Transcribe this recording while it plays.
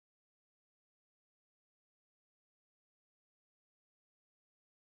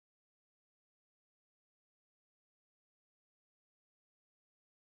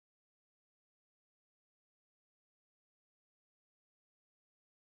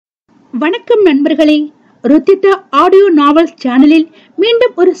வணக்கம் நண்பர்களே, ருத்திதா audio novels சேனலில்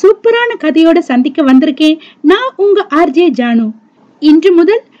மீண்டும் ஒரு சூப்பரான கதையோட சந்திக்க வந்திருக்கேன். நான் உங்க ஆர்ஜே ஜானு. இன்று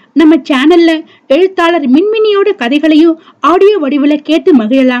முதல் நம்ம சேனல்ல எழுத்தாளர் மின்மினியோட கதைகளையும் ஆடியோ வடிவுல கேட்டு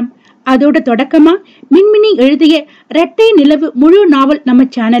மகிழலாம். அதோட தொடக்கமா மின்மினி எழுதிய ரெட்டை நிலவு முழு நாவல் நம்ம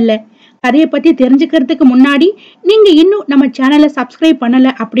சேனல்ல. கதையை பத்தி தெரிஞ்சுக்கிறதுக்கு முன்னாடி நீங்க இன்னும் நம்ம சேனலை சப்ஸ்கிரைப்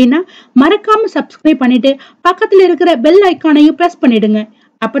பண்ணல அப்படின்னா மறக்காம சப்ஸ்கிரைப் பண்ணிட்டு பக்கத்துல இருக்கிற பெல் ஐக்கானையும் பிரஸ் பண்ணிடுங்க.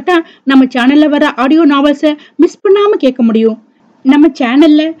 அப்பதான் நம்ம சேனல்ல வர ஆடியோ நாவல்ஸ மிஸ் பண்ணாம கேட்க முடியும். நம்ம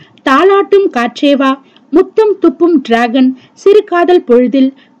சேனல்ல தாலாட்டும் காற்றேவா, முத்தம் துப்பும் டிராகன், சிறு காதல்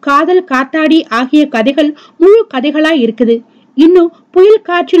பொழுதில், காதல் காத்தாடி ஆகிய கதைகள் முழு கதைகளா இருக்குது. இன்னும் புயல்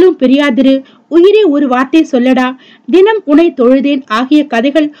காற்றிலும் பிரியாதிரு, உயிரே ஒரு வார்த்தை சொல்லடா, தினம் உனை தொழுதேன் ஆகிய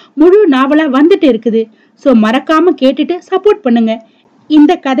கதைகள் முழு நாவலா வந்துட்டு இருக்குது. சோ மறக்காம கேட்டுட்டு சப்போர்ட் பண்ணுங்க.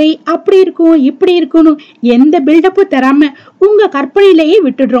 இந்த கதை அப்படி இருக்கும் இப்படி இருக்கும்னு எந்த பில்டப்பும் தராம உங்க கற்பனையிலேயே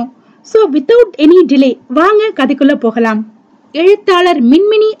விட்டுடுறோம். சோ வித்தவுட் எனி டிலே வாங்க கதைக்குள்ள போகலாம். எழுத்தாளர்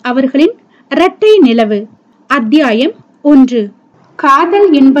மின்மினி அவர்களின் ரெட்டை நிலவு. அத்தியாயம் 1. காதல்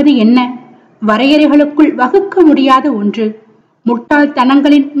என்பது என்ன? வரையறைகளுக்குள் வகுக்க முடியாத ஒன்று.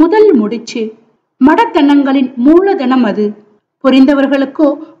 முட்டாள்தனங்களின் முதல் முடிச்சு, மடத்தனங்களின் மூலதனம் அது. புரிந்தவர்களுக்கோ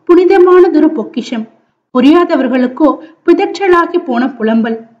புனிதமானதொரு பொக்கிஷம், புரியாதவர்களுக்கோ பிதற்றலாகி போன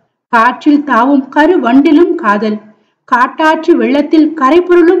புலம்பல். காற்றில் தாவும் கரு வண்டிலும் காதல், காட்டாற்று வெள்ளத்தில்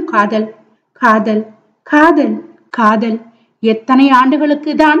கரைபொருளும் காதல். காதல் காதல் காதல். எத்தனை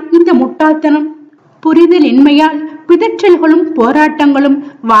ஆண்டுகளுக்கு தான் இந்த முட்டாள்தனம்? புரிதல் இன்மையால் பிதற்றல்களும் போராட்டங்களும்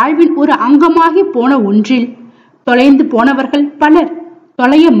வாழ்வின் ஒரு அங்கமாகி போன ஒன்றில் தொலைந்து போனவர்கள் பலர்,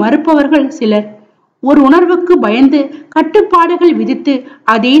 தொலைய மறுப்பவர்கள் சிலர். ஒரு உணர்வுக்கு பயந்து கட்டுப்பாடுகள் விதித்து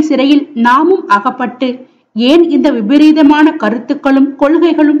அதே சிறையில் நாமும் அகப்பட்டு ஏன் இந்த விபரீதமான கருத்துக்களும்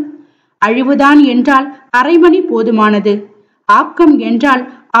கொள்கைகளும்? அழிவுதான் என்றால் அரைமணி போதுமானது, ஆக்கம் என்றால்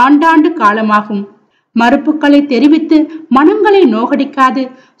ஆண்டாண்டு காலமாகும். மறுப்புகளை தெரிவித்து மனங்களை நோகடிக்காது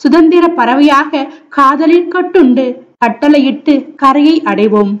சுதந்திர பறவையாக காதலில் கட்டுண்டு கட்டளையிட்டு கரையை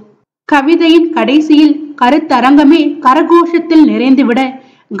அடைவோம். கவிதையின் கடைசியில் கருத்தரங்கமே கரகோஷத்தில் நிறைந்துவிட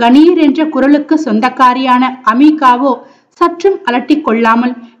கணீர் என்ற குரலுக்கு சொந்தக்காரியான அமிகாவோ சற்றும் அலட்டி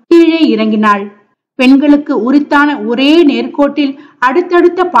கொள்ளாமல் கீழே இறங்கினாள். பெண்களுக்கு உரித்தான ஒரே நேர்கோட்டில்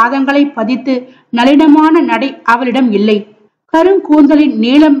அடுத்தடுத்த பாதங்களை பதித்து நளினமான நடை அவளிடம் இல்லை. கருங்கூந்தலின்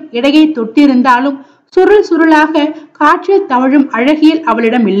நீளம் இடையை தொட்டிருந்தாலும் சுருள் சுருளாக காற்றில் தவழும் அழகியல்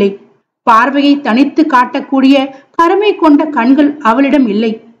அவளிடம் இல்லை. பார்வையை தனித்து காட்டக்கூடிய கருமை கொண்ட கண்கள் அவளிடம்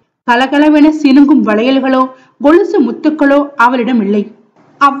இல்லை. கலகலவென சினுங்கும் வளையல்களோ கொலுசு முத்துக்களோ அவளிடம் இல்லை.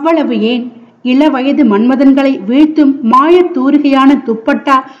 அவ்வளவு ஏன், இள வயது மன்மதன்களை வீழ்த்தும் மாய தூரிகையான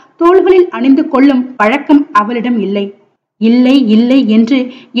துப்பட்டா தோள்களில் அணிந்து கொள்ளும் பழக்கம் அவளிடம் இல்லை. இல்லை இல்லை என்று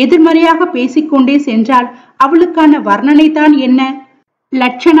எதிர்மறையாக பேசிக்கொண்டே சென்றால் அவளுக்கான வர்ணனை தான் என்ன?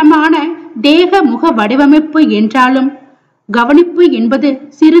 லட்சணமான தேக முக வடிவமைப்பு என்றாலும் கவனிப்பு என்பது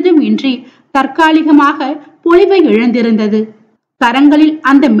சிறிதும் இன்றி தற்காலிகமாக பொலிவை இழந்திருந்தது. கரங்களில்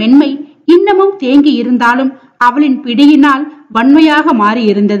அந்த மென்மை இன்னமும் தேங்கி இருந்தாலும் அவளின் பிடியினால் வன்மையாக மாறி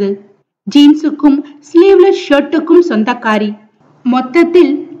இருந்தது. ஜீன்ஸுக்கும் ஸ்லீவ்லெஸ் ஷர்ட்டுக்கும் சொந்தக்காரி,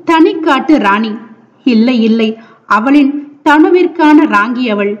 மொத்தத்தில் தனிக்காட்டு ராணி. இல்லை இல்லை, அவளின் தனுவிற்கான ராங்கி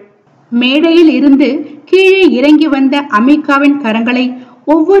அவள். மேடையில் இருந்து கீழே இறங்கி வந்த அமிகாவின் கரங்களை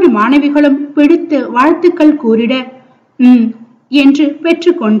ஒவ்வொரு மாணவிகளும் பிடித்து வாழ்த்துக்கள் கூறிட என்று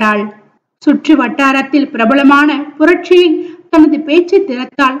பெற்று கொண்டாள். சுற்று வட்டாரத்தில் பிரபலமான புரட்சியை தனது பேச்சு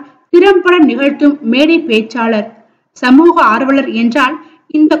திறத்தால் திறம்பட நிகழ்த்தும் மேடை பேச்சாளர், சமூக ஆர்வலர் என்றால்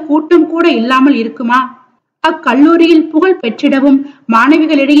இந்த கூட்டம் கூட இல்லாமல் இருக்குமா? அக்கல்லூரியில் புகழ் பெற்றிடவும்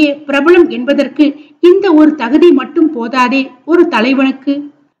மாணவிகளிடையே பிரபலம் என்பதற்கு இந்த ஒரு தகுதி மட்டும் போதாதே ஒரு தலைவனுக்கு?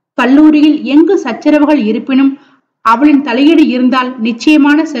 கல்லூரியில் எங்கு சச்சரவுகள் இருப்பினும் அவளின் தலையீடு இருந்தால்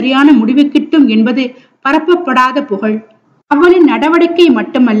நிச்சயமான சரியான முடிவு கிட்டும் என்பது பரப்பப்படாத புகழ். அவளின் நடவடிக்கை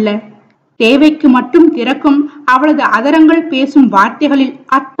மட்டுமல்ல, தேவைக்கு மட்டும் திறக்கும் அவளது அதரங்கள் பேசும் வார்த்தைகளில்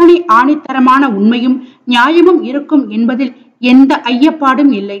அத்தனை ஆணித்தரமான உண்மையும் நியாயமும் இருக்கும் என்பதில் எந்த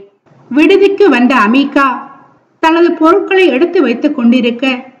ஐயப்பாடும் இல்லை. விடுதிக்கு வந்த அமிகா தனது பொருட்களை எடுத்து வைத்துக் கொண்டிருக்க,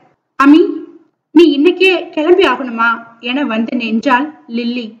 அமி, நீ இன்னைக்கே கிளம்பி ஆகணுமா என வந்து நின்றாள்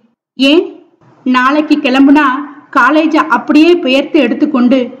லில்லி. ஏன்? நாளைக்கு கிளம்புனா காலேஜ அப்படியே பெயர்த்து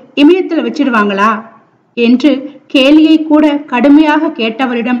எடுத்துக்கொண்டு இமயத்துல வச்சிடுவாங்களா என்று கேலியை கூட கடுமையாக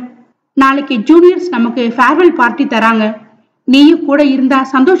கேட்டவரிடம், நாளைக்கு ஜூனியர்ஸ் நமக்கு ஃபேர்வெல் பார்ட்டி தராங்க, நீயும் கூட இருந்தா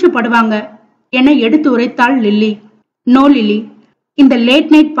சந்தோஷப்படுவாங்க என எடுத்து உரைத்தாள் லில்லி. நோ லில்லி, இந்த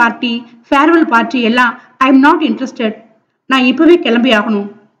late night party farewell party எல்லாம் ஐ எம் நாட் இன்ட்ரெஸ்டட். நான் இப்பவே கிளம்பி ஆகணும்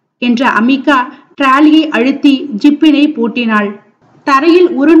என்ற அமிகா டிராலியை அழுத்தி ஜிப்பினை பூட்டினாள். தரையில்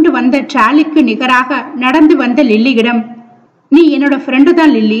உருண்டு வந்த டிராலிக்கு நிகராக நடந்து வந்த லில்லியிடம், நீ என்னோட ஃப்ரெண்டு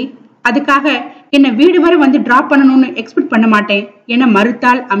தான் லில்லி, அதுக்காக என்ன வீடு வரை வந்து டிராப் பண்ணணும்னு எக்ஸ்பெக்ட் பண்ண மாட்டேன் என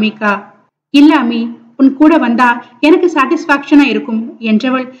மறுத்தாள் அமிகா. இல்ல அமி, உன் கூட வந்தா எனக்கு சாட்டிஸ்பாக்சனா இருக்கும்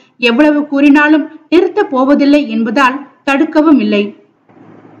என்றவள் எவ்வளவு கூறினாலும் நிறுத்த போவதில்லை என்பதால் தடுக்கவும் இல்லை.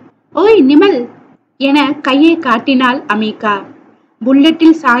 ஓய் நிமல் என கையை காட்டினாள் அமிகா.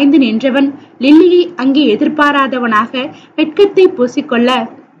 புல்லட்டில் சாய்ந்து நின்றவன் லில்லியை அங்கே எதிர்பாராதவனாக வெட்கத்தை பூசிக்கொள்ள,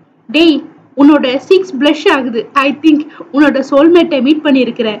 டேய் உன்னோட 6 பிளஷ் ஆகுது, ஐ திங்க் உன்னோட சோல்மேட்டை மீட்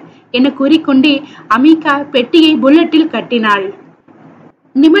பண்ணிருக்கிற என கூறிக்கொண்டே அமிகா பெட்டியை புல்லட்டில் கட்டினாள்.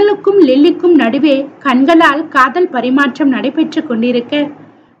 நிமலுக்கும் லில்லிக்கும் நடுவே கண்களால் காதல் பரிமாற்றம் நடைபெற்று கொண்டிருக்க,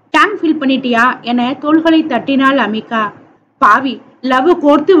 டேங்க் ஃபில் பண்ணிட்டியா என தோள்களை தட்டினாள் அமிகா. பாவி, லவ்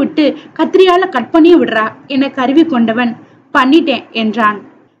கோர்த்து விட்டு கத்திரியால கட் பண்ணி விடுறா என கருவி கொண்டவன், பண்ணிட்டேன் என்றான்.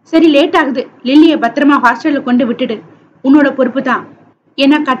 சரி லேட் ஆகுது, லில்லிய பத்திரமா ஹாஸ்டல்ல கொண்டு விட்டுடு, உன்னோட பொறுப்பு தான்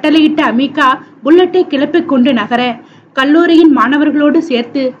என கட்டளையிட்ட அமிகா புல்லட்டை கிளப்பிக் கொண்டு நகர, கல்லூரியின் மாணவர்களோடு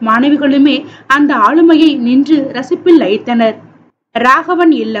சேர்த்து மாணவிகளுமே அந்த ஆளுமையை நின்று ரசிப்பில் லயித்தனர்.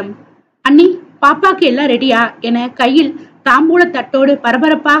 ராகவன் இல்லம். அண்ணி, பாப்பாக்கு எல்லாம் ரெடியா என கையில் தாம்பூல தட்டோடு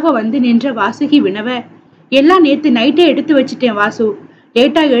பரபரப்பாக வந்து நின்ற வாசுகி வினவ, எல்லாம் நேத்து நைட்டே எடுத்து வச்சிட்டேன் வாசு,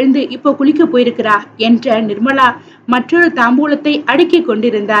 லேட்டா எழுந்து இப்போ குளிக்க போயிருக்கிறா என்ற நிர்மலா மற்றொரு தாம்பூலத்தை அடுக்கி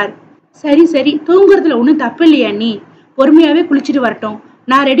கொண்டிருந்தார். சரி சரி, தூங்குறதுல ஒண்ணும் தப்பு இல்லையா அண்ணி, பொறுமையாவே குளிச்சுட்டு வரட்டும்,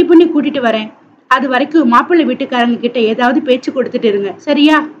 நான் ரெடி பண்ணி கூட்டிட்டு வரேன், அது வரைக்கும் மாப்பிள்ளை வீட்டுக்காரங்க கிட்ட ஏதாவது பேச்சு கொடுத்துட்டு இருங்க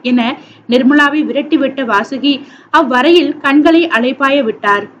சரியா என நிர்மலாவை விரட்டி விட்ட வாசுகி அவ்வரையில் கண்களை அலைப்பாய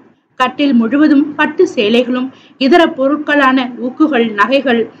விட்டார். கட்டில் முழுவதும் பட்டு சேலைகளும் இதர பொருட்களான ஊக்குகள்,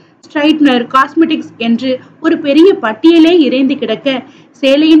 நகைகள், ஸ்ட்ரைட்னர், காஸ்மெட்டிக்ஸ் என்று ஒரு பெரிய பட்டியலே இறைந்து கிடக்க,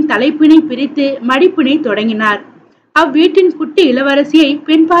 சேலையின் தலைப்பினை பிரித்து மடிப்பினை தொடங்கினார். அவ்வீட்டின் குட்டி இளவரசியை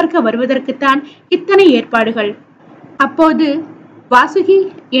பெண் பார்க்க வருவதற்குத்தான் இத்தனை ஏற்பாடுகள். அப்போது வாசுகி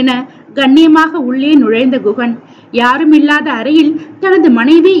என கண்ணியமாக உள்ளே நுழைந்த குகன் யாரும் இல்லாத அறையில் தனது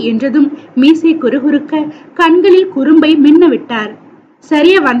மனைவி என்றதும் மீசை குறுகுறுக்க கண்களில் குறும்பை மின்ன விட்டார்.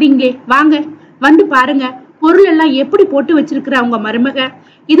 சரியா வந்தீங்களே, வாங்க வந்து பாருங்க, பொருள் எல்லாம் எப்படி போட்டு வச்சிருக்கிற உங்க மருமக,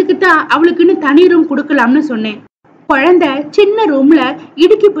 இதுக்குத்தான் அவளுக்குன்னு தனி ரூம் கொடுக்கலாம்னு சொன்னேன், குழந்தை சின்ன ரூம்ல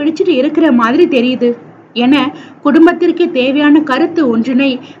இடுக்கி பிடிச்சிட்டு இருக்கிற மாதிரி தெரியுது என குடும்பத்திற்கு தேவையான கருத்து ஒன்றினை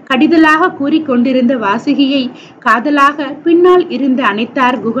கடிதலாக கூறிக்கொண்டிருந்த வாசுகியை காதலாக பின்னால் இருந்து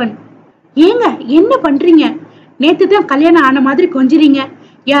அணைத்தார் குகன். ஏங்க என்ன பண்றீங்க, நேத்து தான் கல்யாணம் ஆன மாதிரி கொஞ்சிறீங்க,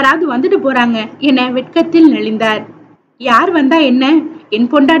 யாராவது வந்துட்டு போறாங்க என வெட்கத்தில் நெளிந்தார். யார் வந்தா என்ன, என்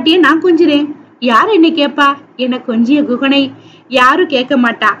பொண்டாட்டியே நான் கொஞ்சிறேன், யார் என்ன கேப்பா என கொஞ்சிய குகனை, யாரும் கேட்க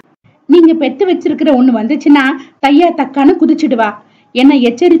மாட்டா, நீங்க பெத்து வச்சிருக்கிற ஒண்ணு வந்துச்சுன்னா தையா தக்கான்னு குதிச்சிடுவா என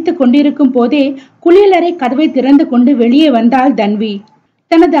எச்சரித்து கொண்டிருக்கும் போதே குளியலறை கதவை திறந்து கொண்டு வெளியே வந்தாள் தன்வி.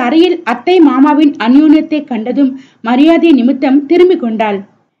 தனது அறையில் அத்தை மாமாவின் அந்யோன்யத்தை கண்டதும் மரியாதை நிமித்தம் திரும்பி கொண்டாள்.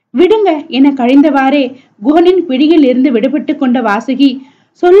 விடுங்க என கழிந்தவாறே குகனின் பிடியில் இருந்து விடுபட்டு கொண்ட வாசுகி,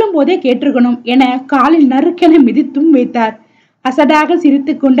 சொல்லும் போதே கேட்டிருக்கணும் என காலில் நறுக்கென மிதித்தும் வைத்தார். அசடாக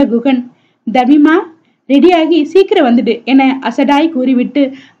சிரித்து கொண்ட குகன், தர்மிமா ரெடியாகி சீக்கிரம் வந்துடு என அசடாய் கூறிவிட்டு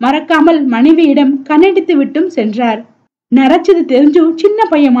மறக்காமல் மனைவியிடம் கண்ணடித்து விட்டும் சென்றார். நரைச்சது தெரிஞ்சும் சின்ன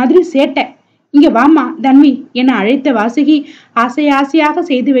பையன் மாதிரி சேட்டை, இங்க வாமா தன்வி என அழைத்த வாசுகி ஆசையாக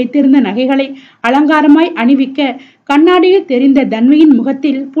செய்து வைத்திருந்த நகைகளை அலங்காரமாய் அணிவிக்க, கண்ணாடியில் தெரிந்த தன்வியின்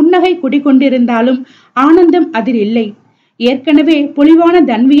முகத்தில் புன்னகை குடிகொண்டிருந்தாலும் ஆனந்தம் அதில் இல்லை. ஏற்கனவே பொலிவான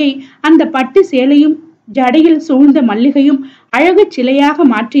தன்வியை அந்த பட்டு சேலையும் ஜடையில் சூழ்ந்த மல்லிகையும் அழகு சிலையாக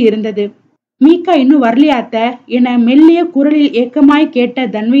மாற்றி இருந்தது. மீக்கா இன்னும் வரலையாத்த என மெல்லிய குரலில் ஏக்கமாய் கேட்ட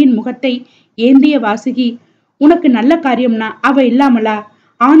தன்வியின் முகத்தை ஏந்திய வாசுகி, உனக்கு நல்ல காரியம்னா அவ இல்லாமலா,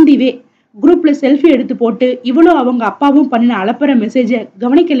 ஆந்திவே குரூப்ல செல்ஃபி எடுத்து போட்டு இவ்வளோ அவங்க அப்பாவும் பண்ணின அலப்பற மெசேஜ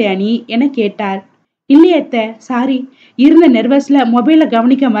கவனிக்கலையா நீ என கேட்டார். இல்லையத்த, சாரி, இருந்த நெர்வஸ்ல மொபைல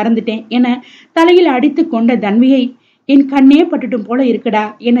கவனிக்க மறந்துட்டேன் என தலையில் அடித்து கொண்ட தன்வியை, என் கண்ணே பட்டுட்டும் போல இருக்குடா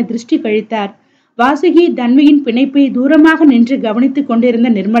என திருஷ்டி கழித்தார். வாசுகி தன்வியின் பிணைப்பை தூரமாக நின்று கவனித்துக் கொண்டிருந்த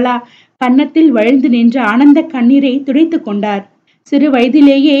நிர்மலா கன்னத்தில் வழிந்து நின்ற ஆனந்த கண்ணீரை துடைத்து கொண்டார். சிறு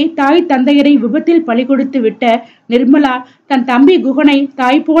வயதிலேயே தாய் தந்தையரை விபத்தில் பலி கொடுத்து விட்ட நிர்மலா தன் தம்பி குகனை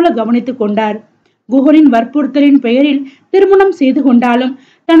தாய் போல கவனித்துக் கொண்டார். குகனின் வற்புறுத்தலின் பெயரில் திருமணம் செய்து கொண்டாலும்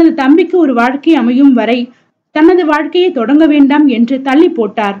தனது தம்பிக்கு ஒரு வாழ்க்கை அமையும் வரை தனது வாழ்க்கையை தொடங்க வேண்டாம் என்று தள்ளி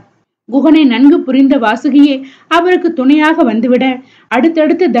போட்டார். குகனை நன்கு புரிந்த வாசுகியே அவருக்கு துணையாக வந்துவிட,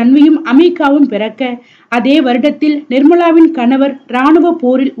 அடுத்தடுத்து தன்வியும் அமீகாவும் பிறக்க, அதே வருடத்தில் நிர்மலாவின் கணவர் இராணுவ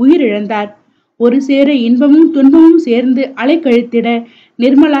போரில் உயிரிழந்தார். ஒரு சேர இன்பமும் துன்பமும் சேர்ந்து அலைக்கழித்திட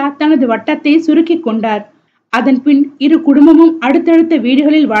நிர்மலா தனது வட்டத்தை சுருக்கி கொண்டார். அதன் பின் இரு குடும்பமும் அடுத்தடுத்த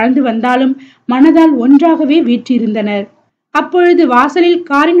வீடுகளில் வாழ்ந்து வந்தாலும் மனதால் ஒன்றாகவே வீற்றிருந்தனர். அப்பொழுது வாசலில்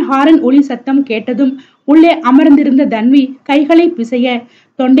காரின் ஹாரன் ஒலி சத்தம் கேட்டதும் உள்ளே அமர்ந்திருந்த தன்வி கைகளை பிசைய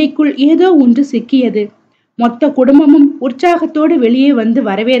தொண்டைக்குள் ஏதோ ஒன்று சிக்கியது. மொத்த குடும்பமும் உற்சாகத்தோடு வெளியே வந்து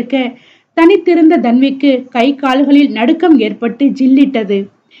வரவேற்க தனித்திருந்த தன்விக்கு கை கால்களில் நடுக்கம் ஏற்பட்டு ஜில்லிட்டது.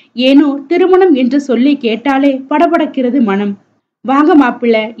 ஏனோ திருமணம் என்று சொல்லி கேட்டாலே படபடக்கிறது மனம். வாங்க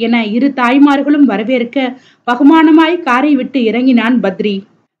மாப்பிள்ள என இரு தாய்மார்களும் வரவேற்க பகுமானமாய் காரை விட்டு இறங்கினான் பத்ரி.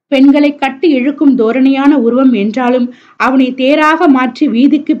 பெண்களை கட்டி இழுக்கும் தோரணையான உருவம் என்றாலும் அவனை தேராக மாற்றி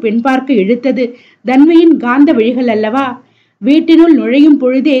வீதிக்கு பெண் பார்க்க இழுத்தது தன்வியின் காந்த வழிகள் அல்லவா. வீட்டினுள் நுழையும்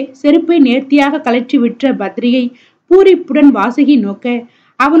பொழுதே செருப்பை நேர்த்தியாக கலற்றி விற்ற பத்ரியை பூரிப்புடன் வாசுகி நோக்க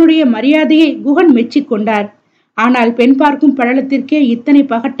அவனுடைய மரியாதையை குகன் மெச்சிக் கொண்டார். ஆனால் பெண் பார்க்கும் படலத்திற்கே இத்தனை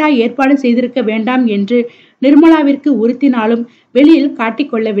பகட்டாய் ஏற்பாடு செய்திருக்க வேண்டாம் என்று நிர்மலாவிற்கு உறுத்தினாலும் வெளியில்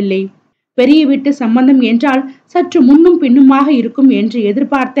காட்டிக்கொள்ளவில்லை. பெரிய வீட்டு சம்பந்தம் என்றால் சற்று முன்னும் பின்னுமாக இருக்கும் என்று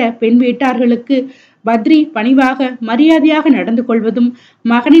எதிர்பார்த்த பெண் வீட்டார்களுக்கு பத்ரி பணிவாக மரியாதையாக நடந்து கொள்வதும்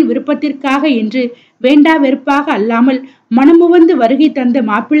மகனின் விருப்பத்திற்காக என்று வேண்டா வெறுப்பாக அல்லாமல் மனமுவந்து வருகை தந்த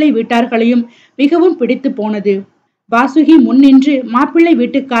மாப்பிள்ளை வீட்டார்களையும் மிகவும் பிடித்து போனது. வாசுகி முன்னின்று மாப்பிள்ளை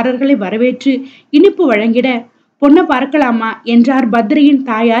வீட்டுக்காரர்களை வரவேற்று இனிப்பு வழங்கிட, பொண்ண பார்க்கலாமா என்றார் பத்ரியின்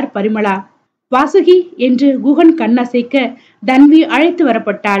தாயார் பரிமளா. வாசுகி என்று குகன் கண்ணசைக்க தன்வி அழைத்து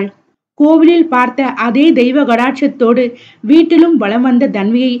வரப்பட்டாள். கோவிலில் பார்த்த அதே தெய்வ கடாட்சத்தோடு வீட்டிலும் வலம் வந்த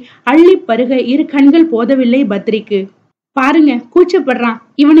தன்வியை அள்ளி பருக இரு கண்கள் போதவில்லை பத்ரிக்கு. பாருங்க, கூச்சப்படுறான்,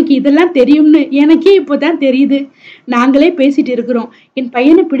 இவனுக்கு இதெல்லாம் தெரியும்னு எனக்கே இப்போதான் தெரியுது. நாங்களே பேசிட்டு இருக்கிறோம், என்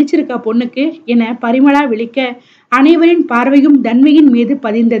பையனை பிடிச்சிருக்கா பொண்ணுக்கு என பரிமளா விழிக்க அனைவரின் பார்வையும் தன்வியின் மீது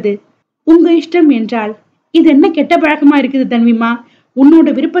பதிந்தது. உங்க இஷ்டம் என்றாள். இது என்ன கெட்ட பழக்கமா இருக்குது தன்விமா? உன்னோட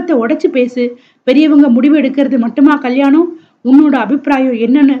விருப்பத்தை உடைச்சு பேசு. பெரியவங்க முடிவு எடுக்கிறது மட்டுமா கல்யாணம்? உன்னோட அபிப்பிராயம்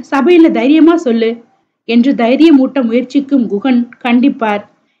என்னன்னு சபையில தைரியமா சொல்லு என்று தைரியம் ஊட்ட முயற்சிக்கும் குகன் கண்டிப்பார்.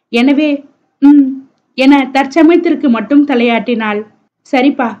 எனவே என தற்சமயத்திற்கு மட்டும் தலையாட்டினாள்.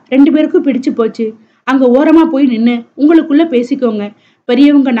 சரிப்பா, 2 பேருக்கும் பிடிச்சு போச்சு. அங்க ஓரமா போய் நின்னு உங்களுக்குள்ள பேசிக்கோங்க.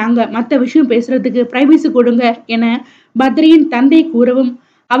 பெரியவங்க நாங்க, மத்த விஷயம் பேசுறதுக்கு பிரைவசி கொடுங்க என பத்ரியின் தந்தை கூறவும்,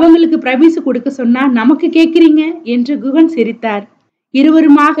 அவங்களுக்கு பிரைவசி கொடுக்க சொன்னா நமக்கு கேக்குறீங்க என்று குகன் சிரித்தார்.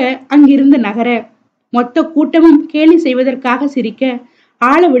 இருவருமாக அங்கிருந்து நகர மொத்த கூட்டமும் கேலி செய்வதற்காக சிரிக்க,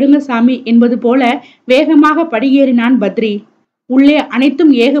 ஆள விடுங்க சாமி என்பது போல வேகமாக படியேறினான் பத்ரி. உள்ளே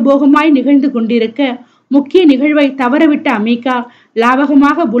அனைத்தும் ஏகபோகமாய் நிகழ்ந்து கொண்டிருக்க முக்கிய நிகழ்வை தவறவிட்ட அமீகா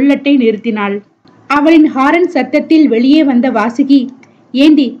லாவகமாக புல்லட்டை நிறுத்தினாள். அவளின் ஹாரன் சத்தத்தில் வெளியே வந்த வாசுகி,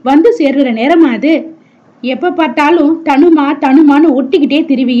 ஏண்டி வந்து சேர்ற நேரமா அது? எப்ப பார்த்தாலும் தனுமா தனுமான்னு ஒட்டிக்கிட்டே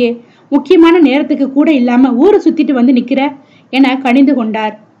திரிவியே, முக்கியமான நேரத்துக்கு கூட இல்லாம ஊரை சுத்திட்டு வந்து நிக்கிற என கணிந்து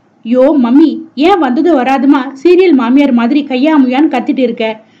கொண்டார். யோ மம்மி, ஏன் வந்தது வராதுமா சீரியல் மாமியார் மாதிரி கையாமுயான்னு கத்திட்டு இருக்க?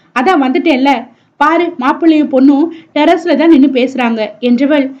 அதான் வந்துட்டேன்ல, பாரு மாப்பிள்ளையும் பொண்ணும் டெரஸ்ல தான் நின்னு பேசுறாங்க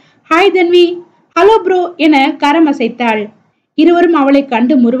என்றவள், ஹாய் தன்வி, ஹலோ ப்ரோ என கரம் அசைத்தாள். இருவரும் அவளை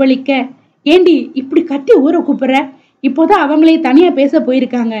கண்டு முறுவலிக்க, ஏண்டி இப்படி கத்தி ஊரை கூப்பிடுற? இப்போதான் அவங்களே தனியா பேச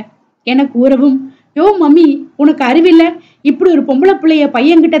போயிருக்காங்க என கூறவும், யோ மம்மி, உனக்கு அறிவில்ல? இப்படி ஒரு பொம்பளை பிள்ளைய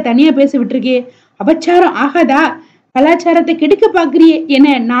பையன்கிட்ட தனியா பேச விட்டுருக்கே, அபச்சாரம் ஆகாதா? கலாச்சாரத்தை கெடுக்க பாக்குறியே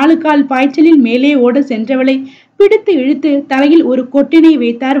என 4 கால் பாய்ச்சலில் மேலே ஓட சென்றவளை பிடித்து இழுத்து தலையில் ஒரு கொட்டினை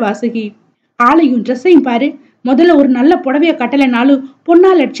வைத்தார் வாசுகி. ஆளையும் ட்ரெஸ்ஸையும் பாரு, முதல்ல ஒரு நல்ல புடவைய கட்டலைனாலும்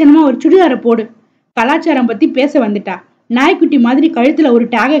பொண்ணா லட்சணமா ஒரு சுடிதார போடு. கலாச்சாரம் பத்தி பேச வந்துட்டா, நாய்க்குட்டி மாதிரி கழுத்துல ஒரு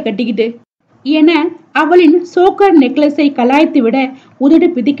டாகை கட்டிக்கிட்டு என அவளின் சோக்கர் நெக்லஸை கலாய்த்து விட உதடு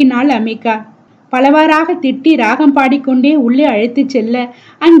பிதுக்கினாள் அமீகா. பலவாறாக திட்டி ராகம் பாடிக்கொண்டே உள்ளே அழைத்து செல்ல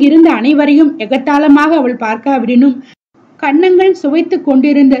அங்கிருந்த அனைவரையும் எகத்தாளமாக அவள் பார்க்காவிடனும் கன்னங்கள் சுவைத்து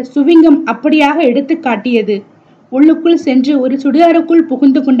கொண்டிருந்த சுவிங்கம் அப்படியாக எடுத்து காட்டியது. உள்ளுக்குள் சென்று ஒரு சுடிதாருக்குள்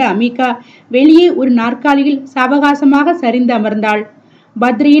புகுந்து கொண்ட அமீகா வெளியே ஒரு நாற்காலியில் சாவகாசமாக சரிந்து அமர்ந்தாள்.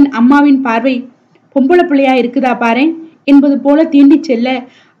 பத்ரியின் அம்மாவின் பார்வை பொம்பளை பிள்ளையா இருக்குதா பாரு என்பது போல தீண்டி செல்ல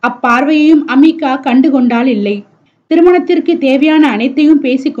அப்பார்வையையும் அமீகா கண்டு கொண்டால் இல்லை. திருமணத்திற்கு தேவையான அனைத்தையும்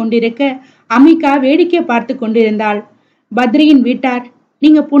பேசிக் கொண்டிருக்க அமீகா வேடிக்கை பார்த்து கொண்டிருந்தாள். பத்ரியின் வீட்டார்,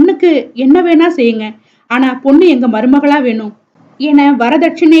 நீங்க பொண்ணுக்கு என்ன வேணா செய்யுங்க, ஆனா பொண்ணு எங்க மருமகளா வேணும் என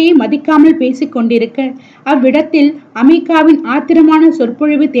வரதட்சணையை மதிக்காமல் பேசிக் கொண்டிருக்க அவ்விடத்தில் அமீகாவின் ஆத்திரமான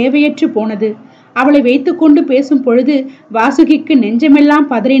சொற்பொழிவு தேவையற்று போனது. அவளை வைத்துக்கொண்டு பேசும் பொழுது வாசுகிக்கு நெஞ்சமெல்லாம்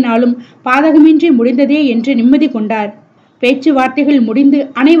பதறினாலும் பாதகமின்றி முடிந்ததே என்று நிம்மதி கொண்டார். பேச்சுவார்த்தைகள் முடிந்து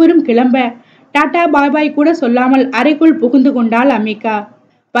அனைவரும் கிளம்ப டாடா பாய் பாய் கூட சொல்லாமல் அறைக்குள் புகுந்து கொண்டாள் அமீகா.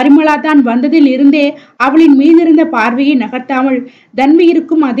 பரிமளா தான் வந்ததில் இருந்தே அவளின் மீதிருந்த பார்வையை நகர்த்தாமல் தன்வி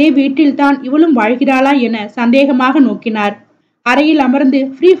இருக்கும் அதே வீட்டில் தான் இவளும் வாழ்கிறாளா என சந்தேகமாக நோக்கினார். அறையில் அமர்ந்து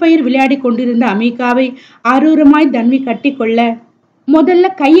ஃப்ரீ ஃபயர் விளையாடி கொண்டிருந்த அமீகாவை ஆரூரமாய் தன்வி கட்டி கொள்ள, முதல்ல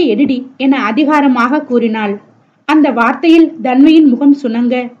கையை எடுடி என அதிகாரமாக கூறினாள். அந்த வார்த்தையில் தன்வியின் முகம்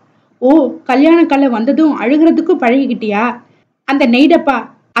சுணங்க, ஓ கல்யாண கலை வந்ததும் அழுகிறதுக்கும் பழகிக்கிட்டியா? அந்த நெய்டப்பா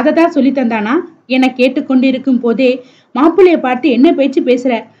அததான் சொல்லி தந்தானா என கேட்டுக்கொண்டிருக்கும் போதே, மாப்பிள்ளைய பார்த்து என்ன பேச்சு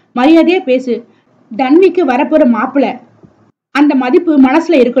பேசுற, மரியாதையா பேசு, தன்விக்கு வரப்போற மாப்பிள்ள அந்த மதிப்பு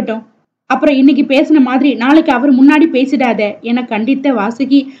மனசுல இருக்கட்டும். அப்புறம் இன்னைக்கு பேசின மாதிரி நாளைக்கு அவர் முன்னாடி பேசிடாத என கண்டித்த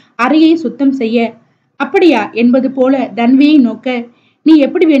வாசுகி அறையை சுத்தம் செய்ய, அப்படியா என்பது போல தன்வியை நோக்க, நீ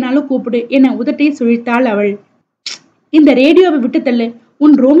எப்படி வேணாலும் கூப்பிடு என உதட்டை சுழித்தாள் அவள். இந்த ரேடியோவை விட்டு தள்ளு,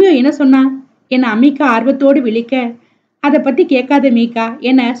 உன் ரோமியோ என்ன சொன்னா என அமிகா ஆர்வத்தோடு விழிக்க, அதை பத்தி கேட்காத மீகா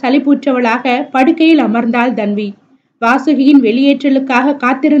என சலிப்பூற்றவளாக படுக்கையில் அமர்ந்தாள் தன்வி. வாசுகியின் வெளியேற்றலுக்காக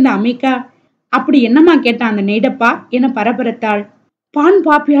காத்திருந்த அமிகா, அப்படி என்னமா கேட்டான் அந்த நெய்டப்பா என பரபரத்தாள். பான்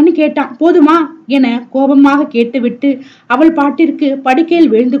பாப்பியான்னு கேட்டான், போதுமா என கோபமாக கேட்டுவிட்டு அவள் பாட்டிற்கு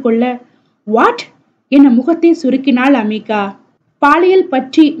படுக்கையில் விழுந்து கொள்ள, வாட் என முகத்தை சுருக்கினாள் அமிகா. பாலியல்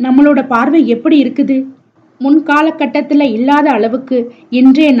பற்றி நம்மளோட பார்வை எப்படி இருக்குது? முன்காலகட்டத்துல இல்லாத அளவுக்கு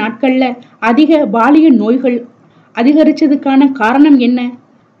இன்றைய நாட்கள்ல அதிக பாலியல் நோய்கள் அதிகரிச்சதுக்கான காரணம் என்ன?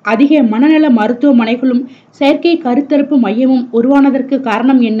 அதிக மனநல மருத்துவமனைகளும் செயற்கை கருத்தரிப்பு மையமும் உருவானதற்கு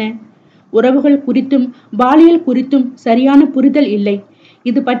காரணம் என்ன? உறவுகள் குறித்தும் பாலியல் குறித்தும் சரியான புரிதல் இல்லை.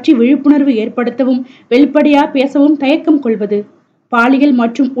 இது பற்றி விழிப்புணர்வு ஏற்படுத்தவும் வெளிப்படையா பேசவும் தயக்கம் கொள்வது. பாலியல்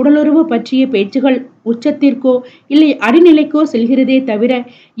மற்றும் உடலுறவு பற்றிய பேச்சுகள் உச்சத்திற்கோ இல்லை அடிநிலைக்கோ செல்கிறதே தவிர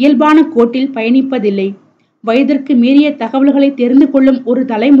இயல்பான கோட்டில் பயணிப்பதில்லை. வயதிற்கு மீறிய தகவல்களை தெரிந்து கொள்ளும் ஒரு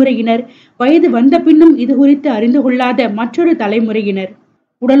தலைமுறையினர், வயது வந்த பின்னும் இது குறித்து அறிந்து கொள்ளாத மற்றொரு தலைமுறையினர்.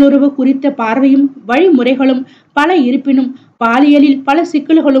 உடலுறவு குறித்த பார்வையும் வழிமுறைகளும் பல இருப்பினும் பாலியலில் பல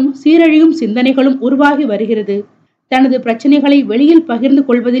சிக்கல்களும் சீரழியும் சிந்தனைகளும் உருவாகி வருகிறது. தனது பிரச்சனைகளை வெளியில் பகிர்ந்து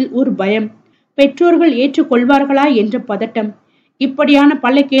கொள்வதில் ஒரு பயம், பெற்றோர்கள் ஏற்றுக்கொள்வார்களா என்ற பதட்டம், இப்படியான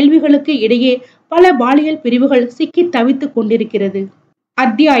பல கேள்விகளுக்கு இடையே பல பாலியல் பிரிவுகள் சிக்கி தவித்துக் கொண்டிருக்கிறது.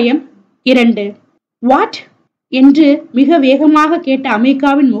 அத்தியாயம் 2. வாட் என்று மிக வேகமாக கேட்ட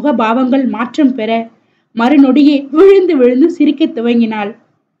அமிகாவின் முகபாவங்கள் மாற்றம் பெற மறுநொடியே விழுந்து விழுந்து சிரிக்க துவங்கினாள்.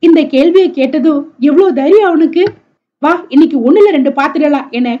 இந்த கேள்வியை கேட்டதோ எவ்வளவு தைரியம் அவனுக்கு! வா, இன்னைக்கு 1-2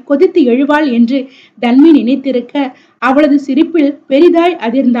 பாத்திரலாம் என கொதித்து எழுவாள் என்று தன்வி நினைத்திருக்க அவளது சிரிப்பில் பெரிதாய்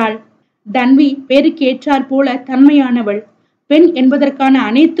அதிர்ந்தாள். தன்வி பேருக்கேற்றாற் போல தன்மையானவள், பெண் என்பதற்கான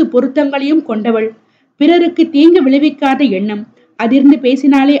அனைத்து பொருத்தங்களையும் கொண்டவள், பிறருக்கு தீங்கு விளைவிக்காத எண்ணம், அதிர்ந்து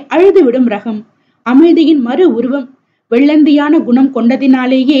பேசினாலே அழுது விடும் ரகம், அமைதியின் மறு உருவம், வெள்ளந்தியான குணம்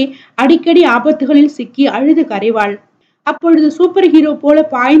கொண்டதினாலேயே அடிக்கடி ஆபத்துகளில் சிக்கி அழுது கரைவாள். அப்பொழுது சூப்பர் ஹீரோ போல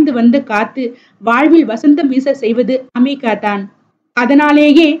பாய்ந்து வந்து காத்து வாழ்வில் வசந்தம் வீச செய்வது அமிகா தான்.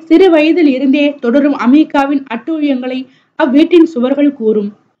 அதனாலேயே சிறு வயதில் இருந்தே தொடரும் அமிகாவின் அட்டூழியங்களை அவ்வீட்டின் சுவர்கள்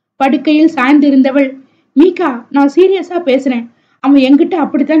கூறும். படுக்கையில் சாய்ந்திருந்தவள், மீகா, நான் சீரியஸா பேசுறேன், அவன் என்கிட்ட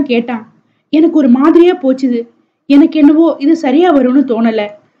அப்படித்தான் கேட்டான், எனக்கு ஒரு மாதிரியா போச்சுது, எனக்கு என்னவோ இது சரியா வரும்னு தோணல,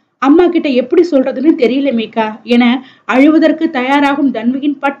 அம்மா கிட்ட எப்படி சொல்றதுன்னு தெரியல மீகா என அழுவதற்கு தயாராகும்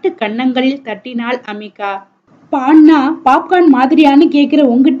தன்வியின் பட்டு கன்னங்களில் தட்டினாள் அமிகா. பான்னா பாப்கார்ன் மாதிரியான்னு கேக்குற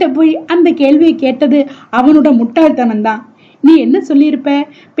உங்ககிட்ட போய் அந்த கேள்வியை கேட்டது அவனோட முட்டாள்தனம்தான். நீ என்ன சொல்லியிருப்ப?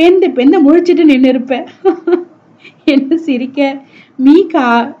 பெந்த முழிச்சிட்டு நின்று இருப்ப என்ன சிரிக்க? மீகா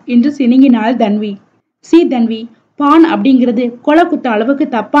என்று சினிங்கினாள் தன்வி. தன்வி, பான் அப்படிங்கிறது கொலை குத்த அளவுக்கு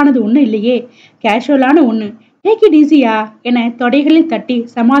தப்பானது ஒண்ணு இல்லையே, கேஷுவலான ஒண்ணு, டேக் இட் ஈஸியா என தொடைகளில் தட்டி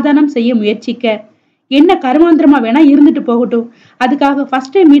சமாதானம் செய்ய முயற்சிக்க, என்ன கருமாந்திரமா வேணா இருந்துட்டு போகட்டும், அதுக்காக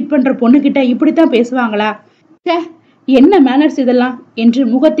ஃபர்ஸ்ட் டைம் மீட் பண்ற பொண்ணு கிட்ட இப்படித்தான் பேசுவாங்களா? என்ன மேனர்ஸ் இதெல்லாம் என்று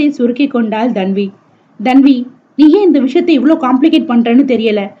முகத்தை சுருக்கி கொண்டாள் தன்வி. தன்வி, நீ ஏன் இந்த விஷயத்தை இவ்வளவு காம்ப்ளிகேட் பண்றன்னு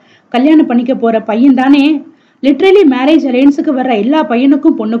தெரியல. கல்யாணம் பண்ணிக்க போற பையன் தானே, லிட்ரலி மேரேஜ் அலையன்ஸுக்கு வர்ற எல்லா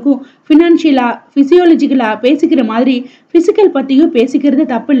பையனுக்கும் பொண்ணுக்கும் பினான்சியலா பிசியோலஜிக்கலா பேசிக்கிற மாதிரி பிசிக்கல் பத்தியும் பேசிக்கிறது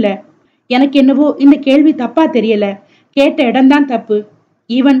தப்பு இல்ல. எனக்கு என்னவோ இந்த கேள்வி தப்பா தெரியல, கேட்ட இடம்தான் தப்பு.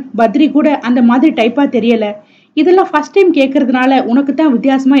 ஈவன் பத்ரி கூட அந்த மாதிரி டைப்பா தெரியல. இதெல்லாம் ஃபர்ஸ்ட் டைம் கேட்கறதுனால உனக்கு தான்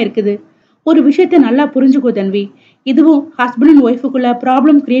வித்தியாசமா இருக்குது. ஒரு விஷயத்த நல்லா புரிஞ்சுக்கோ தன்வி, இதுவும் ஹஸ்பண்ட் அண்ட் ஒய்ஃபுக்குள்ள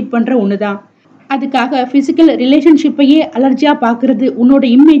ப்ராப்ளம் கிரியேட் பண்ற ஒண்ணுதான். அதுக்காக பிசிக்கல் ரிலேஷன்ஷிப்பையே அலர்ஜியா பாக்குறது உன்னோட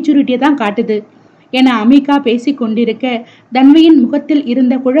இம்மெச்சூரிட்டியை தான் காட்டுது என அமிகா பேசி கொண்டிருக்க தன்வியின் முகத்தில்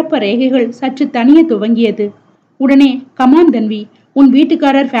இருந்த குழப்ப ரேகைகள் சற்று தனிய துவங்கியது. உடனே, கமான் தன்வி, உன்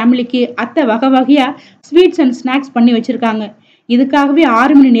வீட்டுக்காரர் ஃபேமிலிக்கு அத்தை வகை வகையா ஸ்வீட்ஸ் அண்ட் ஸ்நாக்ஸ் பண்ணி வச்சிருக்காங்க, இதுக்காகவே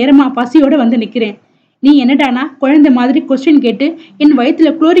 6 மணி நேரமா பசியோட வந்து நிக்கிறேன். நீ என்னடானா குழந்தை மாதிரி கொஸ்டின் கேட்டு என் வயிற்றுல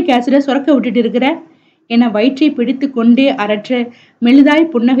குளோரிக் ஆசிட சுரக்க விட்டுட்டு இருக்கிற என வயிற்றை பிடித்து கொண்டே அரற்ற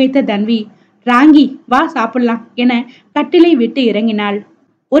மெலிதாய் புன்னகைத்த தன்வி, ராங்கி, வா சாப்பிடலாம் என கட்டிலை விட்டு இறங்கினாள்.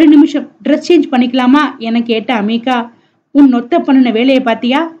 ஒரு நிமிஷம் ட்ரெஸ் சேஞ்ச் பண்ணிக்கலாமா என கேட்ட அமிகா, உன் நொத்த பண்ணின வேலையை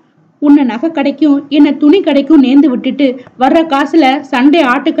பாத்தியா? உன்னை நகை கடைக்கும் என்ன துணி கடைக்கும் நேர்ந்து விட்டுட்டு வர்ற காசுல சண்டே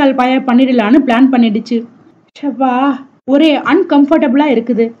ஆட்டுக்கால் பாயா பண்ணிடலான்னு பிளான் பண்ணிடுச்சு. சவா, ஒரே அன்கம்ஃபர்டபுளா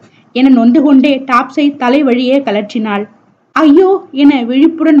இருக்குது என நொந்து கொண்டே டாப்ஸை தலை வழியே கலற்றினாள். ஐயோ என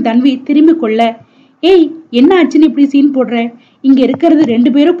விழிப்புடன் தன்வி திரும்பி கொள்ள, ஏய், என்ன ஆச்சுன்னு இப்படி சீன் போடுற? இங்க இருக்கிறது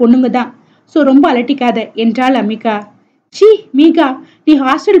 2 பேரும் பொண்ணுங்க தான், சோ ரொம்ப அலட்டிக்காத என்றாள் அமிகா. ஷீ மீகா, நீ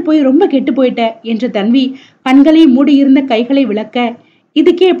ஹாஸ்டல் போய் ரொம்ப கெட்டு போயிட்ட என்ற தன்வி கண்களை மூடியிருந்த கைகளை விளக்க,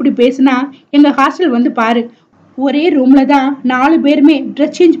 இதுக்கே இப்படி பேசுனா எங்க ஹாஸ்டல் வந்து பாரு, ஒரே ரூம்ல தான் 4 பேருமே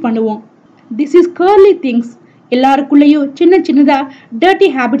ட்ரெஸ் சேஞ்ச் பண்ணுவோம். This is curly things. எல்லாருக்குள்ளேயும் சின்ன சின்னதா டர்ட்டி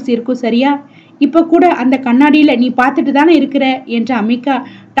ஹேபிட்ஸ் இருக்கும், சரியா? இப்ப கூட அந்த கண்ணாடியில நீ பார்த்துட்டு தானே இருக்கிற என்ற அமிகா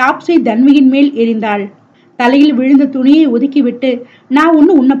டாப்ஸை தன்வியின் மேல் எறிந்தாள். தலையில் விழுந்த துணியை ஒதுக்கி விட்டு, நான்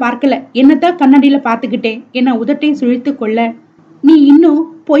ஒன்னும் உன்னை பார்க்கல, என்னத்தான் கண்ணாடியில பாத்துக்கிட்டேன் என உதட்டை சுழித்து கொள்ள, நீ இன்னும்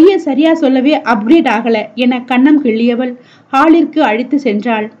பொய்ய சரியா சொல்லவே அப்டேட் ஆகல என கண்ணம் கிள்ளியவள் ஹாலிற்கு அழைத்து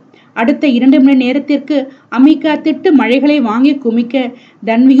சென்றாள். அடுத்த 2 மணி நேரத்திற்கு அமிகா திட்டு மழைகளை வாங்கி குமிக்க,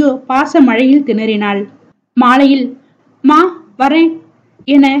 தன்வியோ பாச மழையில் திணறினாள். மாலையில் மா வரேன்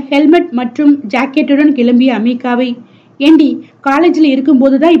என ஹெல்மெட் மற்றும் ஜாக்கெட்டுடன் கிளம்பிய அமிகாவை, ஏண்டி காலேஜ்ல இருக்கும்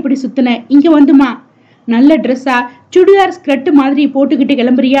போதுதான் இப்படி சுத்தின, இங்க வந்துமா நல்ல ட்ரெஸ்ஸா சுடிதார் ஸ்கர்ட் மாதிரி போட்டுக்கிட்டு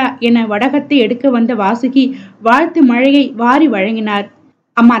கிளம்புறியா என வடகத்தை எடுக்க வந்த வாசுகி வாழ்த்து மழையை வாரி வழங்கினார்.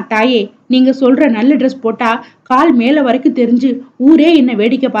 அம்மா தாயே, நீங்க சொல்ற நல்ல ட்ரெஸ் போட்டா கால் மேல வரைக்கும் தெரிஞ்சு ஊரே என்ன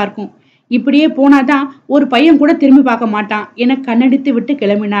வேடிக்கை பார்க்கும். இப்படியே போனாதான் ஒரு பையன் கூட திரும்பி பார்க்க மாட்டான் என கண்ணடித்து விட்டு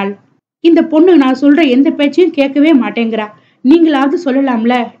கிளம்பினாள். இந்த பொண்ணு நான் சொல்ற எந்த பேச்சையும் கேட்கவே மாட்டேங்கிறா, நீங்களாவது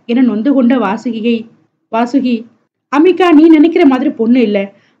சொல்லலாம்ல என நொந்து கொண்ட வாசுகி, அமிகா நீ நினைக்கிற மாதிரி பொண்ணு இல்ல,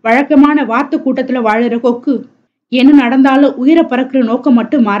 வழக்கமான வாத்து கூட்டத்துல வாழற கொக்கு. என்ன நடந்தாலும் உயிரை பறக்கிற நோக்கம்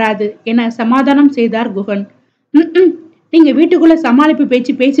மட்டும் மாறாது என சமாதானம் செய்தார் குகன். நீங்க வீட்டுக்குள்ள சமாளிப்பு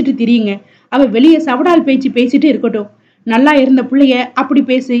பேச்சு பேசிட்டு திரியுங்க, அவ வெளியே சவடால் பேச்சு பேசிட்டு இருக்கட்டும். நல்லா இருந்த பிள்ளைய அப்படி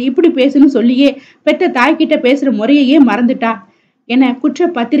பேசு இப்படி பேசுன்னு சொல்லியே பெத்த தாய்கிட்ட பேசுற முறையையே மறந்துட்டா என குற்ற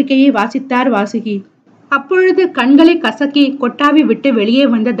பத்திரிகையை வாசித்தார் வாசுகி. அப்பொழுது கண்களை கசக்கி கொட்டாவி விட்டு வெளியே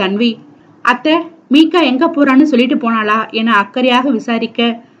வந்த தன்வி, அத்தை மீகா எங்க போறான்னு சொல்லிட்டு போனாளா என அக்கறையாக விசாரிக்க,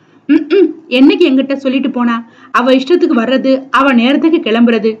 என்னைக்கு எங்கிட்ட சொல்லிட்டு போனா, அவ இஷ்டத்துக்கு வர்றது, அவ நேரத்துக்கு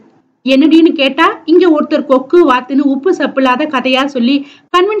கிளம்புறது. என்னடின்னு கேட்டா இங்க ஒருத்தர் கொக்கு வாத்துன்னு உப்பு சப்பில்லாத கதையா சொல்லி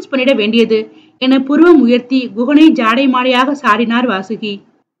கன்வின்ஸ் பண்ணிட வேண்டியது என புருவம் உயர்த்தி குகனை ஜாடை மாடையாக சாடினார் வாசுகி.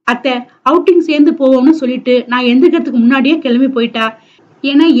 அத்தை அவுட்டிங் சேர்ந்து போவோம்னு சொல்லிட்டு நான் எந்திரிக்கிறதுக்கு முன்னாடியே கிளம்பி போயிட்டா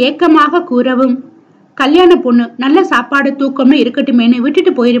என ஏக்கமாக கூறவும், கல்யாண பொண்ணு நல்ல சாப்பாடு தூக்கம்னு இருக்கட்டுமேனு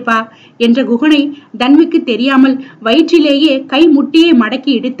விட்டுட்டு போயிருப்பா என்ற குகனை தன்விக்கு தெரியாமல் வயிற்றிலேயே கை முட்டியை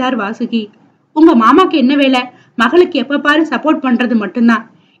மடக்கி இடித்தார் வாசுகி. உங்க மாமாக்கு என்ன வேலை, மகளுக்கு எப்ப பாரு சப்போர்ட் பண்றது மட்டும்தான்.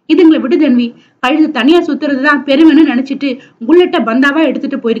 இதுங்களை விடு தன்வி, கழுது தனியா சுத்துறதுதான் பெருமைன்னு நினைச்சிட்டு புல்லட்ட பந்தாவா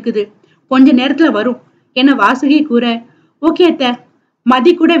எடுத்துட்டு போயிருக்குது, கொஞ்ச நேரத்துல வரும் என வாசுகி கூற, ஓகே அத்தை,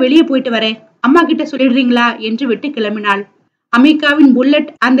 மதி கூட வெளியே போயிட்டு வரேன், அம்மா கிட்ட சொல்லிடுறீங்களா என்று விட்டு கிளம்பினாள். அமிகாவின்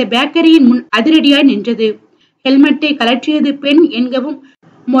புல்லட் அந்த பேக்கரியின் முன் அதிரடியாய் நின்றது. ஹெல்மெட்டை கலற்றியது பெண் என்கவும்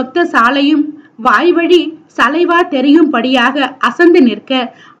மொத்த சாலையும் வாய் வழி சலைவா தெரியும் படியாக அசந்து நிற்க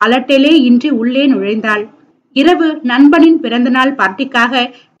அலட்டலே இன்றி உள்ளே நுழைந்தாள். இரவு நண்பனின் பிறந்தநாள் பார்ட்டிக்காக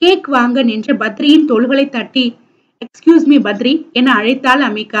கேக் வாங்க நின்ற பத்ரியின் தோள்களை தட்டி, எக்ஸ்கியூஸ் மீ பத்ரி என அழைத்தாள்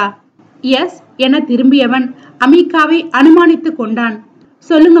அமிகா. எஸ் என திரும்பியவன் அமிகாவை அனுமானித்து கொண்டான்.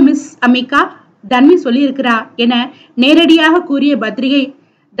 சொல்லுங்க மிஸ் அமிகா, தன்வி சொல்லியிருக்கிறா என நேரடியாக கூறிய பத்ரியை,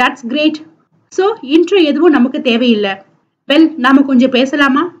 தட்ஸ் கிரேட், சோ இன்ட்ரோ எதுவும் நமக்கு தேவையில்லை, வெல் நாம கொஞ்சம்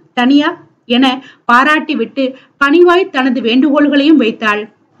பேசலாமா தனியா என பாராட்டி விட்டு பணிவாய் தனது வேண்டுகோள்களையும் வைத்தாள்.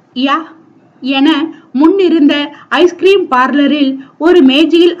 யா என முன்னிருந்த ஐஸ்கிரீம் பார்லரில் ஒரு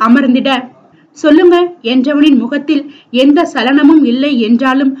மேஜையில் அமர்ந்திட, சொல்லுங்க என்றவனின் முகத்தில் எந்த சலனமும் இல்லை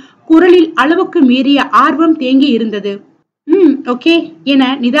என்றாலும் குரலில் அளவுக்கு மீறிய ஆர்வம் தேங்கி இருந்தது. ஓகே என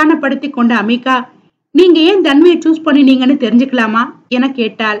நிதானப்படுத்தி கொண்ட அமிகா, நீங்க ஏன் தன்மையை சூஸ் பண்ணினீங்கன்னு தெரிஞ்சுக்கலாமா என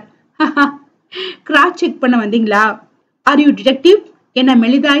கேட்டாள். கிராஸ் செக் பண்ண வந்தீங்களா? ஆர் யூ டிடெக்டிவ் என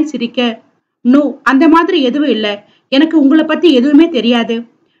மெலிதாய் சிரிக்க, நோ அந்த மாதிரி எதுவும் இல்ல, எனக்கு உங்களை பத்தி எதுவுமே தெரியாது,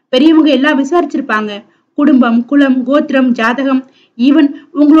 பெரியவங்க எல்லாம் விசாரிச்சிருப்பாங்க, குடும்பம் குலம் கோத்திரம் ஜாதகம், ஈவன்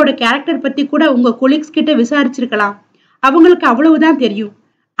உங்களோட கேரக்டர் பத்தி கூட உங்க கொலீக்ஸ் கிட்ட விசாரிச்சிருக்கலாம், அவங்களுக்கு அவ்வளவுதான் தெரியும்,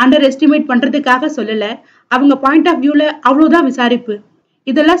 அண்டர் எஸ்டிமேட் பண்றதுக்காக சொல்லல, அவங்க பாயிண்ட் ஆஃப் வியூல அவ்வளவுதான் விசாரிப்பு,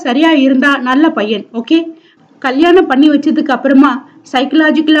 இதெல்லாம் சரியா இருந்தா நல்ல பையன், ஓகே. கல்யாணம் பண்ணி வச்சதுக்கு அப்புறமா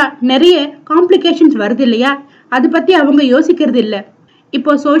சைக்கலாஜிக்கலா நிறைய காம்ப்ளிகேஷன்ஸ் வருது இல்லையா, அது பத்தி அவங்க யோசிக்கிறது இல்ல.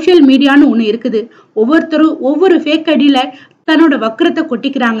 இப்போ சோசியல் மீடியான்னு ஒண்ணு இருக்குது, ஒவ்வொருத்தரும் ஒவ்வொரு ஃபேக் ஐடியில தன்னோட வக்கரத்தை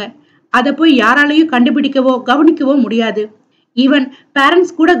கொட்டிக்கிறாங்க, அதை போய் யாராலையும் கண்டுபிடிக்கவோ கவனிக்கவோ முடியாது, ஈவன்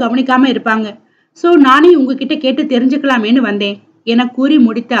பேரண்ட்ஸ் கூட கவனிக்காம இருப்பாங்க. சோ நானே உங்ககிட்ட கேட்டு தெரிஞ்சுக்கலாமேன்னு வந்தேன் என கூறி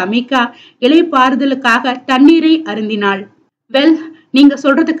முடித்த அமிகா இலைப்பாறுதலுக்காக தண்ணீரை அருந்தினாள். வெல், நீங்க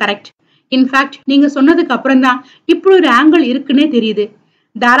சொல்றது கரெக்ட், இன்ஃபேக்ட் நீங்க சொன்னதுக்கு அப்புறம் தான் இப்படி ஒரு ஆங்கிள் இருக்குன்னே தெரியுது,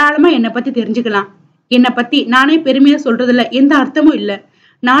 தாராளமா என்னை பத்தி தெரிஞ்சுக்கலாம். என்னை பத்தி நானே பெருமையா சொல்றதுல எந்த அர்த்தமும் இல்ல,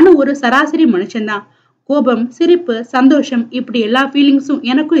 நானும் ஒரு சராசரி மனுஷன்தான், கோபம் சிரிப்பு சந்தோஷம் இப்படி எல்லா ஃபீலிங்ஸும்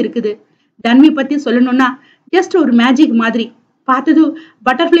எனக்கும் இருக்குது. தன்வி பத்தி சொல்லணும்னா ஜஸ்ட் ஒரு மேஜிக் மாதிரி, பார்த்ததும்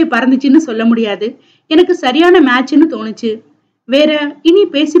பட்டர்ஃப்ளை பறந்துச்சுன்னு சொல்ல முடியாது, எனக்கு சரியான மேட்ச்னு தோணுச்சு. வேற இனி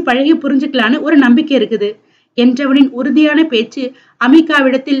பேசி பழகி புரிஞ்சுக்கலான்னு ஒரு நம்பிக்கை இருக்குது என்றவனின் உறுதியான பேச்சு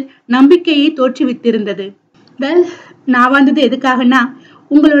அமிகாவிடத்தில் நம்பிக்கையை தோற்றுவித்திருந்தது. வெல், நான் வந்தது எதுக்காகனா,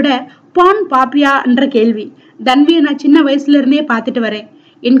 உங்களோட பான் பாப்பியா என்ற கேள்வி. தன்வியை நான் சின்ன வயசுல இருந்தே பார்த்துட்டு வரேன்.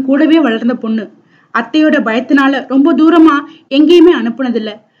 என் கூடவே வளர்ந்த பொண்ணு. அத்தையோட பயத்தினால ரொம்ப தூரமா எங்கேயுமே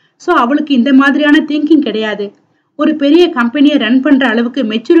அனுப்புனதில்ல. சோ அவளுக்கு இந்த மாதிரியான திங்கிங் கிடையாது. ஒரு பெரிய கம்பெனியை ரன் பண்ற அளவுக்கு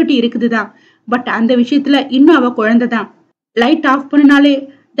மெச்சூரிட்டி இருக்குதுதான். பட் அந்த விஷயத்துல இன்னும் அவ குழந்தைதான். லைட் ஆஃப் பண்ணினாலே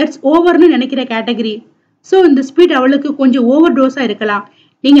தட்ஸ் ஓவர்னு நினைக்கிற கேட்டகரி. சோ இந்த ஸ்பீட் அவளுக்கு கொஞ்சம் ஓவர் டோஸா இருக்கலாம்.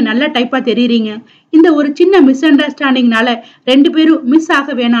 நீங்க நல்ல டைப்பா தெரியுறீங்க. இந்த ஒரு சின்ன மிஸ் அண்டர்ஸ்டாண்டிங்னால 2 பேரும் மிஸ்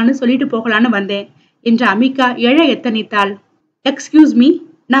ஆக வேணான்னு சொல்லிட்டு போகலான்னு வந்தேன் என்று அமிகா எழ எத்தனித்தாள். எக்ஸ்கியூஸ் மீ,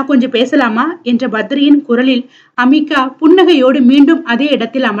 நான் கொஞ்சம் பேசலாமா என்ற பத்ரியின் குரலில் அமிகா புன்னகையோடு மீண்டும் அதே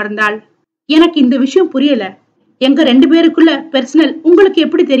இடத்தில் அமர்ந்தாள். எனக்கு இந்த விஷயம் புரியல. எங்க 2 பேருக்குள்ள பெர்சனல் உங்களுக்கு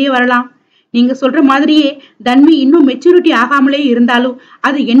எப்படி தெரிய வரலாம்? நீங்க சொல்ற மாதிரியே தன்வி இன்னும் மெச்சூரிட்டி ஆகாமலே இருந்தாலும்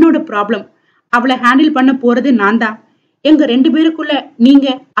அது என்னோட ப்ராப்ளம். அவளை ஹேண்டில் பண்ண போறது நான் தான். எங்க 2 பேருக்குள்ள நீங்க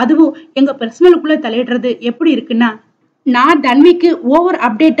அதுவும் எங்க பர்சனலுக்குள்ள தலையிடுறது எப்படி இருக்குன்னா, நான் தன்விக்கு ஓவர்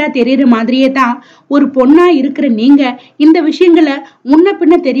அப்டேட்டா தெரியற மாதிரியே தான் ஒரு பொண்ணா இருக்கிற நீங்க இந்த விஷயங்களை முன்ன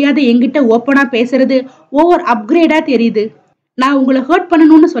பின்ன தெரியாத என்கிட்ட ஓப்பனா பேசுறது ஓவர் அப்கிரேடா தெரியுது. நான் உங்களை ஹர்ட்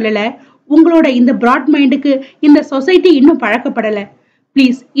பண்ணணும்னு சொல்லல. உங்களோட இந்த பிராட் மைண்டுக்கு இந்த சொசைட்டி இன்னும் பழக்கப்படல.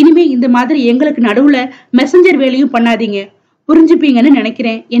 பிளீஸ், இனிமே இந்த மாதிரி எங்களுக்கு நடுவுல மெசஞ்சர் வேலையும் பண்ணாதீங்க. புரிஞ்சுப்பீங்கன்னு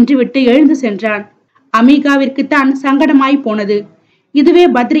நினைக்கிறேன் என்று விட்டு எழுந்து சென்றான். அமிகாவிற்கு தான் சங்கடமாய் போனது. இதுவே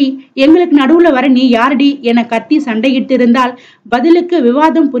பத்ரி எங்களுக்கு நடுவுல வர நீ யாரடி என கத்தி சண்டையிட்டு இருந்தால் பதிலுக்கு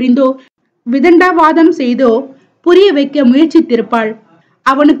விவாதம் புரிந்தோ விதண்டாவாதம் செய்தோ புரிய வைக்க முயற்சித்திருப்பாள்.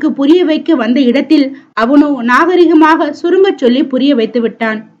 அவனுக்கு புரிய வைக்க வந்த இடத்தில் அவனோ நாகரிகமாக சுருங்க சொல்லி புரிய வைத்து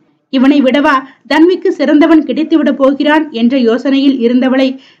விட்டான். இவனை விடவா தன்விக்கு சிறந்தவன் கிடைத்துவிட போகிறான் என்ற யோசனையில் இருந்தவளை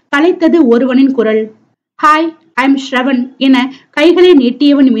கலைத்தது ஒருவனின் குரல். ஹாய், ஐ எம் ஸ்ரவன் என கைகளை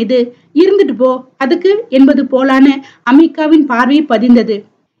நீட்டியவன் மீது இருந்துட்டு போ அதுக்கு என்பது போலான அமிகாவின் பார்வை பதிந்தது.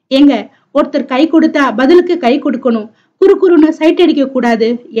 எங்க, ஒருத்தர் கை கொடுத்தா பதிலுக்கு கை கொடுக்கணும், குறுகுறுன்னு சைட் அடிக்க கூடாது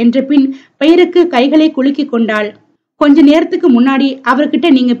என்ற பின் பெயருக்கு கைகளை குலுக்கி கொண்டாள். கொஞ்ச நேரத்துக்கு முன்னாடி அவர்கிட்ட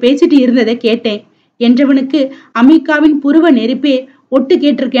நீங்க பேசிட்டு இருந்ததை கேட்டேன் என்றவனுக்கு அமிகாவின் புருவ நெருப்பே ஒட்டு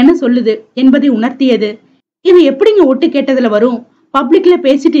கேட்டிருக்கேன்னு சொல்லுது என்பதை உணர்த்தியது. இது எப்படிங்க ஒட்டு கேட்டதுல வரும்? பப்ளிக்ல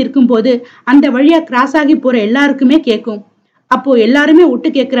பேசிட்டு இருக்கும் போது அந்த வழியா கிராஸ் ஆகி போற எல்லாருக்குமே கேட்கும். அப்போ எல்லாருமே ஒட்டு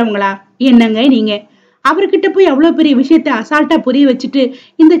கேட்கிறவங்களா? என்னங்க நீங்க? அவர்கிட்ட போய் அவ்வளவு பெரிய விஷயத்த அசால்ட்டா புரிய வச்சுட்டு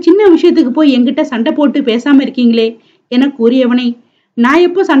இந்த சின்ன விஷயத்துக்கு போய் என்கிட்ட சண்டை போட்டு பேசாம இருக்கீங்களே என கூறியவனை, நான்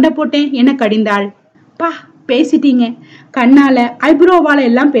எப்போ சண்டை போட்டேன் என கடிந்தாள். பா, பேசிட்டீங்க. கண்ணால ஐப்ரோவால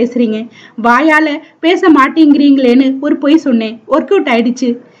எல்லாம் பேசுறீங்க, வாயால பேச மாட்டேங்கிறீங்களேன்னு ஒரு பொய் சொன்னேன், ஒர்க் அவுட் ஆயிடுச்சு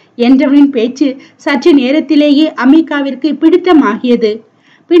என்றவனின் பேச்சு சற்று நேரத்திலேயே அமிகாவிற்கு பிடித்தமாகியது.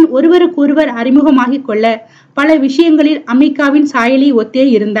 பின் ஒருவருக்கொருவர் அறிமுகமாகிக் கொள்ள பல விஷயங்களில் அமிகாவின் சாயலை ஒத்தே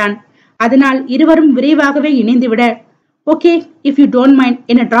இருந்தான். அதனால் இருவரும் விரைவாகவே இணைந்துவிட, okay, if you don't mind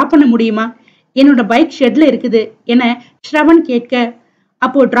என்ன டிராப் பண்ண முடியுமா? என்னோட பைக் ஷெட்ல இருக்குது என ஸ்ரவன் கேட்க,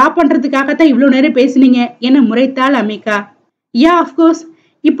 அப்போ டிராப் பண்றதுக்காகத்தான் இவ்வளவு நேரம் பேசினீங்க என முறைத்தாள் அமிகா. யா, அப்கோர்ஸ்.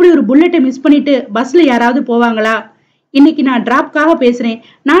 இப்படி ஒரு புல்லட்டை மிஸ் பண்ணிட்டு பஸ்ல யாராவது போவாங்களா? இன்னைக்கு நான் டிராப்காக பேசுறேன்,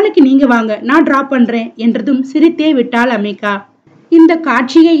 நாளைக்கு நீங்க வாங்க, நான் டிராப் பண்றேன் என்றதும் சிரித்தே விட்டாள் அமிகா. இந்த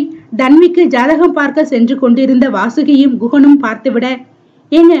காட்சியை தன்விக்கு ஜாதகம் பார்க்க சென்று கொண்டிருந்த வாசுகியும் குகனும் பார்த்துவிட,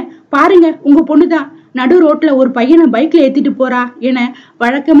 ஏங்க பாருங்க, உங்க பொண்ணுதான் நடு ரோட்ல ஒரு பையனை பைக்ல ஏத்திட்டு போறா என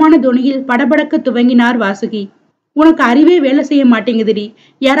வழக்கமான துணியில் படபடக்க துவங்கினார் வாசுகி. உனக்கு அறிவே வேலை செய்ய மாட்டேங்குதுடி.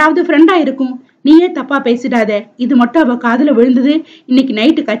 யாராவது ஃப்ரெண்டா இருக்கும், நீயே தப்பா பேசிடாத. இது மட்டும் அவ காதுல விழுந்தது, இன்னைக்கு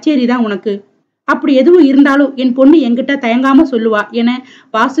நைட்டு கச்சேரி தான் உனக்கு. அப்படி எதுவும் இருந்தாலும் என் பொண்ணு என்கிட்ட தயங்காம சொல்லுவா என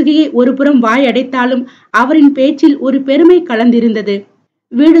வாசுகியை ஒரு புறம் வாய் அடைத்தாலும் அவரின் பேச்சில் ஒரு பெருமை கலந்திருந்தது.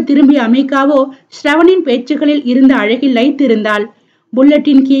 வீடு திரும்பிய அமிகாவோ ஸ்ரவனின் பேச்சுகளில் இருந்த அழகில் லைத்திருந்தாள்.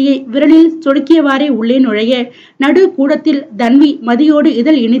 புல்லட்டின் கீயை விரலில் சொடுக்கியவாறே உள்ளே நுழைய நடு கூடத்தில் தன்வி மதியோடு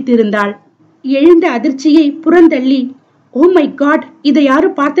இதழ் இணைத்திருந்தாள். எழுந்த அதிர்ச்சியை புறந்தள்ளி, ஓ மை காட், இதை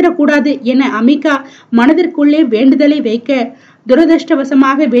யாரும் பார்த்திடக்கூடாது என அமிகா மனதிற்குள்ளே வேண்டுதலை வைக்க,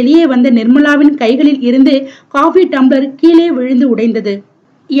 துரதிருஷ்டவசமாக வெளியே வந்த நிர்மலாவின் கைகளில் இருந்து காஃபி டம்ளர் கீழே விழுந்து உடைந்தது.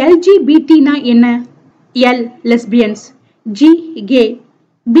 LGBT என்ன? L lesbians, G K,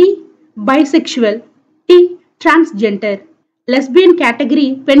 B bisexual, T transgender. Lesbian category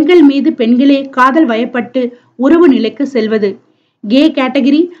பெண்கள் மீது பெண்களே காதல் வயப்பட்டு உறவு நிலைக்கு செல்வது. கே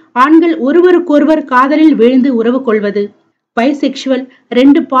கேட்டகரி ஆண்கள் ஒருவருக்கொருவர் காதலில் விழுந்து உறவு கொள்வது. பைசெக்சுவல்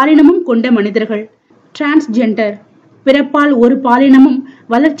 2 பாலினமும் கொண்ட மனிதர்கள். டிரான்ஸ்ஜெண்டர் பிறப்பால் ஒரு பாலினமும்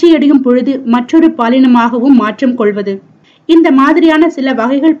வளர்ச்சியடையும் பொழுது மற்றொரு பாலினமாகவும் மாற்றம் கொள்வது. இந்த மாதிரியான சில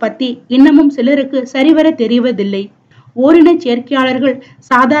வகைகள் பத்தி இன்னமும் சிலருக்கு சரிவர தெரிவதில்லை. ஓரின சேர்க்கையாளர்கள்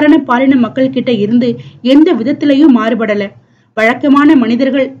சாதாரண பாலின மக்கள் கிட்ட இருந்து எந்த விதத்திலையும் மாறுபடல. வழக்கமான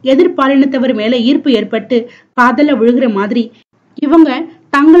மனிதர்கள் எதிர்பாலினத்தவர் மேல ஈர்ப்பு ஏற்பட்டு காதல விழுகிற மாதிரி இவங்க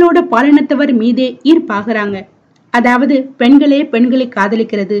தங்களோட பாலினத்தவர் மீதே ஈர்ப்பாகிறாங்க. அதாவது பெண்களே பெண்களை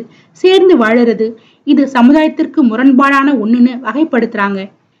காதலிக்கிறது, சேர்ந்து வாழறது, இது சமுதாயத்திற்கு முரண்பாடான ஒண்ணுன்னு வகைப்படுத்துறாங்க.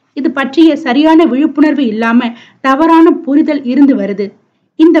 இது பற்றிய சரியான விழிப்புணர்வு இல்லாம தவறான புரிதல் இருந்து வருது.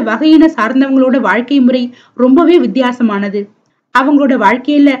 இந்த வகையின சார்ந்தவங்களோட வாழ்க்கை முறை ரொம்பவே வித்தியாசமானது. அவங்களோட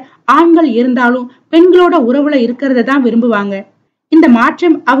வாழ்க்கையில ஆண்கள் இருந்தாலும் பெண்களோட உறவுல இருக்கிறத தான் விரும்புவாங்க. இந்த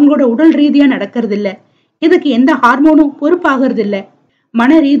மாற்றம் அவங்களோட உடல் ரீதியா நடக்கிறது இல்ல. இதுக்கு எந்த ஹார்மோனும் பொறுப்பாகிறது இல்ல.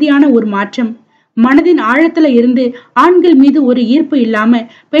 மன ரீதியான ஒரு மாற்றம். மனதின் ஆழத்துல இருந்து ஆண்கள் மீது ஒரு ஈர்ப்பு இல்லாம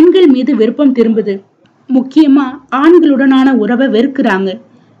பெண்கள் மீது விருப்பம் திரும்புது. முக்கியமா ஆண்களுடனான உறவை வெறுக்கிறாங்க.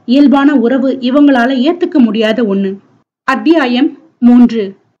 இயல்பான உறவு இவங்களால ஏத்துக்க முடியாத ஒண்ணு. அத்தியாயம் 3.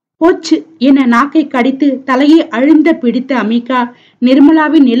 போச்சு என நாக்கை கடித்து தலையை அழுந்த பிடித்த அமிகா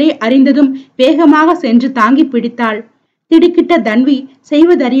நிர்மலாவின் நிலை அறிந்ததும் வேகமாக சென்று தாங்கி பிடித்தாள். திடுக்கிட்ட தன்வி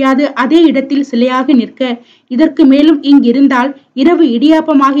செய்வதறியாது அதே இடத்தில் சிலையாக நிற்க, இதற்கு மேலும் இங்கிருந்தால் இரவு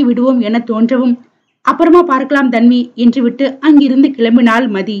இடியாப்பமாகி விடுவோம் என தோன்றவும், அப்புறமா பார்க்கலாம் தன்வி என்று விட்டு அங்கிருந்து கிளம்பினாள்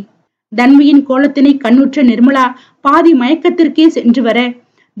மதி. தன்வியின் கோலத்தினை கண்ணுற்ற நிர்மலா பாதி மயக்கத்திற்கே சென்று வர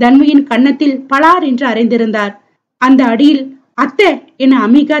தன்வியின் கன்னத்தில் பலார் என்று அறைந்திருந்தார். அந்த அடியில் அத்தை என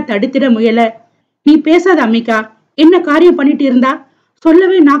அமிகா தடுத்திட முயல, நீ பேசாத அமிகா, என்ன காரியம் பண்ணிட்டு இருந்தா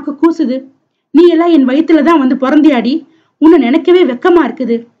சொல்லவே நாக்கு கூசுது. நீ எல்லாம் என் வயிற்றுலதான் வந்து பிறந்தியாடி. உன்னை நினைக்கவே வெக்கமா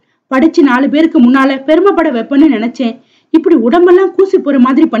இருக்குது. படிச்சு 4 பேருக்கு முன்னால பெருமைப்பட வைப்பன்னு நினைச்சேன். இப்படி உடம்பெல்லாம் கூசி போற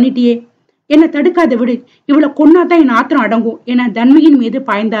மாதிரி பண்ணிட்டியே. என்ன தடுக்காத விடு, இவளை கொன்னாதான் என் ஆத்திரம் அடங்கும் என தன்வியின் மீது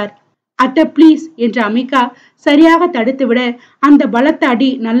பாய்ந்தார். அத்தை பிளீஸ் என்ற அமிகா சரியாக தடுத்து விட அந்த பலத்த அடி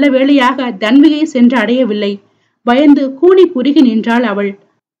நல்ல வேளையாக தன்வியை சென்று அடையவில்லை. பயந்து கூனி குறுகி நின்றாள் அவள்.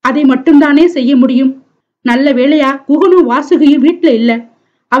 அதை மட்டும்தானே செய்ய முடியும். நல்ல வேளையா குகனும் வாசுகியும் வீட்டுல இல்ல.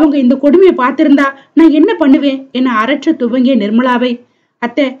 அவங்க இந்த கொடுமையை பார்த்திருந்தா நான் என்ன பண்ணுவேன் என அரற்ற துவங்கிய நிர்மலாவை,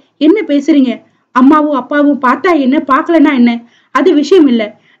 அத்தை என்ன பேசுறீங்க? அம்மாவும் அப்பாவும் பார்த்தா என்ன, பார்க்கலன்னா என்ன, அது விஷயம் இல்ல.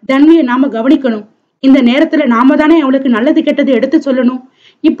 தன்வியை நாம கவனிக்கணும். இந்த நேரத்துல நாம தானே அவளுக்கு நல்லது கெட்டது எடுத்து சொல்லணும்.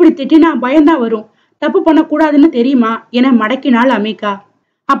 இப்படி திட்டினா பயம்தான் வரும். தப்பு பண்ணக்கூடாதுன்னு தெரியுமா என மடக்கினாள் அமிகா.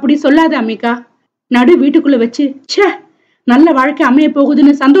 அப்படி சொல்லாத அமிகா. நடு வீட்டுக்குள்ள வச்சு ச்சே நல்ல வாழ்க்கை அமைய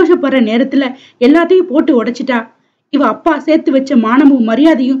போகுதுன்னு சந்தோஷப்படுற நேரத்துல எல்லாத்தையும் போட்டு உடைச்சிட்டா. இவ அப்பா சேர்த்து வச்ச மானமும்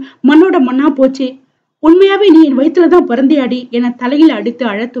மரியாதையும் மண்ணோட மண்ணா போச்சு. உண்மையாவே நீ என் வயிற்றுலதான் பிறந்தியாடி என தலையில அடித்து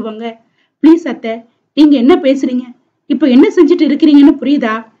அழத்துவங்க. பிளீஸ் அத்தை, நீங்க என்ன பேசுறீங்க? இப்ப என்ன செஞ்சுட்டு இருக்கிறீங்கன்னு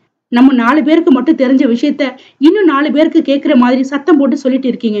புரியுதா? நம்ம 4 பேருக்கு மட்டும் தெரிஞ்ச விஷயத்த இன்னும் 4 பேருக்கு கேட்கிற மாதிரி சத்தம் போட்டு சொல்லிட்டு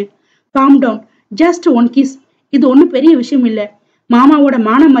இருக்கீங்க. Calm down, just 1 kiss. இது ஒண்ணும் பெரிய விஷயம் இல்ல. மாமாவோட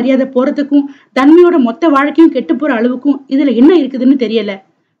மான மரியாதை போறதுக்கும் தன்மையோட மொத்த வாழ்க்கையும் கெட்டு போற அளவுக்கும் இதுல என்ன இருக்குதுன்னு தெரியல.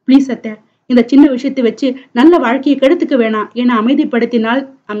 பிளீஸ் அத்தை, இந்த சின்ன விஷயத்தை வச்சு நல்ல வாழ்க்கையை கெடுத்துக்க வேணாம் என அமைதிப்படுத்தினாள்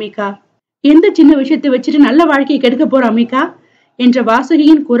அமிகா. எந்த சின்ன விஷயத்தை வச்சுட்டு நல்ல வாழ்க்கையை கெடுக்க போற அமிகா என்ற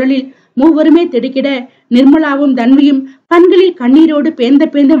வாசுகியின் குரலில் மூவருமே திடுக்கிட நிர்மலாவும் தன்வியும் கண்களில் கண்ணீரோடு பேந்த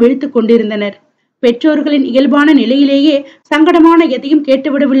பேந்த விழித்துக் கொண்டிருந்தனர். பெற்றோர்களின் இயல்பான நிலையிலேயே சங்கடமான எதையும்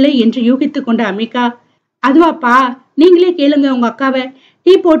கேட்டுவிடவில்லை என்று யூகித்துக் கொண்ட அமிகா, அதுவாப்பா, நீங்களே கேளுங்க உங்க அக்காவை.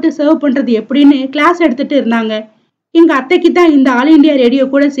 டீ போட்டு சர்வ் பண்றது எப்படின்னு கிளாஸ் எடுத்துட்டு இருந்தாங்க. எங்க அத்தைக்கு தான் இந்த ஆல் இண்டியா ரேடியோ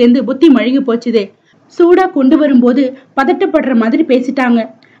கூட சேர்ந்து புத்தி மழுகி போச்சுதே. சூடா கொண்டு வரும்போது பதட்டப்படுற மாதிரி பேசிட்டாங்க.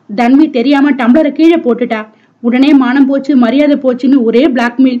 தன்வி தெரியாம டம்ளரை கீழே போட்டுட்டா. உடனே மானம் போச்சு மரியாதை போச்சுன்னு ஒரே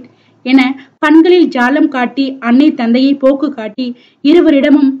பிளாக்மெயில் என கண்களில் ஜாலம் காட்டி அன்னை தந்தையை போக்கு காட்டி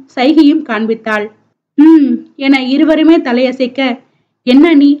இருவரிடமும் சைகையும் காண்பித்தாள். என இருவருமே தலையசைக்க,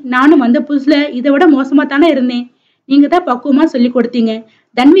 என்ன நீ, நானும் வந்த புதுசுல இதை விட மோசமா தானே இருந்தேன். நீங்க தான் பக்குவமா சொல்லி கொடுத்தீங்க.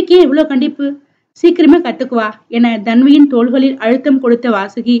 தன்விக்கே இவ்வளவு கண்டிப்பு? சீக்கிரமே கத்துக்குவா என தன்வியின் தோள்களில் அழுத்தம் கொடுத்த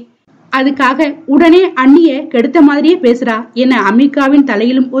வாசுகி, அதுக்காக உடனே அண்ணிய கெடுத்த மாதிரியே பேசுறா என அமிகாவின்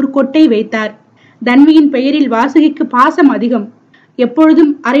தலையிலும் ஒரு கொட்டை வைத்தார். தன்வியின் பெயரில் வாசுகிக்கு பாசம் அதிகம்.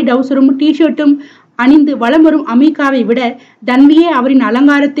 எப்பொழுதும் அரை டவுசரும் டிஷர்ட்டும் அணிந்து வலம் வரும் அமிகாவை விட தன்வியே அவரின்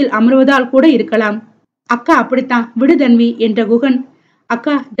அலங்காரத்தில் அமர்வதால் கூட இருக்கலாம். அக்கா அப்படித்தான், விடு தன்வி என்ற குகன்.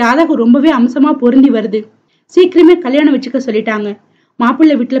 அக்கா, ஜாதகம் ரொம்பவே அம்சமா பொருந்தி வருது. சீக்கிரமே கல்யாணம் வச்சுக்க சொல்லிட்டாங்க.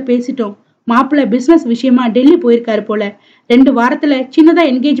 மாப்பிள்ளை வீட்டுல பேசிட்டோம். மாப்பிள்ளை பிசினஸ் விஷயமா டெல்லி போயிருக்காரு போல. 2 வாரத்துல சின்னதா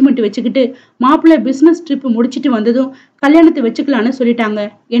என்கேஜ்மெண்ட் வச்சுக்கிட்டு மாப்பிள்ளை பிசினஸ் ட்ரிப் முடிச்சிட்டு வந்ததும் கல்யாணத்தை வச்சுக்கலான்னு சொல்லிட்டாங்க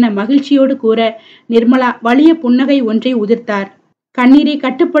என மகிழ்ச்சியோடு கூற நிர்மலா வலிய புன்னகை ஒன்றை உதிர்த்தார். கண்ணீரை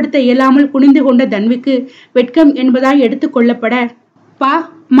கட்டுப்படுத்த இயலாமல் குனிந்து கொண்ட தன்விக்கு வெட்கம் என்பதாய் எடுத்துக் கொள்ளப்பட, பா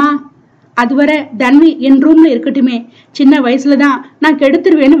மா, அதுவரை தன்வி என் ரூம்ல இருக்கட்டுமே. சின்ன வயசுலதான் நான்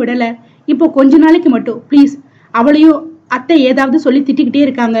கெடுத்துருவேன்னு விடல. இப்போ கொஞ்ச நாளைக்கு மட்டும் பிளீஸ். அவளையும் அத்தை ஏதாவது சொல்லி திட்டிக்கிட்டே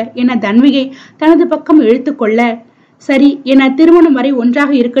இருக்காங்க என தன்விகை தனது பக்கம் இழுத்து கொள்ள, சரி என திருமணம் வரை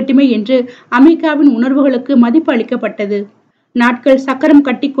ஒன்றாக இருக்கட்டுமே என்று அமிகாவின் உணர்வுகளுக்கு மதிப்பு அளிக்கப்பட்டது. நாட்கள் சக்கரம்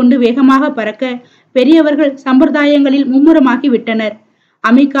கட்டிக்கொண்டு வேகமாக பறக்க பெரியவர்கள் சம்பிரதாயங்களில் மும்முரமாகி விட்டனர்.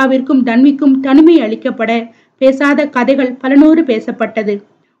 அமிகாவிற்கும் தன்விக்கும் தனிமை அளிக்கப்பட பேசாத கதைகள் பல நூறு பேசப்பட்டது.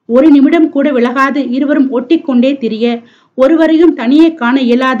 ஒரு நிமிடம் கூட விலகாது இருவரும் ஒட்டிக்கொண்டே திரிய ஒருவரையும் தனியே காண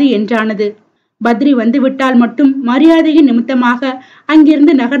இயலாது என்றானது. பத்ரி வந்துவிட்டால் மட்டும் மரியாதையின் நிமித்தமாக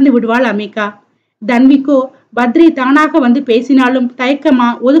அங்கிருந்து நகர்ந்து விடுவாள் அமிகா. தன்விக்கோ பத்ரி தானாக வந்து பேசினாலும் தயக்கமா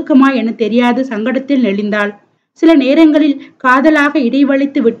ஒதுக்கமா என தெரியாது சங்கடத்தில் நெளிந்தாள். சில நேரங்களில் காதலாக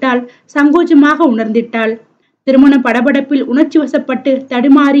இடைவழித்து விட்டால் சங்கோஜமாக உணர்ந்திட்டாள். திருமண படபடப்பில் உணர்ச்சி வசப்பட்டு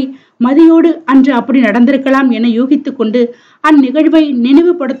தடுமாறி மதியோடு அன்று அப்படி நடந்திருக்கலாம் என யூகித்துக் கொண்டு அந்நிகழ்வை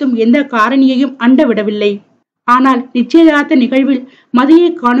நினைவுபடுத்தும் எந்த காரணியையும் அண்ட விடவில்லை. ஆனால் நிச்சயதார்த்த நிகழ்வில் மதியை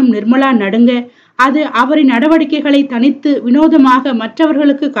காணும் நிர்மலா நடுங்க அது அவரின் நடவடிக்கைகளை தனித்து வினோதமாக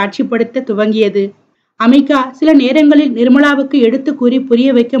மற்றவர்களுக்கு காட்சிப்படுத்த துவங்கியது. அமிகா சில நேரங்களில் நிர்மலாவுக்கு எடுத்து கூறி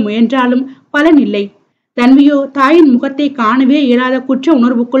புரிய வைக்க முயன்றாலும் பலன் இல்லை. தன்வியோ தாயின் முகத்தை காணவே இயலாத குற்ற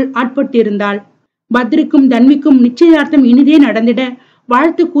உணர்வுக்குள் ஆட்பட்டிருந்தாள். பத்ரிக்கும் தன்விக்கும் நிச்சயதார்த்தம் இனிதே நடந்திட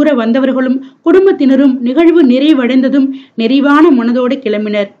வாழ்த்து கூற வந்தவர்களும் குடும்பத்தினரும் நிகழ்வு நிறைவடைந்ததும் நிறைவான மனதோடு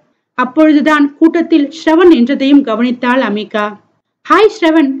கிளம்பினர். அப்பொழுதுதான் கூட்டத்தில் ஸ்ரவன் என்றதையும் கவனித்தாள் அமிகா. ஹாய்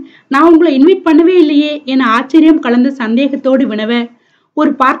ஸ்ரவன், நான் உங்களை இன்வைட் பண்ணவே இல்லையே என ஆச்சரியம் கலந்த சந்தேகத்தோடு வினவ,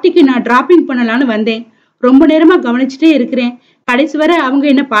 ஒரு பார்ட்டிக்கு நான் டிராப்பிங் பண்ணலான்னு வந்தேன். ரொம்ப நேரமா கவனிச்சுட்டே இருக்கிறேன். கடைசி வரை அவங்க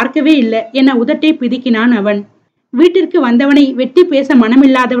என்ன பார்க்கவே இல்லை என உதட்டை பிதுக்கினான் அவன். வீட்டிற்கு வந்தவனை வெட்டி பேச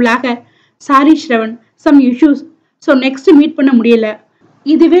மனமில்லாதவளாக, sorry Shravan, some issues, so next meet பண்ண முடியல.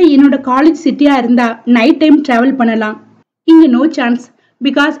 இதுவே என்னோட காலேஜ் சிட்டியா இருந்தா நைட் டைம் டிராவல் பண்ணலாம். இங்க நோ சான்ஸ்.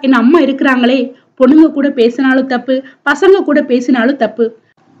 பிகாஸ் என் அம்மா இருக்கிறாங்களே, பொண்ணுங்க கூட பேசினாலும் தப்பு, பசங்க கூட பேசினாலும் தப்பு.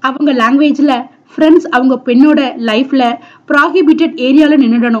 அவங்க லாங்குவேஜ்ல ஃப்ரெண்ட்ஸ் அவங்க பெண்ணோட லைஃப்ல ப்ராஹிபிட்டட் ஏரியால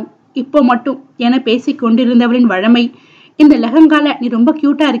நின்னுடணும் இப்போ மட்டும் என பேசி கொண்டிருந்தவரின் வழமை, இந்த லெஹங்கால நீ ரொம்ப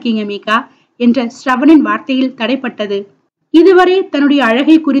கியூட்டா இருக்கீங்க மீகா என்ற ஸ்ரவனின் வார்த்தையில் தடைப்பட்டது. இதுவரை தன்னுடைய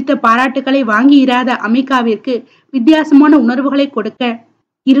அழகை குறித்த பாராட்டுக்களை வாங்கி இராத அமிகாவிற்கு வித்தியாசமான உணர்வுகளை கொடுக்க,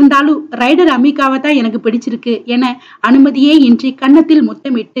 இருந்தாலும் ரைடர் அமிகாவை தான் எனக்கு பிடிச்சிருக்கு என அனுமதியே இன்றி கன்னத்தில்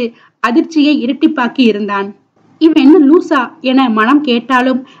முத்தமிட்டு அதிர்ச்சியை இரட்டிப்பாக்கி இருந்தான். இவன் என்ன லூசா என மனம்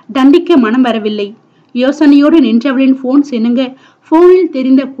கேட்டாலும் தண்டிக்க மனம் வரவில்லை. யோசனையோடு நின்றவளின் போன் செனுங்க போனில்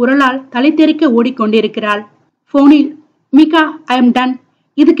தெரிந்த குரலால் தலை தெறிக்க ஓடிக்கொண்டிருக்கிறாள். போனில், மிகா ஐ எம் டன்,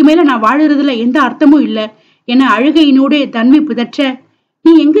 இதுக்கு மேல நான் வாழுறதுல எந்த அர்த்தமும் இல்ல என அழுகையினோடு தன்வி பிதற்ற,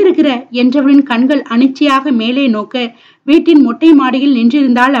 நீ எங்க இருக்கிற என்றவளின் கண்கள் அனிச்சையாக மேலே நோக்க வீட்டின் மொட்டை மாடியில்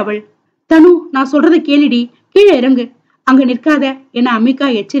நின்றிருந்தாள் அவள். தனு, நான் சொல்றத கேளிடி, கீழே இறங்கு, அங்க நிற்காத என அமிகா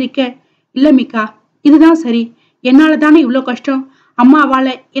எச்சரிக்க, இல்ல மிகா, இதுதான் சரி, என்னால தானே இவ்வளவு கஷ்டம். அம்மாவால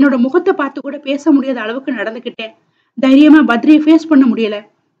என்னோட முகத்தை பார்த்து கூட பேச முடியாத அளவுக்கு நடந்துகிட்டேன். தைரியமா பத்ரியை ஃபேஸ் பண்ண முடியல.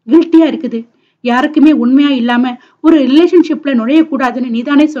 கில்ட்டியா இருக்குது. யாருக்குமே உண்மையா இல்லாம ஒரு ரிலேஷன்ஷிப்ல நுழைய கூடாதுன்னு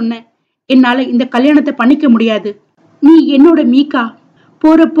நீதானே சொன்ன. என்னால இந்த கல்யாணத்தை பண்ணிக்க முடியாது. நீ என்னோட மீகா,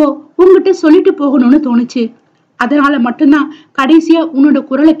 போறப்போ உங்ககிட்ட சொல்லிட்டு போகணும்னு தோணுச்சு. அதனால மட்டும்தான் கடைசியா உன்னோட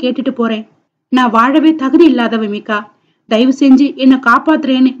குரலை கேட்டுட்டு போறேன். நான் வாழவே தகுதி இல்லாதவ மீகா. தயவு செஞ்சு என்னை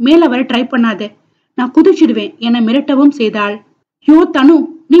காப்பாத்துறேன்னு மேல வர ட்ரை பண்ணாத, நான் குதிச்சிடுவேன் என மிரட்டவும் செய்தாள். யோ தனு,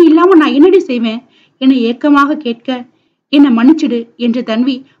 நீ இல்லாம நான் என்னடி செய்வேன் என ஏக்கமாக கேட்க, என்னை மன்னிச்சிடு என்று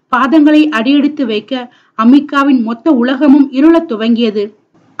தன்வி பாதங்களை அடியெடுத்து வைக்க அமிகாவின் மொத்த உலகமும் இருளத் துவங்கியது.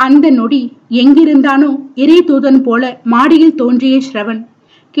 அந்த நொடி எங்கிருந்தானோ இறை தூதன் போல மாடியில் தோன்றிய ஸ்ரவன்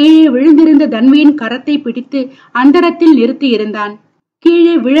கீழே விழுந்திருந்த தன்வியின் கரத்தை பிடித்து அந்தரத்தில் நிறுத்தி இருந்தான்.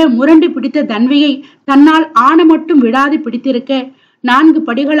 கீழே விழ முரண்டு பிடித்த தன்வியை தன்னால் ஆன மட்டும் விடாது பிடித்திருக்க 4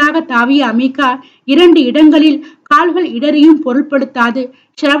 படிகளாக தாவிய அமிகா 2 இடங்களில் கால்கள் இடறியும் பொருட்படுத்தாது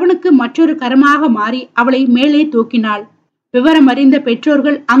ஸ்ரவனுக்கு மற்றொரு கரமாக மாறி அவளை மேலே தூக்கினாள். விவரம் அறிந்த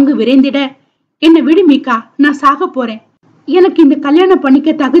பெற்றோர்கள் அங்கு விரைந்திட, என்னை விடு மீகா, நான் சாக போறேன், எனக்கு இந்த கல்யாணம்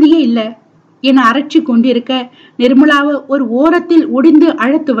பண்ணிக்க தகுதியே இல்ல என அரட்சி கொண்டிருக்க நிர்மலாவை ஒரு ஓரத்தில் ஒடிந்து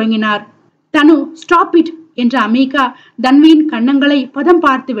அழத் துவங்கினார். தனு, ஸ்டாப் இட் என்ற அமிகா தன்வியின் கன்னங்களை பதம்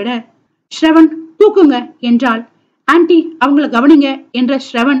பார்த்து விட, ஸ்ரவன் தூக்குங்க என்றாள். ஆன்டி, அவங்கள கவனிங்க என்ற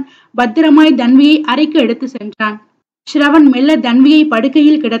ஸ்ரவன் பத்திரமாய் தன்வியை அறைக்கு எடுத்து சென்றான். ஸ்ரவன் மெல்ல தன்வியை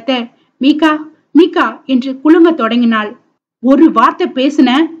படுக்கையில் கிடத்த, மீகா மீகா என்று குலுங்க தொடங்கினாள். ஒரு வார்த்தை பேசின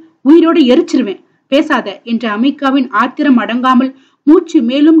உயிரோடு எரிச்சிருவேன், பேசாத என்ற அமிகாவின் ஆத்திரம் அடங்காமல் மூச்சு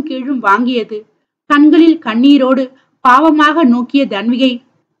மேலும் கீழும் வாங்கியது. கண்களில் கண்ணீரோடு பாவமாக நோக்கிய தன்வியை,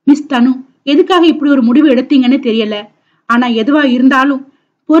 மிஸ் தனு, எதுக்காக இப்படி ஒரு முடிவு எடுத்தீங்கன்னு தெரியல. ஆனா எதுவா இருந்தாலும்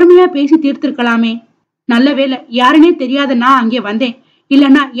பொறுமையா பேசி தீர்த்திருக்கலாமே. நல்ல வேலை யாருன்னே தெரியாத நான் அங்கே வந்தேன்,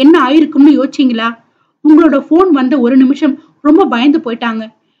 இல்லன்னா என்ன ஆயிருக்கும்னு யோசிச்சீங்களா? உங்களோட போன் வந்த ஒரு நிமிஷம் ரொம்ப பயந்து போயிட்டாங்க.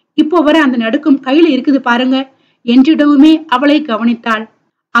 இப்போ வர அந்த நடுக்கம் கையில இருக்குது பாருங்க என்றிடவுமே அவளை கவனித்தாள்.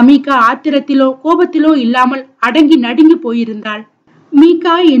 அமிகா ஆத்திரத்திலோ கோபத்திலோ இல்லாமல் அடங்கி நடுங்கி போயிருந்தாள்.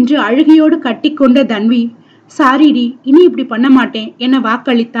 மீகா என்று அழுகையோடு கட்டிக்கொண்ட தன்வி, சாரிடி, இனி இப்படி பண்ண மாட்டேன் என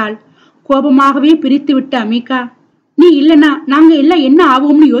வாக்களித்தாள். கோபமாகவே பிரித்து விட்ட அமிகா, நீ இல்லனா நாங்க எல்லாம் என்ன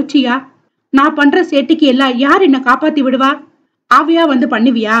ஆவோம்னு யோசிச்சியா? நான் பண்ற சேட்டைக்கு எல்லாம் யார் என்ன காப்பாத்தி விடுவா? ஆவியா வந்து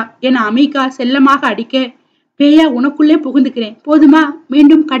பண்ணுவியா என அமிகா செல்லமாக அடிக்க, பேயா உனக்குள்ளே புகுந்துக்கிறேன் போதுமா?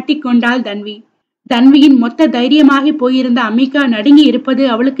 மீண்டும் கட்டி கொண்டாள் தன்வி. தன்வியின் மொத்த தைரியமாகி போயிருந்த அமிகா நடுங்கி இருப்பது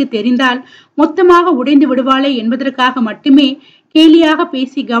அவளுக்கு தெரிந்தால் மொத்தமாக உடைந்து விடுவாளே என்பதற்காக மட்டுமே கேலியாக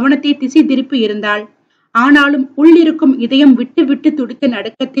பேசி கவனத்தை திசை திருப்பி இருந்தாள். ஆனாலும் உள்ளிருக்கும் இதயம் விட்டு விட்டு துடித்த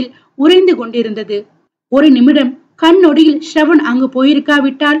நடுக்கத்தில் உறைந்து கொண்டிருந்தது. ஒரு நிமிடம் கண்ணொடியில் ஸ்ரவன் அங்கு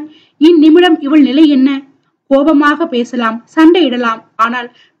போயிருக்காவிட்டால் இந்நிமிடம் இவள் நிலை என்ன? கோபமாக பேசலாம், சண்டையிடலாம், ஆனால்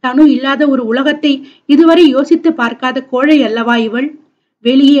தனு இல்லாத ஒரு உலகத்தை இதுவரை யோசித்து பார்க்காத கோழை அல்லவா இவள்?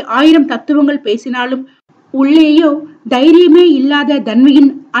 வெளியே 1000 தத்துவங்கள் பேசினாலும் உள்ளேயோ தைரியமே இல்லாத தன்வியின்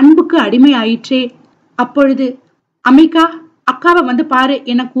அன்புக்கு அடிமை ஆயிற்றே. அப்பொழுது அமிகா, அக்காவை வந்து பாரு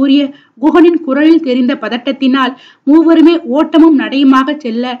என கூறிய குகனின் குரலில் தெரிந்த பதட்டத்தினால் மூவருமே ஓட்டமும் நடையுமாக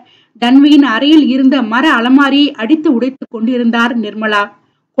செல்ல தன்வியின் அறையில் இருந்த மர அலமாரியை அடித்து உடைத்துக் கொண்டிருந்தார் நிர்மலா.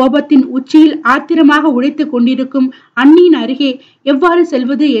 கோபத்தின் உச்சியில் ஆத்திரமாக உடைத்துக் கொண்டிருக்கும் அண்ணியின் அருகே எவ்வாறு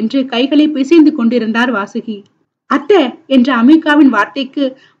செல்வது என்று கைகளை பிசைந்து கொண்டிருந்தார் வாசுகி. அத்தை என்ற அமிகாவின் வார்த்தைக்கு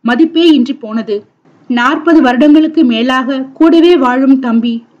மதிப்பே இன்றி போனது. 40 வருடங்களுக்கு மேலாக கூடவே வாழும்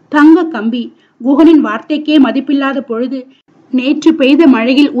தம்பி, தங்க கம்பி, குகனின் வார்த்தைக்கே மதிப்பில்லாத பொழுது நேற்று பெய்த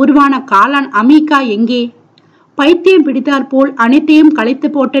மழையில் உருவான காளான் அமிகா எங்கே? பைத்தியம் பிடித்தால் போல் அனைத்தையும் களைத்து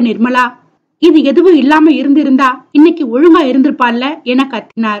போட்ட நிர்மலா, இது எதுவும் இல்லாம இருந்திருந்தா இன்னைக்கு ஒழுங்கா இருந்திருப்பாள்ல என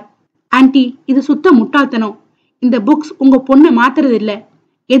கத்தினார். ஆன்டி, இது சுத்த முட்டாள்தனம். இந்த புக்ஸ் உங்க பொண்ணை மாத்துறது இல்ல.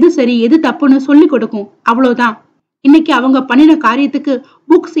 எது சரி எது தப்புன்னு சொல்லி கொடுக்கும், அவ்வளவுதான். இன்னைக்கு அவங்க பண்ணின காரியத்துக்கு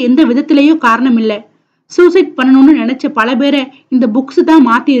புக்ஸ் எந்த விதத்திலேயோ காரணம் இல்ல. சூசைட் பண்ணணும்னு நினைச்ச பல பேரை இந்த புக்ஸ் தான்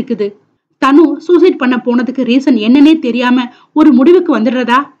மாத்தி இருக்குது. தனு சூசைட் பண்ண போனதுக்கு ரீசன் என்னன்னே தெரியாம ஒரு முடிவுக்கு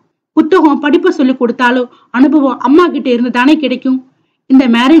வந்துடுறதா? புத்தகம் படிப்ப சொல்லி கொடுத்தாலும் அனுபவம் அம்மா கிட்ட இருந்து தானே கிடைக்கும். இந்த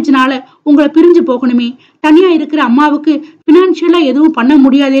மேரேஜ்னால உங்களை பிரிஞ்சு போகணுமே, தனியா இருக்கிற அம்மாவுக்கு பினான்சியலா எதுவும் பண்ண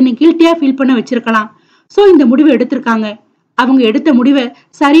முடியாதுன்னு கில்ட்டியா ஃபீல் பண்ண வச்சிருக்கலாம். சோ இந்த முடிவை எடுத்திருக்காங்க. அவங்க எடுத்த முடிவை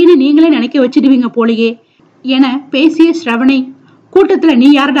சரின்னு நீங்களே நினைக்க வச்சிடுவீங்க போலயே என பேசிய ஸ்ரவனை கூட்டத்துல நீ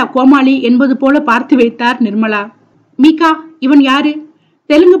யாரடா கோமாளி என்பது போல பார்த்து வைத்தார் நிர்மலா. மீகா, இவன் யாரு?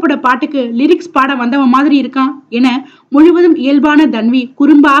 தெலுங்கு பட பாட்டுக்கு லிரிக்ஸ் பாட வந்தவன் மாதிரி இருக்கான் என முழுவதும் இயல்பான தன்வி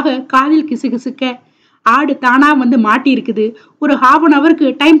குறும்பாக காதில் கிசுகிசுக்க, ஆடு தானா வந்து மாட்டி இருக்குது, ஒரு ½ an hourக்கு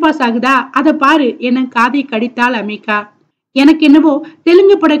டைம் பாஸ் ஆகுதா, அதை பாரு என காதை கடித்தாள் அமிகா. எனக்கு என்னவோ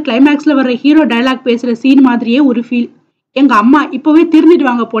தெலுங்கு பட கிளைமேக்ஸ்ல வர்ற ஹீரோ டயலாக் பேசுற சீன் மாதிரியே ஒரு ஃபீல். எங்க அம்மா இப்பவே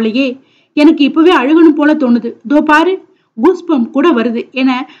திருந்திடுவாங்க போலயே, எனக்கு இப்பவே அழுகணும் போல தோணுது, தோ பாரு கூஸ்பம் கூட வருது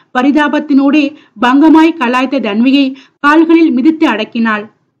என பரிதாபத்தினோடே பங்கமாய் கலாய்த்த தன்வியை கால்களில் மிதித்து அடக்கினாள்.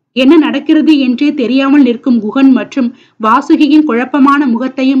 என்ன நடக்கிறது என்றே தெரியாமல் நிற்கும் குகன் மற்றும் வாசுகியின் குழப்பமான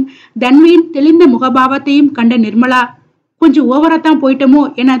முகத்தையும் தன்வியின் தெளிந்த முகபாவத்தையும் கண்ட நிர்மலா, கொஞ்சம் ஓவராத்தான் போயிட்டமோ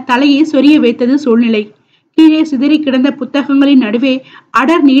என தலையை சொரிய வைத்தது சூழ்நிலை. கீழே சிதறி கிடந்த புத்தகங்களின் நடுவே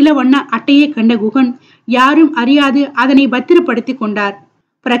அடர் நீல வண்ண அட்டையை கண்ட குகன் யாரும் அறியாது அதனை பத்திரப்படுத்தி கொண்டார்.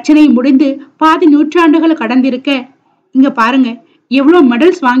 பிரச்சனை முடிந்து பாதி நூற்றாண்டுகள் கடந்திருக்க, இங்க பாருங்க எவ்வளவு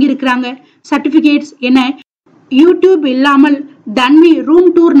மெடல்ஸ் வாங்கியிருக்கிறாங்க, சர்டிபிகேட்ஸ் என யூடியூப் இல்லாமல் தன்வி ரூம்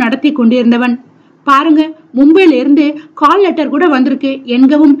டூர் நடத்தி கொண்டிருந்தவன், பாருங்க மும்பையில இருந்து கால் லெட்டர் கூட வந்திருக்கு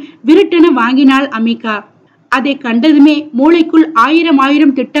என்கவும் விருட்டென வாங்கினாள் அமிகா. அதை கண்டதுமே மூளைக்குள்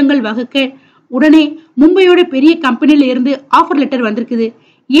 1000 திட்டங்கள் வகுக்க, உடனே மும்பையோட பெரிய கம்பெனில இருந்து ஆஃபர் லெட்டர் வந்திருக்குது,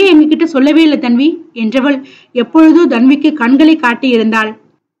 ஏன் எங்ககிட்ட சொல்லவே இல்லை தன்வி என்றவள் எப்பொழுதோ தன்விக்கு கண்களை காட்டி இருந்தாள்.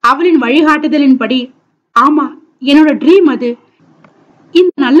 அவளின் வழிகாட்டுதலின்படி, ஆமா என்னோட ட்ரீம் அது.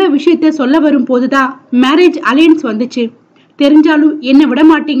 இந்த நல்ல விஷயத்த சொல்ல வரும் போதுதான் மேரேஜ் அலையன்ஸ் வந்துச்சு. தெரிஞ்சாலும் என்ன விட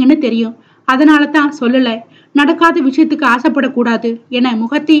மாட்டீங்கன்னு தெரியும், அதனால தான் சொல்லல. நடக்காத விஷயத்துக்கு ஆசைப்படக்கூடாது என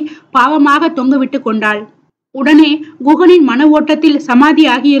முகத்தை பாவமாக தொங்க விட்டு கொண்டாள். உடனே குகனின் மன ஓட்டத்தில்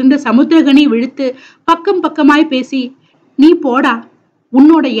சமாதியாகி இருந்த சமுத்திரகனை விழுத்து பக்கம் பக்கமாய் பேசி, நீ போடா,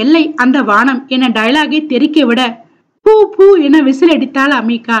 உன்னோட எல்லை அந்த வானம் என டயலாகை தெரிக்க விட பூ பூ என விசில் அடித்தாள்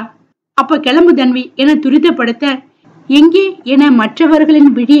அமிகா. அப்ப கிளம்பு தன்வி என துரிதப்படுத்த, எங்கே என மற்றவர்களின்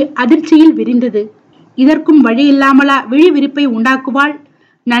விழி அதிர்ச்சியில் விரிந்தது. இதற்கும் வழி இல்லாமலா விழி விரிப்பை உண்டாக்குவாள்?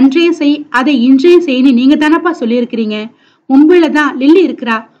 நன்றே செய், அதை இன்றே செய்யு, நீங்க தானப்பா சொல்லியிருக்கிறீங்க. மும்பையில தான் லில்லி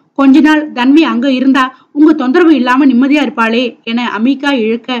இருக்கிறா, கொஞ்ச நாள் தன்வி அங்க இருந்தா உங்க தொந்தரவு இல்லாம நிம்மதியா இருப்பாளே என அமிகா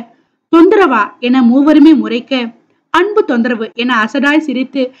இழுக்க, தொந்தரவா என மூவருமே முறைக்க, அன்பு தொந்தரவு என அசடாய்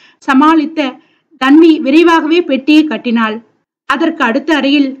சிரித்து சமாளித்த தன்வி விரைவாகவே பெட்டியை கட்டினாள். அதற்கு அடுத்த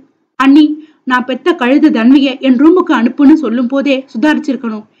அறையில், அண்ணி, நான் பெத்த கழுது தன்விய என் ரூமுக்கு அனுப்புன்னு சொல்லும் போதே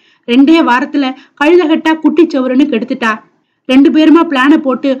சுதாரிச்சிருக்கணும். 2 வாரத்துல கழுதகட்டா குட்டி சவருன்னு கெடுத்துட்டா. 2 பேருமா பிளான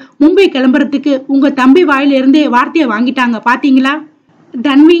போட்டு மும்பை கிளம்புறதுக்கு உங்க தம்பி வாயில இருந்தே வார்த்தைய வாங்கிட்டாங்க பாத்தீங்களா?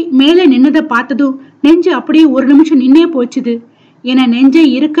 தன்வி மேல நின்னதை பார்த்ததும் நெஞ்சு அப்படியே ஒரு நிமிஷம் நின்னே போச்சுது. என நெஞ்சை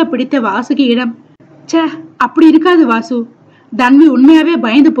இருக்க பிடித்த வாசுகியிடம், சே அப்படி இருக்காது வாசு. தன்வி உண்மையாவே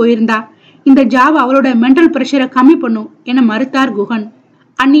பயந்து போயிருந்தா. இந்த ஜாப் அவளோட மென்டல் பிரஷரை கம்மி பண்ணும் என மறுத்தார் குகன்.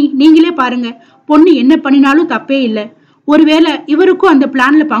 அண்ணி நீங்களே பாருங்க, பொண்ணு என்ன பண்ணினாலும் தப்பே இல்லை. ஒருவேளை இவருக்கும் அந்த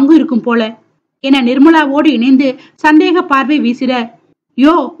பிளான்ல பங்கு இருக்கும் போல என நிர்மலாவோடு இணைந்து சந்தேக பார்வை வீசிட,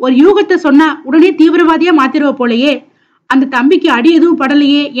 யோ ஒரு யூகத்தை சொன்னா உடனே தீவிரவாதியா மாத்திருவ போலையே, அந்த தம்பிக்கு அடி எதுவும்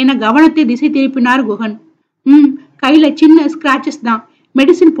படலையே என கவனத்தை திசை திருப்பினார் குகன். கையில சின்ன ஸ்கிராச்சஸ் தான்,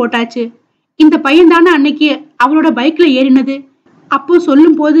 மெடிசின் போட்டாச்சு. இந்த பையன் தானே அன்னைக்கு அவளோட பைக்ல ஏறினது. அப்போ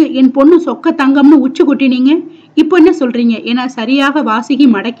சொல்லும் போது என் பொண்ணு சொக்க தங்கம்னு உச்சி கொட்டினீங்க, இப்போ என்ன சொல்றீங்க என சரியாக வாசுகி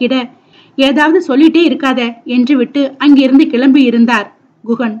மடக்கிட, ஏதாவது சொல்லிட்டே இருக்காத என்று விட்டு அங்கிருந்து கிளம்பி இருந்தார்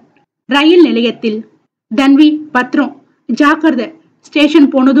குகன். ரயில் நிலையத்தில் தன்வி, பத்ரம் ஜாக்கிரதை, ஸ்டேஷன்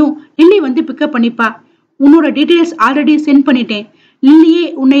போனதும் லில்லி வந்து பிக்கப் பண்ணிப்பா. உன்னோட டீடைல்ஸ் ஆல்ரெடி சென்ட் பண்ணிட்டேன். லில்லியே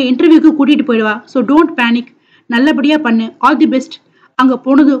உன்னை இன்டர்வியூக்கு கூட்டிட்டு போயிடுவா. ஸோ டோன்ட் பேனிக், நல்லபடியா பண்ணு, ஆல் தி பெஸ்ட். அங்க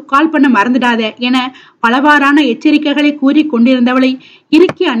போனதும் கால் பண்ண மறந்துடாத என பலவாறான எச்சரிக்கைகளை கூறி கொண்டிருந்தவளை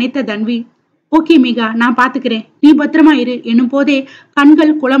இறுக்கி அணைத்த தன்வி, ஓகே மீகா நான் பாத்துக்கிறேன், நீ பத்திரமா இரு என்னும் போதே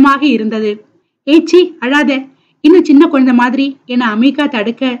கண்கள் குளமாக இருந்தது. ஏச்சி அழாத, இன்னும் சின்ன குழந்தை மாதிரி என அமீகா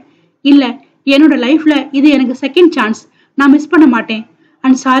தடுக்க, இல்ல என்னோட லைஃப்ல இது எனக்கு செகண்ட் சான்ஸ், நான் மிஸ் பண்ண மாட்டேன்.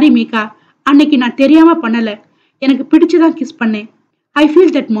 அண்ட் சாரி மீகா, அன்னைக்கு நான் தெரியாம பண்ணல, எனக்கு பிடிச்சுதான் கிஸ் பண்ணேன். ஐ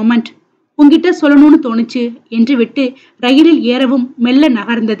ஃபீல் தட் மொமெண்ட், உன்கிட்ட சொல்லணும்னு தோணுச்சு என்று விட்டு ரயிலில் ஏறவும் மெல்ல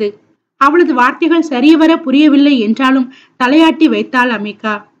நகர்ந்தது. அவளது வார்த்தைகள் சரியவர புரியவில்லை என்றாலும் தலையாட்டி வைத்தாள்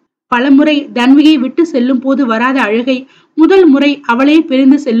அமீகா. பலமுறை தன்வியை விட்டு செல்லும் போது வராத அழுகை முதல் முறை அவளே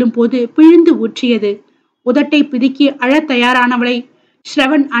பிரிந்து செல்லும் போது பிழிந்து ஊற்றியது. உதட்டை பிதுக்கி அழத் தயாரானவளை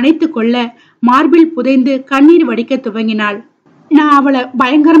ஸ்ரவன் அணைத்து கொள்ள மார்பில் புதைந்து கண்ணீர் வடிக்க துவங்கினாள். நான் அவளை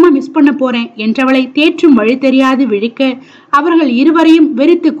பயங்கரமா மிஸ் பண்ண போறேன் என்றவளை தேற்றும் வழி தெரியாது விழிக்க அவர்கள் இருவரையும்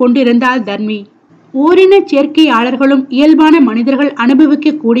வெறித்து கொண்டிருந்தாள் தன்வி. ஓரின சேர்க்கையாளர்களும் இயல்பான மனிதர்கள்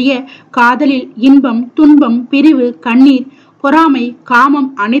அனுபவிக்க கூடிய காதலில் இன்பம், துன்பம், பிரிவு, கண்ணீர், பொறாமை, காமம்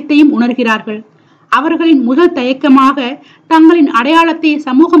அனைத்தையும் உணர்கிறார்கள். அவர்களின் முதல் தயக்கமாக தங்களின் அடையாளத்தை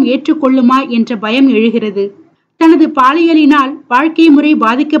சமூகம் ஏற்றுக்கொள்ளுமா என்ற பயம் எழுகிறது. தனது பாலியலினால் வாழ்க்கை முறை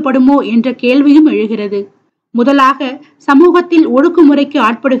பாதிக்கப்படுமோ என்ற கேள்வியும் எழுகிறது. முதலாக சமூகத்தில் ஒடுக்குமுறைக்கு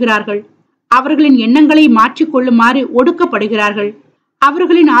ஆட்படுகிறார்கள். அவர்களின் எண்ணங்களை மாற்றிக்கொள்ளுமாறு ஒடுக்கப்படுகிறார்கள்.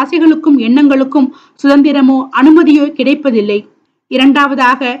 அவர்களின் ஆசைகளுக்கும் எண்ணங்களுக்கும் சுதந்திரமோ அனுமதியோ கிடைப்பதில்லை.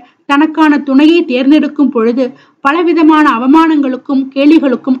 இரண்டாவதாக தனக்கான துணையை தேர்ந்தெடுக்கும் பொழுது பலவிதமான அவமானங்களுக்கும்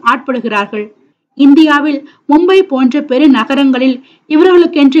கேலிகளுக்கும் ஆட்படுகிறார்கள். இந்தியாவில் மும்பை போன்ற பெரு நகரங்களில்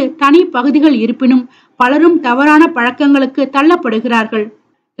இவர்களுக்கென்று தனி பகுதிகள் இருப்பினும் பலரும் தவறான பழக்கங்களுக்கு தள்ளப்படுகிறார்கள்.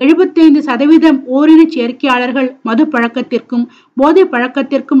 75% ஓரின சேர்க்கையாளர்கள் மது பழக்கத்திற்கும் போதை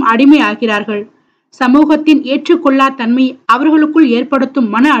பழக்கத்திற்கும் அடிமை ஆகிறார்கள். சமூகத்தின் ஏற்றுக்கொள்ளா தன்மை அவர்களுக்குள் ஏற்படுத்தும்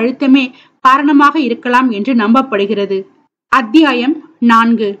மன அழுத்தமே காரணமாக இருக்கலாம் என்று நம்பப்படுகிறது. அத்தியாயம்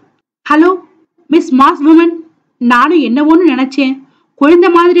 4. ஹலோ மிஸ் மாஸ் உமன், நானும் என்னவோன்னு நினைச்சேன், குழந்தை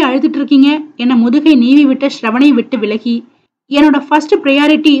மாதிரி அழுதுட்டு இருக்கீங்க என முதுகை நீவி விட்ட ஸ்ரவனை விட்டு விலகி, என்னோட ஃபர்ஸ்ட்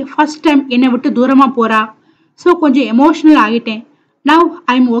ப்ரையாரிட்டி ஃபர்ஸ்ட் டைம் என்னை விட்டு தூரமா போறா, சோ கொஞ்சம் எமோஷனல் ஆகிட்டேன். நவ்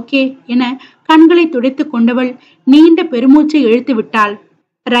ஐ எம் ஓகே என கண்களை துடைத்து கொண்டவள் நீண்ட பெருமூச்சை இழுத்து விட்டாள்.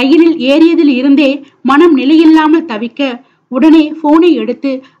 ரயிலில் ஏறியதில் இருந்தே மனம் நிலையில்லாமல் தவிக்க உடனே போனை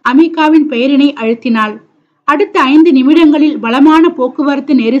எடுத்து அமீகாவின் பெயரினை அழுத்தினாள். அடுத்த 5 நிமிடங்களில் பலமான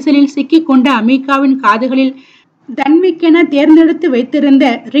போக்குவரத்து நெரிசலில் சிக்கிக் கொண்ட அமீகாவின் காதுகளில் தன்விக்கென தேர்ந்தெடுத்து வைத்திருந்த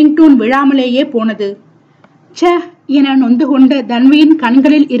ரிங்டோன் விழாமலேயே போனது. ச என நொந்து கொண்ட தன்வியின்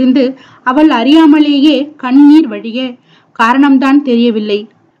கண்களில் இருந்து அவள் அறியாமலேயே கண்ணீர் வழிய காரணம்தான் தெரியவில்லை.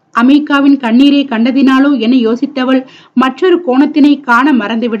 அமீகாவின் கண்ணீரை கண்டதினாலோ என யோசித்தவள் மற்றொரு கோணத்தினை காண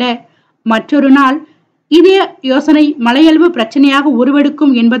மறந்துவிட, மற்றொரு நாள் இதே யோசனை மலையளவு பிரச்சனையாக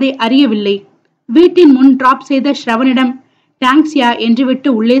உருவெடுக்கும் என்பதை அறியவில்லை. வீட்டின் முன் டிராப் செய்த ஸ்ரவனிடம் தேங்க்ஸ்யா என்று விட்டு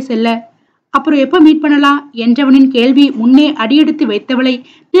உள்ளே செல்ல, அப்புறம் எப்ப மீட் பண்ணலாம் என்றவனின் கேள்வி முன்னே அடியெடுத்து வைத்தவளை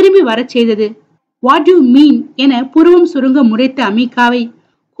திரும்பி வரச் செய்தது. வாட் யூ மீன் என புருவம் சுருங்க முறைத்த அமீகாவை,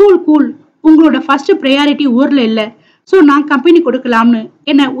 கூல் கூல், உங்களோட ஃபர்ஸ்ட் ப்ரையாரிட்டி ஊர்ல இல்ல, சோ நான் கம்பெனி கொடுக்கலாம்னு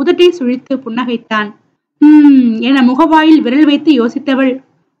என உதட்டை சுழித்து புன்னகைத்தான். என முகவாயில் விரல் வைத்து யோசித்தவள்,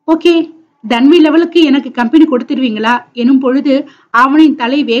 ஓகே தன்வி லெவலுக்கு எனக்கு கம்பெனி கொடுத்துருவீங்களா எனும் பொழுது அவனின்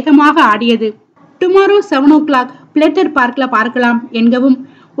தலை வேகமாக ஆடியது. டுமாரோ 7 o'clock பிளேட்டர் பார்க்ல பார்க்கலாம் என்கவும்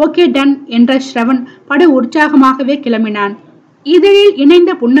ஓகே டன் என்ற ஸ்ரவன் படு உற்சாகமாகவே கிளம்பினான். இதழில்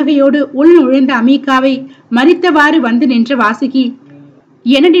இணைந்த புன்னகையோடு உள் நுழைந்த அமீகாவை மறித்தவாறு வந்து நின்ற வாசுகி,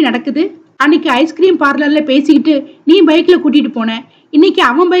 என்னடி நடக்குது? அன்னைக்கு ஐஸ்கிரீம் பார்லர்ல பேசிக்கிட்டு நீ பைக்ல கூட்டிட்டு போன, இன்னைக்கு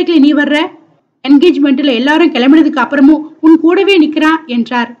அவன் பைக்ல நீ வர்ற? என்கேஜ்மெண்ட்ல எல்லாரும் கிளம்பினதுக்கு அப்புறமும் உன் கூடவே நிக்கிறான்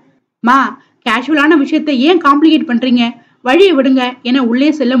என்றார். மா, கேஷுவலான விஷயத்தை ஏன் காம்ப்ளிகேட் பண்றீங்க, வழியை விடுங்க என உள்ளே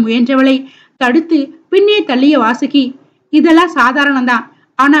செல்ல முயன்றவளை தடுத்து பின்னே தள்ளிய வாசுகி, இதெல்லாம் சாதாரணம்தான்.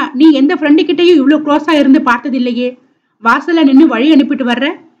 ஆனா நீ எந்த ஃப்ரெண்டு கிட்டையும் இவ்வளவு க்ளோஸா இருந்து பார்த்ததில்லையே. வாசல்ல நின்னு வழி அனுப்பிட்டு வர்ற.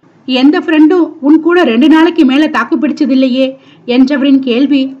 எந்த ஃப்ரெண்டும் உன் கூட 2 நாளைக்கு மேல தாக்கு பிடிச்சதில்லையே என்றவரின்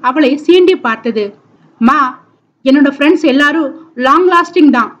கேள்வி அவளை சீண்டி பார்த்தது. மா, என்னோட ஃப்ரெண்ட்ஸ் எல்லாரும் லாங்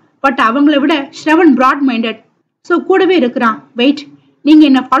லாஸ்டிங் தான். பட் அவங்கள விட ஸ்ரவன் பிராட் மைண்டட். சோ கூடவே இருக்கிறான். வெயிட், நீங்க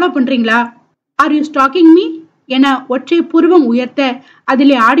என்ன ஃபாலோ பண்றீங்களா? ஆர் யூ ஸ்டாக்கிங் மீ என ஒற்றை புருவம் உயர்த்த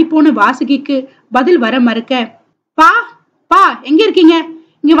அதிலே ஆடிப்போன வாசுகிக்கு பதில் வர மறுக்க, பா பா எங்க இருக்கீங்க,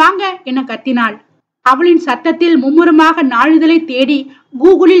 இங்க வாங்க என கத்தினாள். அவளின் சத்தத்தில் மும்முரமாக நாளிதழை தேடி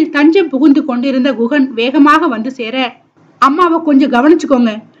கூகுளில் தஞ்சம் புகுந்து கொண்டிருந்த குகன் வேகமாக வந்து சேர, அம்மாவை கொஞ்சம்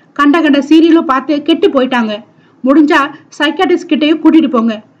கவனிச்சுக்கோங்க, கண்ட கண்ட சீரியலும் பார்த்து கெட்டு போயிட்டாங்க, முடிஞ்சா சைக்காட்டிஸ்ட் கிட்டையும் கூட்டிட்டு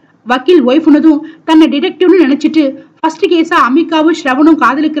போங்க. வக்கீல் ஒய்ஃப்னதும் தன்னை டிடெக்டிவ்னு நினைச்சிட்டு ஃபர்ஸ்ட் கேஸா அமிகாவும் ஸ்ரவனும்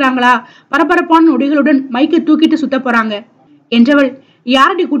காதலிக்கிறாங்களா பரபரப்பான நொடிகளுடன் மைக்கை தூக்கிட்டு சுத்த போறாங்க என்றவள்,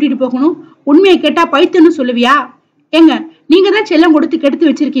 யாரடி கூட்டிட்டு போகணும், உண்மையை கேட்டா பைத்தியன்னு சொல்லுவியா? ஏங்க, நீங்க தான் செல்லம் கொடுத்து கெடுத்து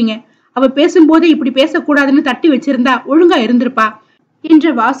வச்சிருக்கீங்க. அவ பேசும்போதே இப்படி பேசக்கூடாதுன்னு தட்டி வச்சிருந்தா ஒழுங்கா இருந்திருப்பா என்ற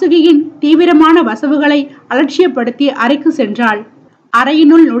வாசுகியின் தீவிரமான வசவுகளை அலட்சியப்படுத்தி அறைக்கு சென்றாள்.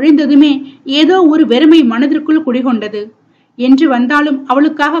 அறையினுள் நுழைந்ததுமே ஏதோ ஒரு வெறுமை மனதிற்குள் குடிகொண்டது. என்று வந்தாலும்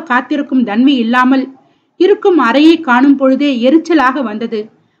அவளுக்காக காத்திருக்கும் தன்வி இல்லாமல் இருக்கும் அறையை காணும் பொழுதே எரிச்சலாக வந்தது.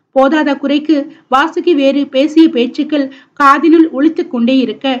 போதாத குறைக்கு வாசுகி வேறு பேசிய பேச்சுக்கள் காதினுள் ஒலித்துக் கொண்டே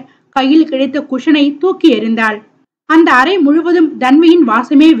இருக்க கையில் கிடைத்த குஷனை தூக்கி எறிந்தாள். அந்த அறை முழுவதும் தன்வியின்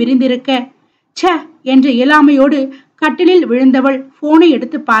வாசமே விரிந்திருக்க, ச்ச என்ற இயலாமையோடு கட்டிலில் விழுந்தவள் போனை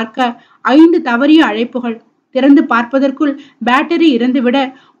எடுத்து பார்க்க 5 தவறிய அழைப்புகள். திறந்து பார்ப்பதற்குள் பேட்டரி இறந்துவிட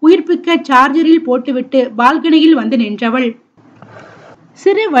உயிர்ப்பிக்க சார்ஜரில் போட்டுவிட்டு பால்கனியில் வந்து நின்றவள்.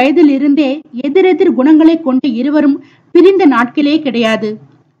 சிறு வயதில் இருந்தே எதிரெதிர் குணங்களை கொண்டு இருவரும் பிரிந்த நாட்களே கிடையாது.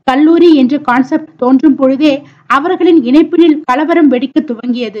 கல்லூரி என்ற கான்செப்ட் தோன்றும் பொழுதே அவர்களின் இணைப்பினில் கலவரம் வெடிக்க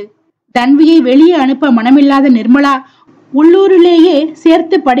துவங்கியது. தன்வியை வெளியே அனுப்ப மனமில்லாத நிர்மலா உள்ளூரிலேயே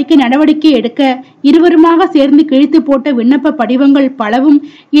சேர்த்து படிக்க நடவடிக்கை எடுக்க இருவருமாக சேர்ந்து கிழித்து போட்ட விண்ணப்ப படிவங்கள் பலவும்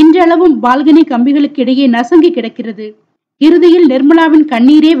இன்றளவும் பால்கனி கம்பிகளுக்கு இடையே நசுங்கி கிடக்கிறது. இறுதியில் நிர்மலாவின்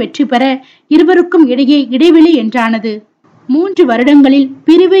கண்ணீரே வெற்றி பெற இருவருக்கும் இடையே இடைவெளி என்றானது. 3 வருடங்களில்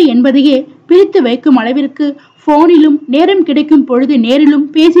பிரிவு என்பதையே பிரித்து வைக்கும் அளவிற்கு போனிலும் நேரம் கிடைக்கும் பொழுது நேரிலும்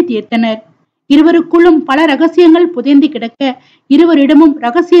பேசி தீர்த்தனர். இருவருக்குள்ளும் பல ரகசியங்கள் புதைந்து கிடக்க இருவரிடமும்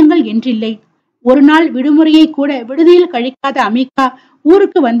ரகசியங்கள் என்றில்லை. ஒரு நாள் விடுமுறையை கூட விடுதியில் கழிக்காத அமிகா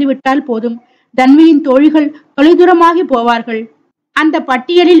ஊருக்கு வந்துவிட்டால் போதும், தன்வியின் தோழிகள் தொலைதூரமாகி போவார்கள். அந்த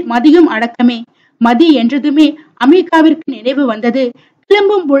பட்டியலில் மதியும் அடக்கமே. மதி என்றதுமே அமிகாவிற்கு நினைவு வந்தது,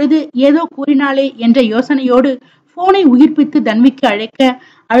 கிளம்பும் பொழுது ஏதோ கூறினாளே என்ற யோசனையோடு போனை உயிர்ப்பித்து தன்விக்கு அழைக்க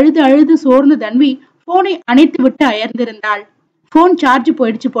அழுது அழுது சோர்ந்து தன்வி போனை அணைத்து விட்டு அயர்ந்திருந்தாள். போன் சார்ஜ்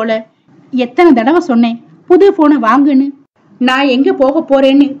போயிடுச்சு போல. எத்தனை தடவை சொன்னேன் புது போனை வாங்குன்னு. நான் எங்க போக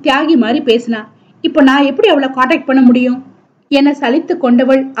போறேன்னு தியாகி மாதிரி பேசினா. இப்ப நான் எப்படி அவளை கான்டாக்ட் பண்ண முடியும் என சலித்து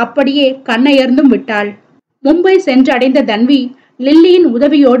கொண்டவள் அப்படியே கண்ணையர்ந்தும் விட்டாள். மும்பை சென்று அடைந்த தன்வி லில்லியின்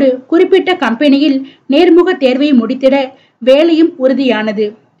உதவியோடு குறிப்பிட்ட கம்பெனியில் நேர்முக தேர்வை முடித்திட வேலையும் உறுதியானது.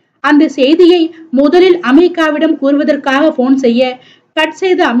 அந்த செய்தியை முதலில் அமிகாவிடம் கூறுவதற்காக போன் செய்ய கட்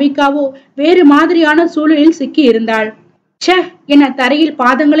செய்த அமிகாவோ வேறு மாதிரியான சூழலில் சிக்கி இருந்தாள். ச்ச என தரையில்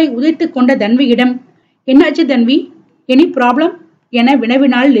பாதங்களை உதைத்து கொண்ட தன்வியிடம், என்னாச்சு தன்வி, எனி ப்ராப்ளம் என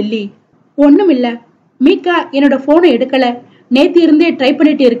வினவினாள் லில்லி. ஒண்ணும் இல்ல மீகா, என்னோட போனை எடுக்கல, நேத்து இருந்தே ட்ரை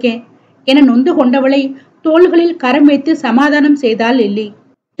பண்ணிட்டு இருக்கேன் என நொந்து கொண்டவளை தோள்களில் கரம் வைத்து சமாதானம் செய்தாள் லில்லி.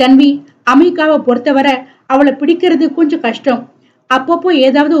 தன்வி, அமிகாவை பொறுத்தவரை அவளை பிடிக்கிறது கொஞ்சம் கஷ்டம். அப்பப்போ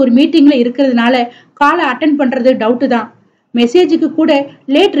ஏதாவது ஒரு மீட்டிங்ல இருக்கிறதுனால காலை அட்டன் பண்றது டவுட் தான். மெசேஜுக்கு கூட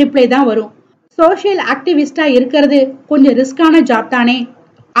லேட் ரிப்ளை தான் வரும். சோசியல் ஆக்டிவிஸ்டா இருக்கிறது கொஞ்சம் ரிஸ்கான ஜாப் தானே.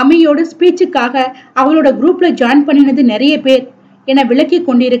 அம்மையோட ஸ்பீச்சுக்காக அவளோட குரூப்ல ஜாயின் பண்ணினது நிறைய பேர் என விளக்கி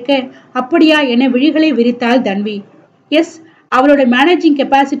கொண்டிருக்க, அப்படியா என விழிகளை விரித்தாள் தன்வி. எஸ், அவளோட மேனேஜிங்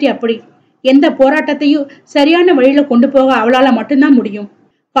கெப்பாசிட்டி அப்படி. எந்த போராட்டத்தையும் சரியான வழியில கொண்டு போக அவளால மட்டும்தான் முடியும்.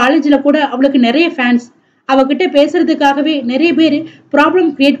 காலேஜ்ல கூட அவளுக்கு நிறைய ஃபேன்ஸ். அவகிட்ட பேசுறதுக்காகவே நிறைய பேர் ப்ராப்ளம்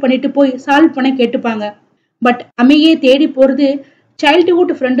கிரியேட் பண்ணிட்டு போய் சால்வ் பண்ண கேட்டுப்பாங்க. பட் அம்மையே தேடி போறது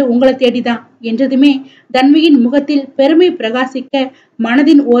சைல்டுஹுட் ஃப்ரெண்டு உங்களை தேடிதான் என்றதுமே தன்வியின் முகத்தில் பெருமை பிரகாசிக்க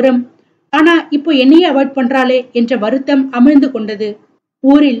மனதின் ஓரம், ஆனா இப்போ என்னையே அவாய்ட் பண்றாளே என்ற வருத்தம் அமிழ்ந்து கொண்டது.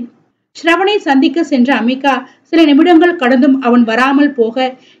 ஊரில் ஸ்ரவனை சந்திக்க சென்ற அமிகா சில நிமிடங்கள் கடந்தும் அவன் வராமல் போக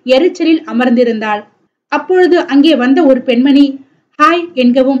எரிச்சலில் அமர்ந்திருந்தாள். அப்பொழுது அங்கே வந்த ஒரு பெண்மணி ஹாய்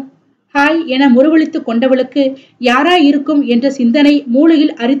என்கவும் ஹாய் என முறுவலித்து கொண்டவளுக்கு யாரா இருக்கும் என்ற சிந்தனை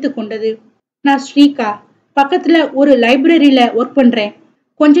மூளையில் அரித்து கொண்டது. நான் ஸ்ரீகா, பக்கத்துல ஒரு லைப்ரரியில ஒர்க் பண்றேன்.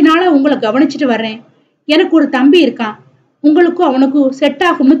 கொஞ்ச நாளா உங்களை கவனிச்சுட்டு வர்றேன். எனக்கு ஒரு தம்பி இருக்கான். உங்களுக்கும் அவனுக்கும் செட்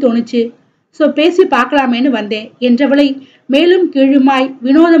ஆகும்னு தோணுச்சு. சோ பேசி பார்க்கலாமேன்னு வந்தேன் என்றவளை மேலும் கீழுமாய்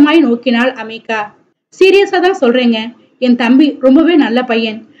வினோதமாய் நோக்கினாள் அமிகா. சீரியஸா தான் சொல்றேங்க. என் தம்பி ரொம்பவே நல்ல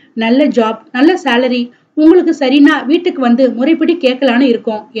பையன். நல்ல ஜாப், நல்ல சேலரி. உங்களுக்கு சரினா வீட்டுக்கு வந்து முறைப்படி கேட்கலான்னு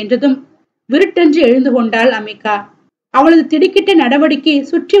இருக்கோம் என்றதும் விருட்டென்று எழுந்து கொண்டாள் அமிகா. அவளது திடுக்கிட்ட நடவடிக்கை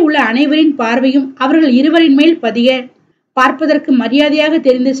சுற்றி உள்ள அனைவரின் பார்வையும் அவர்கள் இருவரின் மேல் பதிய, பார்ப்பதற்கு மரியாதையாக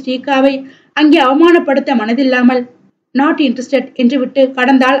தெரிந்த ஸ்ரீகாவை அங்கே அவமானப்படுத்த மனதில்லாமல் நாட் இன்ட்ரெஸ்டட் என்று விட்டு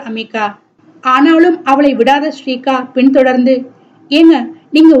கடந்தாள் அமிகா. ஆனாலும் அவளை விடாத ஸ்ரீகா பின்தொடர்ந்து, ஏங்க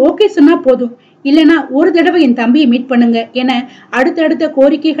நீங்க ஓகே சொன்னா போதும், இல்லனா ஒரு தடவை என் தம்பியை மீட் பண்ணுங்க என அடுத்தடுத்த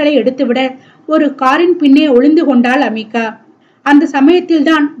கோரிக்கைகளை எடுத்துவிட ஒரு காரின் பின்னே ஒளிந்து கொண்டாள் அமிகா. அந்த சமயத்தில்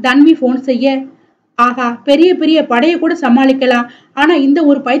தான் தன்வி போன் செய்ய, ஆகா பெரிய பெரிய படையை கூட சமாளிக்கலாம், ஆனா இந்த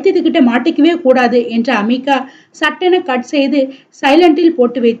ஒரு பைத்தியத்துக்கிட்ட மாட்டிக்கவே கூடாது என்ற அமிகா சட்டென கட் செய்து சைலண்டில்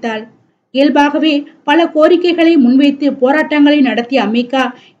போட்டு வைத்தாள். இயல்பாகவே பல கோரிக்கைகளை முன்வைத்து போராட்டங்களை நடத்திய அமிகா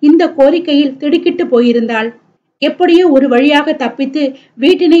இந்த கோரிக்கையில் திடுக்கிட்டு போயிருந்தாள். எப்படியோ ஒரு வழியாக தப்பித்து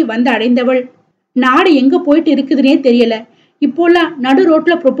வீட்டினை வந்து அடைந்தவள் நாடு எங்க போயிட்டு இருக்குதுன்னே தெரியல. இப்போலாம் நடு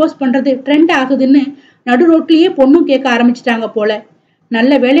ரோட்ல ப்ரொபோஸ் பண்றது ட்ரெண்ட் ஆகுதுன்னு நடு ரோட்லயே பொண்ணும் கேட்க ஆரம்பிச்சிட்டாங்க போல.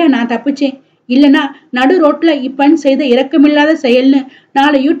 நல்ல வேலையா நான் தப்பிச்சேன். இல்லனா நடு ரோட்ல இப்பன் செய்த இரக்கமில்லாத செயல்னு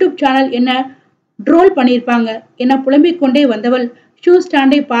 4 யூடியூப் சேனல் என்ன ட்ரோல் பண்ணிருப்பாங்க என புலம்பிக் கொண்டே வந்தவள் ஷூ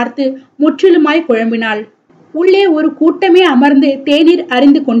ஸ்டாண்டை பார்த்து முற்றிலுமாய் குழம்பினாள். உள்ளே ஒரு கூட்டமே அமர்ந்து தேநீர்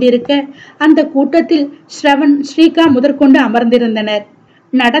அறிந்து கொண்டிருக்க அந்த கூட்டத்தில் ஸ்ரவன், ஸ்ரீகா முதற்கொண்டு அமர்ந்திருந்தனர்.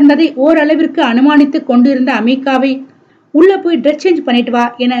 நடந்ததை ஓரளவிற்கு அனுமானித்து கொண்டிருந்த அமிகாவை உள்ள போய் ட்ரெஸ் சேஞ்ச் பண்ணிட்டு வா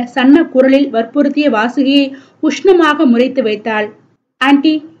என சன்ன குரலில் வற்புறுத்திய வாசுகியை உஷ்ணமாக முறைத்து வைத்தாள்.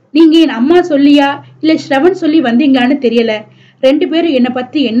 ஆன்டி, நீங்க என் அம்மா சொல்லியா இல்ல ஸ்ரவன் சொல்லி வந்தீங்களான்னு தெரியல. 2 பேரும் என்னை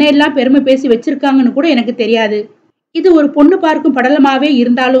பத்தி என்ன எல்லாம் பெருமை பேசி வச்சிருக்காங்கன்னு கூட எனக்கு தெரியாது. இது ஒரு பொண்ணு பார்க்கும் படலமாவே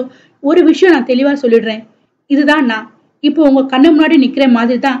இருந்தாலும் ஒரு விஷயம் நான் தெளிவா சொல்லிடுறேன். இதுதான் நான் இப்போ உங்க கண்ணு முன்னாடி நிக்கிற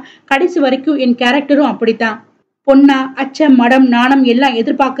மாதிரி தான் கடைசி வரைக்கும் என் கேரக்டரும் அப்படித்தான். பொண்ணா அச்சம், மடம், நாணம் எல்லாம்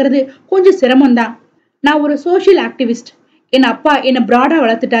எதிர்பார்க்கறது கொஞ்சம் சிரமம்தான். நான் ஒரு சோசியல் ஆக்டிவிஸ்ட். என் அப்பா என்னை பிராடா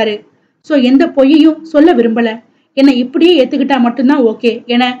வளர்த்துட்டாரு. சோ எந்த பொய்யையும் சொல்ல விரும்பல. என்னை இப்படியே ஏத்துக்கிட்டா மட்டும்தான் ஓகே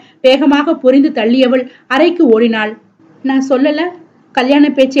என வேகமாக புரிந்து தள்ளியவள் அறைக்கு ஓடினாள். நான் சொல்லல, கல்யாண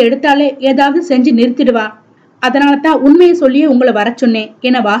பேச்சை எடுத்தாலே ஏதாவது செஞ்சு நிறுத்திடுவா. அதனால தான் உண்மையை சொல்லியே உங்களை வர சொன்னேன்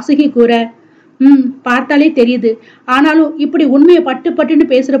என வாசுகி கூற, பார்த்தாலே தெரியுது. ஆனாலும் இப்படி உண்மையை பட்டு பட்டுன்னு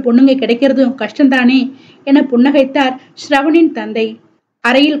பேசுற பொண்ணுங்க கிடைக்கிறதும் கஷ்டம்தானே என புன்னகைத்தார் ஸ்ரவனின் தந்தை.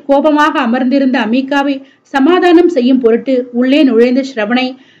 அறையில் கோபமாக அமர்ந்திருந்த அமிகாவை சமாதானம் செய்யும் பொருட்டு உள்ளே நுழைந்த ஸ்ரவனை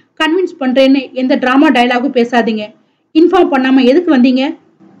கன்வின்ஸ் பண்றேன்னு எந்த டிராமா டயலாகும் பேசாதீங்க. இன்ஃபார்ம் பண்ணாம எதுக்கு வந்தீங்க?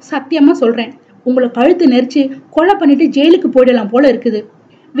 சத்தியமா சொல்றேன், உங்களை கழுத்து நெரிச்சு கொலை பண்ணிட்டு ஜெயிலுக்கு போயிடலாம் போல இருக்குது.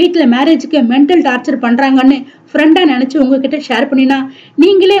 வீட்டுல மேரேஜுக்கு மென்டல் டார்ச்சர் பண்றாங்கன்னு ஃப்ரெண்டா நினைச்சு உங்ககிட்ட ஷேர் பண்ணினா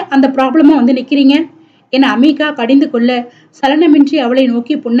நீங்களே அந்த ப்ராப்ளமா வந்து நிக்கிறீங்க என அமிகா கடிந்து கொள்ள சலனமின்றி அவளை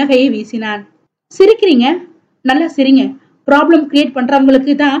நோக்கி புன்னகையை வீசினான். சிரிக்கிறீங்க? நல்லா சிரிங்க. ப்ராப்ளம் கிரியேட்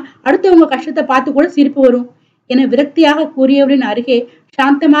பண்றவங்களுக்கு தான் அடுத்தவங்க கஷ்டத்தை பார்த்து கூட சிரிப்பு வரும் என விரக்தியாக கூறியவளின் அருகே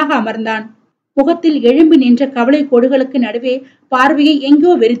சாந்தமாக அமர்ந்தான். முகத்தில் எழும்பி நின்ற கவலை கோடுகளுக்கு நடுவே பார்வையை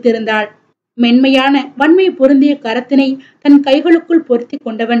எங்கோ வெறித்திருந்தாள். மென்மையான வன்மை பொருந்திய கரத்தினை தன் கைகளுக்குள் பொருத்தி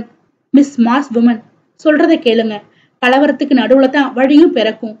கொண்டவன், மிஸ் மாஸ் வுமன், சொல்றதை கேளுங்க. கலவரத்துக்கு நடுவுல தான் வழியும்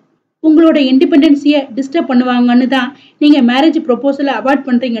பிறக்கும். உங்களோட இண்டிபெண்டன்ஸிய டிஸ்டர்ப் பண்ணுவாங்கன்னு தான் நீங்க மேரேஜ் ப்ரொபோசலை அவாய்ட்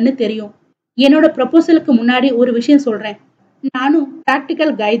பண்றீங்கன்னு தெரியும். என்னோட ப்ரொபோசலுக்கு முன்னாடி ஒரு விஷயம் சொல்றேன். நானும்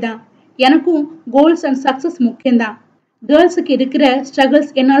பிராக்டிக்கல் கை தான். எனக்கும் கோல்ஸ் அண்ட் சக்சஸ் முக்கியம்தான். கேர்ள்ஸுக்கு இருக்கிற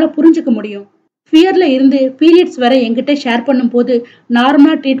ஸ்ட்ரகிள்ஸ் என்னால புரிஞ்சுக்க முடியும். ஃபியர்ல இருந்து பீரியட்ஸ் வரை என்கிட்ட ஷேர் பண்ணும் போது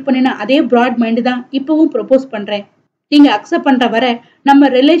நார்மலா ட்ரீட் பண்ணின அதே பிராட் மைண்ட் தான் இப்பவும் ப்ரொபோஸ் பண்றேன். நீங்க அக்செப்ட் பண்ற வர நம்ம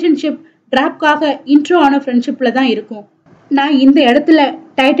ரிலேஷன்ஷிப் டிராப்காக இன்ட்ரோ ஆன ஃப்ரெண்ட்ஷிப்ல தான் இருக்கும். நான் இந்த இடத்துல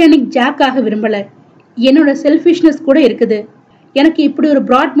டைட்டானிக் ஜாக் ஆக விரும்பல. என்னோட செல்ஃபிஷ்னஸ் கூட இருக்குது. எனக்கு இப்படி ஒரு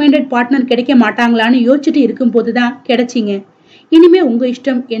பிராட் மைண்டட் பார்ட்னர் கிடைக்க மாட்டாங்களான்னு யோசிச்சுட்டு இருக்கும் போதுதான் கிடைச்சிங்க. இனிமே உங்க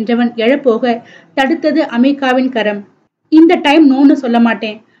இஷ்டம் என்றவன் எழப்போக தடுத்தது அமிகாவின் கரம். இந்த டைம் நோன்னு சொல்ல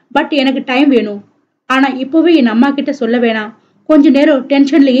மாட்டேன், பட் எனக்கு டைம் வேணும். ஆனா இப்பவே என் அம்மா கிட்ட சொல்ல வேணாம். கொஞ்ச நேரம்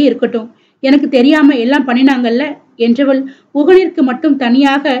டென்ஷன்லயே இருக்கட்டும். எனக்கு தெரியாம எல்லாம் பண்ணினாங்கல்ல என்றவள் உகனிற்கு மட்டும்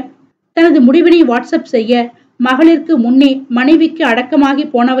தனியாக தனது முடிவினை வாட்ஸ்அப் செய்ய, மகளிருக்கு முன்னே மனைவிக்கு அடக்கமாகி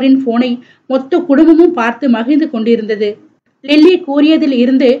போனவரின் போனை மொத்த குடும்பமும் பார்த்து மகிழ்ந்து கொண்டிருந்தது. லில்லி கூறியதில்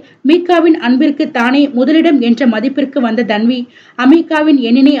இருந்து மீகாவின் அன்பிற்கு தானே முதலிடம் என்ற மதிப்பிற்கு வந்த தன்வி அமிகாவின்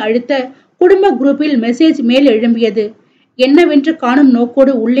எண்ணினை அழுத்த குடும்ப குரூப்பில் மெசேஜ் மேல் எழும்பியது. என்னவென்று காணும்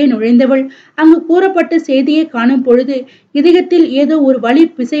நோக்கோடு உள்ளே நுழைந்தவள் அங்கு கூறப்பட்ட செய்தியை காணும் பொழுது இதயத்தில் ஏதோ ஒரு வலி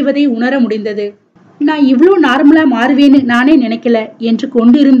பிசைவதை உணர முடிந்தது. நான் இவ்வளோ நார்மலா மாறுவேன்னு நானே நினைக்கல என்று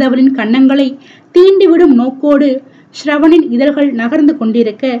கொண்டிருந்தவளின் கன்னங்களை தீண்டிவிடும் நோக்கோடு ஸ்ரவனின் இதழ்கள் நகர்ந்து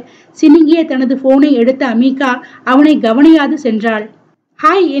கொண்டிருக்க சினுங்கிய தனது போனை எடுத்த அமிகா அவனை கவனியாது சென்றாள்.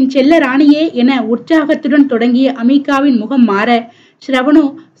 ஹாய் என் செல்ல ராணியே என உற்சாகத்துடன் தொடங்கிய அமிகாவின் முகம் மாற ஸ்ரவனோ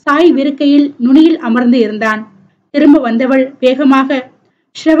சாய் விருக்கையில் நுனியில் அமர்ந்து இருந்தான். திரும்ப வந்தவள் வேகமாக,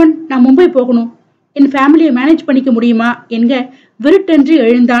 ஸ்ரவன், நான் மும்பை போகணும், என் ஃபேமிலியை மேனேஜ் பண்ணிக்க முடியுமா என்க விருட்டென்று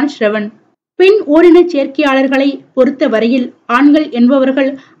எழுந்தான் ஸ்ரவன். பெண் ஓரின சேர்க்கையாளர்களை பொறுத்த வரையில் ஆண்கள்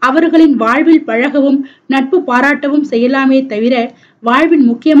என்பவர்கள் அவர்களின் வாழ்வில் பழகவும் நட்பு பாராட்டவும் செய்யலாமே தவிர வாழ்வின்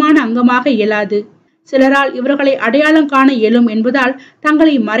முக்கியமான அங்கமாக இயலாது. சிலரால் இவர்களை அடையாளம் காண இயலும் என்பதால்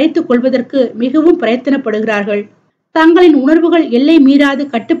தங்களை மறைத்துக் கொள்வதற்கு மிகவும் பிரயத்தனப்படுகிறார்கள். தங்களின் உணர்வுகள் எல்லை மீறாது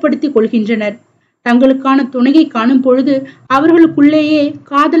கட்டுப்படுத்திக் கொள்கின்றனர். தங்களுக்கான துணையை காணும் பொழுது அவர்களுக்குள்ளேயே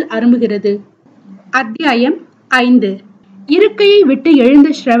காதல் அரும்புகிறது. அத்தியாயம் 5. இருக்கையை விட்டு எழுந்த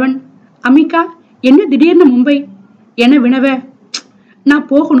ஸ்ரவன், அமிகா, என்ன திடீர்னு மும்பை என வினவ, நான்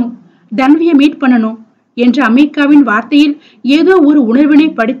போகணும், தன்வியை மீட் பண்ணணும் என்ற அமிகாவின் வார்த்தையில் ஏதோ ஒரு உணர்வினை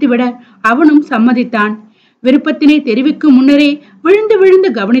படித்துவிட அவனும் சம்மதித்தான். விருப்பத்தினை தெரிவிக்கும் முன்னரே விழுந்து விழுந்து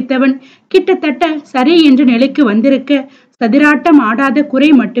கவனித்தவன் கிட்டத்தட்ட சரி என்ற நிலைக்கு வந்திருக்க சதிராட்டம் ஆடாத குறை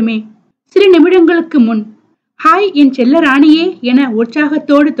மட்டுமே. சில நிமிடங்களுக்கு முன் ஹாய் என் செல்ல ராணியே என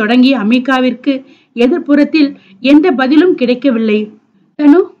உற்சாகத்தோடு தொடங்கிய அமிகாவிற்கு எதிர்ப்புறத்தில் எந்த பதிலும் கிடைக்கவில்லை.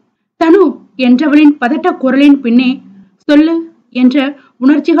 தனு தனு என்றவளின் பதட்ட குரலின் பின்னே சொல்லு என்ற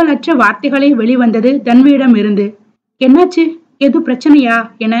உணர்ச்சிகள் அற்ற வார்த்தைகளே வெளிவந்தது தன்வியிடம் இருந்து. என்னாச்சு, எது பிரச்சனையா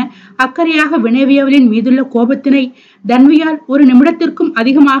என அக்கறையாக வினவியவளின் மீதுள்ள கோபத்தினை தன்வியால் ஒரு நிமிடத்திற்கும்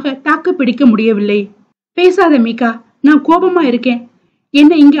அதிகமாக தாக்கு பிடிக்க முடியவில்லை. பேசாத மீகா, நான் கோபமா இருக்கேன்.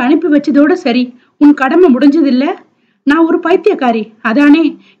 என்னை இங்க அனுப்பி வச்சதோட சரி, உன் கடமை முடிஞ்சதில்ல. நான் ஒரு பைத்தியக்காரி அதானே?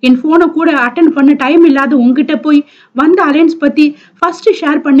 என் போனை கூட அட்டன் பண்ண டைம் இல்லாத உங்ககிட்ட போய் வந்த அலைன்ஸ் பத்தி ஃபர்ஸ்ட்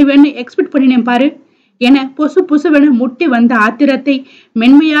ஷேர் பண்ணுவேன்னு எக்ஸ்பெக்ட் பண்ணினேன் பாரு என பொசு பொசுவென முட்டி வந்த ஆத்திரத்தை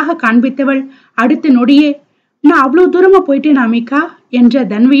மென்மையாக காண்பித்தவள் அடுத்த நொடியே, நான் அவ்வளவு தூரமா போயிட்டேன் அமிகா என்ற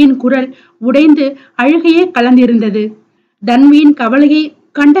தன்வியின் குரல் உடைந்து அழுகையே கலந்திருந்தது. தன்வியின் கவலையை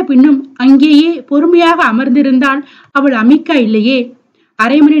கண்ட பின்னும் அங்கேயே பொறுமையாக அமர்ந்திருந்தால் அவள் அமிகா இல்லையே.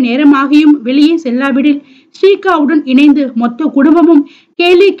 அரை மணி நேரமாகியும் வெளியே செல்லாவிடில் ஸ்ரீகாவுடன் இணைந்து மொத்த குடும்பமும்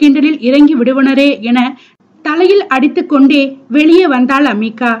கேலி கிண்டலில் இறங்கி விடுவனரே என தலையில் அடித்து கொண்டே வெளியே வந்தாள்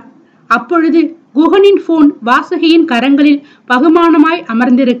அமிகா. அப்பொழுது குகனின் போன் வாசுகியின் கரங்களில் பகுமானமாய்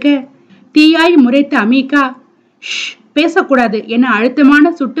அமர்ந்திருக்க தீயாய் முறைத்த அமிகா, ஷ், பேசக்கூடாது என அழுத்தமான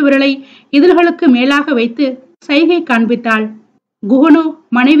சுட்டு விரலை இதழ்களுக்கு மேலாக வைத்து சைகை காண்பித்தாள். குகனோ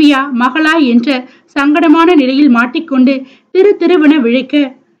மனைவியா மகளா என்ற சங்கடமான நிலையில் மாட்டிக்கொண்டு திருவென விழிக்க,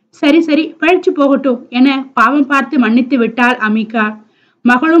 சரி சரி பழிச்சு போகட்டும் என பாவம் பார்த்து மன்னித்து விட்டாள் அமிகா.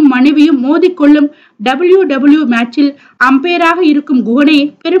 மகளும் மனைவியும் மோதிக்கொள்ளும் WW மேட்சில் அம்பையராக இருக்கும் குகனே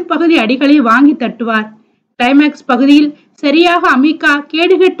பெரும் பகுதி அடிகளை வாங்கி தட்டுவார். கிளைமேக்ஸ் பகுதியில் சரியாக அமிகா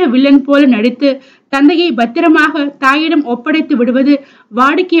கேடுகெட்ட வில்லன் போல நடித்து தந்தையை பத்திரமாக தாயிடம் ஒப்படைத்து விடுவது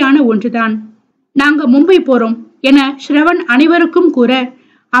வாடிக்கையான ஒன்றுதான். நாங்க மும்பை போறோம் என ஸ்ரவன் அனைவருக்கும் கூற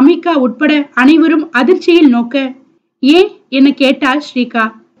அமிகா உட்பட அனைவரும் அதிர்ச்சியில் நோக்க, ஏன் என கேட்டாள் ஸ்ரீகா.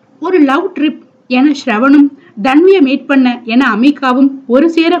 ஒரு லவ் ட்ரிப் என ஸ்ரவனும் தன்வியை மீட் பண்ண என அமிகாவும் ஒரு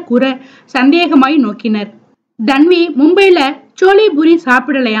சேர கூற சந்தேகமாய் நோக்கினர். தன்வி மும்பைல சோலே பூரி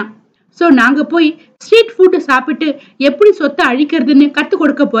சாப்பிடலையாம். சோ நாங்க போய் ஸ்ட்ரீட் ஃபுட் சாப்பிட்டு எப்படி சொத்தை அழிக்கிறதுன்னு கத்து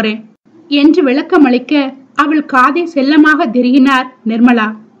கொடுக்க போறேன் என்று விளக்கம் அளிக்க அவள் காதை செல்லமாக திருகினார் நிர்மலா.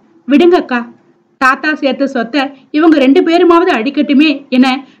 விடுங்கக்கா, தாத்தா சேர்த்த சொத்தை இவங்க 2 பேருமாவது அழிக்கட்டுமே என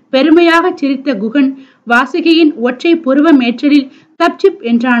பெருமையாக சிரித்த குகன் வாசுகியின் ஒற்றை புருவ மேற்றலில் கப்சிப்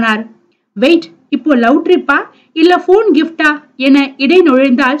என்றானார். வெயிட், இப்போ லவ் ட்ரிப்பா இல்ல போன் கிஃப்டா என இடை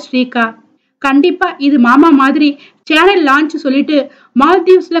நுழைந்தாள் ஸ்ரீகா. கண்டிப்பா இது மாமா மாதிரி சேனல் லான்ச் சொல்லிட்டு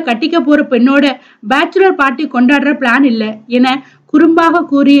மால்தீவ்ஸ்ல கட்டிக்க போற பெண்ணோட பேச்சுலர் பார்ட்டி கொண்டாடுற பிளான் இல்ல என குறும்பாக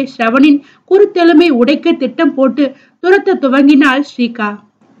கூறிய ஸ்ரவனின் குறுத்தெலும்பை உடைக்க திட்டம் போட்டு துரத்த துவங்கினாள் ஸ்ரீகா.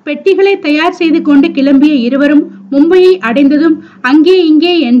 பெட்டிகளை தயார் செய்து கொண்டு கிளம்பிய இருவரும் மும்பையை அடைந்ததும் அங்கே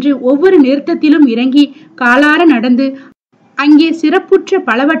இங்கே என்று ஒவ்வொரு நிறுத்தத்திலும் இறங்கி காலார நடந்து அங்கே சிறப்புற்ற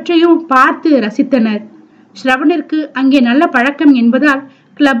பலவற்றையும் பார்த்து ரசித்தனர். ஸ்ரவனிற்கு அங்கே நல்ல பழக்கம் என்பதால்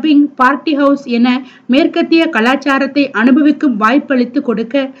கிளப்பிங், பார்ட்டி ஹவுஸ் என மேற்கத்திய கலாச்சாரத்தை அனுபவிக்கும் வாய்ப்பளித்து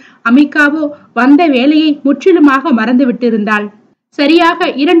கொடுக்க அமிகாவோ வந்த வேலையை முற்றிலுமாக மறந்து விட்டிருந்தாள். சரியாக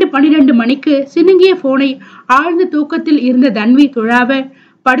 2:12 மணிக்கு சினுங்கிய போனை ஆழ்ந்த தூக்கத்தில் இருந்த தன்வி துழாவ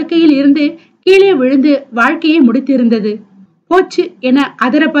படுக்கையில் இருந்து கீழே விழுந்து வாழ்க்கையை முடித்திருந்தது. போச்சு என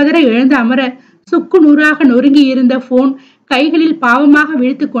அதர பதற எழுந்த அமர சுக்கு நூறாக நொறுங்கி இருந்த போன் கைகளில் பாவமாக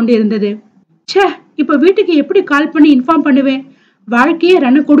விழித்து கொண்டிருந்தது. ச்சே, இப்ப வீட்டுக்கு எப்படி கால் பண்ணி இன்ஃபார்ம் பண்ணுவேன்? வாழ்க்கையே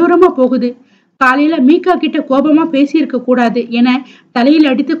ரண கொடூரமா போகுது. காலையில மீகா கிட்ட கோபமா பேசியிருக்க கூடாது என தலையில்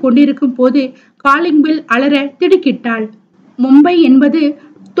அடித்து கொண்டிருக்கும் போது காலிங் பெல் அலற திடுக்கிட்டாள். மும்பை என்பது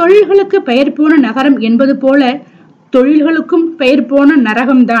தொழில்களுக்கு பெயர் போன நகரம் என்பது போல தொழில்களுக்கும் பெயர் போன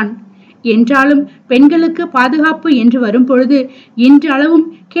நரகம்தான். என்றாலும் பெண்களுக்கு பாதுகாப்பு என்று வரும்பொழுது இன்றளவும்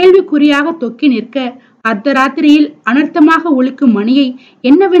கேள்விக்குறியாக தொக்கி நிற்க அர்த்தராத்திரியில் அனர்த்தமாக ஒலிக்கும் மணியை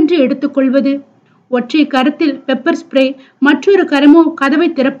என்னவென்று எடுத்துக்கொள்வது? ஒற்றை கரத்தில் பெப்பர் ஸ்ப்ரே, மற்றொரு கரமோ கதவை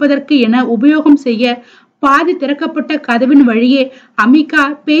திறப்பதற்கு என உபயோகம் செய்ய பாதி திறக்கப்பட்ட கதவின் வழியே அமிகா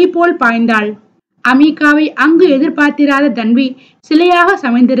பேய் போல் பாய்ந்தாள். அமிகாவை அங்கு எதிர்பார்த்திராத தன்வி சிலையாக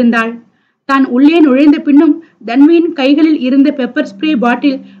சமைந்திருந்தாள். தான் உள்ளே நுழைந்த பின்னும் தன்வியின் கைகளில் இருந்த பெப்பர் ஸ்ப்ரே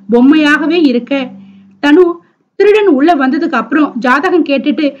பாட்டில் பொம்மையாகவே இருக்க, தனு திருடன் உள்ள வந்ததுக்கு அப்புறம் ஜாதகம்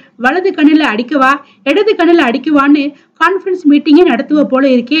கேட்டுட்டு வலது கண்ணில அடிக்கவா இடது கண்ணில அடிக்குவான்னு கான்பரன்ஸ் மீட்டிங்கே நடத்துவ போல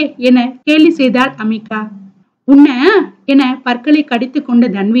இருக்கே என கேலி செய்தாள் அமிகா. உன்ன என பற்களை கடித்து கொண்ட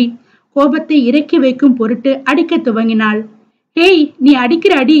தன்வி கோபத்தை இறக்கி வைக்கும் பொருட்டு அடிக்க துவங்கினாள். ஹேய், நீ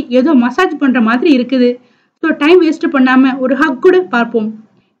அடிக்கிற அடி ஏதோ மசாஜ் பண்ற மாதிரி இருக்குது. ஸோ டைம் வேஸ்ட் பண்ணாம ஒரு ஹக் கூட பார்ப்போம்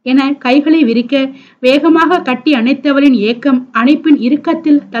என கைகளை விரிக்க வேகமாக கட்டி அணைத்தவளின் ஏக்கம் அணைப்பின்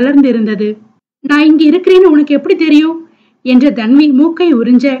இறுக்கத்தில் தளர்ந்திருந்தது. நான் இங்க இருக்கிறேன்னு உனக்கு எப்படி தெரியும் என்ற தன்வி மூக்கை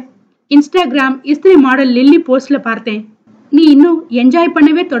உறிஞ்ச, இன்ஸ்டாகிராம் இஸ்திரி மாடல் லில்லி போஸ்ட்ல பார்த்தேன். நீ இன்னும் என்ஜாய்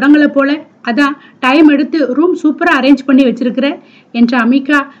பண்ணவே தொடங்கல போல, அதான் டைம் எடுத்து ரூம் சூப்பரா அரேஞ்ச் பண்ணி வச்சிருக்கிற என்ற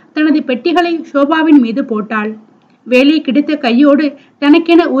அமிகா தனது பெட்டிகளை ஷோபாவின் மீது போட்டாள். வேலை கிடைத்த கையோடு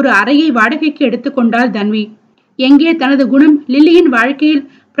தனக்கென ஒரு அறையை வாடகைக்கு எடுத்துக்கொண்டாள் தன்வி. எங்கே தனது குணம் லில்லியின் வாழ்க்கையில்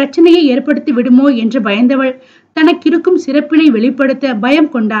பிரச்சனையை ஏற்படுத்தி விடுமோ என்று பயந்தவள் தனக்கிருக்கும் சிறப்பினை வெளிப்படுத்த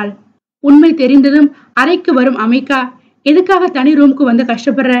பயம் கொண்டாள். உண்மை தெரிந்ததும் அறைக்கு வரும் அமிகா, எதுக்காக தனி ரூமுக்கு வந்து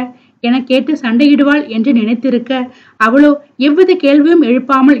கஷ்டப்படுற என கேட்டு சண்டையிடுவாள் என்று நினைத்திருக்க, அவளோ எவ்வித கேள்வியும்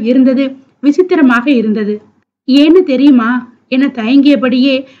எழுப்பாமல் இருந்தது விசித்திரமாக இருந்தது. ஏன்னு தெரியுமா என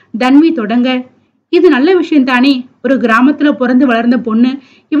தயங்கியபடியே தன்வி தொடங்க, இது நல்ல விஷயம் தானே, ஒரு கிராமத்துல பிறந்து வளர்ந்த பொண்ணு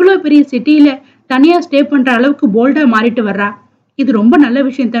இவ்வளவு பெரிய சிட்டியில தனியா ஸ்டே பண்ற அளவுக்கு போல்டா மாறிட்டு வர்றா. இது ரொம்ப நல்ல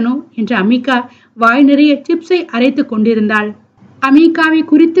விஷயம் தானோ என்ற அமிகா வாய் நிறைய சிப்ஸை அரைத்து கொண்டிருந்தாள். அமிகாவை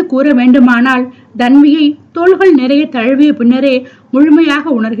குறித்து கூற வேண்டுமானால் தன்வியை தோள்கள் நிறைய தழுவிய பின்னரே முழுமையாக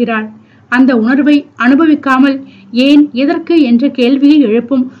உணர்கிறாள். அந்த உணர்வை அனுபவிக்காமல் ஏன் எதற்கு என்ற கேள்வியை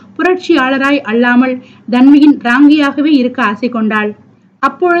எழுப்பும் புரட்சியாளராய் அல்லாமல் தன்வியின் ராங்கியாகவே இருக்க ஆசை கொண்டாள்.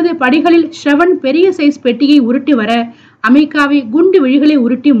 அப்பொழுது படிகளில் ஸ்ரவன் பெரிய சைஸ் பெட்டியை உருட்டி வர அமிகாவை குண்டு விழிகளை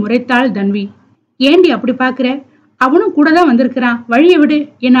உருட்டி முறைத்தாள் தன்வி. ஏண்டி அப்படி பாக்குற, அவனும் கூட தான் வந்திருக்கிறான், வழியை விடு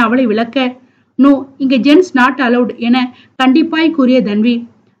என அவளை விளக்க, நோ, இங்க ஜென்ஸ் நாட் அலவுட் என கண்டிப்பாய் கூறிய தன்வி,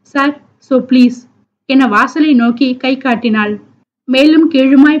 சார் சோ பிளீஸ் என வாசலை நோக்கி கை காட்டினாள். மேலும்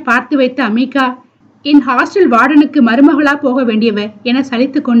கீழுமாய் பார்த்து வைத்த அமிகா, என் ஹாஸ்டல் வார்டனுக்கு மருமகளா போக வேண்டியவ என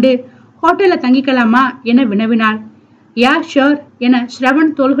சலித்து கொண்டு, ஹோட்டல்ல தங்கிக்கலாமா என வினவினாள். யா ஷோர் என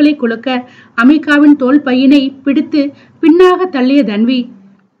ஸ்ரவன் தோள்களை குலுக்க அமிகாவின் தோல் பையினை பிடித்து பின்னாக தள்ளிய தன்வி,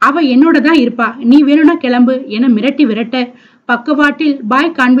 அவ என்னோட தான் இருப்பா, நீ வேணும்னா கிளம்பு என மிரட்டி விரட்ட பக்கவாட்டில்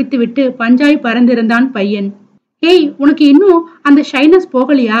பாய் காண்பித்து விட்டு பஞ்சாய் பறந்திருந்தான் பையன். ஏய், உனக்கு இன்னும் அந்த ஷைனஸ்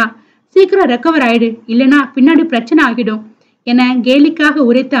போகலையா, சீக்கிரம் ரெக்கவர் ஆயிடு, இல்லனா பின்னாடி பிரச்சனை ஆகிடும் என கேலிக்காக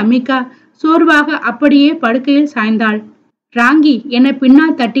உரைத்த அமிகா சோர்வாக அப்படியே படுக்கையில் சாய்ந்தாள். ராங்கி என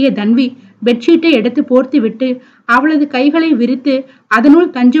பின்னால் தட்டிய தன்வி பெட்ஷீட்டை எடுத்து போர்த்தி விட்டு அவளது கைகளை விரித்து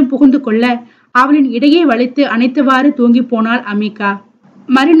அதனுள் தஞ்சம் புகுந்து கொள்ள அவளின் இடையே வளைத்து அணைத்தவாறு தூங்கி போனாள் அமிகா.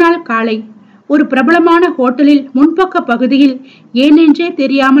 மறுநாள் காலை ஒரு பிரபலமான ஹோட்டலில் முன்பக்க பகுதியில் ஏனென்றே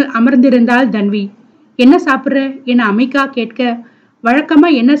தெரியாமல் அமர்ந்திருந்தாள் தன்வி. என்ன சாப்பிடுற என அமிகா கேட்க, வழக்கமா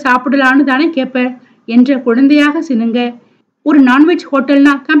என்ன சாப்பிடலான்னு தானே கேட்ப என்ற குழந்தையாக சினுங்க, ஒரு நான்வெஜ்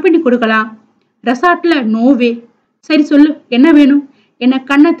ஹோட்டல்னா கம்பெனி கொடுக்கலாம், ரெசார்ட்ல நோவே, சரி சொல்லு என்ன வேணும் என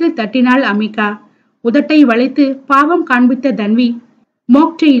கன்னத்தில் தட்டினாள் அமிகா. உதட்டை வளைத்து பாவம் காண்பித்த தன்வி,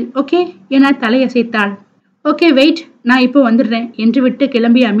 மோக்டெயில் ஓகே என தலையசைத்தாள். ஓகே வெயிட், நான் இப்போ வந்துடுறேன் என்று விட்டு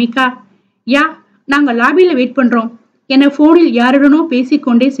கிளம்பிய அமிகா, யா நாங்க லாபியில வெயிட் பண்றோம் என போனில் யாருடனோ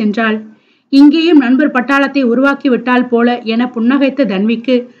பேசிக்கொண்டே சென்றாள். இங்கேயும் நண்பர் பட்டாளத்தை உருவாக்கி விட்டால் போல என புன்னகைத்த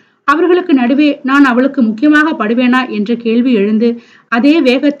தன்விக்கு அவர்களுக்கு நடுவே நான் அவளுக்கு முக்கியமாக படுவேனா என்ற கேள்வி எழுந்து அதே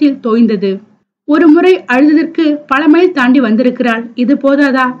வேகத்தில் தோய்ந்தது. ஒரு முறை அழுததற்கு பல மைல் தாண்டி வந்திருக்கிறாள், இது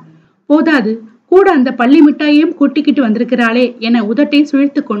போதாதா? போதாது, கூட அந்த பள்ளி மிட்டாயையும் கூட்டிக்கிட்டு வந்திருக்கிறாளே என உதட்டை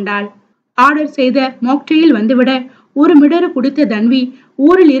சுழித்து கொண்டாள். ஆர்டர் செய்த மோக்டெயில் வந்துவிட ஒரு மிடறு குடித்த தன்வி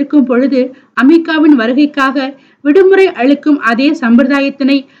ஊரில் இருக்கும் பொழுது அமிகாவின் வருகைக்காக விடுமுறை அளிக்கும் அதே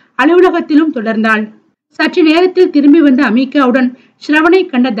சம்பிரதாயத்தினை அலுவலகத்திலும் தொடர்ந்தாள். சற்று நேரத்தில் திரும்பி வந்த அமிகாவுடன் ஸ்ரவனை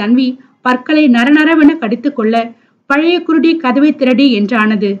கண்ட தன்வி பற்களை நரநரவென கடித்துக் கொள்ள பழைய குருடி கதவை திரடி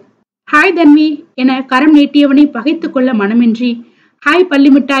என்றானது. ஹாய் தன்வி என கரம் நீட்டியவனை பகைத்து கொள்ள மனமின்றி ஹாய்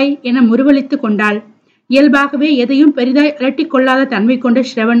பள்ளிமிட்டாய் என முறுவலித்து கொண்டாள். இயல்பாகவே எதையும் பெரிதாய் அலட்டிக் கொள்ளாத தன்மை கொண்ட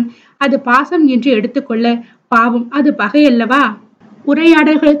ஸ்ரவன் அது பாசம் என்று எடுத்துக்கொள்ள, பாவம் அது பகையல்லவா?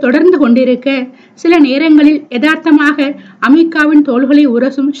 உரையாடல்கள் தொடர்ந்து கொண்டிருக்க சில நேரங்களில் யதார்த்தமாக அமிகாவின் தோள்களை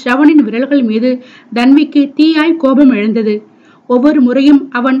உரசும் ஸ்ரவனின் விரல்கள் மீது தன்விக்கு தீயாய் கோபம் எழுந்தது. ஒவ்வொரு முறையும்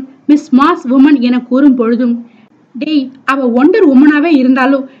அவன் மிஸ் மாஸ் உமன் என கூறும் பொழுதும், டேய், அவ ஒண்டர் உமனாவே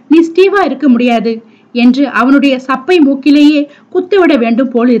இருந்தாலும் நீ ஸ்டீவா இருக்க முடியாது என்று அவனுடைய சப்பை மூக்கிலேயே குத்துவிட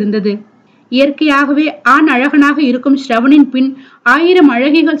வேண்டும் போல் இருந்தது. இயற்கையாகவே ஆண் அழகனாக இருக்கும் ஸ்ரவனின் பின் 1000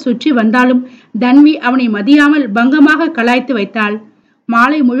 அழகிகள் சுற்றி வந்தாலும் தன்வி அவனை மதியாமல் பங்கமாக கலாய்த்து வைத்தாள்.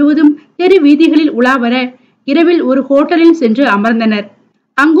 மாலை முழுவதும் தெரு வீதிகளில் உலாவர இரவில் ஒரு ஹோட்டலில் சென்று அமர்ந்தனர்.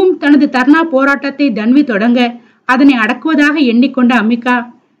 அங்கும் தனது தர்ணா போராட்டத்தை தன்வி தொடங்க அதனை அடக்குவதாக எண்ணிக்கொண்ட அம்பிகா,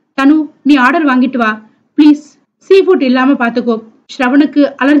 தனு, நீ ஆர்டர் வாங்கிட்டு வா பிளீஸ், சீ ஃபுட் இல்லாம பாத்துக்கோ, ஸ்ரவனுக்கு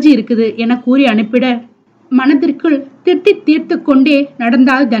அலர்ஜி இருக்குது என கூறி அனுப்பிட மனதிற்குள் திட்டி தீர்த்து கொண்டே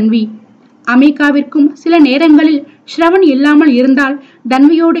நடந்தாள் தன்வி. அமிகாவிற்கும் சில நேரங்களில் ஸ்ரவன் இல்லாமல் இருந்தால்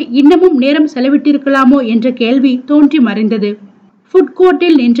தன்வியோடு இன்னமும் நேரம் செலவிட்டிருக்கலாமோ என்ற கேள்வி தோன்றி மறைந்தது. ஃபுட்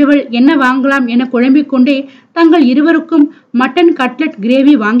கோர்ட்டில் நின்றவள் என்ன வாங்கலாம் என குழம்பிக் கொண்டே தங்கள் இருவருக்கும் மட்டன் கட்லட்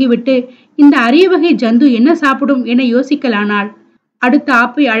கிரேவி வாங்கிவிட்டு இந்த அரிய வகை ஜந்து என்ன சாப்பிடும் என யோசிக்கலானாள். அடுத்த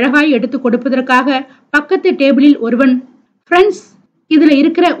ஆப்பை அழகாய் எடுத்து கொடுப்பதற்காக பக்கத்து டேபிளில் ஒருவன், ஃப்ரெண்ட்ஸ், இதுல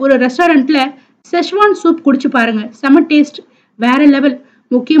இருக்கிற ஒரு ரெஸ்டாரண்ட்ல செஷ்வான் சூப் குடிச்சு பாருங்க, செம டேஸ்ட், வேற லெவல்,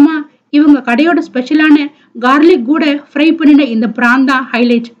 முக்கியமா இவங்க கடையோட ஸ்பெஷலான கார்லிக் கூட ஃப்ரை பண்ணின இந்த பிரான் தான்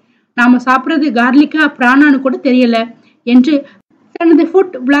ஹைலைட், நாம சாப்பிட்றது கார்லிக்கா பிரானான்னு கூட தெரியல என்று தனது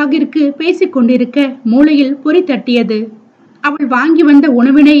ஃபுட் பிளாகிற்கு பேசிக் கொண்டிருக்க மூளையில் பொறி தட்டியது. அவள் வாங்கி வந்த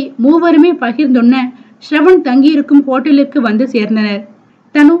உணவினை மூவருமே பகிர்ந்தொன்ன ஸ்ரவன் தங்கியிருக்கும் ஹோட்டலுக்கு வந்து சேர்ந்தனர்.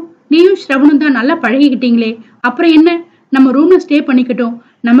 தனு, நீயும் ஸ்ரவனும் தான் நல்லா பழகிக்கிட்டீங்களே, அப்புறம் என்ன, நம்ம ரூம்ல ஸ்டே பண்ணிக்கிட்டோம்,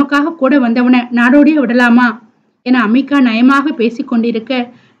 நமக்காக கூட வந்தவனை நாடோடிய விடலாமா என அமிகா நயமாக பேசிக் கொண்டிருக்க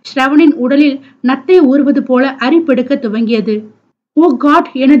ஸ்ரவனின் உடலில் நத்தை ஊறுவது போல அரிப்பெடுக்க துவங்கியது. ஓ காட்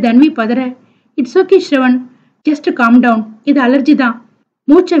என தன்வி பதற, it's okay Shravan, just calm down, இது அலர்ஜி தான்,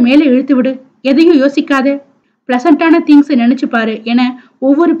 மூச்சை மேலே இழுத்து விடு, எதையும் யோசிக்காத, பிளசண்டான திங்ஸ் நினைச்சு பாரு என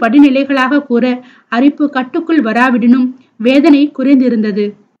ஒவ்வொரு படிநிலைகளாக கூற அரிப்பு கட்டுக்குள் வராவிடனும் வேதனை குறைந்திருந்தது.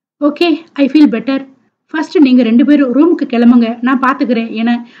 Okay, I feel better, first நீங்க 2 பேரும் ரூமுக்கு கிளம்புங்க, நான் பாத்துக்கிறேன் என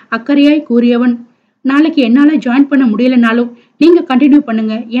அக்கறையாய் கூறியவன், நாளைக்கு என்னால ஜாயின் பண்ண முடியலனாலும் நீங்க கண்டினியூ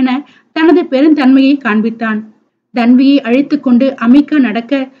பண்ணுங்க என தனது பெருந்தன்மையை காண்பித்தான். தன்வியை அழைத்து கொண்டு அமிகா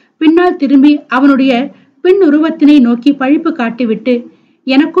நடக்க பின்னால் திரும்பி அவனுடைய பின் உருவத்தினை நோக்கி பழிப்பு காட்டிவிட்டு,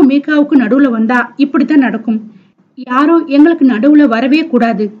 எனக்கும் மீகாவுக்கும் நடுவுல வந்தா இப்படித்தான் நடக்கும், யாரோ எங்களுக்கு நடுவுல வரவே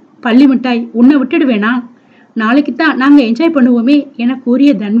கூடாது, பள்ளி மிட்டாய் உன்னை விட்டுடுவேனா, நாளைக்கு தான் நாங்க என்ஜாய் பண்ணுவோமே என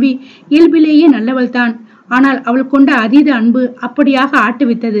கூறிய தன்வி இயல்பிலேயே நல்லவள் தான். ஆனால் அவள் கொண்ட அதீத அன்பு அப்படியாக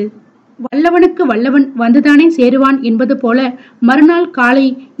ஆட்டுவித்தது. வல்லவனுக்கு வல்லவன் வந்துதானே சேருவான் என்பது போல மறுநாள் காலை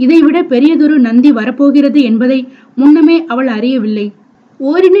இதைவிட பெரியதொரு நந்தி வரப்போகிறது என்பதை முன்னமே அவள் அறியவில்லை.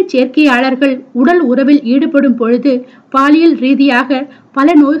 ஓரின சேர்க்கையாளர்கள் உடல் உறவில் ஈடுபடும் பொழுது பாலியல் ரீதியாக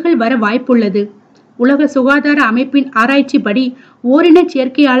பல நோய்கள் வர வாய்ப்புள்ளது. உலக சுகாதார அமைப்பின் ஆராய்ச்சிப்படி ஓரின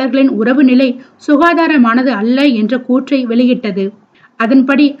சேர்க்கையாளர்களின் உறவு நிலை சுகாதாரமானது அல்ல என்ற கூற்றை வெளியிட்டது.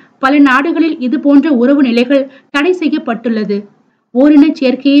 அதன்படி பல நாடுகளில் இது போன்ற உறவு நிலைகள் தடை செய்யப்பட்டுள்ளது. ஓரின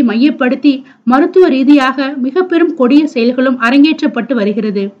சேர்க்கையை மையப்படுத்தி மருத்துவ ரீதியாக மிக பெரும் கொடிய செயல்களும் அரங்கேற்றப்பட்டு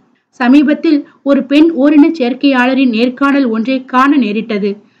வருகிறது. சமீபத்தில் ஒரு பெண் ஓரின சேர்க்கையாளரின் நேர்காணல் ஒன்றை காண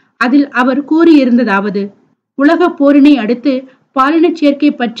நேரிட்டது. அதில் அவர் கூறியிருந்ததாவது, உலக போரினை அடுத்து பாலின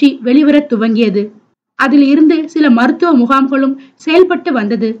சேர்க்கை பற்றி வெளிவர துவங்கியது. அதில் இருந்து சில மருத்துவ முகாம்களும் செயல்பட்டு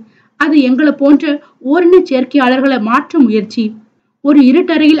வந்தது. அது எங்களை போன்ற ஓரின சேர்க்கையாளர்களை மாற்றும் முயற்சி. ஒரு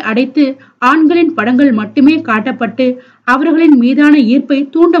இருட்டறையில் அடைத்து ஆண்களின் படங்கள் மட்டுமே காட்டப்பட்டு அவர்களின் மீதான ஈர்ப்பை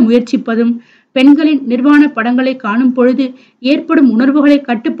தூண்ட முயற்சிப்பதும், பெண்களின் நிர்வாண படங்களை காணும் பொழுது ஏற்படும் உணர்வுகளை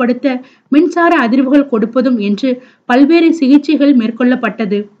கட்டுப்படுத்த மின்சார அதிர்வுகள் கொடுப்பதும் என்று பல்வேறு சிகிச்சைகள்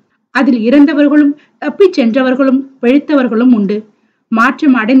மேற்கொள்ளப்பட்டது. அதில் இறந்தவர்களும் தப்பிச் சென்றவர்களும் பிழைத்தவர்களும் உண்டு.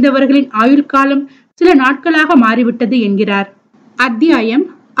 மாற்றம் அடைந்தவர்களின் ஆயுள் காலம் சில நாட்களாக மாறிவிட்டது என்கிறார். அத்தியாயம்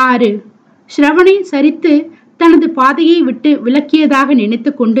 6. ஸ்ரவனை சரித்து தனது பாதையை விட்டு விலக்கியதாக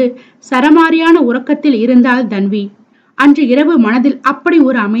நினைத்து கொண்டு சரமாரியான உறக்கத்தில் இருந்தாள் தன்வி. அன்று இரவு மனதில் அப்படி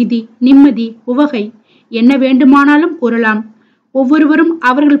ஒரு அமைதி, நிம்மதி, உவகை, என்ன வேண்டுமானாலும் கூறலாம். ஒவ்வொருவரும்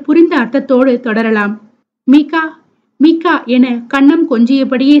அவர்கள் புரிந்த அர்த்தத்தோடு தொடரலாம். மீகா மீகா என கண்ணம்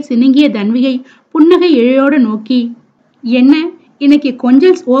கொஞ்சியபடியே சினுங்கிய தன்வியை புன்னகை இழையோடு நோக்கி, என்ன இன்னைக்கு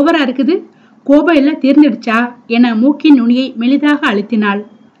கொஞ்சம் ஓவரா இருக்குது, கோபம் எல்லாம் தீர்ந்துடுச்சா என மூக்கின் நுனியை மெலிதாக அழுத்தினாள்.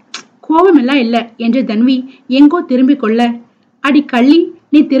 கோபம் எல்லாம் இல்ல என்று தன்வி எங்கோ திரும்பிக் கொள்ள, அடி கள்ளி,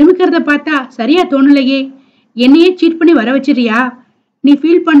 நீ திரும்பிக்கிறத பார்த்தா சரியா தோணலையே, என்னையே சீட் பண்ணி வர வச்சிரியா, நீ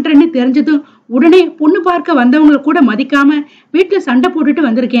ஃபீல் பண்றன்னு தெரிஞ்சதும் உடனே பொண்ணு பார்க்க வந்தவங்களை கூட மதிக்காம வீட்டுல சண்டை போட்டுட்டு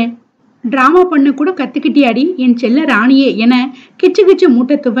வந்திருக்கேன், டிராமா பண்ண கூட கத்துக்கிட்டியாடி என் செல்ல ராணியே என கிச்சு கிச்சு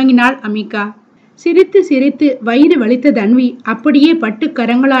மூட்ட துவங்கினாள் அமிகா. சிரித்து சிரித்து வயிறு வலித்த தன்வி அப்படியே பட்டு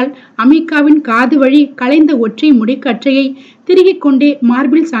கரங்களால் அமிகாவின் காது வழி கலைந்த ஒற்றை முடிக்கற்றையை திருகிக் கொண்டே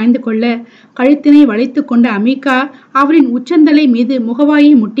மார்பில் சாய்ந்து கொள்ள, கழுத்தினை வளைத்து கொண்ட அமிகா அவளின் உச்சந்தலை மீது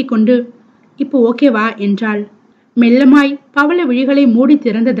முகவாயை முட்டிக்கொண்டு இப்போ ஓகேவா என்றாள். மெல்லமாய் பவள விழிகளை மூடி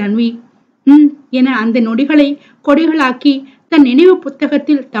திறந்த தன்வி என அந்த நொடிகளை கொடிகளாக்கி தன் நினைவு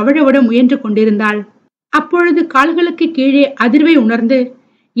புத்தகத்தில் தவழவிட முயன்று கொண்டிருந்தாள். அப்பொழுது கால்களுக்கு கீழே அதிர்வை உணர்ந்து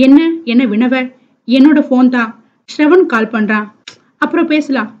என்ன என வினவ, என்னோட போன் தான், ஸ்ரவன் கால் பண்றான், அப்புறம்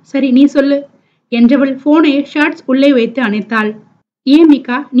பேசலாம், சரி நீ சொல்லு என்றவள் போனை ஷர்ட்ஸ் உள்ளே வைத்து அணைத்தாள். ஏன்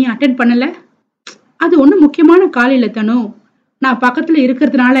மீகா நீ அட்டென்ட் பண்ணல? அது ஒன்னும் முக்கியமான கால் இல்ல தனு, நான் பக்கத்துல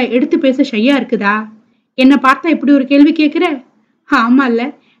இருக்கிறதுனால எடுத்து பேச ஷையா இருக்குதா? என்ன பார்த்தா இப்படி ஒரு கேள்வி கேக்குற? ஆமா இல்ல,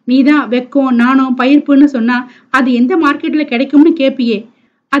 நீதான் வெக்கம் நானும் பயிர்ப்புன்னு சொன்னா அது எந்த மார்க்கெட்ல கிடைக்கும்னு கேப்பியே.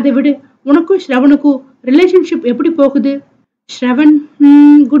 அதை விடு, உனக்கும் ஸ்ரவனுக்கும் ரிலேஷன்ஷிப் எப்படி போகுது? Shravan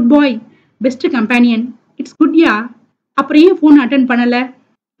good bye, best companion, it's good yeah. அப்புறம் ஏன் போன் அட்டென்ட் பண்ணல?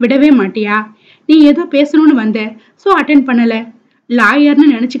 விடவே மாட்டியா? நீ ஏதோ பேசணும்னு வந்த, சோ அட்டென்ட் பண்ணல. லாயர்னு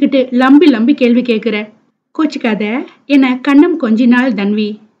நினைச்சுக்கிட்டு லம்பி லம்பி கேள்வி கேட்கிற, கோச்சிக்காத என கண்ணம் கொஞ்சினாள் தன்வி.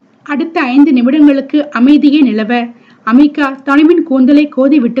 அடுத்த 5 நிமிடங்களுக்கு அமைதியே நிலவ அமிகா தனிவின் கூந்தலை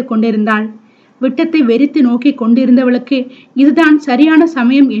கோதி விட்டு கொண்டிருந்தாள். விட்டத்தை வெறித்து நோக்கி கொண்டிருந்தவளுக்கு இதுதான் சரியான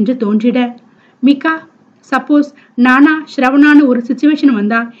சமயம் என்று தோன்றிட, மிகா சப்போஸ் நானா ஸ்ரவனான ஒரு சிச்சுவேஷன்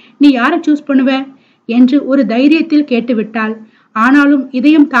வந்தா நீ யாரை சூஸ் பண்ணுவ என்று ஒரு தைரியத்தில் கேட்டுவிட்டாள். ஆனாலும்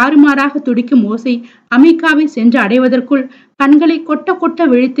இதயம் தாறுமாறாக துடிக்கும் ஓசை அமிகாவை சென்று அடைவதற்குள் கண்களை கொட்ட கொட்ட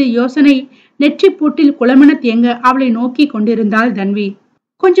விழித்து யோசனை நெற்றி பூட்டில் குளமென தேங்க அவளை நோக்கி கொண்டிருந்தாள் தன்வி.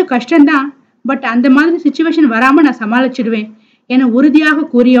 கொஞ்சம் கஷ்டம்தான், பட் அந்த மாதிரி சிச்சுவேஷன் வராம நான் சமாளிச்சிடுவேன் என உறுதியாக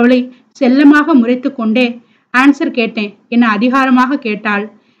கூறியவளை செல்லமாக முறைத்து கொண்டே ஆன்சர் கேட்டேன் என அதிகாரமாக கேட்டாள்.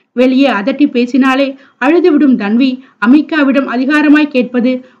 வெளியே அதட்டி பேசினாலே அழுதுவிடும் தன்வி அமிகாவிடம் அதிகாரமாய்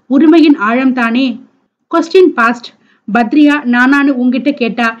கேட்பது உரிமையின் ஆழம்தானே. Question past. பத்ரியா நானானு உங்கிட்ட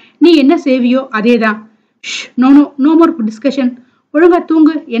கேட்டா நீ என்ன சேவியோ அதேதான். நோ மோர் டிஸ்கஷன், ஒழுங்கா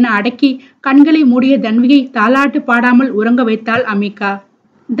தூங்கு என அடக்கி கண்களை மூடிய தன்வியை தாலாட்டு பாடாமல் உறங்க வைத்தாள் அமிகா.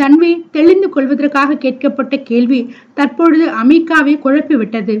 தன்வி தெளிந்து கொள்வதற்காக கேட்கப்பட்ட கேள்வி தற்பொழுது அமிகாவை குழப்பி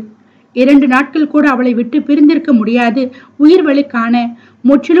விட்டது. 2 நாட்கள் கூட அவளை விட்டு பிரிந்திருக்க முடியாது. உயிர் வலி காண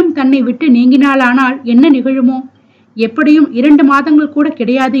முற்றிலும் தன்னை விட்டு நீங்கினாலானால் என்ன நிகழுமோ? எப்படியும் 2 மாதங்கள் கூட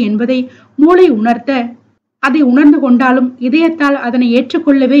கிடையாது என்பதை மூளை உணர்த்த, அதை உணர்ந்து கொண்டாலும் இதயத்தால் அதனை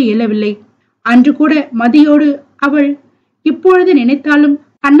ஏற்றுக்கொள்ளவே இயலவில்லை. அன்று கூட மதியோடு அவள் இப்பொழுது நினைத்தாலும்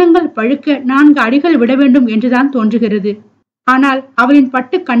கன்னங்கள் பழுக்க 4 அடிகள் விட வேண்டும் என்றுதான் தோன்றுகிறது. ஆனால் அவளின்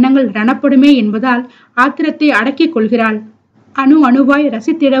பட்டு கன்னங்கள் ரணப்படுமே என்பதால் ஆத்திரத்தை அடக்கிக் கொள்கிறாள். அணு அணுவாய்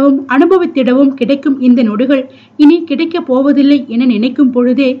ரசித்திடவும் அனுபவித்திடவும் கிடைக்கும் இந்த நொடிகள் இனி கிடைக்கப் போவதில்லை என நினைக்கும்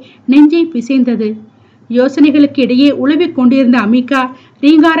பொழுதே நெஞ்சை பிசைந்தது. யோசனைகளுக்கு இடையே உழவிக் கொண்டிருந்த அமிகா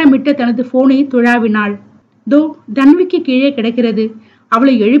ரீங்காரமிட்ட தனது போனை துழாவினாள். தோ தன்விக்கு கீழே கிடக்கிறது.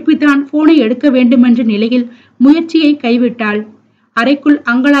 அவளை எழுப்பித்தான் போனை எடுக்க வேண்டுமென்ற நிலையில் முயற்சியை கைவிட்டாள். அறைக்குள்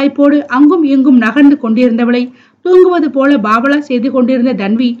அங்கலாய்ப்போடு அங்கும் இங்கும் நகர்ந்து கொண்டிருந்தவளை தூங்குவது போல பாவலா செய்து கொண்டிருந்த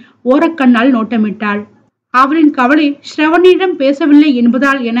தன்வி ஓரக்கண்ணால் நோட்டமிட்டாள். அவளின் கவலை ஸ்ரவனிடம் பேசவில்லை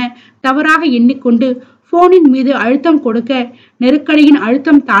என்பதால் என தவறாக எண்ணிக்கொண்டு போனின் மீது அழுத்தம் கொடுக்க நெருக்கடியின்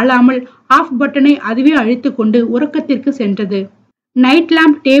அழுத்தம் தாழாமல் ஆஃப் பட்டனை அதுவே அழித்து கொண்டு உறக்கத்திற்கு சென்றது. நைட்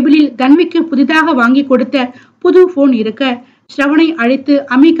லேம்ப் டேபிளில் தன்விக்கு புதிதாக வாங்கி கொடுத்த புது போன் இருக்க ஸ்ரவனை அழைத்து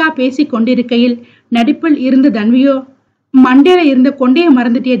அமிகா பேசிக் கொண்டிருக்கையில் நடிப்பில் இருந்த தன்வியோ, மண்டேல இருந்த கொண்டைய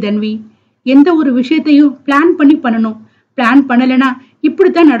மறந்துட்டே தன்வி, எந்த ஒரு விஷயத்தையும் பிளான் பண்ணணும், பிளான் பண்ணலனா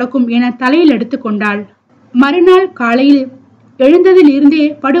இப்படித்தான் நடக்கும் என தலையில் எடுத்து கொண்டாள். மறுநாள் காலையில் எழுந்ததில் இருந்தே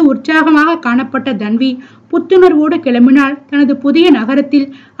படு உற்சாகமாக காணப்பட்ட தன்வி புத்துணர்வோடு கிளம்பினாள் தனது புதிய நகரத்தில்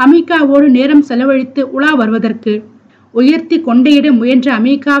அமிகாவோடு நேரம் செலவழித்து உலா வருவதற்கு. உயர்த்தி கொண்டையிட முயன்ற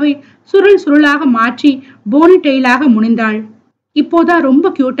அமிகாவை சுருள் சுருளாக மாற்றி போனி டெயிலாக முனிந்தாள். இப்போதான் ரொம்ப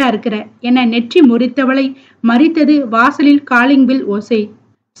கியூட்டா இருக்கிற என நெற்றி முறித்தவளை மறித்தது வாசலில் காலிங் பில் ஓசை.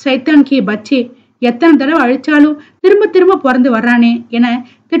 சைத்தான் கே பச்சே, எத்தனை தடவை அழிச்சாலும் திரும்ப திரும்ப பிறந்து வர்றானே என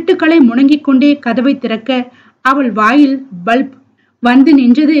திட்டுக்களை முணங்கிக் கொண்டே கதவை திறக்க அவள் வாயில் பல்ப் வந்து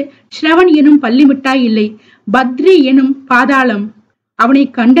நின்றது. ஸ்ரவன் எனும் பள்ளி மிட்டாய் இல்லை, பத்ரி எனும் பாதாளம். அவனை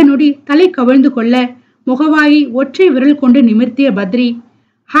கண்ட நொடி தலை கவிழ்ந்து கொள்ள முகவாயை ஒற்றை விரல் கொண்டு நிமிர்த்திய பத்ரி,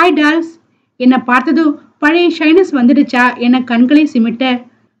 ஹாய் டால்ஸ் என பார்த்ததும் பழைய ஷைனஸ் வந்துடுச்சா என கண்களை சிமிட்ட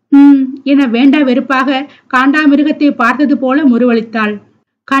என வேண்டா வெறுப்பாக காண்டாமிருகத்தை பார்த்தது போல முறுவளித்தாள்.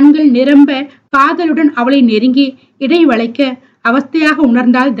 கண்கள் நிரம்ப காதலுடன் அவளை நெருங்கி இடை வளைக்க அவஸ்தையாக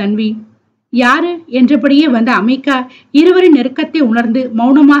உணர்ந்தாள் தன்வி. யாரு என்றபடியே வந்த அமிகா இருவரின் நெருக்கத்தை உணர்ந்து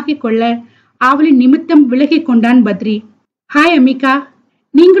மௌனமாகிக் கொள்ள அவளின் நிமித்தம் விலகி கொண்டான் பத்ரி. ஹாய் அமிகா,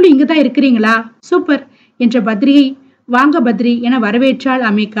 நீங்களும் இங்கதான் இருக்கிறீங்களா? சூப்பர் என்ற பத்ரியை வாங்க பத்ரி என வரவேற்றாள்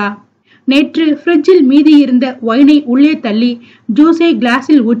அமிகா. நேற்று ஃப்ரிட்ஜில் மீதி இருந்த ஒயினை உள்ளே தள்ளி ஜூஸை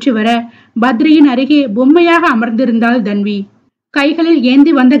கிளாஸில் ஊற்றி வர பத்ரியின் அருகே பொம்மையாக அமர்ந்திருந்தாள் தன்வி. கைகளில்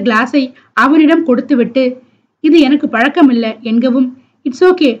ஏந்தி வந்த கிளாஸை அவனிடம் கொடுத்துவிட்டு, இது எனக்கு பழக்கமில்ல என்கவும், இட்ஸ்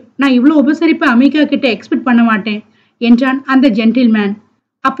ஓகே, நான் இவ்வளோ உபசரிப்ப அமிகா கிட்ட எக்ஸ்பெக்ட் பண்ண மாட்டேன் என்றான் அந்த ஜென்டில்மேன்.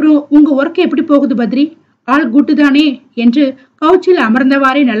 அப்புறம் உங்க ஒர்க் எப்படி போகுது பத்ரி? ஆல் குட் தானே என்று கவுச்சில்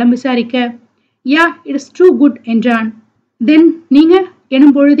அமர்ந்தவாறே நலம் விசாரிக்க, யா இட்ஸ் ட்ரூ குட் என்றான். தென் நீங்க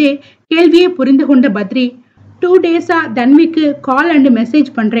எனும் பொழுதே கேள்வியை புரிந்து கொண்ட பத்ரி, 2 டேஸா தன்விக்கு கால் அண்ட் மெசேஜ்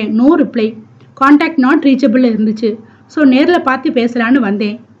பண்றேன், no reply, contact not reachable இருந்துச்சு, ஸோ நேரில் பார்த்து பேசலான்னு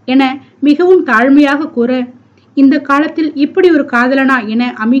வந்தேன் என மிகவும் தாழ்மையாக கூற, இந்த காலத்தில் இப்படி ஒரு காதலனா என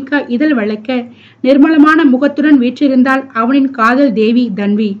அமிகா இதழ் வளைக்க நிர்மலமான முகத்துடன் வீற்றிருந்தால் அவனின் காதல் தேவி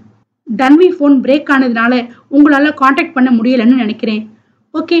தன்வி. தன்வி போன் பிரேக் ஆனதுனால உங்களால கான்டாக்ட் பண்ண முடியலன்னு நினைக்கிறேன்.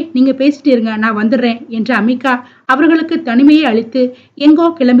 ஓகே, நீங்க பேசிட்டு இருங்க, நான் வந்துடுறேன் என்ற அமிகா அவர்களுக்கு தனிமையை அளித்து எங்கோ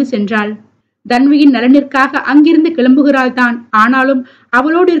கிளம்பி சென்றாள். தன்வியின் நலனிற்காக அங்கிருந்து கிளம்புகிறாள் தான். ஆனாலும்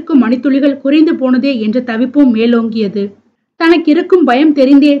அவளோடு இருக்கும் மணித்துளிகள் குறைந்து போனதே என்ற தவிப்பும் மேலோங்கியது. தனக்கு இருக்கும் பயம்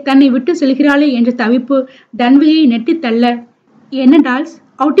தெரிந்தே தன்னை விட்டு செல்கிறாளே என்ற தவிப்பு தன்வியை நெட்டி தள்ள, என்ன டால்ஸ்,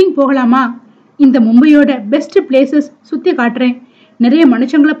 அவுட்டிங் போகலாமா? இந்த மும்பையோட பெஸ்ட் பிளேசஸ் சுத்தி காட்டுறேன், நிறைய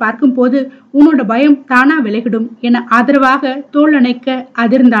மனுஷங்களை பார்க்கும் போது உன்னோட பயம் தானா விலகிடும் என ஆதரவாக தோள் அணைக்க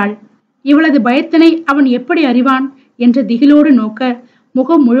அதிர்ந்தாள். இவளது பயத்தினை அவன் எப்படி அறிவான் என்ற திகிலோடு நோக்க,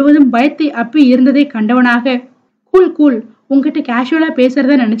 முகம் முழுவதும் பயத்தை அப்பி இருந்ததை கண்டவனாக, கூல் கூல், உங்ககிட்ட கேஷுவலா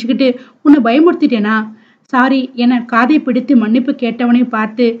பேசுறத நினைச்சுக்கிட்டு உன்னை பயமுறுத்திட்டேனா? சாரி என காதை பிடித்து மன்னிப்பு கேட்டவனை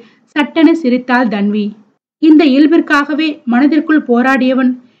பார்த்து சட்டென சிரித்தாள் தன்வி. இந்த இயல்பிற்காகவே மனதிற்குள்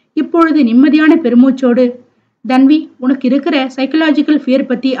போராடியவன் இப்பொழுது நிம்மதியான பெருமூச்சோடு, தன்வி, உனக்கு இருக்கிற சைக்கலாஜிக்கல் ஃபியர்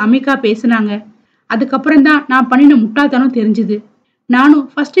பத்தி அமிகா பேசினாங்க, அதுக்கப்புறம் தான் நான் பண்ணின முட்டாள்தனம் தெரிஞ்சுது. நானும்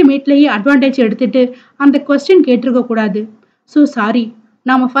ஃபர்ஸ்ட் மீட்லேயே அட்வான்டேஜ் எடுத்துட்டு அந்த கொஸ்டின் கேட்டிருக்க கூடாது. ஸோ சாரி,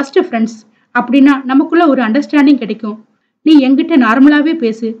 நாம ஃபர்ஸ்ட் ஃப்ரெண்ட்ஸ், அப்படின்னா நமக்குள்ள ஒரு அண்டர்ஸ்டாண்டிங் கிடைக்கும். நீ என்கிட்ட நார்மலாவே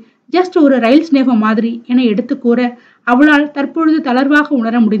பேசு, ஜஸ்ட் ஒரு ரயில் ஸ்நேகம் மாதிரி என எடுத்து கூற அவளால் தற்பொழுது தளர்வாக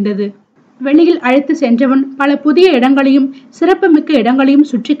உணர முடிந்தது. வெளியில் அழைத்து சென்றவன் பல புதிய இடங்களையும் சிறப்புமிக்க இடங்களையும்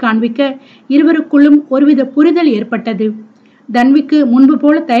சுற்றி காண்பிக்க இருவருக்குள்ளும் ஒருவித புரிதல் ஏற்பட்டது. தன்விக்கு முன்பு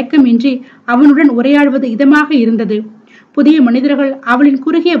போல தயக்கமின்றி அவனுடன் உரையாடுவது இதமாக இருந்தது. புதிய மனிதர்கள் அவளின்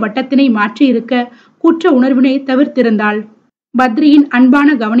குறுகிய வட்டத்தினை மாற்றி இருக்க குற்ற உணர்வினை தவிர்த்திருந்தாள். பத்ரியின் அன்பான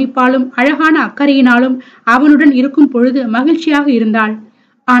கவனிப்பாலும் அழகான அக்கறையினாலும் அவனுடன் இருக்கும் பொழுது மகிழ்ச்சியாக இருந்தாள்.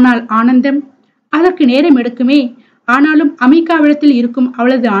 ஆனால் ஆனந்தம், அதற்கு நேரம் எடுக்குமே. ஆனாலும் அமிகாவிடத்தில் இருக்கும்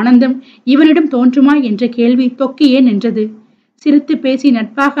அவளது ஆனந்தம் இவனிடம் தோன்றுமா என்ற கேள்வி தொக்கியே நின்றது. சிரித்து பேசி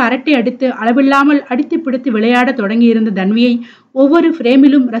நட்பாக அரட்டை அடித்து அளவில்லாமல் அடித்து பிடித்து விளையாட தொடங்கியிருந்த தன்வியை ஒவ்வொரு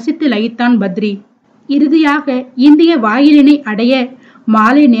பிரேமிலும் ரசித்து லயித்தான் பத்ரி. இறுதியாக இந்திய வாயிலினை அடைய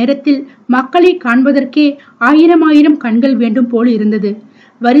மாலை நேரத்தில் மக்களை காண்பதற்கே 1000 கண்கள் வேண்டும் போல் இருந்தது.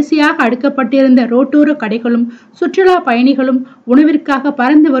 வரிசையாக அடுக்கப்பட்டிருந்த ரோட்டோர கடைகளும் சுற்றுலா பயணிகளும் உணவிற்காக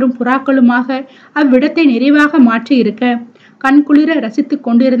பறந்து வரும் புறாக்களுமாக அவ்விடத்தை நிறைவாக மாற்றி இருக்க கண்குளிர ரசித்து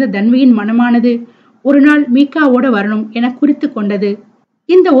கொண்டிருந்த தன்வியின் மனமானது ஒரு நாள் மீகாவோட வரணும் என குறித்து கொண்டது.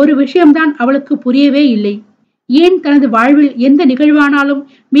 இந்த ஒரு விஷயம்தான் அவளுக்கு புரியவே இல்லை. ஏன் தனது வாழ்வில் எந்த நிகழ்வானாலும்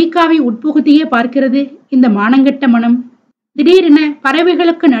மீகாவை உட்புகுத்தியே பார்க்கிறது இந்த மானங்கெட்ட மனம்? திடீரென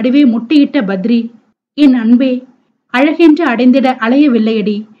பறவைகளுக்கு நடுவே முட்டியிட்ட பத்ரி, என் அன்பே, அழகென்று அடைந்திட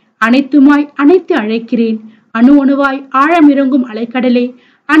அலையவில்லையடி, அனைத்துமாய் அனைத்து அழைக்கிறேன், அணு அணுவாய் ஆழமிறங்கும் அலைக்கடலே,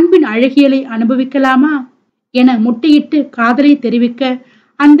 அன்பின் அழகியலை அனுபவிக்கலாமா என முட்டியிட்டு காதலை தெரிவிக்க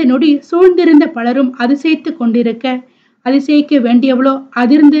அந்த நொடி சூழ்ந்திருந்த பலரும் அதிசயித்து கொண்டிருக்க அதிசயிக்க வேண்டியவளோ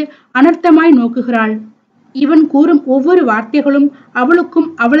அதிர்ந்து அனர்த்தமாய் நோக்குகிறாள். இவன் கூறும் ஒவ்வொரு வார்த்தைகளும் அவளுக்கும்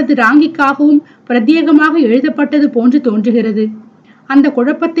அவளது ராங்கிக்காகவும் பிரத்யேகமாக எழுதப்பட்டது போன்று தோன்றுகிறது. அந்த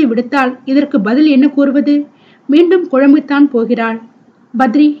குழப்பத்தை விடுத்தால் இதற்கு பதில் என்ன கூறுவது? மீண்டும் குழம்பித்தான் போகிறாள்.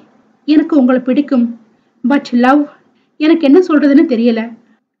 பத்ரி, எனக்கு உங்களை பிடிக்கும், பட் லவ், எனக்கு என்ன சொல்றதுன்னு தெரியல.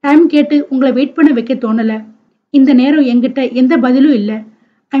 டைம் கேட்டு உங்களை வெயிட் பண்ண வைக்க தோணல. இந்த நேரம் என்கிட்ட எந்த பதிலும் இல்லை.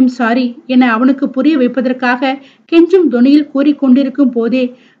 ஐம் சாரி என அவனுக்கு புரிய வைப்பதற்காக கெஞ்சும் தொனியில் கூறிக்கொண்டிருக்கும் போதே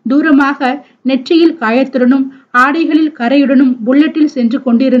தூரமாக நெற்றியில் காயத்துடனும் ஆடைகளில் கரையுடனும் புல்லட்டில் சென்று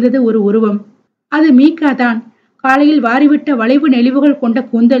கொண்டிருந்தது ஒரு உருவம். அது மீகா தான். காலையில் வாரிவிட்ட வளைவு நெளிவுகள் கொண்ட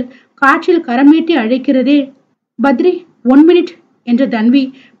கூந்தல் காற்றில் கரமீட்டி அழைக்கிறதே. பத்ரி, 1 மினிட் என்ற தன்வி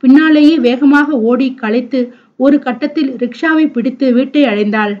பின்னாலேயே வேகமாக ஓடி களைத்து ஒரு கட்டத்தில் ரிக்ஷாவை பிடித்து வீட்டை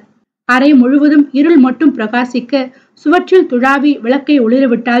அடைந்தாள். அறை முழுவதும் இருள் மட்டும் பிரகாசிக்க சுவற்றில் துழாவி விளக்கை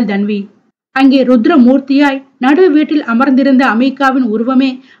ஒளிரவிட்டாள் தன்வி. அங்கே ருத்ர மூர்த்தியாய் நடு வீட்டில் அமர்ந்திருந்த அமிகாவின் உருவமே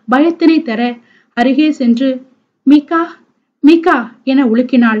பயத்தினை தர அருகே சென்று மீகா மீகா என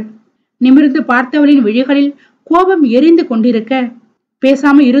உலுக்கினாள். நிமிர்ந்து பார்த்தவளின் விழிகளில் கோபம் எரிந்து கொண்டிருக்க,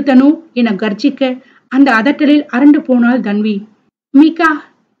 பேசாம இரு தனு என கர்ஜிக்க அந்த அதட்டலில் அரண்டு போனாள் தன்வி. மீகா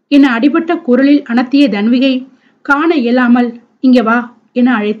என அடிபட்ட குரலில் அனத்திய தன்விகை காண இயலாமல் இங்க வா என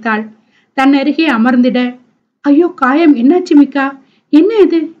அழைத்தாள். தன் அருகே அமர்ந்திட, ஐயோ காயம் என்னாச்சு மிக்கா, என்ன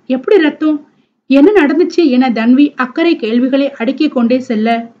இது, எப்படி ரத்தம், என்ன நடந்துச்சு என தன்வி அக்கறை கேள்விகளை அடுக்கிக் கொண்டே செல்ல,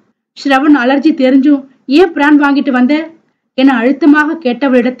 ஸ்ரவன் அலர்ஜி தெரிஞ்சும் ஏன் பிரான் வாங்கிட்டு வந்த என அழுத்தமாக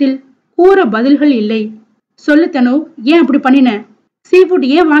கேட்டவளிடத்தில் கூற பதில்கள் இல்லை. சொல்லு தனு, ஏன் அப்படி பண்ணின? சீஃபுட்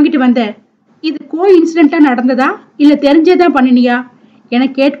ஏன் வாங்கிட்டு வந்த? இது கோ இன்சிடென்டா நடந்ததா இல்ல தெரிஞ்சேதான் பண்ணினியா என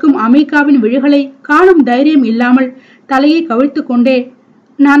கேட்கும் அமெரிக்காவின் விழிகளை காணும் தைரியம் இல்லாமல் தலையை கவிழ்த்து கொண்டே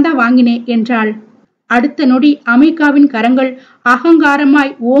நான் தான் வாங்கினேன் என்றாள். அடுத்த நொடி அமெரிக்காவின் கரங்கள்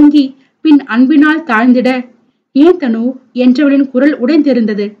அகங்காரமாய் ஓங்கி பின் அன்பினால் தாழ்ந்திட, ஏன் தனு என்றவளின் குரல்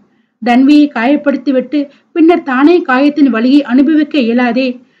உடைந்திருந்தது. தன்வியை காயப்படுத்திவிட்டு பின்னர் தானே காயத்தின் வலியை அனுபவிக்க இயலாதே.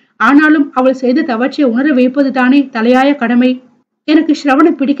 ஆனாலும் அவள் செய்த தவற்றை உணர வைப்பதுதானே தலையாய கடமை. எனக்கு ஸ்ரவண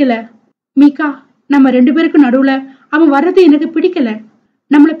பிடிக்கல மீகா, நம்ம 2 பேருக்கு நடுவுல அவன் வர்றது எனக்கு பிடிக்கல,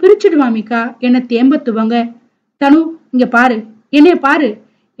 நம்மள பிரிச்சுடுவான் மீகா என தேம்ப துவங்க, தனு இங்க பாரு, என்னைய பாரு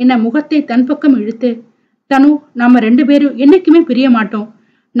என்ன முகத்தை தன் பக்கம் இழுத்து, தனு நம்ம 2 பேரும் என்னைக்குமே பிரிய மாட்டோம்,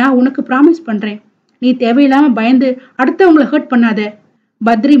 நான் உனக்கு பிராமிஸ் பண்றேன், நீ தேவையில்லாம பயந்து அடுத்தவங்களை ஹர்ட் பண்ணாத,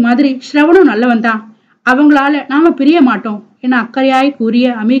 பத்ரி மாதிரி ஸ்ரவணும் நல்லவன் தான், அவங்களால நாம பிரிய மாட்டோம் என அக்கறையாய் கூறிய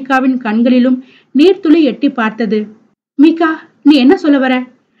அமெரிக்காவின் கண்களிலும் நீர்த்துளி எட்டி பார்த்தது. மீகா, நீ என்ன சொல்ல வர?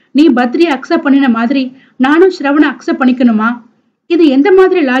 நீ பத்ரியை அக்செப்ட் பண்ணின மாதிரி நானும் ஸ்ரவனை அக்செப்ட் பண்ணிக்கணுமா? இது எந்த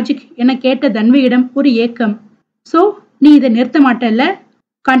மாதிரி லாஜிக் என கேட்ட தன்வியிடம் ஒரு ஏக்கம். சோ நீ இதை நிறுத்த மாட்டல்ல?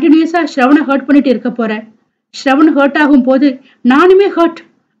 கண்டினியூஸா ஸ்ரவனை ஹர்ட் பண்ணிட்டு இருக்க போற. ஸ்ரவன் ஹர்ட் ஆகும் போது நானுமே ஹர்ட்.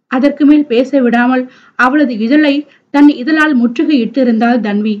 அதற்கு மேல் பேச விடாமல் அவளது இதழை தன் இதழால் முற்றுகை இட்டிருந்தாள்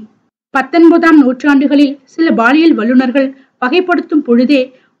தன்வி. 19ஆம் நூற்றாண்டுகளில் சில பாலியல் வல்லுநர்கள் வகைப்படுத்தும் பொழுதே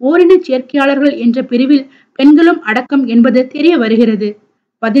ஓரின சேர்க்கையாளர்கள் என்ற பிரிவில் பெண்களும் அடக்கம் என்பது தெரிய வருகிறது.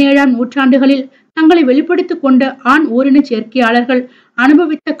 17ஆம் நூற்றாண்டுகளில் தங்களை வெளிப்படுத்திக் கொண்ட ஆண் ஓரின சேர்க்கையாளர்கள்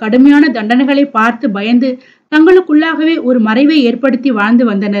அனுபவித்த கடுமையான தண்டனைகளை பார்த்து பயந்து தங்களுக்குள்ளாகவே ஒரு மறைவை ஏற்படுத்தி வாழ்ந்து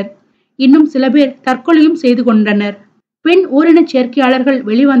வந்தனர். இன்னும் சில பேர் தற்கொலையும் செய்து கொண்டனர். பெண் ஓரின சேர்க்கையாளர்கள்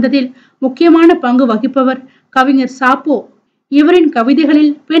வெளிவந்ததில் முக்கியமான பங்கு வகிப்பவர் கவிஞர் சாப்போ. இவரின்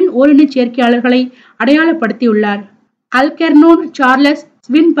கவிதைகளில் பெண் ஓரின சேர்க்கையாளர்களை அடையாளப்படுத்தியுள்ளார். அல்கெர்னோன் சார்லஸ்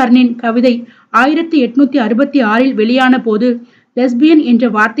ஸ்வின்பர்னின் கவிதை 1866 வெளியான போது லெஸ்பியன் என்ற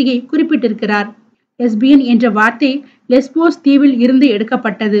வார்த்தையை குறிப்பிட்டிருக்கிறார். லெஸ்பியன் என்ற வார்த்தை லெஸ்போஸ் தீவில் இருந்து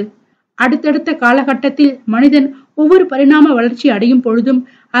எடுக்கப்பட்டது. அடுத்தடுத்த காலகட்டத்தில் மனிதன் ஒவ்வொரு பரிணாம வளர்ச்சி அடையும் பொழுதும்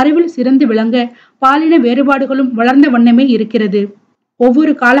அறிவில் சிறந்து விளங்க பாலின வேறுபாடுகளும் வளர்ந்த வண்ணமே இருக்கிறது.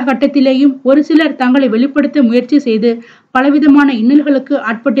 ஒவ்வொரு காலகட்டத்திலேயும் ஒரு சிலர் தங்களை வெளிப்படுத்த முயற்சி செய்து பலவிதமான இன்னல்களுக்கு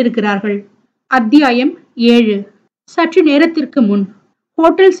ஆட்பட்டிருக்கிறார்கள். அத்தியாயம் 7. சற்று நேரத்திற்கு முன்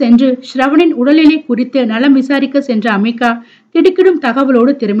ஹோட்டல் சென்று ஸ்ரவனின் உடல்நிலை குறித்து நலம் விசாரிக்க சென்ற அமெரிக்கா திடுக்கிடும்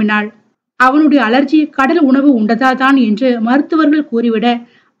தகவலோடு திரும்பினாள். அவனுடைய அலர்ஜி கடல் உணவு உண்டதால் தான் என்று மருத்துவர்கள் கூறிவிட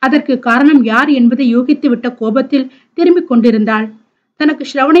அதற்கு காரணம் யார் என்பதை யூகித்து விட்ட கோபத்தில் திரும்பிக் கொண்டிருந்தாள். தனக்கு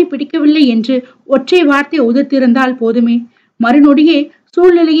ஸ்ரவனை பிடிக்கவில்லை என்று ஒற்றை வார்த்தை உதிர்த்திருந்தால் போதுமே, மறுநொடியே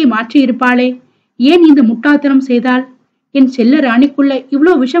சூழ்நிலையை மாற்றியிருப்பாளே. ஏன் இந்த முட்டாள்தனம் செய்தாள்? என் செல்ல ராணிக்குள்ள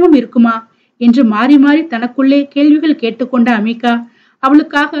இவ்வளவு விஷமம் இருக்குமா என்று மாறி மாறி தனக்குள்ளே கேள்விகள் கேட்டுக்கொண்ட அமெரிக்கா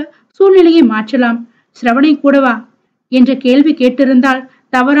அவளுக்காக சூழ்நிலையை மாற்றலாம், ஸ்ரவனை கூடவா என்ற கேள்வி கேட்டிருந்தால்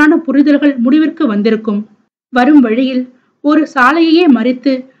தவறான புரிதல்கள் முடிவிற்கு வந்திருக்கும். வரும் வழியில் ஒரு சாலையையே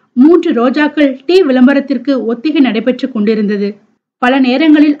மறித்து 3 ரோஜாக்கள் டீ விளம்பரத்திற்கு ஒத்திகை நடைபெற்று கொண்டிருந்தது. பல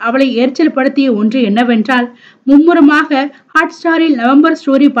நேரங்களில் அவளை எரிச்சல் படுத்திய ஒன்று என்னவென்றால், மும்முரமாக ஹாட் ஸ்டாரில் நவம்பர்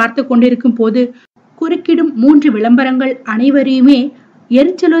ஸ்டோரி பார்த்து கொண்டிருக்கும் போது குறுக்கிடும் 3 விளம்பரங்கள் அனைவரையுமே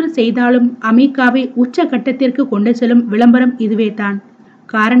எரிச்சலொரு செய்தாலும் அமெரிக்காவை உச்சகட்டத்திற்கு கொண்டு செல்லும் விளம்பரம் இதுவே தான்.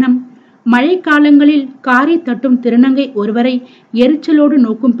 காரணம், மழை காலங்களில் காரை தட்டும் திருநங்கை ஒருவரை எரிச்சலோடு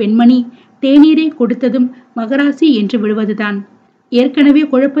நோக்கும் பெண்மணி தேநீரை கொடுத்ததும் மகராசி என்று விடுவதுதான். ஏற்கனவே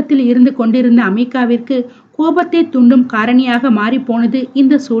குழப்பத்தில் இருந்து கொண்டிருந்த அமெரிக்காவிற்கு கோபத்தை தூண்டும் காரணியாக மாறிப்போனது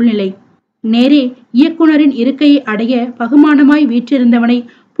இந்த சூழ்நிலை. நேரே இயக்குனரின் இருக்கையை அடைய பகுமானமாய் வீற்றிருந்தவனை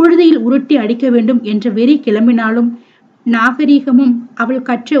புழுதியில் உருட்டி அடிக்க வேண்டும் என்ற வெறி கிளம்பினாலும் நாகரீகமும் அவள்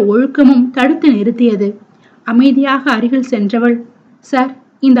கற்ற ஒழுக்கமும் தடுத்து நிறுத்தியது. அமைதியாக அருகில் சென்றவள், சார்,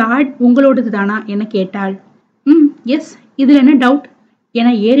 இந்த ஆட் உங்களோடது தானா என கேட்டாள். எஸ், இதுல என்ன டவுட் என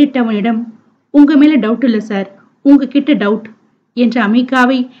ஏறிட்டவனிடம், உங்க மேல டவுட் இல்ல சார், உங்ககிட்ட டவுட் என்ற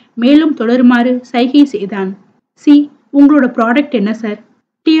அமெரிக்காவை மேலும் தொடருமாறு சைகை செய்தான். சி, உங்களோட ப்ராடக்ட் என்ன sir?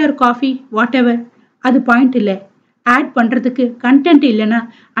 Tea R coffee, what ever, அது பாயிண்ட் இல்லை. ஆட் பண்றதுக்கு கண்டென்ட் இல்லைன்னா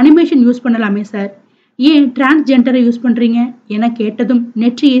அனிமேஷன் யூஸ் பண்ணலாமே சார், ஏன் டிரான்ஸ்ஜெண்டரை யூஸ் பண்றீங்க என கேட்டதும்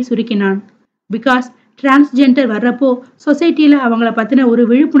நெற்றியை சுருக்கினான். பிகாஸ் டிரான்ஸ்ஜெண்டர் வர்றப்போ சொசைட்டில அவங்கள பத்தின ஒரு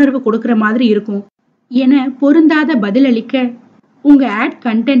விழிப்புணர்வு கொடுக்கற மாதிரி இருக்கும் என பொருந்தாத பதிலளிக்க, உங்க ஆட்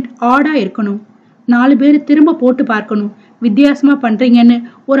கண்டென்ட் ஆடா இருக்கணும், 4 பேர் திரும்ப போட்டு பார்க்கணும். வித்தியாசமா பண்றீங்கன்னு,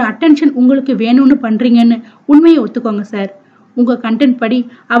 ஒரு அட்டென்ஷன் உங்களுக்கு வேணும்னு பண்றீங்கன்னு உண்மையை ஒத்துக்கோங்க சார். உங்க கண்டென்ட் படி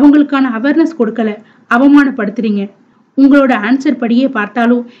அவங்களுக்கான அவேர்னஸ் கொடுக்கல, அவமானப்படுத்துறீங்க. உங்களோட ஆன்சர் படியே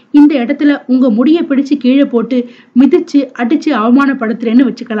பார்த்தாலும் இந்த இடத்துல உங்க முடியை பிடிச்சு கீழே போட்டு மிதிச்சு அடிச்சு அவமானப்படுத்துறேன்னு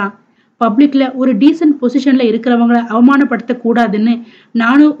வச்சுக்கலாம். பப்ளிக்ல ஒரு டீசன்ட் பொசிஷன்ல இருக்கிறவங்களை அவமானப்படுத்த கூடாதுன்னு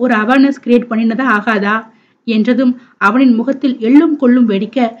நானும் ஒரு அவேர்னஸ் கிரியேட் பண்ணினதா ஆகாதா என்றதும் அவனின் முகத்தில் எள்ளும் கொள்ளும்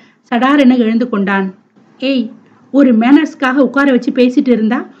வெடிக்க சடாரென எழுந்து கொண்டான். ஏய், ஒரு மேனர்ஸ்க்காக உட்கார வச்சு பேசிட்டு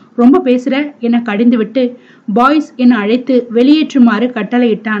இருந்தா ரொம்ப பேசுற என கடிந்து விட்டு பாய்ஸ் என அழைத்து வெளியேற்றுமாறு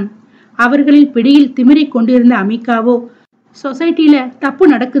கட்டளையிட்டான். அவர்களில் பிடியில் திமிரி கொண்டிருந்த அமிகாவோ, சொசைட்டில தப்பு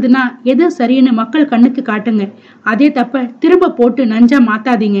நடக்குதுன்னா எது சரின்னு மக்கள் கண்ணுக்கு காட்டுங்க, அதே தப்ப திரும்ப போட்டு நஞ்சா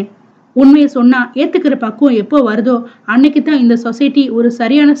மாத்தாதீங்க. உண்மையை சொன்னா ஏத்துக்கிற பக்குவம் எப்போ வருதோ அன்னைக்கு தான் இந்த சொசைட்டி ஒரு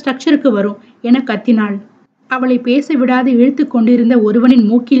சரியான ஸ்ட்ரக்சருக்கு வரும் என கத்தினாள். அவளை பேச விடாது இழுத்து கொண்டிருந்த ஒருவனின்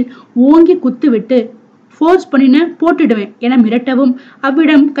மூக்கில் ஓங்கி குத்து விட்டு ஃபோர்ஸ் பண்ணின போட்டுடுவேன் என மிரட்டவும்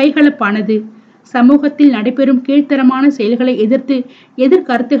அவ்விடம் கைகலப்பானது. சமூகத்தில் நடைபெறும் கீழ்த்தரமான செயல்களை எதிர்த்து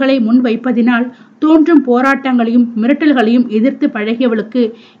எதிர்கருத்துக்களை முன்வைப்பதினால் தோன்றும் போராட்டங்களையும் மிரட்டல்களையும் எதிர்த்து பழகியவளுக்கு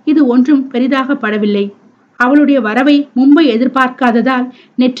இது ஒன்றும் பெரிதாக படவில்லை. அவளுடைய வரவை மும்பை எதிர்பார்க்காததால்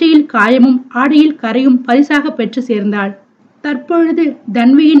நெற்றியில் காயமும் ஆடையில் கரையும் பரிசாக பெற்று சேர்ந்தாள். தற்பொழுது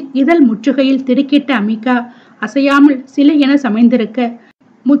தன்வியின் இதழ் முற்றுகையில் திடுக்கிட்ட அமிகா அசையாமல் சிலை என சமைந்திருக்க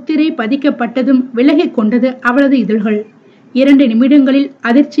முத்திரை பதிக்கப்பட்டதும் விலகி கொண்டது அவளது இதழ்கள். 2 நிமிடங்களில்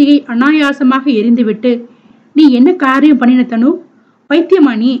அதிர்ச்சியை அனாயாசமாக எரிந்துவிட்டு, நீ என்ன காரியம் பண்ணின தனு?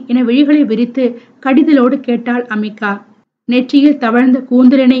 பைத்தியமா நீ என விழிகளை விரித்து கடிதலோடு கேட்டாள் அமிகா. நெற்றியில் தவழ்ந்த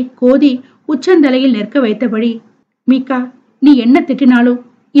கூந்தலினை கோதி உச்சந்தலையில் நிற்க வைத்தபடி, மீகா, நீ என்ன திட்டினாலும்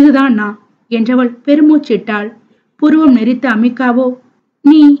இதுதான் நான் என்றவள் பெருமூச்சிட்டாள். புருவம் நெறித்த அமிகாவோ,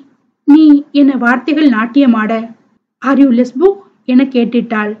 நீ நீ என வார்த்தைகள் நாட்டியமாட, ஆர் யூ லெஸ்போ என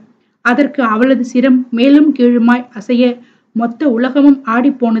கேட்டிட்டாள். அதற்கு அவளது சிரம் மேலும் கீழுமாய் அசைய மொத்த உலகமும்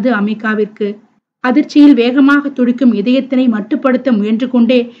ஆடிப்போனது அமிகாவிற்கு. அதிர்ச்சியில் வேகமாக துடிக்கும் இதயத்தினை மட்டுப்படுத்த முயன்று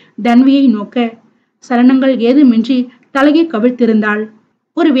கொண்டே தன்வியை நோக்க சலனங்கள் ஏதுமின்றி தலையை கவிழ்த்திருந்தாள்.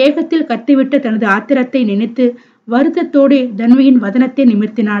 ஒரு வேகத்தில் கத்திவிட்ட தனது ஆத்திரத்தை நினைத்து வருத்தத்தோடே தன்வியின் வதனத்தை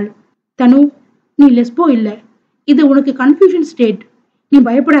நிமிர்த்தினாள். தனு, நீ லெஸ்போ இல்ல, இது உனக்கு கன்ஃபியூஷன் ஸ்டேட். நீ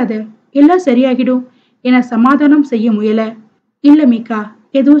பயப்படாத, எல்லாம் சரியாகிடும் என சமாதானம் செய்ய முயல. இல்ல மீகா,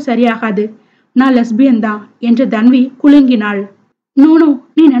 எதுவும் சரியாகாது, நான் லெஸ்பியன் தான் என்று தன்வி குலுங்கினாள். நோனோ,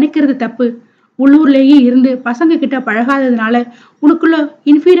 நீ நினைக்கிறது தப்பு. உள்ளூர்லேயே இருந்து பசங்க கிட்ட பழகாததுனால உனக்குள்ள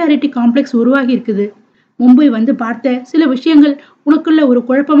இன்ஃபீரியாரிட்டி காம்ப்ளெக்ஸ் உருவாகி இருக்குது. மும்பை வந்து பார்த்த சில விஷயங்கள் உனக்குள்ள ஒரு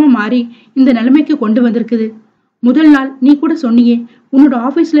குழப்பமா மாறி இந்த நிலைமைக்கு கொண்டு வந்திருக்குது. முதல் நாள் நீ கூட சொன்னியே உன்னோட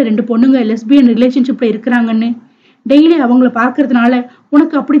ஆபீஸ்ல 2 பொண்ணுங்க லெஸ்பியன் ரிலேஷன்ஷிப்ல இருக்கிறாங்கன்னு. டெய்லி அவங்கள பார்க்கறதுனால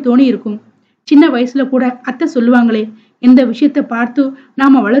உனக்கு அப்படி தோணி இருக்கும். சின்ன வயசுல கூட அத்தை சொல்லுவாங்களே, எந்த விஷயத்த பார்த்து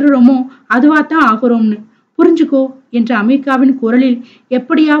நாம வளருறோமோ அதுவாத்தான் ஆகுறோம்னு, புரிஞ்சுக்கோ என்ற அமெரிக்காவின் குரலில்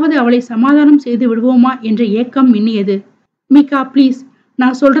எப்படியாவது அவளை சமாதானம் செய்து விடுவோமா என்ற ஏக்கம் மின்னியது. மீகா ப்ளீஸ்,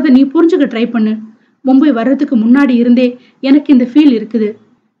 நான் சொல்றத நீ புரிஞ்சுக்க ட்ரை பண்ணு. மும்பை வர்றதுக்கு முன்னாடி இருந்தே எனக்கு இந்த ஃபீல் இருக்குது.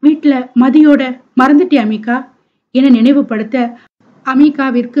 வீட்டுல மதியோட மறந்துட்டே அமிகா என நினைவுபடுத்த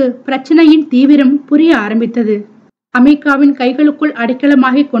அமிகாவிற்கு பிரச்சனையின் தீவிரம் புரிய ஆரம்பித்தது. அமிகாவின் கைகளுக்குள்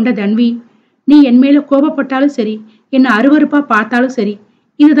அடைக்கலமாகி கொண்ட தன்வி, நீ என் மேல கோபப்பட்டாலும் சரி, என்ன அருவருப்பா பார்த்தாலும் சரி,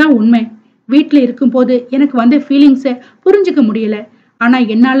 இதுதான் உண்மை. வீட்டுல இருக்கும் போது எனக்கு வந்த ஃபீலிங்ஸ புரிஞ்சுக்க முடியல. ஆனா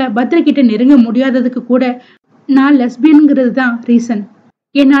என்னால பத்ரகிட்ட நெருங்க முடியாததுக்கு கூட நான் லெஸ்பியன்ங்கிறது தான் ரீசன்.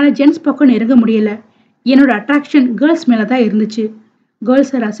 என்னால ஜென்ஸ் பக்கம் நெருங்க முடியல. என்னோட அட்ராக்ஷன் கேர்ள்ஸ் மேலதான் இருந்துச்சு.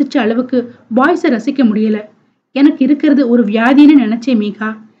 கேர்ள்ஸை ரசிச்ச அளவுக்கு பாய்ஸை ரசிக்க முடியல. எனக்கு இருக்கிறது ஒரு வியாதின்னு நினைச்சேன் மீகா.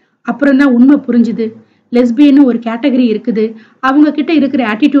 அப்புறம்தான் உண்மை புரிஞ்சுது. லெஸ்பியன்னு ஒரு கேட்டகரி இருக்குது, அவங்க கிட்ட இருக்கிற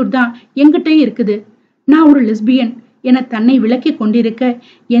ஆட்டிடியூட் தான் எங்கிட்டையும் இருக்குது. நான் ஒரு லெஸ்பியன் என தன்னை விளக்கி கொண்டிருக்க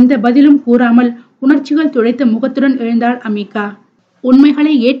எந்த பதிலும் கூறாமல் உணர்ச்சிகள் துடைத்த முகத்துடன் எழுந்தாள் அமிகா.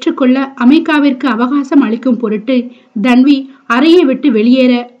 உண்மைகளை ஏற்றுக்கொள்ள அமிகாவிற்கு அவகாசம் அளிக்கும் பொருட்டு தன்வி அறையை விட்டு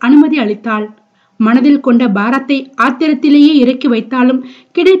வெளியேற அனுமதி அளித்தாள். மனதில் கொண்ட பாரத்தை ஆத்திரத்திலேயே இறக்கி வைத்தாலும்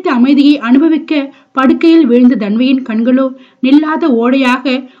கிடைத்த அமைதியை அனுபவிக்க படுக்கையில் விழுந்த தன்வியின் கண்களோ நில்லாத ஓடையாக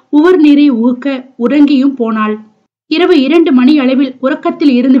உவர் நீரை ஊக்க உறங்கியும் போனாள். இரவு 2 மணி அளவில்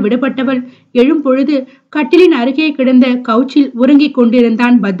உறக்கத்தில் இருந்து விடுபட்டவள் எழும் பொழுது கட்டிலின் அருகே கிடந்த கவுச்சில் உறங்கிக்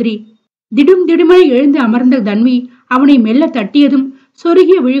கொண்டிருந்தான் பத்ரி. திடும் திடுமென எழுந்து அமர்ந்த தன்வி அவனை மெல்ல தட்டியதும்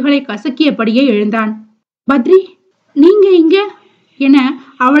சொருகிய விழிகளை கசக்கியபடியே எழுந்தான். பத்ரி, நீங்க இங்க என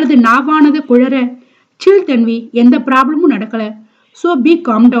அவளது நாவானது குழற, சில் தன்வி, எந்த ப்ராப்ளமும் நடக்கல. So B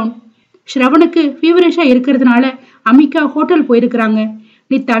calm down. ஸ்ரவனுக்கு ஃபீவரிஷா இருக்கிறதுனால அமிகா ஹோட்டல் போயிருக்கிறாங்க.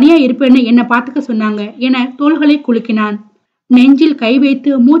 நீ தனியா இருப்பேன்னு என்ன பாத்துக்க சொன்னாங்க என தோள்களை குலுக்கினான். நெஞ்சில் கை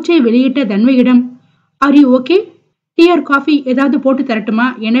வைத்து மூச்சை வெளியிட்ட தன்வியிடம், are you okay? Tea R coffee ஏதாவது போட்டு தரட்டுமா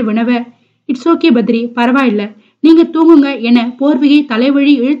என வினவ, இட்ஸ் ஓகே பத்ரி, பரவாயில்ல, நீங்க தூங்குங்க என போர்வையை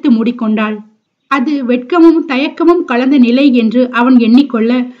தலைவழி இழுத்து மூடிக்கொண்டாள். அது வெட்கமும் தயக்கமும் கலந்த நிலை என்று அவன்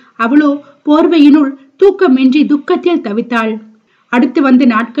எண்ணிக்கொள்ள அவளோ போர்வையினுள் தூக்கமின்றி துக்கத்தில் தவித்தாள். அடுத்து வந்த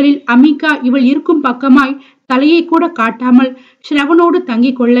நாட்களில் அமிகா இவள் இருக்கும் பக்கமாய் தலையை கூட காட்டாமல் ஸ்ரவனோடு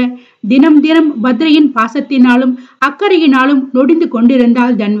தங்கிக் கொள்ள தினம் தினம் பத்ரியின் பாசத்தினாலும் அக்கறையினாலும் நொடிந்து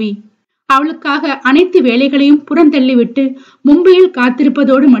கொண்டிருந்தாள் தன்வி. அவளுக்காக அனைத்து வேலைகளையும் புறந்தள்ளிவிட்டு மும்பையில்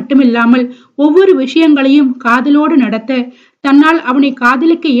காத்திருப்பதோடு மட்டுமில்லாமல் ஒவ்வொரு விஷயங்களையும் காதலோடு நடத்த தன்னால் அவனை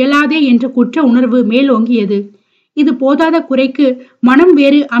காதலிக்க இயலாதே என்ற குற்ற உணர்வு மேலோங்கியது. இது போதாத குறைக்கு மனம்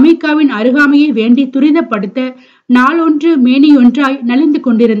வேறு அமிகாவின் அருகாமையை வேண்டி துரிதப்படுத்த நாளொன்று மேனியொன்றாய் நலிந்து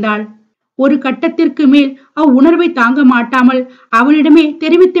கொண்டிருந்தாள். ஒரு கட்டத்திற்கு மேல் உணர்வை தாங்க மாட்டாமல் அவனிடமே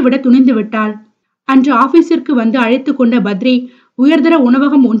தெரிவித்து விட துணிந்து விட்டாள். அன்று ஆபீஸிற்கு வந்து அழைத்து கொண்ட பத்ரி உயர்தர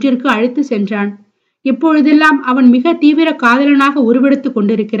உணவகம் ஒன்றிற்கு அழைத்து சென்றான். இப்பொழுதெல்லாம் அவன் மிக தீவிர காதலனாக உருவெடுத்துக்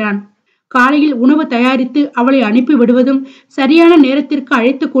கொண்டிருக்கிறான். காலையில் உணவு தயாரித்து அவளை அனுப்பி விடுவதும், சரியான நேரத்திற்கு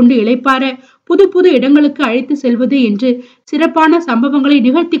அழைத்து கொண்டு இளைப்பார புது புது இடங்களுக்கு அழைத்து செல்வது என்று சிறப்பான சம்பவங்களை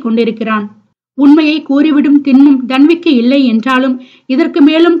நிகழ்த்தி கொண்டிருக்கிறான். உண்மையை கூறிவிடும் திண்ணும் தன்விக்கு இல்லை என்றாலும் இதற்கு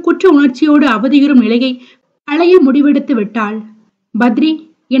மேலும் குற்ற உணர்ச்சியோடு அவதியுறும் நிலையை அலைய முடிவெடுத்து விட்டாள். பத்ரி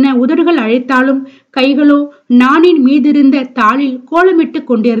என உதடுகள் அழைத்தாலும் கைகளோ நானின் மீதிருந்த தாளில் கோலமிட்டு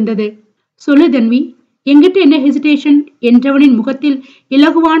கொண்டிருந்தது. சொல்லு தன்வி, எங்கிட்ட என்ன ஹெசிடேஷன் என்றவனின் முகத்தில்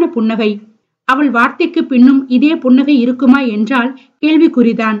இலகுவான புன்னகை. அவள் வார்த்தைக்கு பின்னும் இதே புன்னகை இருக்குமா என்றால்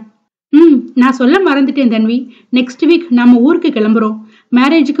கேள்விக்குறிதான். நான் சொல்ல மறந்துட்டேன் தன்வி, நெக்ஸ்ட் வீக் நாம ஊருக்கு கிளம்புறோம்.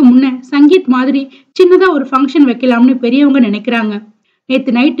 மேரேஜுக்கு முன்ன சங்கீத் மாதிரி சின்னதா ஒரு ஃபங்க்ஷன் வைக்கலாம்னு பெரியவங்க நினைக்கிறாங்க.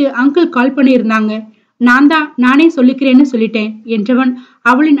 நேத்து நைட்டு அங்கிள் கால் பண்ணியிருந்தாங்க. நானே சொல்லிக்கிறேன்னு சொல்லிட்டேன் என்றவன்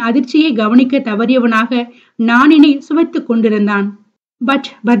அவளின் அதிர்ச்சியை கவனிக்க தவறியவனாக நானினை சுவைத்துக் கொண்டிருந்தான். பட்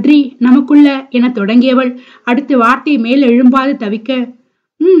பத்ரி, நமக்குள்ள என தொடங்கியவள் அடுத்த வார்த்தை மேல் எழும்பாது தவிக்க,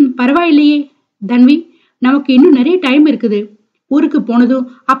 பரவாயில்லையே தன்வி, நமக்கு இன்னும் நிறைய டைம் இருக்குது. ஊருக்கு போனதும்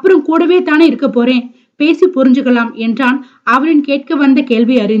அப்புறம் கூடவே தானே இருக்க போறேன், பேசி புரிஞ்சுக்கலாம் என்றான் அவளின் கேட்க வந்த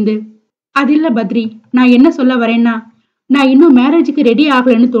கேள்வி அறிந்து. அதில்ல பத்ரி, நான் என்ன சொல்ல வரேன்னா, நான் இன்னும் மேரேஜுக்கு ரெடி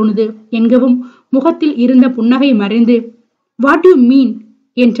ஆகலன்னு தோணுது என்கவும் முகத்தில் இருந்த புன்னகை மறைந்து, வாட் யூ மீன்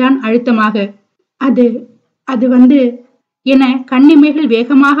என்றான் அழுத்தமாக. அது வந்து என கண்ணிமைகள்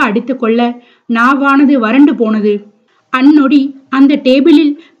வேகமாக அடித்து கொள்ள நாவானது வறண்டு போனது. அந்நொடி அந்த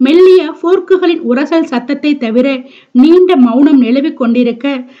டேபிளில் மெல்லிய போர்க்குகளின் உரசல் சத்தத்தை தவிர நீண்ட மௌனம் நிலவிக் கொண்டிருக்க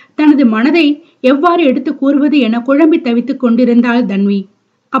தனது மனதை எவ்வாறு எடுத்து கூறுவது என குழம்பி தவித்துக் கொண்டிருந்தாள் தன்வி.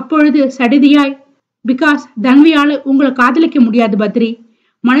 அப்பொழுது சடிதியாய், பிகாஸ் தன்வியால உங்களை காதலிக்க முடியாது பத்ரி.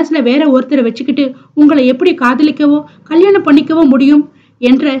 மனசுல வேற ஒருத்தரை வச்சுக்கிட்டு உங்களை எப்படி காதலிக்கவோ கல்யாணம் பண்ணிக்கவோ முடியும்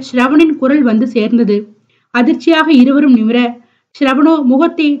என்ற ஸ்ரவனின் குரல் வந்து சேர்ந்தது. அதிர்ச்சியாக இருவரும் நிமிர ஸ்ரவனோ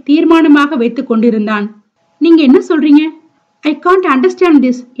முகத்தை தீர்மானமாக வைத்துக் கொண்டிருந்தான். நீங்க என்ன சொல்றீங்க? ஐ காண்ட் அண்டர்ஸ்டாண்ட்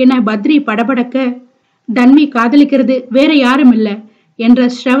திஸ் என பத்ரி படபடக்க, தன்வி காதலிக்கிறது வேற யாரும் இல்ல என்ற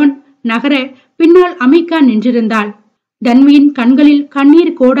ஸ்ரவன் நகர பின்னால் அமிகா நின்றிருந்தாள். தன்வியின் கண்களில்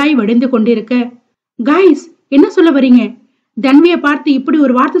கண்ணீர் கோடாய் வடிந்து கொண்டிருக்க, காய்ஸ் என்ன சொல்ல வரீங்க? தன்வியை பார்த்து இப்படி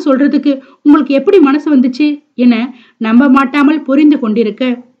ஒரு வார்த்தை சொல்றதுக்கு உங்களுக்கு எப்படி மனசு வந்துச்சு என நம்ப மாட்டாமல் புரிந்து கொண்டிருக்க,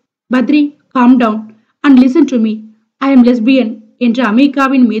 Badri calm down and listen to me, I am lesbian என்ற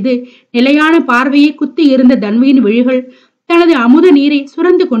அமிகாவின் மீது நிலையான பார்வையை குத்தி இருந்த தன்வியின் விழிகள் தனது அமுத நீரை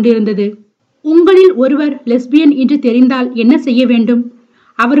சுரந்து கொண்டிருந்தது. உங்களில் ஒருவர் லெஸ்பியன் என்று தெரிந்தால் என்ன செய்ய வேண்டும்?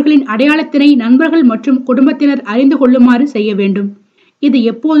 அவர்களின் அடையாளத்தினை நண்பர்கள் மற்றும் குடும்பத்தினர் அறிந்து கொள்ளுமாறு செய்ய வேண்டும். இது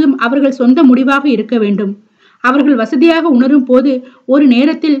எப்போதும் அவர்கள் சொந்த முடிவாக இருக்க வேண்டும். அவர்கள் வசதியாக உணரும் போது ஒரு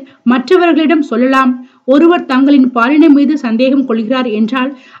நேரத்தில் மற்றவர்களிடம் சொல்லலாம். ஒருவர் தங்களின் பாலின மீது சந்தேகம் கொள்கிறார்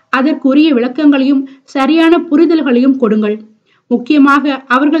என்றால் அதற்குரிய விளக்கங்களையும் சரியான புரிதல்களையும் கொடுங்கள். முக்கியமாக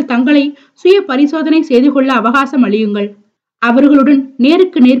அவர்கள் தங்களை சுய பரிசோதனை செய்து கொள்ள அவகாசம் அளியுங்கள். அவர்களுடன்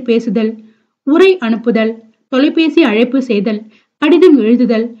நேருக்கு நேர் பேசுதல், உரை அனுப்புதல், தொலைபேசி அழைப்பு செய்தல், கடிதம்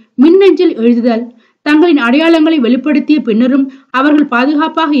எழுதுதல், மின்னஞ்சல் எழுதுதல், தங்களின் அடையாளங்களை வெளிப்படுத்திய பின்னரும் அவர்கள்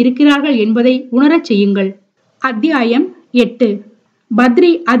பாதுகாப்பாக இருக்கிறார்கள் என்பதை உணரச் செய்யுங்கள். அத்தியாயம் 8. பத்ரி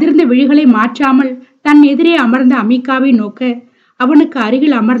அதிர்ந்த விழிகளை மாற்றாமல் தன் எதிரே அமர்ந்த அமிகாவை நோக்க அவனுக்கு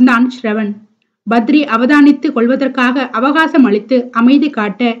அருகில் அமர்ந்தான் ஸ்ரவன். பத்ரி அவதானித்து கொள்வதற்காக அவகாசம் அளித்து அமைதி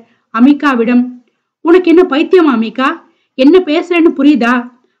காட்ட அமிகாவிடம், உனக்கு என்ன பைத்தியம் அமிகா? என்ன பேசுறேன்னு புரியுதா?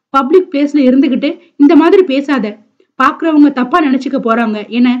 பப்ளிக் பிளேஸ்ல இருந்துகிட்டு இந்த மாதிரி பேசாத, பாக்குறவங்க தப்பா நினைச்சுக்க போறாங்க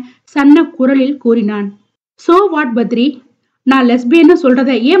என சன்ன குரலில் கூறினான். சோ வாட் பத்ரி, நான் லெஸ்பியன்னு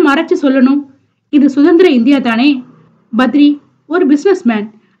சொல்றத ஏன் மறைச்சு சொல்லணும்? இது சுதந்திர இந்தியா தானே? பத்ரி ஒரு பிசினஸ் மேன்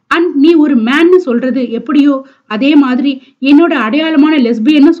அண்ட் நீ ஒரு மேன்னு சொல்றது எப்படியோ அதே மாதிரி என்னோட அடையாளமான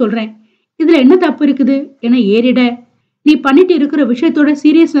லெஸ்பியன்னு சொல்றேன். இதுல என்ன தப்பு இருக்குது என ஏறிட, நீ பண்ணிட்டு இருக்கிற விஷயத்தோட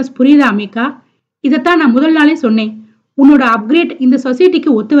சீரியஸ்னஸ் புரியுதா அமிகா? இதத்தான் நான் முதல் நாளே சொன்னேன். உன்னோட அப்கிரேட் இந்த சொசைட்டிக்கு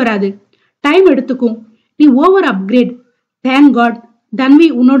ஒத்து வராது. டைம் எடுத்துக்கும். நீ ஓவர் அப்கிரேட். தேங்க் காட் தன்வி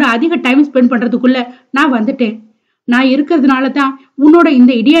உன்னோட அதிக டைம் ஸ்பெண்ட் பண்றதுக்குள்ள நான் வந்துட்டேன். நான் இருக்கிறதுனால தான் உன்னோட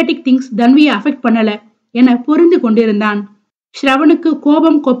இந்த இடியாட்டிக் திங்ஸ் தன்வியை அஃபெக்ட் பண்ணல என புரிந்து கொண்டிருந்தான். ஸ்ரவனுக்கு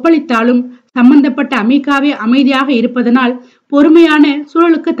கோபம் கொப்பளித்தாலும் சம்பந்தப்பட்ட அமிகாவே அமைதியாக இருப்பதனால் பொறுமையான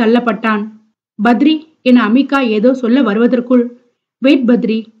சூழலுக்கு தள்ளப்பட்டான். பத்ரி என அமிகா ஏதோ சொல்ல வருவதற்குள், வெயிட்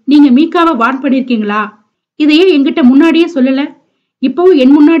பத்ரி, நீங்க மீகாவை வார்ன் பண்ணிருக்கீங்களா? இதையே என்கிட்ட முன்னாடியே சொல்லல. இப்பவும்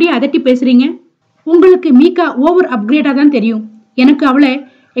என் முன்னாடியே அதட்டி பேசுறீங்க. உங்களுக்கு மீகா ஓவர் அப்கிரேடா தான் தெரியும். எனக்கு அவளை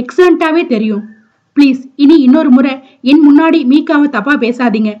எக்ஸலண்டாவே தெரியும். பிளீஸ் இனி இன்னொரு முறை என் முன்னாடி மீகாவை தப்பா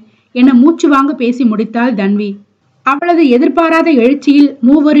பேசாதீங்க என மூச்சு வாங்க பேசி முடித்தாள் தன்வி. அவளது எதிர்பாராத எழுச்சியில்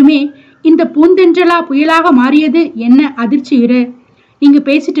மூவருமே இந்த பூந்தென்றலா புயலாக மாறியது என்ன அதிர்ச்சியுற. நீங்க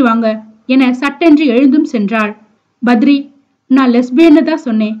பேசிட்டு வாங்க என சட்டென்று எழுந்தும் சென்றாள். பத்ரி, நான் லெஸ்பியன்னு தான்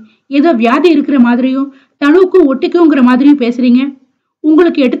சொன்னேன். ஏதோ வியாதி இருக்கிற மாதிரியும் தனுக்கும் ஒட்டிக்குங்கிற மாதிரியும் பேசுறீங்க.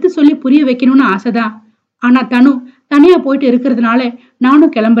 உங்களுக்கு எடுத்து சொல்லி புரிய வைக்கணும்னு ஆசைதான். ஆனா தனு தனியா போயிட்டு இருக்கிறதுனால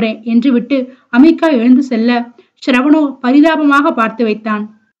நானும் கிளம்புறேன் என்று விட்டு அமிகா எழுந்து செல்ல ஸ்ரவணோ பரிதாபமாக பார்த்து வைத்தான்.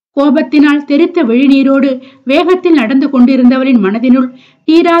 கோபத்தினால் தெரித்த விழிநீரோடு வேகத்தில் நடந்து கொண்டிருந்தவரின் மனதினுள்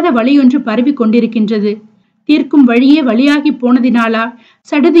தீராத வழியொன்று பரவி கொண்டிருக்கின்றது. தீர்க்கும் வழியே வழியாகி போனதினாலா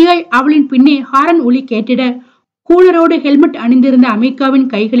சடுதியாய் அவளின் பின்னே ஹாரன் ஒலி கேட்டிட கூலரோடு ஹெல்மெட் அணிந்திருந்த அமிகாவின்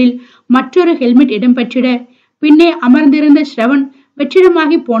கைகளில் மற்றொரு ஹெல்மெட் இடம்பெற்றிட பின்னே அமர்ந்திருந்த ஸ்ரவன்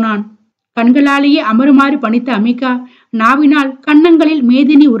வெற்றிடமாகி போனான். கண்களாலேயே அமருமாறு பணித்த அமிகா நாவினால் கன்னங்களில்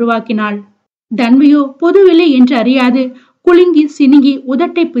மேதினி உருவாக்கினாள். தன்வியோ பொதுவில்லை என்று அறியாது குலுங்கி சினுங்கி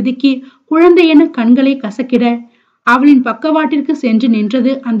உதட்டை பிதுக்கி குழந்தையென கண்களை கசக்கிட அவளின் பக்கவாட்டிற்கு சென்று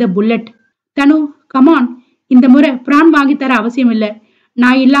நின்றது அந்த புல்லட். தனு, கமான், இந்த முறை பிரான் வாங்கி தர அவசியம் இல்ல.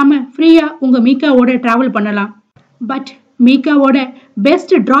 நான் இல்லாம ஃப்ரீயா உங்க மீகாவோட டிராவல் பண்ணலாம். பட் மீகாவோட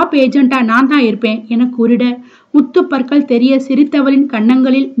பெஸ்ட் டிராப் ஏஜென்டா நான் தான் இருப்பேன் என கூறிட முத்து பற்கள் தெரிய சிரித்தவளின்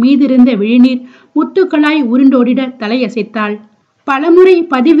கன்னங்களில் மீதிருந்த விழிநீர் முத்துக்களாய் உருண்டோடிட தலையசைத்தாள். பலமுறை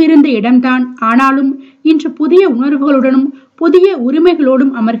பதிவிருந்த இடம்தான். ஆனாலும் இன்று புதிய உணர்வுகளுடனும் புதிய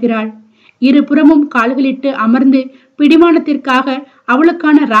உரிமைகளோடும் அமர்கிறாள். இருபுறமும் கால்களிட்டு அமர்ந்து பிடிமானத்திற்காக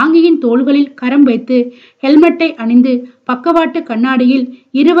அவளுக்கான ராங்கியின் தோள்களில் கரம் வைத்து ஹெல்மெட்டை அணிந்து பக்கவாட்டு கண்ணாடியில்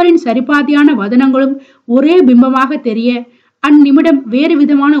இருவரின் சரிபாதியான வதனங்களும் ஒரே பிம்பமாக தெரிய அந்நிமிடம் வேறு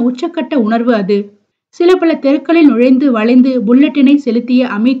விதமான உச்சக்கட்ட உணர்வு அது. சில பல தெருக்களில் நுழைந்து வளைந்து புல்லட்டினை செலுத்திய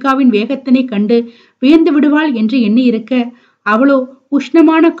அமிகாவின் வேகத்தினை கண்டு வியந்து விடுவாள் என்று எண்ணி இருக்க அவளோ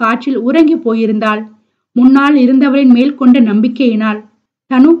உஷ்ணமான காற்றில் உறங்கி போயிருந்தாள். முன்னால் இருந்தவளின் மேல் கொண்ட நம்பிக்கையினால்.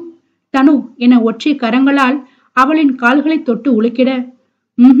 தனு தனு என ஒற்றை கரங்களால் அவளின் கால்களை தொட்டு உலுக்கிட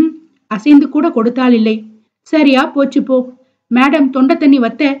அசைந்து கூட கொடுத்தாள் இல்லை. சரியா போச்சு போ. மேடம் தொண்டை தண்ணி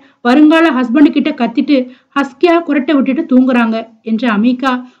வத்த வருங்கால ஹஸ்பண்டு கிட்ட கத்திட்டு ஹஸ்கியா குரட்டை விட்டுட்டு தூங்குறாங்க என்ற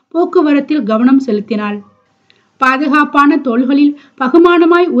அமிகா போக்குவரத்தில் கவனம் செலுத்தினாள். பாதுகாப்பான தோள்களில்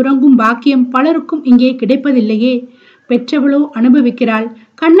பகுமானமாய் உறங்கும் பாக்கியம் பலருக்கும் இங்கே கிடைப்பதில்லையே. பெற்றவளோ அனுபவிக்கிறாள்.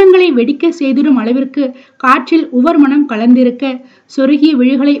 கன்னங்களை வெடிக்க செய்திடும் அளவிற்கு காற்றில் உவர் மனம் கலந்திருக்க சொருகிய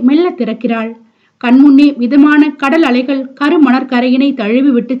விழிகளை மெல்ல திறக்கிறாள். கண்முன்னே விதமான கடல் அலைகள் கருமணற்கரையினை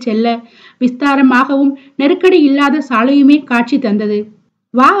தழுவி விட்டு செல்ல விஸ்தாரமாகவும் நெருக்கடி இல்லாத சாலையுமே காட்சி தந்தது.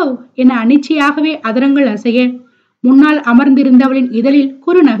 வாவ் என அனிச்சையாகவே அதரங்கள் அசைய முன்னால் அமர்ந்திருந்தவளின் இதழில்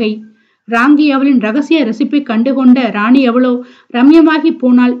குறுநகை. ராங்கி அவளின் ரகசிய ரசிப்பை கண்டுகொண்ட ராணி அவளோ ரம்யமாகி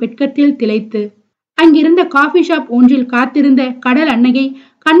போனால் வெட்கத்தில் திளைத்து. அங்கிருந்த காஃபி ஷாப் ஒன்றில் காத்திருந்த கடல் அன்னையை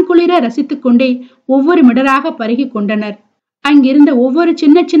கண்குளிர ரசித்துக் கொண்டே ஒவ்வொரு மிடராக பருகி கொண்டனர். அங்கிருந்த ஒவ்வொரு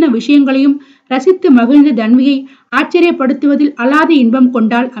சின்ன சின்ன விஷயங்களையும் ரசித்து மகிழ்ந்த தன்வியை ஆச்சரியப்படுத்துவதில் அலாத இன்பம்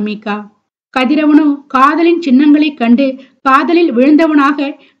கொண்டாள் அமிகா. கதிரவனோ காதலின் சின்னங்களை கண்டு காதலில் விழுந்தவனாக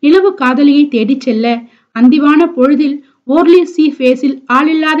நிலவு காதலியை தேடிச் செல்ல அந்திவான பொழுதில் ஓர்லி சி ஃபேஸில்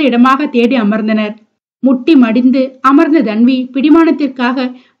ஆளில்லாத இடமாக தேடி அமர்ந்தனர். முட்டி மடிந்து அமர்ந்த தன்வி பிடிமானத்திற்காக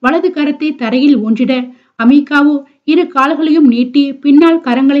வலது கரத்தை தரையில் ஊன்றிட அமிகாவோ இரு கால்களையும் நீட்டி பின்னால்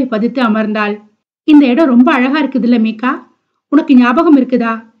கரங்களை பதித்து அமர்ந்தாள். இந்த இடம் ரொம்ப அழகா இருக்குதுல்ல மீகா? உனக்கு ஞாபகம்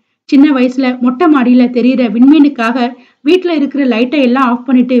இருக்குதா? சின்ன வயசுல மொட்டை மாடியில தெரியுற விண்மீனுக்காக வீட்டுல இருக்கிற லைட்டை எல்லாம் ஆஃப்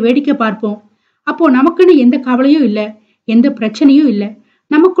பண்ணிட்டு வேடிக்கை பார்ப்போம். அப்போ நமக்குன்னு எந்த கவலையும் இல்ல, எந்த பிரச்சனையும் இல்ல,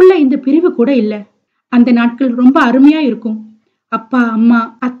 நமக்குள்ள இந்த பிரிவு கூட இல்ல. அந்த நாட்கள் ரொம்ப அருமையா இருக்கும். அப்பா அம்மா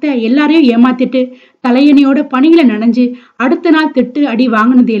அத்தை எல்லாரையும் ஏமாத்திட்டு தலையணையோட பணியில நனைஞ்சு அடுத்த நாள் திட்டு அடி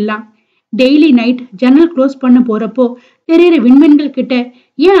வாங்கினது எல்லாம். டெய்லி நைட் ஜன்னல் க்ளோஸ் பண்ண போறப்போ தெரியுற விண்மீன்கள் கிட்ட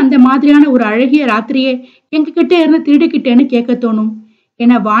ஏன் அந்த மாதிரியான ஒரு அழகிய ராத்திரியே எங்க கிட்ட இருந்து திருடிக்கிட்டேன்னு கேட்க தோணும்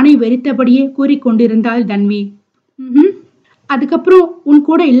என வானை வெறித்தபடியே கூறிக்கொண்டிருந்தாள் தன்வி. அதுக்கப்புறம் உன்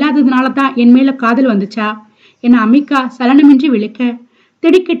கூட இல்லாததுனாலதான் என் மேல காதல் வந்துச்சா என அமிகா சலனமின்றி விளக்க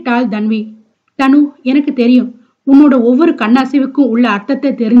திடுக்கிட்டாள் தன்வி. தனு, எனக்கு தெரியும் உன்னோட ஒவ்வொரு கண்ணாசைவுக்கும் உள்ள அர்த்தத்தை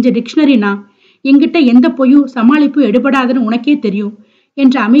தெரிஞ்ச டிக்ஷனரி நான். என்கிட்ட எந்த பொய்யும் சமாளிப்பு எடுபடாதுன்னு உனக்கே தெரியும்.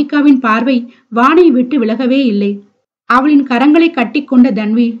 என்ற அமிகாவின் பார்வை வானை விட்டு விலகவே இல்லை. அவளின் கரங்களை கட்டி கொண்ட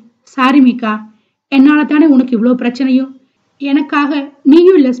தன்வி, சாரி மீகா, என்னால தானே உனக்கு இவ்வளவு பிரச்சனையும். எனக்காக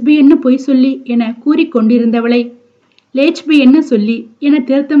நீயும் லெஸ்பியன்னு பொய் சொல்லி என கூறிக்கொண்டிருந்தவளை லேச்பியன்னு சொல்லி என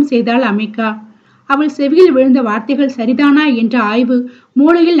திருத்தம் செய்தாள் அமிகா. அவள் செவியில் விழுந்த வார்த்தைகள் சரிதானா என்ற ஆய்வு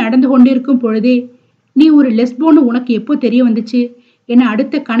மூளையில் நடந்து கொண்டிருக்கும் பொழுதே, நீ ஒரு லெஸ்போன்னு உனக்கு எப்போ தெரிய வந்துச்சு என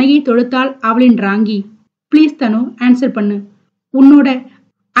அடுத்த கணையை தொடுத்தாள் அவளின் ராங்கி. பிளீஸ் தனு, ஆன்சர் பண்ணு. உன்னோட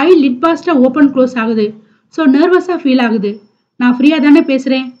ஐ லிட் பாஸ்டா ஓபன் க்ளோஸ் ஆகுது, ஸோ நர்வஸா ஃபீல் ஆகுது. நான் ஃப்ரீயா தானே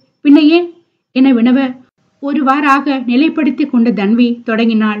பேசுறேன், பின்ன ஏன் என வினவ ஒரு வாராக நிலைப்படுத்தி கொண்ட தன்வி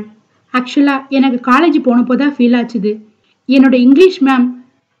தொடங்கினாள். ஆக்சுவலா எனக்கு காலேஜ் போனப்போதான் ஃபீல் ஆச்சுது. என்னோட இங்கிலீஷ் மேம்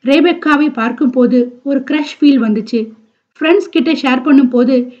ரேபெக்காவை பார்க்கும் போது ஒரு கிரஷ் ஃபீல் வந்துச்சு. ஃப்ரெண்ட்ஸ் கிட்ட ஷேர் பண்ணும்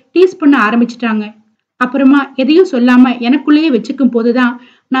போது டீஸ் பண்ண ஆரம்பிச்சிட்டாங்க. அப்புறமா எதையும் சொல்லாம எனக்குள்ளேயே வச்சுக்கும் போதுதான்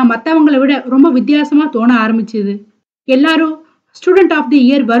நான் மற்றவங்களை விட ரொம்ப வித்தியாசமா தோண ஆரம்பிச்சுது. எல்லாரும் student of the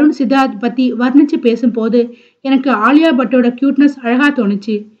year Varun Siddharth பத்தி வர்ணிச்சு பேசும்போது எனக்கு ஆலியா பட்டோட கியூட்னஸ் அழகா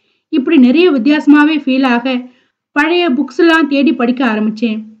தோணுச்சு. இப்படி நிறைய வித்தியாசமாவே ஃபீல் ஆக பழைய புக்ஸ் எல்லாம் தேடி படிக்க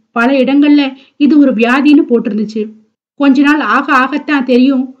ஆரம்பிச்சேன். பல இடங்கள்ல இது ஒரு வியாதின்னு போட்டிருந்துச்சு. கொஞ்ச நாள் ஆக ஆகத்தான்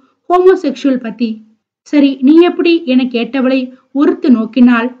தெரியும் ஹோமோசெக்சுவல் பத்தி. சரி, நீ எப்படி என கேட்டவளை உறுத்து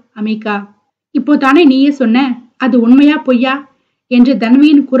நோக்கினாள் அமிகா. இப்போ தானே நீயே சொன்ன, அது உண்மையா பொய்யா என்ற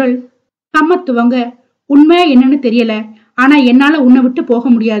தன்வியின் குரல் கம்மத்துவங்க. உண்மையா என்னன்னு தெரியல, ஆனா என்னால உன்னை விட்டு போக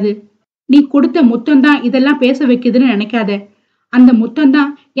முடியாது. நீ கொடுத்த முத்தம்தான் இதெல்லாம் பேச வைக்குதுன்னு நினைக்காத. அந்த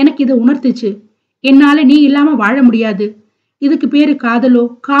முத்தம்தான் எனக்கு இதை உணர்த்துச்சு. என்னால நீ இல்லாம வாழ முடியாது. இதுக்கு பேரு காதலோ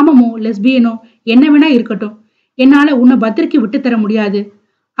காமமோ லெஸ்பியனோ என்ன வேணா இருக்கட்டும், என்னால உன்னை பத்திரிக்கை விட்டு தர முடியாது.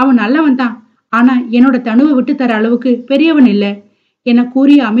 அவன் நல்லவன் தான், ஆனா என்னோட தனுவை விட்டு தர அளவுக்கு பெரியவன் இல்ல என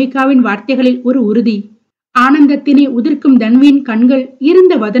கூறிய அமெரிக்காவின் வார்த்தைகளில் ஒரு உறுதி. ஆனந்தத்தினை உதிர்க்கும் தன்வியின் கண்கள்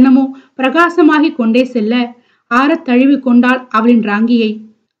இருந்த வதனமோ பிரகாசமாகிக் கொண்டே செல்ல ஆறத் தழுவி கொண்டாள் அவளின் ராங்கியை.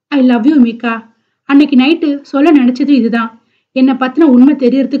 ஐ லவ் யூ மீகா. அன்னைக்கு நைட்டு சொல்ல நினைச்சது இதுதான். என்னை பத்தின உண்மை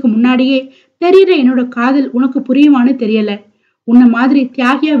தெரியறதுக்கு முன்னாடியே தெரியற என்னோட காதல் உனக்கு புரியுமான்னு தெரியல. உன்னை மாதிரி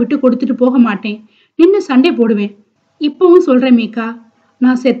தியாகியா விட்டு கொடுத்துட்டு போக மாட்டேன். நின்னு சண்டை போடுவேன். இப்பவும் சொல்றேன் மீகா,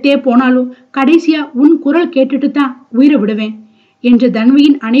 நான் செத்தே போனாலும் கடைசியா உன் குரல் கேட்டுட்டு தான் உயிரை விடுவேன் என்ற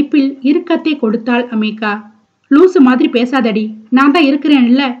தன்வியின் அணைப்பில் இறுக்கத்தை கொடுத்தாள் அமிகா. லூசு மாதிரி பேசாதடி, நான் தான் இருக்கிறேன்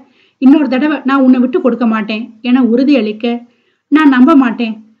இல்ல. இன்னொரு தடவை நான் உன்னை விட்டு கொடுக்க மாட்டேன் என உறுதி அளிக்க, நான் நம்ப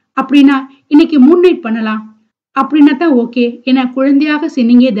மாட்டேன். அப்படின்னா இன்னைக்கு மூன் நைட் பண்ணலாம். அப்படின்னா தான் ஓகே என குழந்தையாக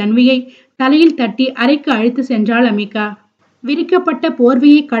சினிங்கிய தன்வியை தலையில் தட்டி அறைக்கு அழைத்து சென்றாள் அமிகா. விரிக்கப்பட்ட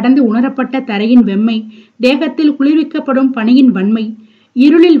போர்வையை கடந்து உணரப்பட்ட தரையின் வெம்மை, தேகத்தில் குளிர்விக்கப்படும் பனியின் வன்மை,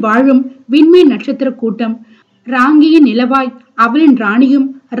 இருளில் வாழும் விண்மீன் நட்சத்திர கூட்டம், ராங்கியின் நிலவாய் அவளின் ராணியும்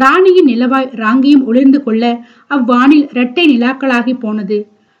ராணியின் நிலவாய் ராங்கியும் ஒளிர்ந்து கொள்ள அவ்வானில் இரட்டை நிலாக்களாகி போனது.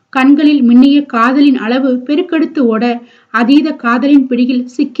 கண்களில் மின்னிய காதலின் அளவு பெருக்கெடுத்து ஓட அதீத காதலின் பிடியில்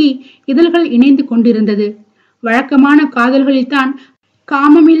சிக்கி இதழ்கள் இணைந்து கொண்டிருந்தது. வழக்கமான காதல்களில்தான்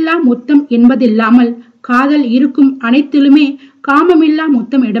காமமில்லா முத்தம் என்பதில்லாமல் காதல் இருக்கும் அனைத்திலுமே காமமில்லா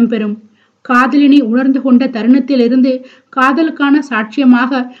முத்தம் இடம்பெறும். காதலினை உணர்ந்து கொண்ட தருணத்திலிருந்து காதலுக்கான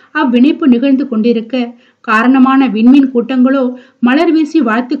சாட்சியமாக அவ்விணைப்பு நிகழ்ந்து கொண்டிருக்க காரணமான விண்மீன் கூட்டங்களோ மலர் வீசி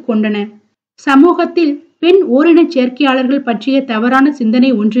வாழ்த்து கொண்டன. சமூகத்தில் பெண் ஓரினச் சேர்க்கையாளர்கள் பற்றிய தவறான சிந்தனை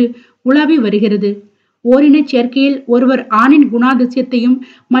ஒன்று உலாவி வருகிறது. ஓரினச் சேர்க்கையில் ஒருவர் ஆணின் குணாதிசயத்தையும்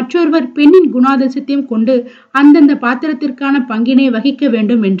மற்றொருவர் பெண்ணின் குணாதிசயத்தையும் கொண்டு அந்தந்த பாத்திரத்திற்கான பங்கினை வகிக்க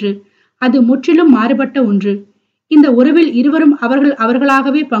வேண்டும் என்று. அது முற்றிலும் மாறுபட்ட ஒன்று. இந்த உறவில் இருவரும்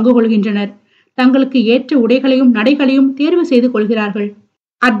அவர்களாகவே பங்கு கொள்கின்றனர். தங்களுக்கு ஏற்ற உடைகளையும் நடைகளையும் தேர்வு செய்து கொள்கிறார்கள்.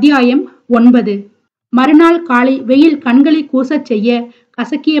 அத்தியாயம் 9. மறுநாள் காலை வெயில் கண்களை கூசச் செய்ய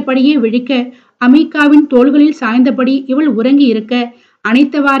கசக்கியபடியே விழிக்க அமிகாவின் தோள்களில் சாய்ந்தபடி இவள் உறங்கி இருக்க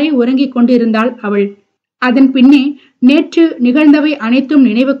அனைத்தவாறே உறங்கிக் கொண்டிருந்தாள் அவள். அதன் பின்னே நேற்று நிகழ்ந்தவை அனைத்தும்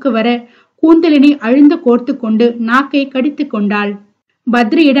நினைவுக்கு வர கூந்தலினை அழுந்த கோர்த்து கொண்டு நாக்கை கடித்து கொண்டாள்.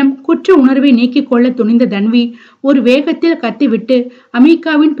 பத்ரியிடம் குற்ற உணர்வை நீக்கிக் கொள்ள துணிந்த தன்வி ஒரு வேகத்தில் கத்திவிட்டு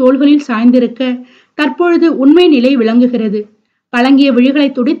அமிகாவின் தோள்களில் சாய்ந்திருக்க தற்பொழுது உண்மை நிலை விளங்குகிறது. கலங்கிய விழிகளை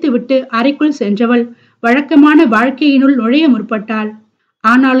துடித்துவிட்டு அறைக்குள் சென்றவள் வழக்கமான வாழ்க்கையினுள் நுழைய முற்பட்டாள்.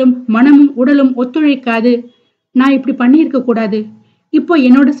 ஆனாலும் மனமும் உடலும் ஒத்துழைக்காது. நான் இப்படி பண்ணியிருக்க கூடாது, இப்போ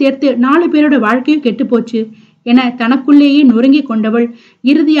என்னோட சேர்த்து 4 பேரோட வாழ்க்கையும் கெட்டு போச்சு என தனக்குள்ளேயே நொறுங்கி கொண்டவள்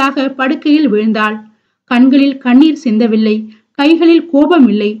இறுதியாக படுக்கையில் விழுந்தாள். கண்களில் கண்ணீர் சிந்தவில்லை, கைகளில் கோபம்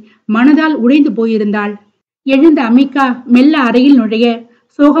இல்லை, மனதால் உடைந்து போயிருந்தாள். எழுந்த அமிகா மெல்ல அறையில் நுழைய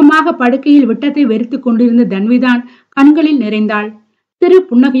சோகமாக படுக்கையில் விட்டத்தை வெறுத்து கொண்டிருந்த தன்விதான் கண்களில் நிறைந்தாள். திரு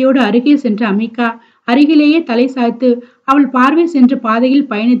புன்னகையோடு அருகே சென்ற அமிகா அருகிலேயே தலை சாய்த்து அவள் பார்வை சென்ற பாதையில்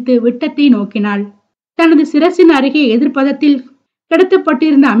பயணித்து விட்டத்தை நோக்கினாள். தனது சிரசின் அருகே எதிர்ப்பதத்தில்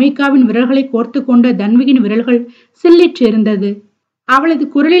கிடத்தப்பட்டிருந்த அமிகாவின் விரல்களை கோர்த்து கொண்ட தன்வியின் விரல்கள் சில்லிற்றிருந்தது. அவளது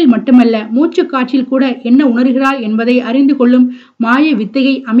குரலில் மட்டுமல்ல, மூச்சு காற்றில் கூட என்ன உணர்கிறாள் என்பதை அறிந்து கொள்ளும் மாய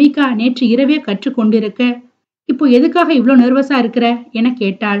வித்தையை அமிகா நேற்று இரவே கற்றுக்கொண்டிருக்க, இப்போ எதுக்காக இவ்ளோ நர்வஸா இருக்கிற என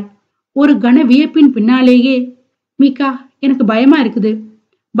கேட்டாள். ஒரு கன வியப்பின் பின்னாலேயே, மீகா, எனக்கு பயமா இருக்குது.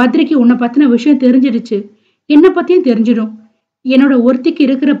 பத்ரிக்கு உன்னை பத்தின விஷயம் தெரிஞ்சிடுச்சு, என்ன பத்தியும் தெரிஞ்சிடும். என்னோட ஒருத்திக்கு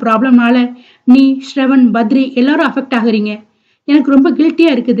இருக்கிற ப்ராப்ளம்னால நீ, ஸ்ரவன், பத்ரி எல்லாரும் அஃபெக்ட் ஆகுறீங்க. எனக்கு ரொம்ப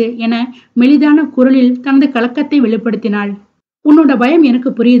கில்ட்டியா இருக்குது என மெலிதான குரலில் தனது கலக்கத்தை வெளிப்படுத்தினாள். உன்னோட பயம் எனக்கு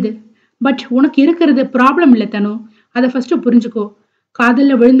புரியுது. பட் உனக்கு இருக்கிறது ப்ராப்ளம் இல்ல தனு, அதை ஃபர்ஸ்ட் புரிஞ்சுக்கோ.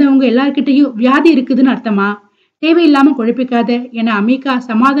 காதல்ல விழுந்தவங்க எல்லார்கிட்டையும் வியாதி இருக்குதுன்னு அர்த்தமா? தேவையில்லாம குழப்பிக்காத என அமிகா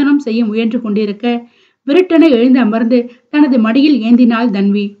சமாதானம் செய்ய முயன்று கொண்டிருக்க, விருட்டனை எழுந்து அமர்ந்து தனது மடியில் ஏந்தினாள்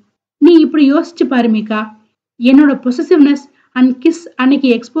தன்வி. நீ இப்படி யோசிச்சு பாரு மீகா, என்னோட பொசசிவ்னஸ் அண்ட் கிஸ் அன்னைக்கு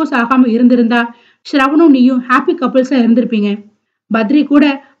எக்ஸ்போஸ் ஆகாம இருந்திருந்தா ஸ்ரவனும் நீயும் ஹாப்பி கப்பிள்ஸா இருந்திருப்பீங்க. பத்ரி கூட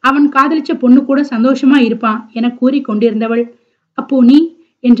அவன் காதலிச்ச பொண்ணு கூட சந்தோஷமா இருப்பான் என கூறி கொண்டிருந்தவள், அப்போ நீ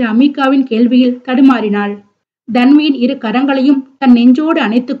என்ற அமிகாவின் கேள்வியில் தடுமாறினாள். தன்வியின் இரு கரங்களையும் தன் நெஞ்சோடு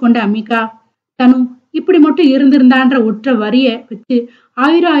அணைத்துக் கொண்ட அமிகா, தனு இப்படி மட்டும் இருந்திருந்தான்ற ஒற்ற வரிய வச்சு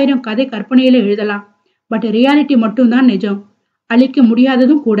ஆயிரம் கதை கற்பனையில எழுதலாம். பட் ரியாலிட்டி மட்டும்தான் நிஜம், அழிக்க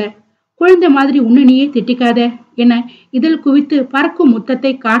முடியாததும் கூட. குழந்தை மாதிரி உன்னை நீயே திட்டிக்காத என இதழ் குவித்து பறக்கும்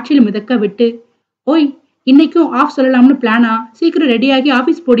முத்தத்தை காற்றில் மிதக்க விட்டு, ஓய், இன்னைக்கும் ஆஃப் சொல்லலாம்னு பிளானா? சீக்கிரம் ரெடியாகி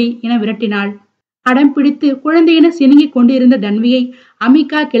ஆபீஸ் போடி என விரட்டினாள். அடம் பிடித்து குழந்தையென சினுங்கி கொண்டிருந்த தன்வியை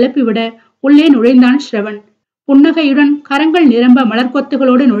அமிகா கிளப்பிவிட உள்ளே நுழைந்தான் ஸ்ரவன். புன்னகையுடன் கரங்கள் நிரம்ப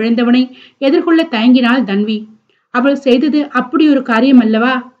மலர்கொத்துகளோடு நுழைந்தவனை எதிர்கொள்ள தயங்கினாள் தன்வி. அவள் செய்தது அப்படி ஒரு காரியம்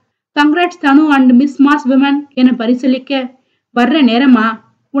அல்லவா? Congrats Thanu and miss mass women என பரிசளிக்க, வர்ற நேரமா?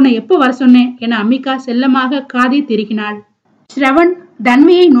 உன்னை எப்போ வர சொன்னேன் என அமிகா செல்லமாக காதை திருகினாள். ஸ்ரவன்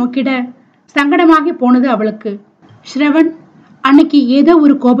தன்வியை நோக்கிட சங்கடமாகி போனது அவளுக்கு. ஸ்ரவன் அன்னைக்கு ஏதோ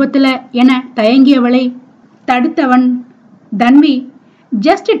ஒரு கோபத்துல என தயங்கியவளை தடுத்தவன், தன்வி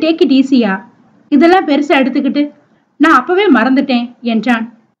ஜஸ்ட் டேக் இட் ஈஸியா, இதெல்லாம் பெருசா எடுத்துக்கிட்டு நான் அப்பவே மறந்துட்டேன் என்றான்.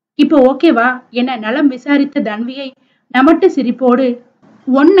 இப்போ ஓகேவா என நலம் விசாரித்த தன்வியை நமட்டு சிரிப்போடு,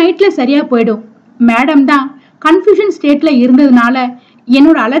 ஒன் நைட்ல சரியா போயிடும். மேடம் தான் கன்ஃபியூஷன் ஸ்டேட்ல இருந்ததுனால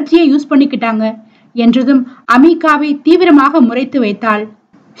என்னோட அலர்ஜியை யூஸ் பண்ணிக்கிட்டாங்க என்றதும் அமிகாவை தீவிரமாக முறைத்து வைத்தாள்.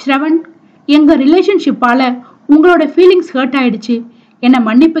 ஸ்ரவன், எங்க ரிலேஷன்ஷிப்பால உங்களோட ஃபீலிங்ஸ் ஹர்ட் ஆயிடுச்சு என்ன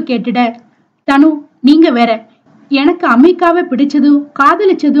மன்னிப்பு கேட்டுட. தனு, நீங்க வேற. எனக்கு அமிகாவை பிடிச்சதும்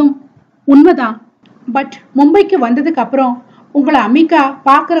காதலிச்சதும் உண்மைதான். பட் மும்பைக்கு வந்ததுக்கு அப்புறம் உங்களை அமிகா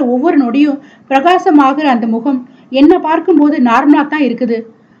பார்க்கிற ஒவ்வொரு நொடியும் பிரகாசமாகிற அந்த முகம் என்ன பார்க்கும்போது நார்மலா தான் இருக்குது.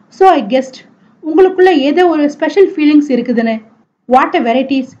 ஸோ ஐ கெஸ்ட் உங்களுக்குள்ள ஏதோ ஒரு ஸ்பெஷல் ஃபீலிங்ஸ் இருக்குதுன்னு. What a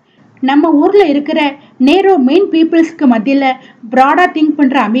varieties. நம்ம ஊர்ல இருக்கிற நேரோ மெயின் பீப்புள்ஸ்க்கு மத்தியில பிராடா திங்க்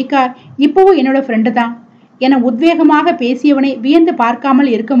பண்ற அமிகா இப்பவும் என்னோட ஃப்ரெண்டு தான் என உத்வேகமாக பேசியவனை வியந்து பார்க்காமல்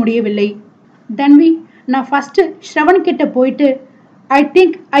இருக்க முடியவில்லை. தன்வி, நான் ஃபர்ஸ்ட் ஸ்ரவன் கிட்ட போயிட்டு I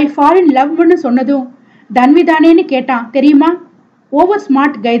think I fall in லவ்னு சொன்னதும் தன்வி தானேன்னு கேட்டான் தெரியுமா? ஓவர்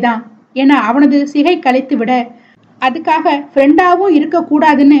ஸ்மார்ட் கை தான் என அவனது சிகை கலைத்து விட, அதுக்காக ஃப்ரெண்டாவும் இருக்க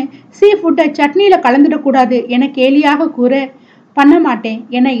கூடாதுன்னு சீ ஃபுட்டை சட்னியில கலந்துடக்கூடாது என கேலியாக கூற, பண்ண மாட்டேன்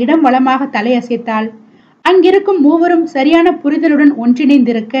என இடம் வளமாக தலையசைத்தாள். அங்கிருக்கும் மூவரும் சரியான புரிதலுடன்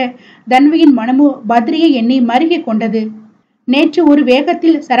ஒன்றிணைந்திருக்க தன்வியின் மனமோ பத்ரியை எண்ணி மருகி கொண்டது. நேற்று ஒரு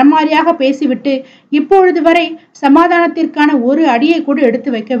வேகத்தில் சரமாரியாக பேசிவிட்டு இப்பொழுது வரை சமாதானத்திற்கான ஒரு அடியை கூட எடுத்து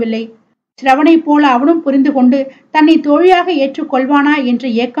வைக்கவில்லை. ஸ்ரவனை போல அவனும் புரிந்து கொண்டு தன்னை தோழியாக ஏற்றுக்கொள்வானா என்ற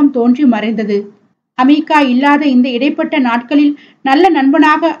ஏக்கம் தோன்றி மறைந்தது. அமிகா இல்லாத இந்த இடைப்பட்ட நாட்களில் நல்ல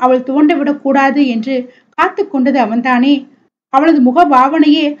நண்பனாக அவள் துவண்டுவிடக் கூடாது என்று காத்து கொண்டது அவன்தானே. அவளது முக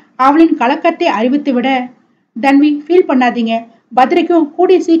பாவனையே அவளின் கலக்கத்தை அறிவித்துவிட, தன்வி ஃபீல் பண்ணாதீங்க, பத்ரிக்கும்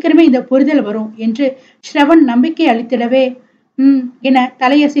கூடிய சீக்கிரமே இந்த புரிதல் வரும் என்று ஸ்ரவன் நம்பிக்கை அளித்திடவே என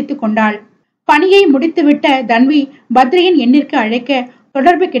தலையசைத்து கொண்டாள். பணியை முடித்துவிட்ட தன்வி பத்ரியின் எண்ணிற்கு அழைக்க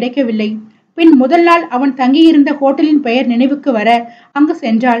தொடர்பு கிடைக்கவில்லை. பின் முதல் நாள் அவன் தங்கியிருந்த ஹோட்டலின் பெயர் நினைவுக்கு வர அங்கு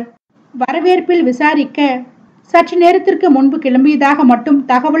சென்றாள். வரவேற்பில் விசாரிக்க சற்று நேரத்திற்கு முன்பு கிளம்பியதாக மட்டும்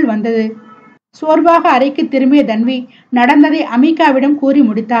தகவல் வந்தது. சோர்வாக அறைக்கு திரும்பிய தன்வி நடந்ததை அமிகாவிடம் கூறி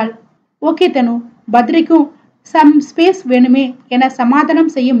முடித்தாள். ஓகே தனு, பத்ரிக்கும் சம் ஸ்பேஸ் வேணுமே என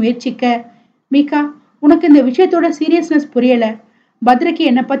சமாதானம் செய்ய முயற்சிக்க, மீகா, உனக்கு இந்த விஷயத்தோட சீரியஸ்னஸ் புரியல. பத்ரிக்கு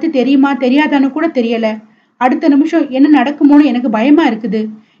என்னை பத்தி தெரியுமா தெரியாதான்னு கூட தெரியல. அடுத்த நிமிஷம் என்ன நடக்குமோன்னு எனக்கு பயமா இருக்குது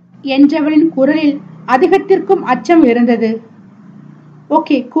என்றவளின் குரலில் அதிகத்திற்கும் அச்சம் இருந்தது.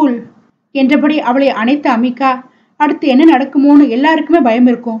 ஓகே கூல் என்றபடி அவளை அணைத்த அமிகா, அடுத்து என்ன நடக்குமோன்னு எல்லாருக்குமே பயம்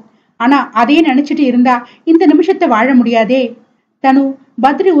இருக்கும். ஆனா அதையே நினைச்சிட்டு இருந்தா இந்த நிமிஷத்தை வாழ முடியாதே. தனு,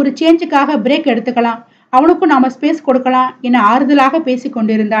 பத்ரி ஒரு சேஞ்சுக்காக பிரேக் எடுத்துக்கலாம், அவனுக்கும் நாம ஸ்பேஸ் கொடுக்கலாம் என ஆறுதலாக பேசிக்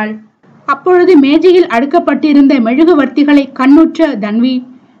கொண்டிருந்தாள். அப்பொழுது மேஜையில் அடுக்கப்பட்டிருந்த மெழுகுவர்த்திகளை கண்ணுற்ற தன்வி,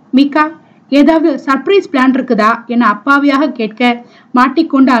 மீகா, ஏதாவது சர்ப்ரைஸ் பிளான் இருக்குதா என அப்பாவியாக கேட்க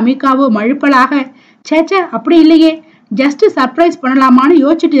மாட்டிக்கொண்ட அமிகாவோ மழுப்பலாக, சேச்ச அப்படி இல்லையே, ஜஸ்ட் சர்ப்ரைஸ் பண்ணலாமான்னு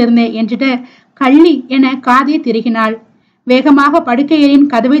யோசிச்சுட்டு இருந்தேன் என்றிட கள்ளி என காதியை திருகினாள். வேகமாக படுக்கையரின்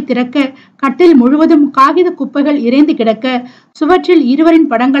கதவை திறக்க கட்டில் முழுவதும் காகித குப்பைகள் இறைந்து கிடக்க, சுவற்றில் இருவரின்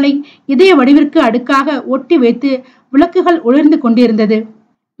படங்களை இதய வடிவிற்கு அடுக்காக ஒட்டி வைத்து விளக்குகள் ஒளிர்ந்து கொண்டிருந்தது.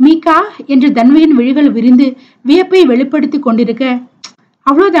 மீகா என்று தன்வியின் விழிகள் விரிந்து வியப்பை வெளிப்படுத்தி கொண்டிருக்க,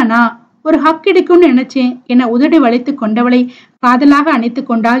 அவ்வளவுதானா, ஒரு ஹக் கிடைக்கும்னு நினைச்சேன் என உதடி வளைத்து கொண்டவளை காதலாக அணைத்து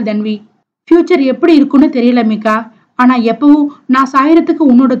கொண்டாள் தன்வி. ஃபியூச்சர் எப்படி இருக்குன்னு தெரியல மீகா, ஆனா எப்பவும் நான் சாயறதுக்கு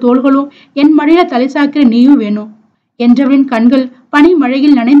உன்னோட தோள்களும் என் மழையில தலை சாக்கிற நீயும் வேணும் என்றவளின் கண்கள் பனி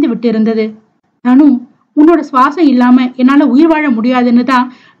மழையில் நனைந்து விட்டு இருந்தது. தனு, உன்னோட சுவாசம் இல்லாம என்னால உயிர் வாழ முடியாதுன்னு தான்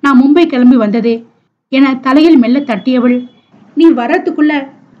நான் மும்பை கிளம்பி வந்ததே என தலையில் மெல்ல தட்டியவள், நீ வர்றதுக்குள்ள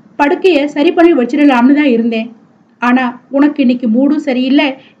படுக்கைய சரி பண்ணி வச்சிடலாம்னு தான் இருந்தேன். ஆனா உனக்கு இன்னைக்கு மூடும் சரியில்லை,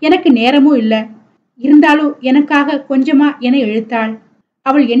 எனக்கு நேரமும் இல்ல. இருந்தாலும் எனக்காக கொஞ்சமா என இழுத்தாள்.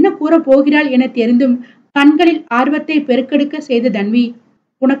 அவள் என்ன கூற போகிறாள் என தெரிந்தும் கண்களில் ஆர்வத்தை பெருக்கெடுக்க செய்த தன்வி,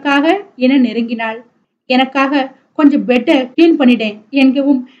 உனக்காக என நெருங்கினாள். எனக்காக கொஞ்சம் பெட்டை கிளீன் பண்ணிட்டேன்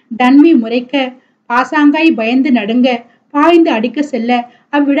என்கவும் தன்வி முறைக்க, பாசாங்காய் பயந்து நடுங்க பாய்ந்து அடிக்க செல்ல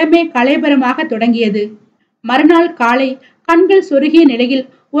அவ்விடமே கலைபரமாக தொடங்கியது. மறுநாள் காலை கண்கள் சொருகிய நிலையில்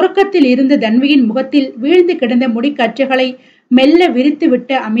உறக்கத்தில் இருந்த தன்வியின் முகத்தில் வீழ்ந்து கிடந்த முடிக்கற்றைகளை மெல்ல விரித்து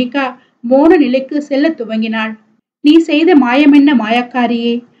விட்ட அமிகா மோன நிலைக்கு செல்ல துவங்கினாள். நீ செய்த மாயமென்ன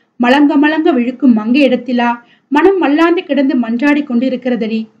மாயக்காரியே, மலங்க மலங்க விழுக்கும் மங்கை இடத்திலா மனம் மல்லாந்து கிடந்து மன்றாடி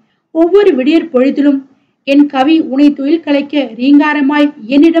கொண்டிருக்கிறதடி. ஒவ்வொரு விடியற் பொழுதிலும் என் கவி உனை துயில் கலைக்க ரீங்காரமாய்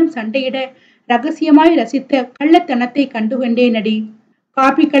என்னிடம் சண்டையிட ரகசியமாய் ரசித்த கள்ளத்தனத்தை கண்டுகொண்டேனடி.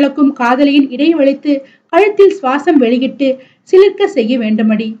 காப்பி கலக்கும் காதலியின் இடைவெளித்து கழுத்தில் சுவாசம் வெளியிட்டு சிலிர்க்க செய்ய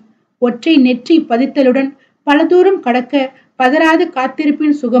வேண்டுமடி. ஒற்றை நெற்றி பதித்தலுடன் பல தூரம் கடக்க பதறாது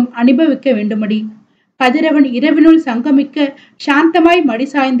காத்திருப்பின் சுகம் அனுபவிக்க வேண்டுமடி. கதிரவன் இரவினுள் சங்கமிக்க சாந்தமாய் மடி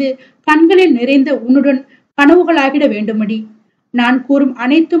சாய்ந்து கண்களில் நிறைந்த உன்னுடன் கனவுகளாகிட வேண்டுமடி. நான் கூறும்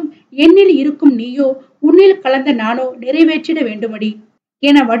அனைத்தும் என்னில் இருக்கும் நீயோ உன்னில் கலந்த நானோ நிறைவேற்றிட வேண்டுமடி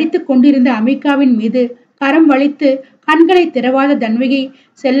என வடித்துக் கொண்டிருந்த அமிகாவின் மீது கரம் வலித்து கண்களை திறவாத தன்வியை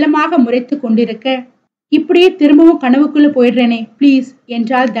செல்லமாக முறைத்து கொண்டிருக்க, இப்படியே திரும்பவும் கனவுக்குள்ள போயிடுறேனே பிளீஸ்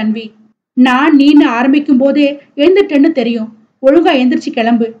என்றாள் தன்வி. நான் நீன்னு ஆரம்பிக்கும் போதே எழுந்துட்டேன்னு தெரியும், ஒழுங்கா எந்திரிச்சு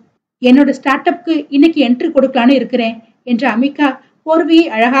கிளம்பு. என்னோட ஸ்டார்ட் அப்க்கு இன்னைக்கு என்ட்ரி கொடுக்கலான்னு இருக்கிறேன் என்ற அமிகா போர்வையை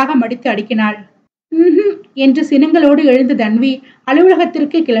அழகாக மடித்து அடிக்கினாள். என்று சினங்களோடு எழுந்த தன்வி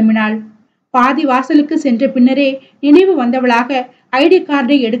அலுவலகத்திற்கு கிளம்பினாள். பாதி வாசலுக்கு சென்ற பின்னரே நினைவு வந்தவளாக ஐடி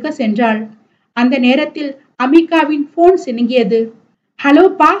கார்டை எடுக்க சென்றாள். அந்த நேரத்தில் அமிகாவின் போன் சினுங்கியது. ஹலோ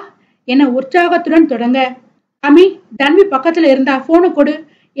பா என உற்சாகத்துடன் தொடங்க, அமி தன்வி பக்கத்துல இருந்தா போனை கொடு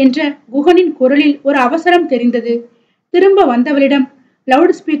என்ற குகனின் குரலில் ஒரு அவசரம் தெரிந்தது. திரும்ப வந்தவளிடம்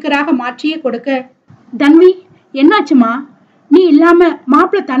லவுட் ஸ்பீக்கராக மாற்றியே கொடுக்க, தன்வி என்னாச்சுமா, நீ இல்லாம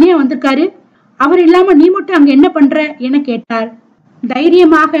மாப்பிள்ள தனியா வந்திருக்காரு, அவர் இல்லாம நீ மட்டும் அங்க என்ன பண்ற என கேட்டார்.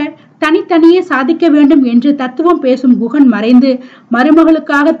 தைரியமாக தனித்தனியே சாதிக்க வேண்டும் என்று தத்துவம் பேசும் குகன் மறைந்து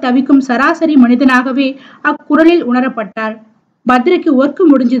மருமகளுக்காக தவிக்கும் சராசரி மனிதனாகவே அக்குரலில் உணரப்பட்டார். பத்ரிக்கு ஒர்க்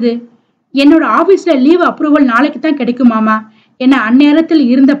முடிஞ்சது, என்னோட ஆபீஸ்ல லீவ் அப்ரூவல் நாளைக்கு தான் கிடைக்குமாமா என அந்நேரத்தில்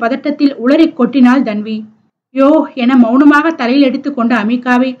இருந்த பதட்டத்தில் உளறி கொட்டினாள் தன்வி. யோ என மௌனமாக தலையில் எடுத்துக் கொண்ட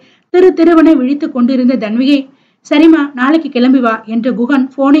அமிகாவை திருவனை விழித்து கொண்டிருந்த தன்வியை, சரிமா நாளைக்கு கிளம்பி வா என்று குகன்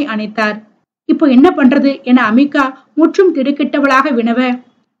போனை அணைத்தார். இப்போ என்ன பண்றது என அமிகா முற்றும் திடுக்கிட்டவளாக வினவ,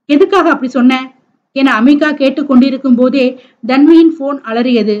 எதுக்காக அப்படி சொன்ன என அமிகா கேட்டுக் கொண்டிருக்கும் போதே தன்வியின் போன்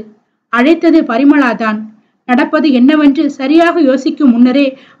அலறியது. அழைத்தது பரிமளாதான். நடப்பது என்னவென்று சரியாக யோசிக்கும் முன்னரே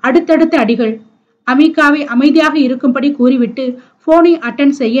அடுத்தடுத்த அடிகள். அமிகாவை அமைதியாக இருக்கும்படி கூறிவிட்டு போனை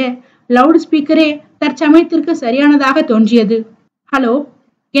அட்டன் செய்ய லவுட் ஸ்பீக்கரே தற்சமயத்திற்கு சரியானதாக தோன்றியது. ஹலோ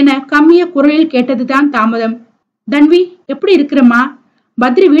என கம்மிய குரலில் கேட்டதுதான் தாமதம். தன்வி எப்படி இருக்கிறம்மா,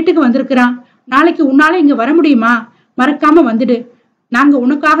 பத்ரி வீட்டுக்கு வந்திருக்கிறான், நாளைக்கு உன்னால இங்க வர முடியுமா, மறக்காம வந்துடு, நாங்க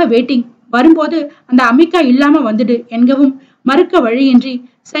உனக்காக வெயிட்டிங், வரும்போது அந்த அமிகா இல்லாம வந்துடு என்கவும் மறுக்க வழியின்றி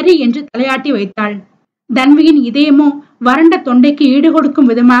சரி என்று தலையாட்டி வைத்தாள். தன்வியின் இதயமோ வறண்ட தொண்டைக்கு ஈடு கொடுக்கும்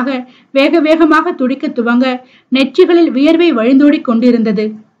விதமாக வேக வேகமாக துடிக்க துவங்க நெற்றிகளில் வியர்வை வழிந்தோடி கொண்டிருந்தது.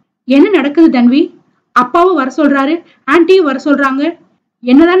 என்ன நடக்குது தன்வி, அப்பாவும் வர சொல்றாரு, ஆன்டியும் வர சொல்றாங்க,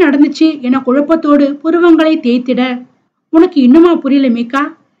 என்னதான் நடந்துச்சு என குழப்பத்தோடு புருவங்களை தேய்த்திட, உனக்கு இன்னுமா புரியல மீகா,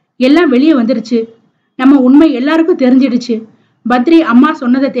 எல்லாம் வெளியே வந்துருச்சு, நம்ம உண்மை எல்லாருக்கும் தெரிஞ்சிடுச்சு, பத்ரி அம்மா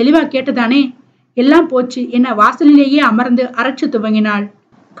சொன்னதை தெளிவா கேட்டதானே, எல்லாம் போச்சு என வாசலிலேயே அமர்ந்து அரச்சு துவங்கினாள்.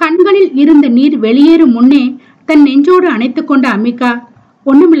 கண்களில் இருந்த நீர் வெளியேறும் முன்னே தன் நெஞ்சோடு அணைத்து கொண்ட அமிகா,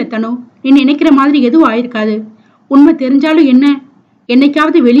 ஒண்ணுமில்ல தனு, நீ நினைக்கிற மாதிரி எதுவும் ஆயிருக்காது, உண்மை தெரிஞ்சாலும் என்ன,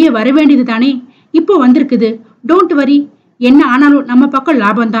 என்னைக்காவது வெளியே வர வேண்டியது தானே, இப்போ வந்திருக்குது, டோன்ட் வரி, என்ன ஆனாலும் நம்ம பக்கம்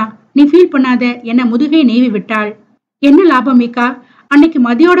லாபம்தான், நீ ஃபீல் பண்ணாத, என்ன முதுகை நீவி விட்டாள். என்ன லாபம் மீகா? அன்னைக்கு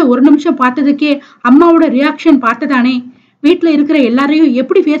மதியோட ஒரு நிமிஷம் பார்த்ததுக்கே அம்மாவோட ரியாக்ஷன் பார்த்ததானே? வீட்டுல இருக்கிற எல்லாரையும்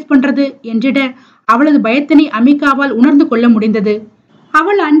எப்படி ஃபேஸ் பண்றது என்றிட அவளது பயத்தினை அமிகாவால் உணர்ந்து கொள்ள முடிந்தது.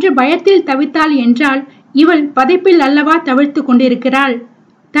 அவள் அன்று பயத்தில் தவித்தாள் என்றால் இவள் பதைப்பில் அல்லவா தவிழ்த்து கொண்டிருக்கிறாள்.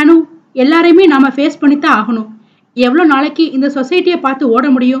 தனு, எல்லாரையுமே நாம ஃபேஸ் பண்ணித்தான் ஆகணும். எவ்வளவு நாளைக்கு இந்த சொசைட்டியை பார்த்து ஓட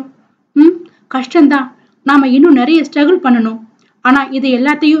முடியும்? கஷ்டம்தான். நாம இன்னும் நிறைய ஸ்ட்ரகிள் பண்ணணும். ஆனா இது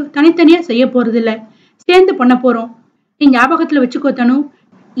எல்லாத்தையும் தனித்தனியா செய்ய போறது இல்ல, சேர்ந்து பண்ண போறோம். நீ ஞாபகத்துல வச்சுக்கோ தனு,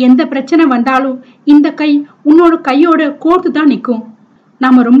 எந்த பிரச்சனை வந்தாலும் இந்த கை உன்னோட கையோட கோர்த்து தான் நிற்கும்.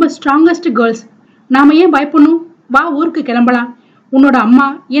 நாம ரொம்ப ஸ்ட்ராங்கஸ்ட் கேர்ள்ஸ். நாம ஏன் பயப்படணும்? வா, ஊருக்கு கிளம்பலாம். உன்னோட அம்மா,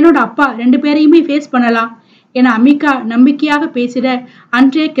 என்னோட அப்பா 2 பேரையுமே ஃபேஸ் பண்ணலாம் என அமிகா நம்பிக்கையாக பேசிட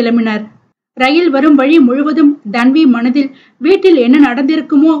அன்றே கிளம்பினர். ரயில் வரும் வழி முழுவதும் தன்வி மனதில் வீட்டில் என்ன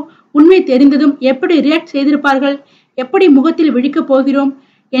நடந்திருக்குமோ, உண்மை தெரிந்ததும் எப்படி ரியாக்ட் செய்திருப்பார்கள், எப்படி முகத்தில் விழிக்கப் போகிறோம்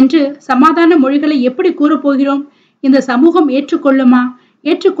என்று சமாதான மொழிகளை எப்படி கூறப் போகிறோம், இந்த சமூகம் ஏற்றுக்கொள்ளுமா,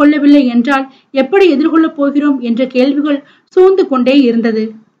 ஏற்றுக்கொள்ளவில்லை என்றால் எப்படி எதிர்கொள்ளப் போகிறோம் என்ற கேள்விகள் சூழ்ந்து கொண்டே இருந்தது.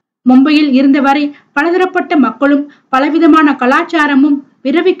 மும்பையில் இருந்தவரை பலதரப்பட்ட மக்களும் பலவிதமான கலாச்சாரமும்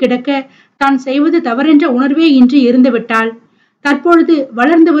விரவி கிடக்க தான் செய்வது தவறென்ற உணர்வே இன்றி இருந்துவிட்டாள். தற்பொழுது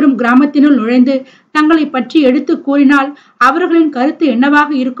வளர்ந்து வரும் கிராமத்தினுள் நுழைந்து தங்களை பற்றி எடுத்து கூறினால் அவர்களின் கருத்து என்னவாக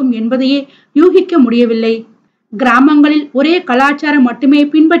இருக்கும் என்பதையே யூகிக்க முடியவில்லை. கிராமங்களில் ஒரே கலாச்சாரம் மட்டுமே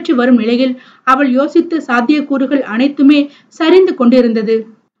பின்பற்றி வரும் நிலையில் அவள் யோசித்த சாத்தியக்கூறுகள் அனைத்துமே சரிந்து கொண்டிருந்தது.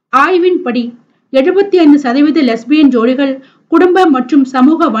 ஆய்வின்படி 75% லெஸ்பியன் ஜோடிகள் குடும்ப மற்றும்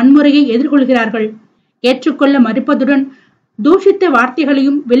சமூக வன்முறையை எதிர்கொள்கிறார்கள். ஏற்றுக்கொள்ள மறுப்பதுடன் தூஷித்த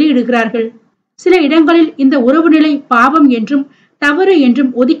வார்த்தைகளையும் வெளியிடுகிறார்கள். சில இடங்களில் இந்த உறவு நிலை பாவம் என்றும் தவறு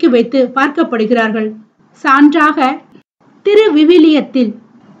என்றும் ஒதுக்கி வைத்து பார்க்கப்படுகிறார்கள். சான்றாக திருவிவிலியத்தில்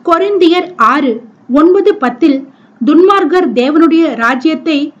கொரிந்தியர் 6:9-10 துன்மார்க்கர் தேவனுடைய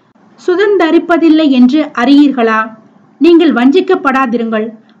ராஜ்யத்தை சுதந்தரிப்பதில்லை என்று அறியீர்களா? நீங்கள் வஞ்சிக்கப்படாதிருங்கள்.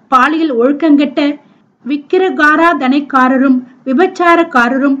 பாலியல் ஒழுக்கங்கெட்ட விக்கிரகாராதனைக்காரரும்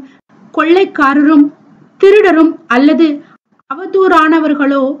விபச்சாரக்காரரும் கொள்ளைக்காரரும் திருடரும் அல்லது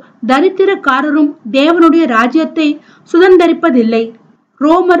அவதூறானவர்களோ தரித்திரக்காரரும் தேவனுடைய ராஜ்யத்தை சுதந்தரிப்பதில்லை.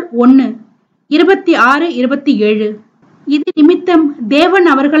 ரோமர் 1:26-27. இது நிமித்தம் தேவன்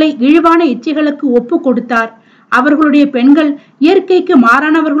அவர்களை இழிவான இச்சைகளுக்கு ஒப்பு கொடுத்தார். அவர்களுடைய பெண்கள் இயற்கைக்கு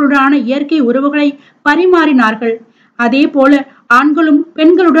மாறானவர்களுடான இயற்கை உறவுகளை பரிமாறினார்கள். அதே போல ஆண்களும்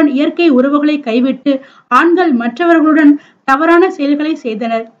பெண்களுடன் இயற்கை உறவுகளை கைவிட்டு ஆண்கள் மற்றவர்களுடன் தவறான செயல்களை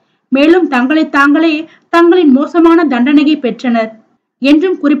செய்தனர். மேலும் தங்களை தாங்களே தங்களின் மோசமான தண்டனையை பெற்றனர்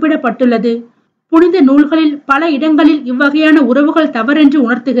என்றும் குறிப்பிடப்பட்டுள்ளது. புனித நூல்களில் பல இடங்களில் இவ்வகையான உறவுகள் தவறென்று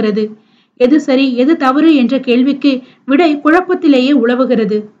உணர்த்துகிறது. எது சரி எது தவறு என்ற கேள்விக்கு விடை குழப்பத்திலேயே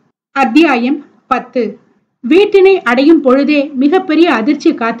உலவுகிறது. அத்தியாயம் 10. வீட்டினை அடையும் பொழுதே மிகப்பெரிய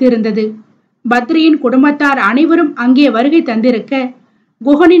அதிர்ச்சி காத்திருந்தது. பத்ரியின் குடும்பத்தார் அனைவரும் அங்கே வருகை தந்திருக்க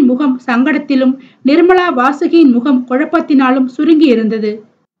குஹனின் முகம் சங்கடத்திலும் நிர்மலா வாசுகியின் முகம் குழப்பத்தினாலும் சுருங்கி இருந்தது.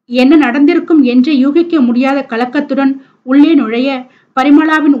 என்ன நடந்திருக்கும் என்று யூகிக்க முடியாத கலக்கத்துடன் உள்ளே நுழைய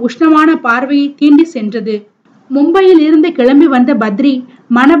பரிமளாவின் உஷ்ணமான பார்வையை தீண்டி சென்றது. மும்பையில் இருந்து கிளம்பி வந்த பத்ரி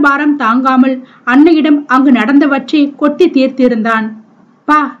மனபாரம் தாங்காமல் அன்னையிடம் அங்கு நடந்தவற்றை கொட்டி தீர்த்திருந்தான்.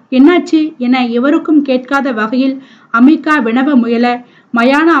 பா, என்னாச்சு என எவருக்கும் கேட்காத வகையில் அமிகா வினவ முயல,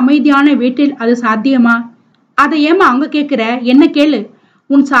 மயான அமைதியான வீட்டில் அது சாத்தியமா? அதை ஏமா அங்க கேக்குற? என்ன கேளு.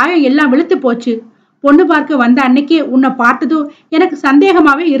 உன் சாயம் எல்லாம் வெளுத்து போச்சு. பொண்ணு பார்க்க வந்த அன்னைக்கே உன்னை பார்த்ததும் எனக்கு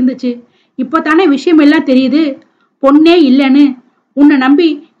சந்தேகமாவே இருந்துச்சு. இப்பதானே விஷயம் எல்லாம் தெரியுது. பொண்ணே இல்லைன்னு உன்னை நம்பி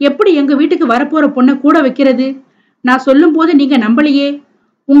எப்படி எங்க வீட்டுக்கு வரப்போற பொண்ணை கூட வைக்கிறது? நான் சொல்லும் போது நீங்க நம்பலையே.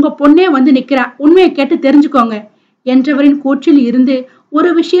 உங்க பொண்ணே வந்து நிக்கிறா, உண்மையை கேட்டு தெரிஞ்சுக்கோங்க என்றவரின் கூற்றில் இருந்து ஒரு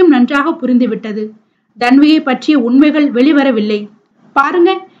விஷயம் நன்றாக புரிந்துவிட்டது. தன்வியை பற்றிய உண்மைகள் வெளிவரவில்லை. பாருங்க,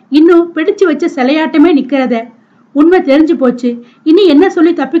 இன்னும் பிடிச்சு வச்ச சிலையாட்டமே நிக்கிறத. உண்மை தெரிஞ்சு போச்சு. இனி என்ன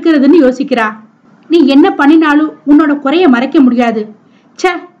சொல்லி தப்பிக்கிறதுன்னு யோசிக்கிறா. நீ என்ன பண்ணினாலும் உன்னோட குறைய மறைக்க முடியாது.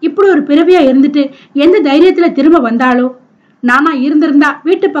 சே, இப்படி ஒரு பிறவியா இருந்துட்டு எந்த தைரியத்துல திரும்ப வந்தாலோ? நானா இருந்திருந்தா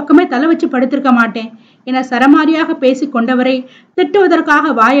வீட்டு பக்கமே தலை வச்சு படுத்திருக்க மாட்டேன் என சரமாரியாக பேசி கொண்டவரை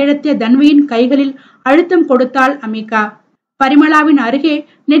திட்டுவதற்காக வாயெழுத்திய தன்வியின் கைகளில் அழுத்தம் கொடுத்தாள் அமிகா. பரிமளாவின் அருகே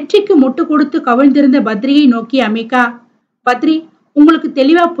நெற்றிக்கு முட்டு கொடுத்து கவிழ்ந்திருந்த பத்ரியை நோக்கி அமிகா, பத்ரி, உங்களுக்கு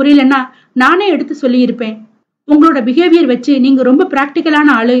தெளிவா புரியலன்னா நானே எடுத்து சொல்லியிருப்பேன். உங்களோட பிஹேவியர் வச்சு நீங்க ரொம்ப பிராக்டிக்கலான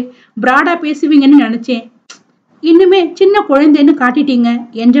ஆளு, பிராடா பேசுவீங்கன்னு நினைச்சேன். இன்னுமே சின்ன குழந்தைன்னு காட்டிட்டீங்க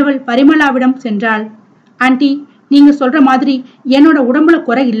என்றவள் பரிமளாவிடம் சென்றாள். ஆண்டி, நீங்க சொல்ற மாதிரி என்னோட உடம்புல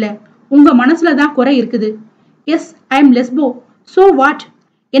குறை இல்ல, உங்க மனசுலதான் குறை இருக்குது. S, I am லெஸ்போ. So what?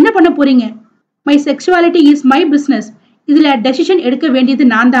 என்ன பண்ண போறீங்க? My sexuality is my business. இதுல டெசிஷன் எடுக்க வேண்டியது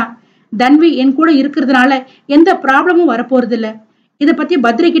நான் தான். தன்வி என் கூட இருக்கிறதுனால எந்த ப்ராப்ளமும் வரப்போறது இல்ல. இத பத்தி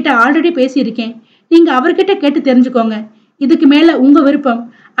பத்ரி கிட்ட ஆல்ரெடி பேசியிருக்கேன். நீங்க அவர்கிட்ட கேட்டு தெரிஞ்சுக்கோங்க. இதுக்கு மேல உங்க விருப்பம்.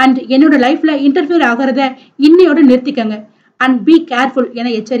 அண்ட் என்னோட லைஃப்ல இன்டர்ஃபியர் ஆகிறத இன்னையோட நிறுத்திக்கங்க. அண்ட் பி கேர்ஃபுல் என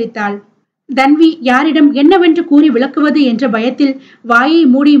எச்சரித்தாள். தன்வி யாரிடம் என்னவென்று கூறி விளக்குவது என்ற பயத்தில் வாயை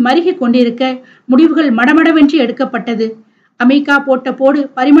மூடி மருகி கொண்டிருக்க முடிவுகள் மடமடவென்று எடுக்கப்பட்டது. அமீகா போட்ட போடு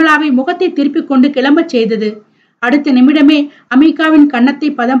பரிமளாவை முகத்தை திருப்பிக் கொண்டு கிளம்பச் செய்தது. அடுத்த நிமிடமே அமீகாவின் கன்னத்தை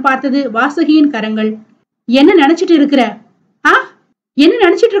பதம் பார்த்தது வாசுகியின் கரங்கள். என்ன நினைச்சிட்டு இருக்கிற? என்ன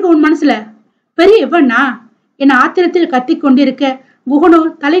நினைச்சிட்டு இருக்க உன் மனசுல? பெரிய எவனா என ஆத்திரத்தில் கத்திக் கொண்டிருக்க குகனோ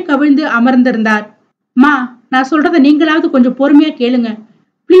தலை கவிழ்ந்து அமர்ந்திருந்தார். மா, நான் சொல்றத நீங்களாவது கொஞ்சம் பொறுமையா கேளுங்க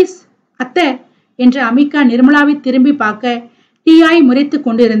பிளீஸ் அத்தை என்று அமீகா நிர்மலாவை திரும்பி பார்க்க தீயாய் முறைத்து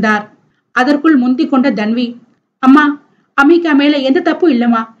கொண்டிருந்தார். அதற்குள் முந்தி கொண்ட தன்வி, அம்மா, அமீகா மேல எந்த தப்பும்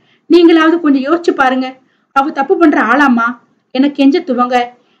இல்லம்மா. நீங்களாவது கொஞ்சம் யோசிச்சு பாருங்க. அவ தப்பு பண்ற ஆளாம்மா என கெஞ்ச துவங்க,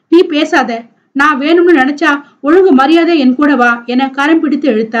 நீ பேசாத, நான் வேணும்னு நினைச்சா ஒழுங்கு மரியாதை என் கூட வா என கரம் பிடித்து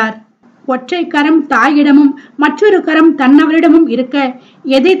இழுத்தார். ஒற்றை கரம் தாயிடமும் மற்றொரு கரம் தன்னவரிடமும் இருக்க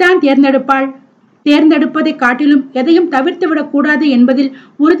எதை தான் தேர்ந்தெடுப்பாள்? தேர்ந்தெடுப்பதை காட்டிலும் எதையும் தவிர்த்து விடக் கூடாது என்பதில்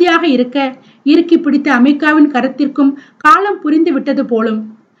உறுதியாக இருக்க இறுக்கி பிடித்த அமீகாவின் கரத்திற்கும் காலம் புரிந்து விட்டது போலும்.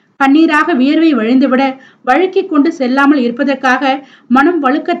 கண்ணீராக வியர்வை வழிந்துவிட வழுக்கிக் கொண்டு செல்லாமல் இருப்பதற்காக மனம்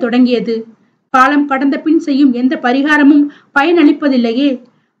வழுக்க தொடங்கியது. காலம் கடந்த பின் செய்யும் எந்த பரிகாரமும் பயனளிப்பதில்லையே.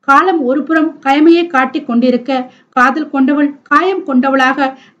 காலம் ஒருபுறம் கயமையை காட்டிக் கொண்டிருக்க காதல் கொண்டவள் காயம் கொண்டவளாக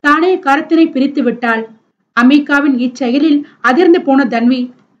தானே கரத்தினை பிரித்து விட்டாள். அமீகாவின் இச்செயலில் அதிர்ந்து போன தன்வி,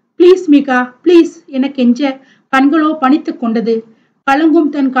 பிளீஸ் மீகா பிளீஸ் என கெஞ்ச கண்களோ பணித்துக் கொண்டது.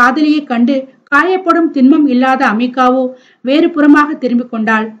 கலங்கும் தன் காதலியை கண்டு காயப்படும் திண்மம் இல்லாத அமீகாவோ வேறு புறமாக திரும்பிக்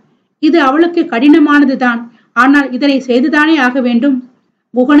கொண்டாள். இது அவளுக்கு கடினமானதுதான். ஆனால் இதனை செய்துதானே ஆக வேண்டும்.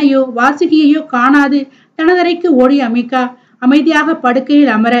 குகனையோ வாசுகியையோ காணாது தனதரைக்கு ஓடிய அமீகா அமைதியாக படுக்கையில்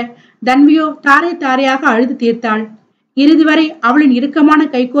அமர தன்வியோ தாரை தாரையாக அழுது தீர்த்தாள். இறுதி வரை அவளின் இறுக்கமான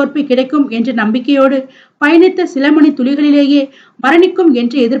கைகோர்ப்பு கிடைக்கும் என்ற நம்பிக்கையோடு பயணித்த சில மணி துளிகளிலேயே மரணிக்கும்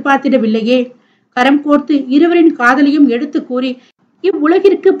என்று எதிர்பார்த்திடவில்லையே. கரம் கோர்த்து இருவரின் காதலையும் எடுத்து கூறி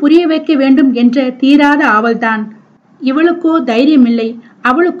இவ்வுலகிற்கு புரிய வைக்க வேண்டும் என்ற தீராத ஆவல்தான். இவளுக்கோ தைரியமில்லை,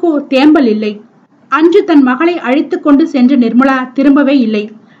 அவளுக்கோ தேம்பல் இல்லை. அன்று தன் மகளை அழைத்து கொண்டு சென்ற நிர்மலா திரும்பவே இல்லை.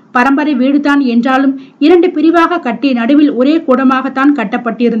 பரம்பரை வீடுதான் என்றாலும் 2 பிரிவாக கட்டி நடுவில் ஒரே கூடமாகத்தான்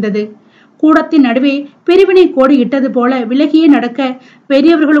கட்டப்பட்டிருந்தது. கூடத்தின் நடுவே பிரிவினை கோடு இட்டது போல விலகியே நடக்க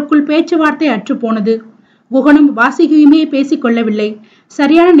பெரியவர்களுக்குள் பேச்சுவார்த்தை அற்று போனது. குகனும் வாசுகியுமே பேசிக் கொள்ளவில்லை.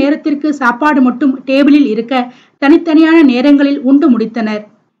 சரியான நேரத்திற்கு சாப்பாடு மட்டும் டேபிளில் இருக்க தனித்தனியான நேரங்களில் உண்டு முடித்தனர்.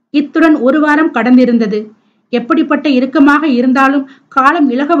 இத்துடன் 1 வாரம் கடந்திருந்தது. எப்படிப்பட்ட இறுக்கமாக இருந்தாலும் காலம்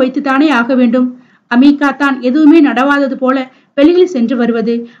இலக வைத்துத்தானே ஆக வேண்டும். அமீகா தான் எதுவுமே நடவாதது போல வெளியில் சென்று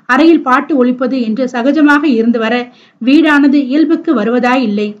வருவது, அறையில் பாட்டு ஒலிப்பது என்று சகஜமாக இருந்து வர வீடானது இயல்புக்கு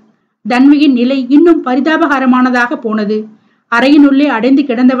வருவதாயில்லை. தன்வியின் நிலை இன்னும் பரிதாபகரமானதாக போனது. அறையினுள்ளே அடைந்து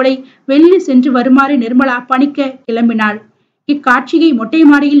கிடந்தவளை வெளியில் சென்று வருமாறு நிர்மலா பணிக்க கிளம்பினாள். இக்காட்சியை மொட்டை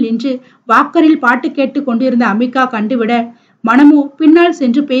மாடியில் நின்று வாக்கரில் பாட்டு கேட்டு கொண்டிருந்த அமீகா கண்டுவிட மனமோ பின்னால்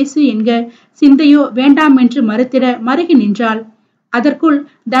சென்று பேசு என்க சிந்தையோ வேண்டாம் என்று மறுத்திட மருகி நின்றாள். அதற்குள்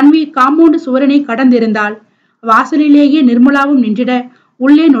தன்வி காம்பவுண்டு சுவரனை கடந்திருந்தாள். வாசலிலேயே நிர்மலாவும் நின்றிட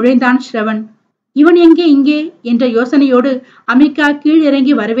உள்ளே நுழைந்தான் ஸ்ரவன். இவன் எங்கே இங்கே என்ற யோசனையோடு அமீகா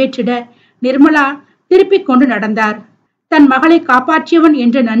கீழிறங்கி வரவேற்றிட நிர்மலா திருப்பிக் கொண்டு நடந்தார். தன் மகளை காப்பாற்றியவன்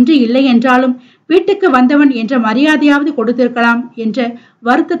என்ற நன்றி இல்லை என்றாலும் வீட்டுக்கு வந்தவன் என்ற மரியாதையாவது கொடுத்திருக்கலாம் என்ற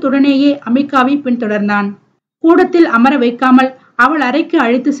வருத்தத்துடனேயே அமீகாவை பின்தொடர்ந்தான். கூடத்தில் அமர வைக்காமல் அவள் அறைக்கு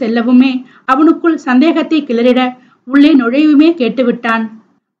அழைத்து செல்லவுமே அவனுக்குள் சந்தேகத்தை கிளறிட உள்ளே நுழைவுமே கேட்டுவிட்டான்.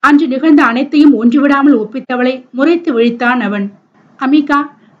 அன்று நிகழ்ந்த அனைத்தையும் ஒன்றுவிடாமல் ஒப்பித்தவளை முறைத்து விழித்தான் அவன். அமீகா,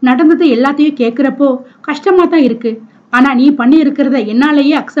 நடந்தது எல்லாத்தையும் கேட்கிறப்போ கஷ்டமா தான் இருக்கு. ஆனா நீ பண்ணி இருக்கிறத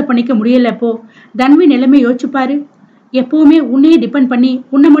என்னாலேயே அக்செப்ட் பண்ணிக்க முடியலப்போ. தன்வி நிலைமை யோசிச்சுப்பாரு. எப்பவுமே உன்னையே டிபெண்ட் பண்ணி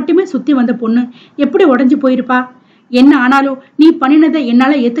உன்னை மட்டுமே சுத்தி வந்த பொண்ணு எப்படி உடஞ்சு போயிருப்பா? என்ன ஆனாலும் நீ பண்ணினதை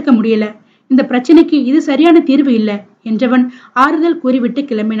என்னால ஏத்துக்க முடியல. இந்த பிரச்சனைக்கு இது சரியான தீர்வு இல்லை என்றவன் ஆறுதல் கூறிவிட்டு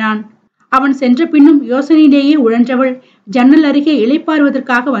கிளம்பினான். அவன் சென்ற பின்னும் யோசனையிலேயே உழன்றவள் ஜன்னல் அருகே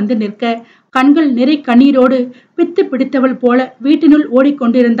இளைப்பாறுவதற்காக வந்து நிற்க கண்கள் நிறை கண்ணீரோடு பித்து பிடித்தவள் போல வீட்டினுள்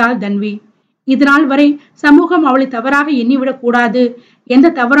ஓடிக்கொண்டிருந்தாள் தன்வி. இதனால் வரை சமூகம் அவளை தவறாக எண்ணிவிடக் கூடாது,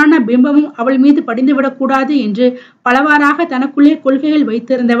 எந்த தவறான பிம்பமும் அவள் மீது படிந்துவிடக் கூடாது என்று பலவாறாக தனக்குள்ளே கொள்கைகள்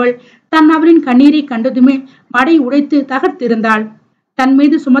வைத்திருந்தவள் தன் அவரின் கண்ணீரை கண்டதுமே மடை உடைத்து தகர்த்திருந்தாள். தன்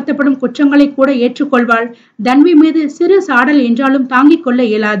மீது சுமத்தப்படும் குற்றங்களை கூட ஏற்றுக்கொள்வாள். தன்வி மீது சிறு சாடல் என்றாலும் தாங்கிக் கொள்ள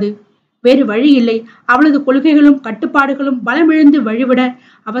இயலாது. வேறு வழி இல்லை. அவளது கொள்கைகளும் கட்டுப்பாடுகளும் பலமிழந்து வழிவிட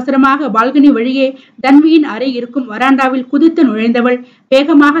அவசரமாக பால்கனி வழியே தன்வியின் அறை இருக்கும் வராண்டாவில் குதித்து நுழைந்தவள்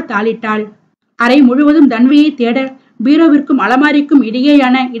வேகமாக தாளிட்டாள். அறை முழுவதும் தன்வியை தேட பீரோவிற்கும் அலமாரிக்கும்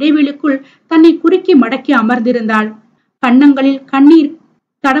இடையேயான இடைவெளிக்குள் தன்னை குறுக்கி மடக்கி அமர்ந்திருந்தாள். கன்னங்களில் கண்ணீர்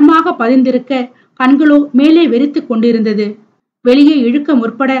தடமாக பதிந்திருக்க கண்களோ மேலே வெறித்து கொண்டிருந்தது. வெளியே இழுக்க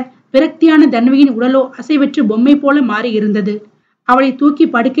முற்பட விரக்தியான தன்வியின் உடலோ அசைவற்று பொம்மை போல மாறி இருந்தது. அவளை தூக்கி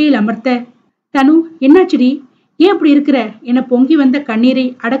படுக்கையில் அமர்த்த, தனு என்னாச்சுடி, ஏன் இப்படி இருக்கிற என பொங்கி வந்த கண்ணீரை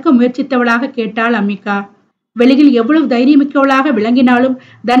அடக்க முயற்சித்தவளாக கேட்டாள் அம்பிகா. வெளியில் எவ்வளவு தைரியமிக்கவளாக விளங்கினாலும்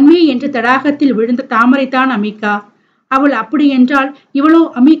தன்வி என்ற தடாகத்தில் விழுந்த தாமரைத்தான் அம்பிகா. அவள் அப்படி என்றால் இவளோ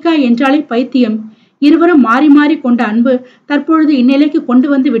அம்பிகா என்றாலே பைத்தியம். இருவரும் மாறி மாறி கொண்ட அன்பு தற்பொழுது இந்நிலைக்கு கொண்டு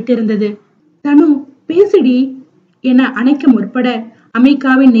வந்து விட்டிருந்தது. தனு பேசிடி என அணைக்க முற்பட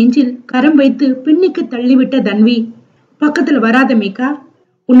அம்பிகாவின் நெஞ்சில் கரம் வைத்து பின்னிக்கு தள்ளிவிட்ட தன்வி, பக்கத்துல வராத அம்பிகா,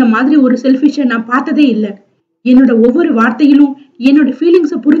 உன்ன மாதிரி ஒரு செல்ஃபிஷ நான் பார்த்ததே இல்ல. என்னோட ஒவ்வொரு வார்த்தையிலும் என்னோட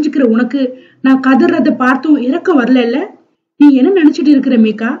ஃபீலிங்ஸ புரிஞ்சுக்கிற உனக்கு நான் கதறத பார்த்தும் இறக்கம் வரல. நீ என்ன நினைச்சிட்டு இருக்கிற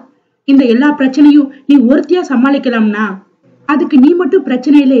அம்பிகா? இந்த எல்லா பிரச்சனையும் நீ ஒருத்தியா சமாளிக்கலாம்னா அதுக்கு நீ மட்டும்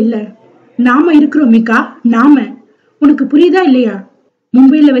பிரச்சனையில இல்ல, நாம இருக்கிறோம் அம்பிகா, நாம. உனக்கு புரியுதா இல்லையா?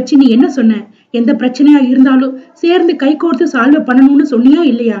 மும்பையில வச்சு நீ என்ன சொன்ன? எந்த பிரச்சனையா இருந்தாலும் சேர்ந்து கை கோர்த்து சால்வ் பண்ணணும்னு சொன்னியா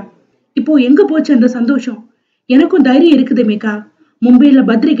இல்லையா? இப்போ எங்க போச்சு அந்த சந்தோஷம்? எனக்கும் தைரியம் இருக்குது அம்பிகா. மும்பையில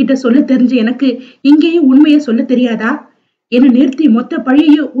பத்ரி கிட்ட சொல்ல தெரிஞ்ச எனக்கு இங்கேயும் உண்மைய சொல்ல தெரியாதா? என்ன நிறுத்தி மொத்த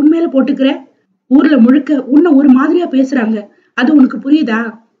பழியையும் உண்மையில போட்டுக்கிற? ஊர்ல முழுக்க உன்னை ஒரு மாதிரியா பேசுறாங்க, அது உனக்கு புரியுதா?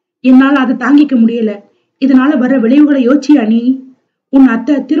 என்னால அதை தாங்கிக்க முடியல. இதனால வர்ற விளைவுகளை யோசிச்சியா நீ? உன்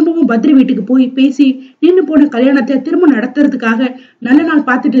அத்தை திரும்பவும் பத்ரி வீட்டுக்கு போய் பேசி நின்னு போன கல்யாணத்தை திரும்ப நடத்துறதுக்காக நல்ல நாள்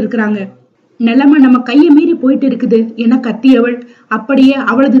பார்த்துட்டு இருக்கிறாங்க. நிலைமை நம்ம கையை மீறி போயிட்டு இருக்குது என கத்தியவள் அப்படியே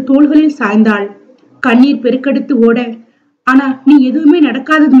அவளது தோள்களில் சாய்ந்தாள். கண்ணீர் பெருக்கெடுத்து ஓட, ஆனா நீ எதுவுமே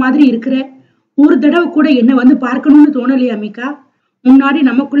நடக்காதது மாதிரி இருக்கிற. ஒரு தடவை கூட என்ன வந்து பார்க்கணும்னு தோணலையா மீகா? முன்னாடி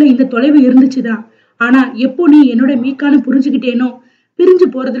நமக்குள்ள இந்த தொலைவு இருந்துச்சுதான். ஆனா எப்போ நீ என்னோட மீக்கான்னு புரிஞ்சுக்கிட்டேனோ பிரிஞ்சு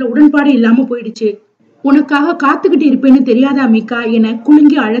போறதுல உடன்பாடு இல்லாம போயிடுச்சு. உனக்காக காத்துக்கிட்டு இருப்பேன்னு தெரியாதா மீகா என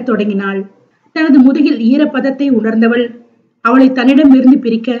குலுங்கி அழத் தொடங்கினாள். தனது முதுகில் ஈரப்பதத்தை உணர்ந்தவள் அவளை தன்னிடம் இருந்து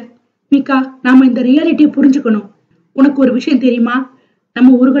பிரிக்க, மீகா, நாம இந்த ரியாலிட்டியை புரிஞ்சுக்கணும். உனக்கு ஒரு விஷயம் தெரியுமா?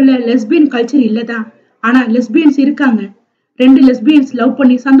 நம்ம ஊர்கள்ல லெஸ்பியன் கல்ச்சர் இல்லதான், ஆனா லெஸ்பியன்ஸ் இருக்காங்க. 2 லெஸ்பியன்ஸ் லவ்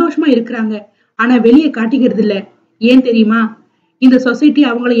பண்ணி சந்தோஷமா இருக்கிறாங்க, ஆனா வெளியே காட்டிக்கிறது இல்ல. ஏன் தெரியுமா? இந்த சொசைட்டி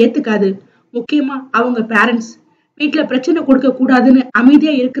அவங்கள ஏத்துக்காது. முக்கியமா அவங்க பேரண்ட்ஸ். வீட்டுல பிரச்சனை கொடுக்க கூடாதுன்னு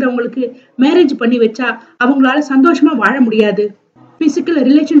அமைதியா இருக்கிறவங்களுக்கு மேரேஜ் பண்ணி வச்சா அவங்களால சந்தோஷமா வாழ முடியாது. பிசிக்கல்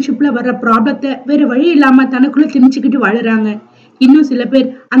ரிலேஷன்ஷிப்ல வர்ற ப்ராப்ளத்தை வேற வழி இல்லாம தனக்குள்ள திணிச்சுக்கிட்டு வாழறாங்க. இன்னும் சில பேர்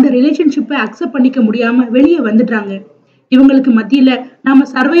அந்த ரிலேஷன்ஷிப்பை அக்செப்ட் பண்ணிக்க முடியாம வெளியே வந்துட்டாங்க. இவங்களுக்கு மத்தியில நாம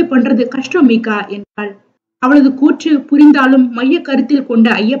சர்வை பண்றது கஷ்டம் மீகா என்றாள். அவளது கூற்று புரிந்தாலும் மைய கருத்தில் கொண்ட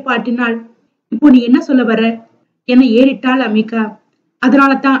ஐயப்பாட்டினால், இப்போ நீ என்ன சொல்ல வர என ஏறிட்டாள் அம்பிகா.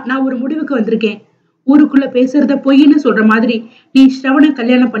 அதனாலதான் நான் ஒரு முடிவுக்கு வந்திருக்கேன். ஊருக்குள்ள பேசுறத பொய்ன்னு சொல்ற மாதிரி நீ ஸ்ரவண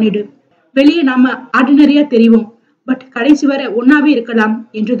கல்யாணம் பண்ணிடு. வெளியே நாம ஆர்டினரியா தெரியும், பட் கடைசி வரை ஒன்னாவே இருக்கலாம்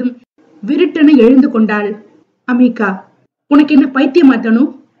என்றதும் விருட்டனை எழுந்து கொண்டாள். அம்பிகா, உனக்கு என்ன பைத்தியம் மாத்தணும்?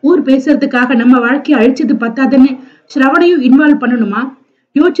 ஊர் பேசுறதுக்காக நம்ம வாழ்க்கையை அழிச்சது பத்தாதுன்னு ஸ்ரவணையும் இன்வால்வ் பண்ணணுமா?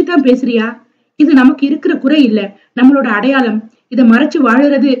 யோசிச்சுதான் பேசுறியா? இது நமக்கு இருக்கிற குறை இல்ல, நம்மளோட அடையாளம். இதை மறைச்சு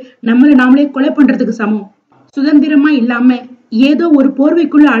வாழறது நம்மள நாமளே கொலை பண்றதுக்கு சமம். சுதந்திரமா இல்லாம ஏதோ ஒரு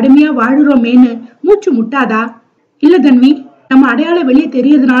போர்வைக்குள்ள அடிமையா வாழுறோமேன்னு மூச்சு முட்டாதா? இல்ல தன்வி, நம்ம அடையாளம் வெளியே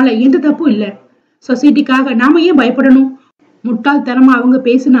தெரியறதுனால எந்த தப்பும் இல்ல. சொசைட்டிக்காக நாம ஏன் பயப்படணும்? முட்டாள்தனமா அவங்க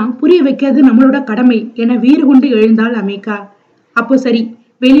பேசினா புரிய வைக்கிறது நம்மளோட கடமை என வீறு கொண்டு எழுந்தாள் அம்பிகா. அப்போ சரி,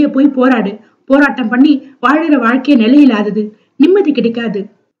 வெளியே போய் போராடு. போராட்டம் பண்ணி வாழற வாழ்க்கைய நிலையில்லாதது, நிம்மதி கிடைக்காது.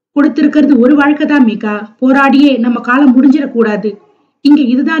 கொடுத்திருக்கிறது ஒரு வாழ்க்கைதான் மீகா. போராடியே நம்ம காலம் முடிஞ்சிடக்கூடாது. இங்க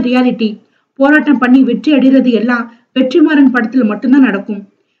இதுதான் ரியாலிட்டி. போராட்டம் பண்ணி வெற்றி அடைகிறது எல்லாம் வெற்றிமாறன் படத்துல மட்டும்தான் நடக்கும்.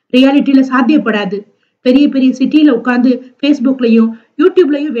 ரியாலிட்டியில சாத்தியப்படாது. பெரிய பெரிய சிட்டியில உட்கார்ந்து பேஸ்புக்லயும்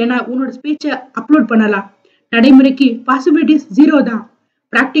யூடியூப்லயும் வேணா உன்னோட ஸ்பீச்ச அப்லோட் பண்ணலாம். நடைமுறைக்கு பாசிபிலிட்டிஸ் 0 தான்.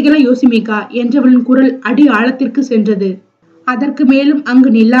 பிராக்டிகலா யோசிமிக்கா என்றவளின் குரல் அடி ஆழத்திற்கு சென்றது. அதற்கு மேலும்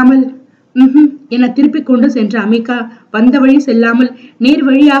அங்கு நில்லாமல் என திருப்பிக் கொண்டு சென்ற அம்பிகா வந்த வழி செல்லாமல் நேர்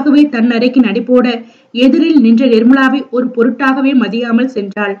வழியாகவே தன் அறைக்கு நடைபோட எதிரில் நின்ற நிர்மலாவை ஒரு பொருட்டாகவே மதியாமல்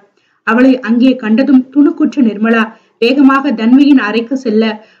சென்றாள். அவளை அங்கே கண்டதும் துணுக்குற்ற நிர்மலா வேகமாக தன்வியின் அறைக்கு செல்ல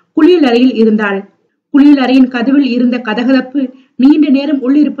குளியல் அறையில் இருந்தாள். குளியல் அறையின் கதவில் இருந்த கதகதப்பு நீண்ட நேரம்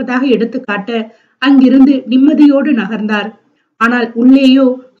உள்ளிருப்பதாக எடுத்து காட்ட அங்கிருந்து நிம்மதியோடு நகர்ந்தார். ஆனால் உள்ளேயோ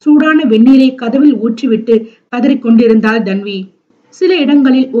சூடான வெந்நீரை கதவில் ஊற்றிவிட்டு கதறிக்கொண்டிருந்தாள் தன்வி. சில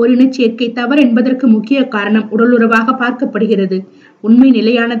இடங்களில் ஓரினச் சேர்க்கை தவறு என்பதற்கு முக்கிய காரணம் உடலுறவாக பார்க்கப்படுகிறது. உண்மை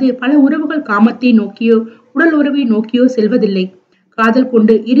நிலையானது பல உறவுகள் காமத்தை நோக்கியோ உடல் உறவை நோக்கியோ செல்வதில்லை. காதல்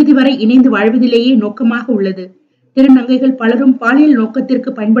கொண்டு இறுதி வரை இணைந்து வாழ்வதிலேயே நோக்கமாக உள்ளது. திருநங்கைகள் பலரும் பாலியல் நோக்கத்திற்கு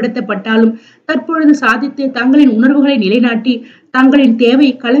பயன்படுத்தப்பட்டாலும் தற்பொழுது சாதித்து தங்களின் உணர்வுகளை நிலைநாட்டி தங்களின் தேவை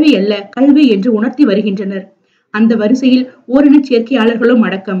கலவை அல்ல கல்வி என்று உணர்த்தி வருகின்றனர். அந்த வரிசையில் ஓரினச் சேர்க்கையாளர்களும்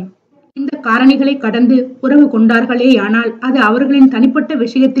அடக்கம். இந்த காரணிகளை கடந்து உறவு கொண்டார்களேயானால் அது அவர்களின் தனிப்பட்ட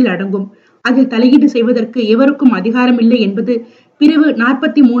விஷயத்தில் அடங்கும். அதில் தலையீடு செய்வதற்கு எவருக்கும் அதிகாரம் இல்லை என்பது பிரிவு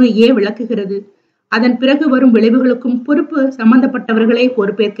 43A விளக்குகிறது. அதன் பிறகு வரும் விளைவுகளுக்கும் பொறுப்பு சம்பந்தப்பட்டவர்களே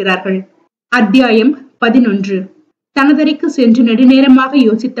பொறுப்பேற்கிறார்கள். அத்தியாயம் 11. தனதறைக்கு சென்று நெடுநேரமாக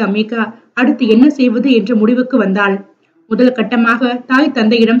யோசித்த அமிகா அடுத்து என்ன செய்வது என்ற முடிவுக்கு வந்தாள். முதல் கட்டமாக தாய்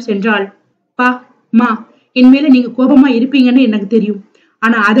தந்தையிடம் சென்றாள். பா, மா, என் மேல நீங்க கோபமா இருப்பீங்கன்னு எனக்கு தெரியும்.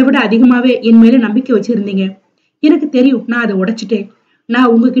 ஆனா அதை விட அதிகமாவே என் மேல நம்பிக்கை வச்சிருந்தீங்க. எனக்கு தெரியும், நான் அதை உடைச்சிட்டேன்.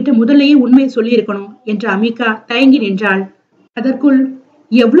 நான் உங்ககிட்ட முதல்லையே உண்மையை சொல்லி இருக்கணும் என்று அமிகா தயங்கி நின்றாள். அதற்குள்,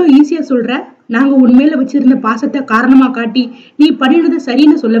 எவ்வளவு ஈஸியா சொல்ற? நாங்க உண்மையில வச்சிருந்த பாசத்தை காரணமா காட்டி நீ பண்ணினது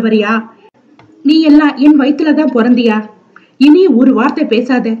சரின்னு சொல்ல வரியா? நீ எல்லாம் என் வயிற்றுலதான் பிறந்தியா? இனி ஒரு வார்த்தை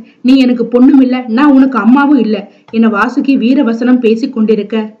பேசாத. நீ எனக்கு பொண்ணும் இல்ல, நான் உனக்கு அம்மாவும் இல்ல என வாசுகி வீரவசனம் பேசி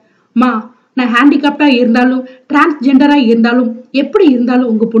கொண்டிருக்க, மா, நான் ஹேண்டிகாப்டா இருந்தாலும் டிரான்ஸ்ஜெண்டரா இருந்தாலும் எப்படி இருந்தாலும்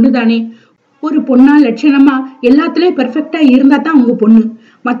உங்க பொண்ணுதானே. ஒரு பொண்ணா லட்சணமா எல்லாத்துலயும் பெர்ஃபெக்டா இருந்தா தான் உங்க பொண்ணு.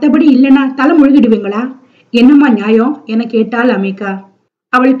 மத்தபடி இல்லைன்னா தலை முழுகிடுவீங்களா? என்னம்மா நியாயம் என கேட்டாள் அமிகா.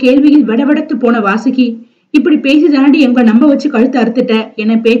 அவள் கேள்வியில் விடவெடத்து போன வாசுகி, இப்படி பேசி தாண்டி எங்க நம்ப வச்சு கழுத்து அறுத்துட்ட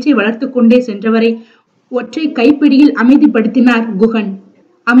என பேச்சை வளர்த்து கொண்டே சென்றவரை ஒற்றை கைப்பிடியில் அமைதிப்படுத்தினார் குகன்.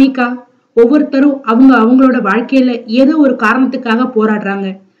 அமிகா, ஒவ்வொருத்தரும் அவங்களோட வாழ்க்கையில ஏதோ ஒரு காரணத்துக்காக போராடுறாங்க.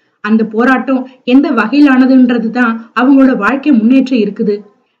 அந்த போராட்டம் எந்த வகையிலானதுன்றதுதான் அவங்களோட வாழ்க்கை முன்னேற்றம் இருக்குது.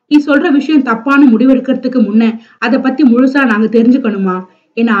 நீ சொல்ற விஷயம் தப்பான முடிவெடுக்கிறதுக்கு முன்ன அதை பத்தி முழுசா நாங்க தெரிஞ்சுக்கணுமா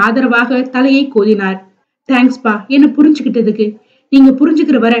என ஆதரவாக தலையை கோதினார். தேங்க்ஸ்பா, என்ன புரிஞ்சுக்கிட்டதுக்கு. நீங்க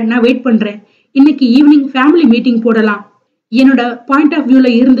புரிஞ்சுக்கிற வரை நான் வெயிட் பண்றேன். இன்னைக்கு ஈவினிங் ஃபேமிலி மீட்டிங் போடலாம். என்னோட பாயிண்ட் ஆஃப் வியூல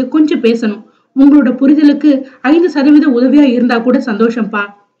இருந்து கொஞ்சம் பேசணும். உங்களோட புரிதலுக்கு 5% உதவியா இருந்தா கூட சந்தோஷம்பா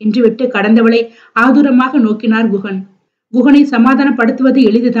என்று விட்டு கடந்தவளை ஆதுரமாக நோக்கினார் குகன். குகனை சமாதானப்படுத்துவது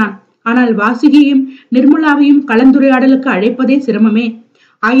எளிதுதான். ஆனால் வாசுகியையும் நிர்மலாவையும் கலந்துரையாடலுக்கு அழைப்பதே சிரமமே.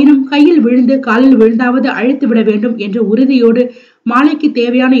 ஆயினும் கையில் விழுந்து காலில் விழுந்தாவது அழைத்து விட வேண்டும் என்ற உறுதியோடு மாலைக்கு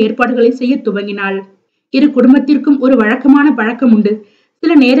தேவையான ஏற்பாடுகளை செய்ய துவங்கினாள். இரு குடும்பத்திற்கும் ஒரு வழக்கமான பழக்கம் உண்டு.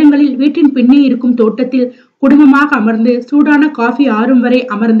 சில நேரங்களில் வீட்டின் பின்னே இருக்கும் தோட்டத்தில் குடும்பமாக அமர்ந்து சூடான காஃபி ஆறும் வரை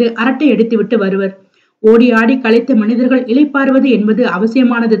அமர்ந்து அரட்டை எடுத்துவிட்டு வருவர். ஓடி ஆடி களைத்த மனிதர்கள் இளைப்பாறுவது என்பது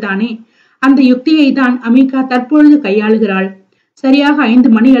அவசியமானது தானே. அந்த யுக்தியை தான் அமிகா தற்பொழுது கையாளுகிறாள். சரியாக 5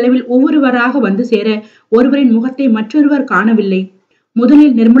 மணி அளவில் ஒவ்வொருவராக வந்து சேர ஒருவரின் முகத்தை மற்றொருவர் காணவில்லை.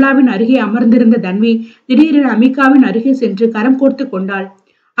 முதலில் நிர்மலாவின் அருகே அமர்ந்திருந்த தன்வி திடீரென அமிகாவின் அருகே சென்று கரம் கோர்த்து கொண்டாள்.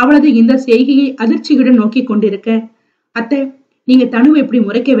 அவளது இந்த செய்கையை அதிர்ச்சியுடன் நோக்கி கொண்டிருக்க, அத்தை, நீங்க தனுவை எப்படி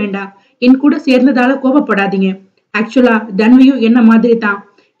முறைக்க வேண்டாம். என் கூட சேர்ந்ததால கோபப்படாதீங்க. ஆக்சுவலா தன்வியும் என்ன மாதிரி தான்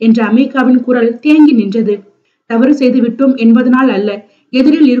என்ற அமிகாவின் குரல் தேங்கி நின்றது. தவறு செய்து விட்டோம் என்பதனால் அல்ல,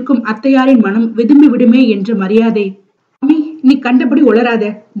 எதிரில் இருக்கும் அத்தையாரின் மனம் விதும்பி விடுமே என்ற மரியாதை. அம்மி, நீ கண்டபடி உளராத.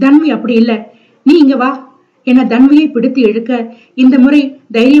 தன்வி அப்படி இல்ல, நீ இங்க வா என தன்வியை பிடித்து இழுக்க, இந்த முறை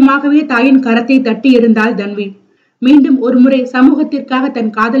தைரியமாகவே தாயின் கரத்தை தட்டி இருந்தாள் தன்வி. மீண்டும் ஒரு முறை சமூகத்திற்காக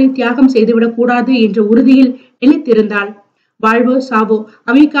தன் காதலை தியாகம் செய்துவிடக் கூடாது என்ற உறுதியில் நிலைத்திருந்தாள். வாழ்வோ சாவோ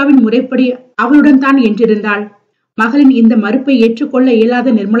அமிகாவின் முறைப்படி அவளுடன் தான் என்றிருந்தாள். மகளின் இந்த மறுப்பை ஏற்றுக்கொள்ள இயலாத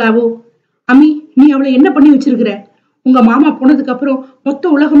நிர்மலாவோ, அம்மி, நீ அவளை என்ன பண்ணி வச்சிருக்கிற? உங்க மாமா போனதுக்கு அப்புறம் மொத்த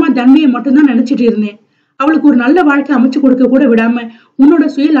உலகமா தன்மையை மட்டும்தான் நினைச்சிட்டு இருந்தேன். அவளுக்கு ஒரு நல்ல வாழ்க்கை அமைச்சு கொடுக்க கூட விடாம உன்னோட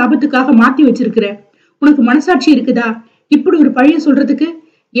சுய லாபத்துக்காக மாத்தி வச்சிருக்கிற. உனக்கு மனசாட்சி இருக்குதா இப்படி ஒரு பழிய சொல்றதுக்கு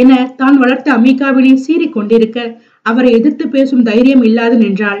என தான் வளர்த்த அமிகாவினை சீறி கொண்டிருக்க அவரை எதிர்த்து பேசும் தைரியம் இல்லாது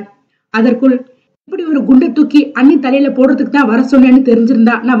நின்றாள். அதற்குள், இப்படி ஒரு குண்டை தூக்கி அண்ணி தலையில போடுறதுக்கு தான் வர சொன்னேன்னு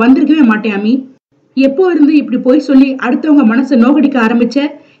தெரிஞ்சிருந்தா நான் வந்திருக்கவே மாட்டேன் அம்மி. எப்போ இருந்து இப்படி போய் சொல்லி அடுத்தவங்க மனசை நோகடிக்க ஆரம்பிச்ச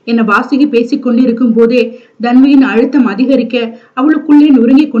என வாசுகி பேசிக் கொண்டிருக்கும் போதே தன்வியின் அழுத்தம் அதிகரிக்க அவளுக்குள்ளே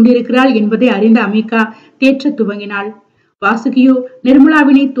நொறுங்கி கொண்டிருக்கிறாள் என்பதை அறிந்த அமிகா தேற்ற துவங்கினாள். வாசுகியோ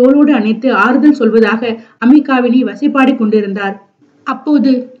நிர்மலாவினை தோளோடு அணைத்து ஆறுதல் சொல்வதாக அமிகாவினை வசைப்பாடி கொண்டிருந்தார்.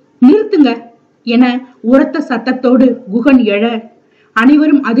 அப்போது, நிறுத்துங்க என உரத்த சத்தத்தோடு குகன் எழ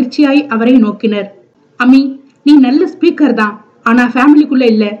அனைவரும் அதிர்ச்சியாய் அவரை நோக்கினர். அம்மி, நீ நல்ல ஸ்பீக்கர் தான், ஆனா ஃபேமிலிக்குள்ள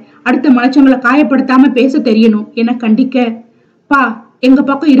இல்ல. அடுத்த மனுஷங்களை காயப்படுத்தாம பேச தெரியணும் என கண்டிக்க, பா, எங்க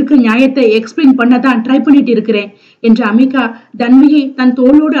பக்கம் இருக்கிற நியாயத்தை எக்ஸ்பிளைன் பண்ணதான் ட்ரை பண்ணிட்டு இருக்கிறேன் என்ற அமிகா தன்மையை தன்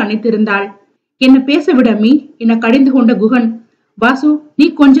தோளோடு அணைத்திருந்தாள். என்ன பேச விட அம்மி என கடிந்து கொண்ட குகன், வாசு, நீ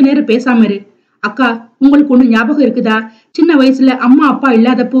கொஞ்ச நேரம் பேசாம இரு. அக்கா, உங்களுக்கு ஒண்ணு ஞாபகம் இருக்குதா? சின்ன வயசுல அம்மா அப்பா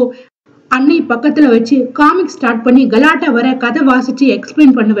இல்லாதப்போ அன்னை பக்கத்துல வச்சு காமிக் ஸ்டார்ட் பண்ணி கலாட்டா வர கதை வாசிச்சு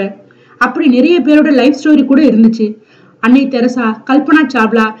எக்ஸ்பிளைன் பண்ணுவேன். அப்படி நிறைய பேரோட லைஃப் ஸ்டோரி கூட இருந்துச்சு. அன்னை தெரசா, கல்பனா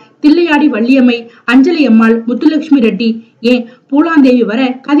சாவ்லா, தில்லையாடி வள்ளியம்மை, அஞ்சலி அம்மாள், முத்துலட்சுமி ரெட்டி, ஏன் பூலாந்தேவி வர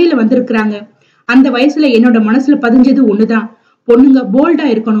கதையில வந்திருக்கிறாங்க. அந்த வயசுல என்னோட மனசுல பதிஞ்சது ஒண்ணுதான், பொண்ணுங்க போல்டா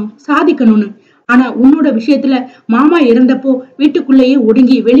இருக்கணும், சாதிக்கணும்னு. ஆனா உன்னோட விஷயத்துல மாமா இறந்தப்போ வீட்டுக்குள்ளேயே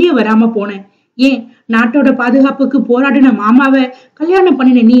ஒடுங்கி வெளியே வராம போனேன். ஏன் நாட்டோட பாதுகாப்புக்கு போராடின மாமாவை கல்யாணம்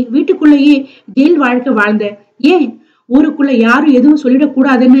பண்ணின நீ வீட்டுக்குள்ளேயே ஜெயில் வாழ்க்கை வாழ்ந்த? ஏன் ஊருக்குள்ள யாரும் எதுவும்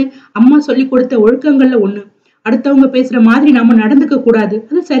சொல்லிடக்கூடாதுன்னு அம்மா சொல்லி கொடுத்த ஒழுக்கங்கள்ல ஒண்ணு. அடுத்தவங்க பேசுற மாதிரி நாம நடந்துக்க கூடாது,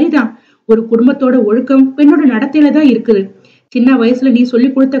 அது சரிதான். ஒரு குடும்பத்தோட ஒழுக்கம் பெண்ணோட நடத்தையில தான் இருக்குது. சின்ன வயசுல நீ சொல்லி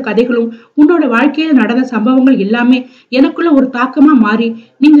கொடுத்த கதைகளும் உன்னோட வாழ்க்கையில நடந்த சம்பவங்கள் எல்லாமே எனக்குள்ள ஒரு தாக்கமா மாறி,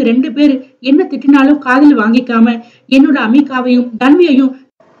 நீங்க 2 பேரு என்ன திட்டினாலும் காதில் வாங்கிக்காம என்னோட அமிகாவையும் தன்வியையும்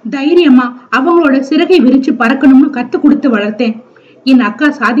தைரியமா அவங்களோட சிறகை விரிச்சு பறக்கணும்னு கத்து கொடுத்து வளர்த்தேன். என் அக்கா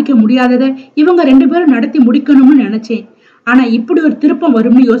சாதிக்க முடியாததை இவங்க 2 பேரும் நடத்தி முடிக்கணும்னு நினைச்சேன். ஆனா இப்படி ஒரு திருப்பம்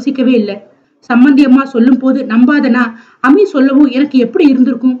வரும்னு யோசிக்கவே இல்லை. சம்பந்தி அம்மா சொல்லும் போது நம்பாதனா அம்மி சொல்லவும் எனக்கு எப்படி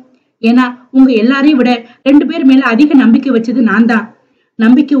இருந்திருக்கும்? ஏன்னா உங்க எல்லாரையும் விட 2 பேர் மேல அதிக நம்பிக்கை வச்சது நான் தான்.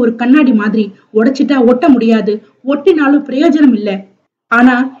 நம்பிக்கை ஒரு கண்ணாடி மாதிரி, உடைச்சிட்டா ஒட்ட முடியாது, ஒட்டினாலும் பிரயோஜனம் இல்ல.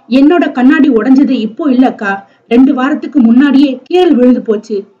 ஆனா என்னோட கண்ணாடி உடைஞ்சது இப்போ இல்லக்கா, 2 வாரத்துக்கு முன்னாடியே கீழல் விழுந்து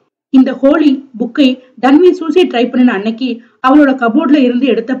போச்சு. இந்த ஹோலி புக்கை தன்வி சூசைட் ட்ரை பண்ணின அன்னைக்கு அவளோட கபோர்ட்ல இருந்து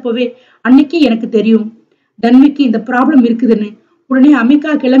எடுத்தப்பவே அன்னைக்கு எனக்கு தெரியும் தன்விக்கு இந்த ப்ராப்ளம் இருக்குதுன்னு. உடனே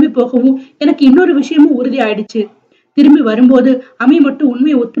அமிகா கிளம்பி போகவும் எனக்கு இன்னொரு விஷயமும் உறுதி ஆயிடுச்சு. திரும்பி வரும்போது அமி மட்டும்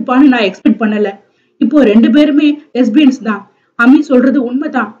உண்மையை ஒத்துப்பான்னு நான் எக்ஸ்பெக்ட் பண்ணல. இப்போ 2 பேருமே லெஸ்பியன்ஸ் தான். அமி சொல்றது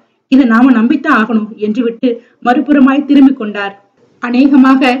உண்மைதான், இதை நாம நம்பித்தான் ஆகணும் என்று விட்டு மறுபுறமாய் திரும்பி கொண்டார்.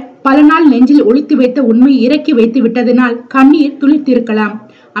 அநேகமாக பல நாள் நெஞ்சில் ஒளித்து வைத்த உண்மை இறக்கி வைத்து விட்டதனால் கண்ணீர் துளித்திருக்கலாம்.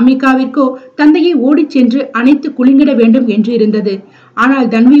 அமிகாவிற்கோ தந்தையை ஓடிச் சென்று அணைத்து குலுங்கிட வேண்டும் என்று இருந்தது. ஆனால்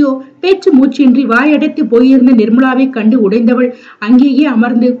தன்வியோ பேச்சு மூச்சின்றி வாயடைத்து போயிருந்த நிர்மலாவை கண்டு உடைந்தவள் அங்கேயே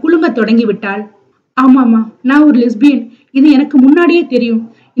அமர்ந்து குலுங்க தொடங்கி விட்டாள். ஆமாமா, நான் ஒரு லெஸ்பியன், இது எனக்கு முன்னாடியே தெரியும்.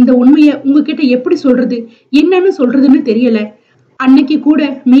 இந்த உண்மைய உங்ககிட்ட எப்படி சொல்றது, என்னன்னு சொல்றதுன்னு தெரியல. அன்னைக்கு கூட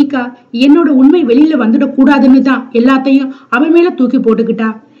மீகா என்னோட உண்மை வெளியில வந்துட கூடாதுன்னு தான் எல்லாத்தையும் அவன் மேல தூக்கி போட்டுக்கிட்டா.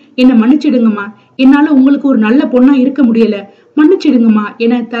 என்ன மன்னிச்சிடுங்கம்மா, என்னால உங்களுக்கு ஒரு நல்ல பொண்ணா இருக்க முடியல, மன்னிச்சிடுங்கம்மா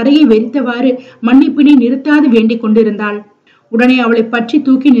என தரையை வெறித்தவாறு மன்னிப்பினை நிறுத்தாது வேண்டிக் கொண்டிருந்தாள். உடனே அவளை பற்றி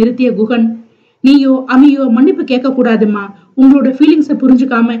தூக்கி நிறுத்திய குகன், நீயோ அமியோ மன்னிப்பு கேட்க கூடாதுமா. உங்களோட ஃபீலிங்ஸை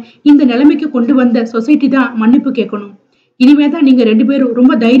புரிஞ்சுக்காம இந்த நிலைமைக்கு கொண்டு வந்த சொசைட்டி தான் மன்னிப்பு கேட்கணும். இனிமேதான் நீங்க 2 பேரும்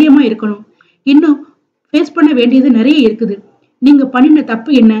ரொம்ப தைரியமா இருக்கணும். இன்னும் ஃபேஸ் பண்ண வேண்டியது நிறைய இருக்குது. நீங்க பண்ணின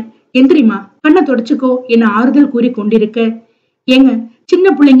தப்பு என்ன, எந்திரிமா, கண்ணை தொடச்சுக்கோ என ஆறுதல் கூறி கொண்டிருக்க, ஏங்க சின்ன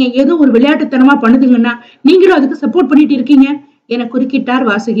பிள்ளைங்க ஏதோ ஒரு விளையாட்டுத்தனமா பண்ணுதுங்கன்னா நீங்களும் அதுக்கு சப்போர்ட் பண்ணிட்டு இருக்கீங்க என குறுக்கிட்டார்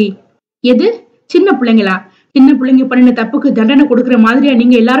வாசுகி. எது சின்ன பிள்ளைங்களா? சின்ன பிள்ளைங்க பண்ணின தப்புக்கு தண்டனை கொடுக்கற மாதிரியா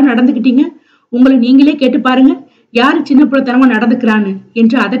நீங்க எல்லாரும் நடந்துகிட்டீங்க? உங்களை நீங்களே கேட்டு பாருங்க, யாரு சின்ன பிள்ளைத்தனமா நடந்துக்கிறான்னு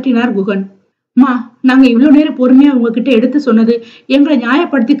என்று அதட்டினார் குகன். மா, நாங்க இவ்வளவு நேரம் பொறுமையா உங்ககிட்ட எடுத்து சொன்னது எங்களை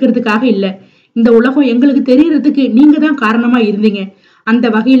நியாயப்படுத்திக்கிறதுக்காக இல்ல. இந்த உலகம் எங்களுக்கு தெரியறதுக்கு நீங்க தான் காரணமா இருந்தீங்க. அந்த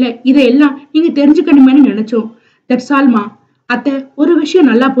வகையில இதையெல்லாம் நீங்க தெரிஞ்சுக்கணுமேனு நினைச்சோம். தட்ஸ் ஆல் மா. அத்தை, ஒரு விஷயம்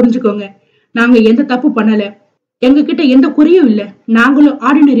நல்லா புரிஞ்சுக்கோங்க, நாங்க எந்த தப்பு பண்ணல, எங்க கிட்ட எந்த குறையும் இல்ல, நாங்களும்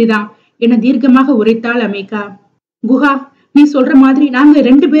ஆர்டினரி தான் என தீர்க்கமாக உரைத்தாள் அமேகா. குஹா, நீ சொல்ற மாதிரி நாங்க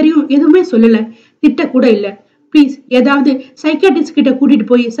 2 பேரையும் எதுவுமே சொல்லல, திட்ட கூட இல்ல. பிளீஸ் ஏதாவது சைக்காட்ரிஸ்ட் கிட்ட கூட்டிட்டு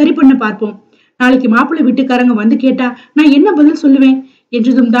போய் சரி பண்ண பார்ப்போம். நாளைக்கு மாப்பிள்ளை வீட்டுக்காரங்க வந்து கேட்டா நான் என்ன பதில் சொல்லுவேன்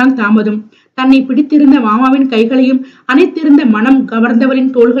என்றதும் தான் தாமதம். தன்னை பிடித்திருந்த மாமாவின் கைகளையும் அனைத்திருந்த மனம்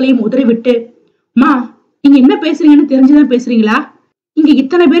கவர்ந்தவரின் தோள்களையும் உதறிவிட்டு, மா நீங்க என்ன பேசுறீங்கன்னு தெரிஞ்சுதான் பேசுறீங்களா? இங்க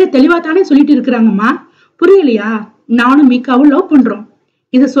இத்தனை பேரு தெளிவா தானே சொல்லிட்டு இருக்கிறாங்கம்மா, புரியலையா? நானும் மீக்காவும் லவ் பண்றோம்,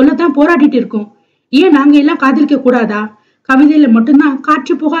 இத சொல்லத்தான் போராடிட்டு இருக்கோம். ஏன் நாங்க எல்லாம் காதலிக்க கூடாதா? கவிதையில மட்டும்தான்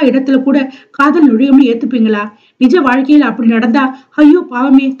காற்று போகா இடத்துல கூட காதல் நுழையும்னு ஏத்துப்பீங்களா? நிஜ வாழ்க்கையில அப்படி நடந்தா ஐயோ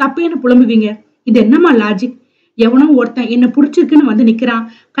பாவமே தப்பேன்னு புலம்புவீங்க. இது என்னமா லாஜிக்? எவனோ ஒருத்தன் என்ன பிடிச்சிருக்குன்னு வந்து நிக்கிறான்,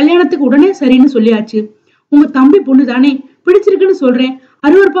 கல்யாணத்துக்கு உடனே சரின்னு சொல்லியாச்சு. உங்க தம்பி பொண்ணு தானே, பிடிச்சிருக்குன்னு சொல்றேன்,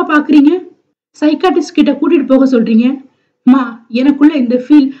 அருவருப்பா பாக்குறீங்க. சைக்காட்ரிஸ்ட் கிட்ட கூட்டிட்டு போக சொல்றீங்க. மா, எனக்குள்ள இந்த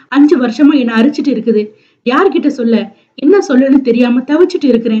ஃபீல் 5 வருஷமா என்ன அரிச்சிட்டு இருக்குது. யார்கிட்ட சொல்ல, என்ன சொல்லன்னு தெரியாம தவிச்சிட்டு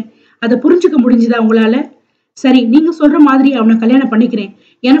இருக்கிறேன். அதை புரிஞ்சுக்க முடிஞ்சுதா உங்களால? சரி, நீங்க சொல்ற மாதிரி அவனை கல்யாணம் பண்ணிக்கிறேன்.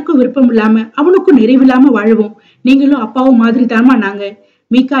 எனக்கும் விருப்பம் இல்லாம அவனுக்கும் நிறைவில்லாம வாழுவோம். நீங்களும் அப்பாவும் மாதிரி தாமா நாங்க.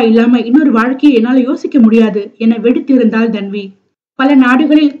 மீகா இல்லாம இன்னொரு வாழ்க்கையை என்னால யோசிக்க முடியாது என வெடித்திருந்தாள் தன்வி. பல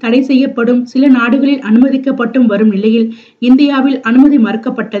நாடுகளில் தடை செய்யப்படும், சில நாடுகளில் அனுமதிக்கப்பட்டும் வரும் நிலையில் இந்தியாவில் அனுமதி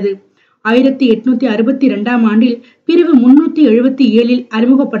மறுக்கப்பட்டது. 1862ஆம் ஆண்டில் பிரிவு 377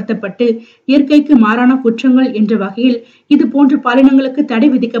 அறிமுகப்படுத்தப்பட்டு இயற்கைக்கு மாறான குற்றங்கள் என்ற வகையில் இது போன்ற பாலினங்களுக்கு தடை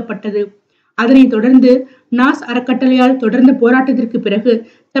விதிக்கப்பட்டது. அதனைத் தொடர்ந்து நாஸ் அறக்கட்டளையால் தொடர்ந்த போராட்டத்திற்கு பிறகு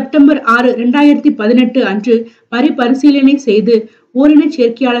செப்டம்பர் 6, 2018 அன்று மறுபரிசீலனை செய்து ஓரின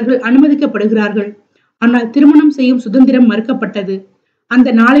சேர்க்கையாளர்கள் அனுமதிக்கப்படுகிறார்கள். ஆனால் திருமணம் செய்யும் சுதந்திரம் மறுக்கப்பட்டது. அந்த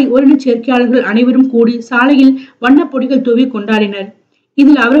நாளை ஓரின சேர்க்கையாளர்கள் அனைவரும் கூடி சாலையில் வண்ணப்பொடிகள் தூவி கொண்டாடினர்.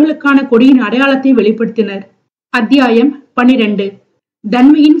 இதில் அவர்களுக்கான கொடியின் அடையாளத்தை வெளிப்படுத்தினர். அத்தியாயம் 12.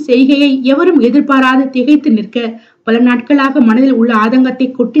 தன்வியின் செய்கையை எவரும் எதிர்பாராது திகைத்து நிற்க பல நாட்களாக மனதில் உள்ள ஆதங்கத்தை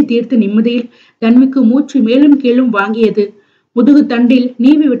கொட்டி தீர்த்து நிம்மதியில் தன்விக்கு மூச்சு மேலும் கீழும் வாங்கியது. முதுகு தண்டில்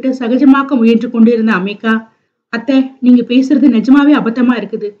நீவி விட்டு சகஜமாக்க முயன்று கொண்டிருந்த அமிகா, அத்தை, நீங்க பேசுறது நிஜமாவே அபத்தமா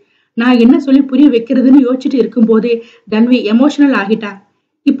இருக்குது. நான் என்ன சொல்லி புரிய வைக்கிறதுன்னு யோசிச்சுட்டு இருக்கும் போதே தன்வி எமோஷனல் ஆகிட்டா.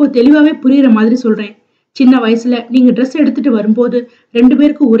 இப்போ தெளிவாவே புரியுற மாதிரி சொல்றேன். சின்ன வயசுல நீங்க ட்ரெஸ் எடுத்துட்டு வரும்போது 2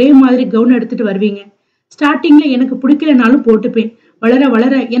 பேருக்கும் ஒரே மாதிரி கவுன் எடுத்துட்டு வருவீங்க. ஸ்டார்டிங்ல எனக்கு பிடிக்கலனாலும் போட்டுப்பேன். வளர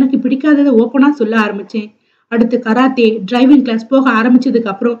வளர எனக்கு பிடிக்காததை ஓப்பனா சொல்ல ஆரம்பிச்சேன். அடுத்து கராத்தே, டிரைவிங் கிளாஸ் போக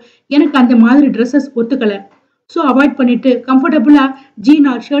ஆரம்பிச்சதுக்கு அப்புறம் எனக்கு அந்த மாதிரி ட்ரெஸ்ஸஸ் ஒத்துக்கல. ஸோ அவாய்ட் பண்ணிட்டு கம்ஃபர்டபுளா ஜீன்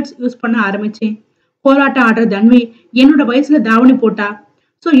ஆர் ஷர்ட்ஸ் யூஸ் பண்ண ஆரம்பிச்சேன். போராட்டம் ஆடுற தன்வி என்னோட வயசுல தாவணி போட்டா.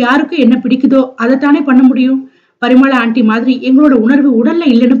 ஸோ யாருக்கு என்ன பிடிக்குதோ அதைத்தானே பண்ண முடியும். பரிமளா ஆண்டி மாதிரி எங்களோட உணர்வு உடல்ல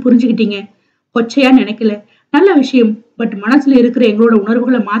இல்லைன்னு புரிஞ்சுக்கிட்டீங்க. கொச்சையா நினைக்கல, நல்ல விஷயம். பட் மனசுல இருக்கிற எங்களோட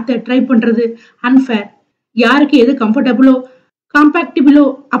உணர்வுகளை மாத்த ட்ரை பண்றது அன்ஃபேர். யாருக்கு எது கம்ஃபர்டபுளோ காம்பேக்டிபிளோ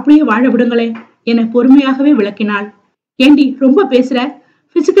அப்படியே வாழ விடுங்களேன் என பொறுமையாகவே விளக்கினாள். ஏண்டி ரொம்ப பேசுற?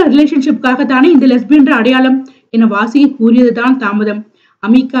 பிசிக்கல் ரிலேஷன்ஷிப்காக தானே இந்த லெஸ்பியன்ற அடையாளம் என வாசியை கூறியதுதான் தாமதம்.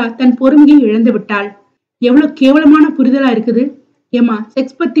 அமிகா தன் பொறுமையை இழந்து விட்டாள். எவ்வளவு கேவலமான புரிதலா இருக்குது. ஏமா,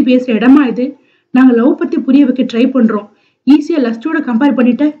 செக்ஸ் பத்தி பேசுற இடமா இது? நாங்க லவ் பத்தி புரிய வைக்க ட்ரை பண்றோம். ஈஸியா லஸ்டோட கம்பேர்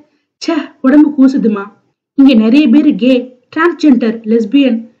பண்ணிட்ட. சே, உடம்பு கூசுதுமா. இங்க நிறைய பேர் கே, டிரான்ஸ்ஜெண்டர்,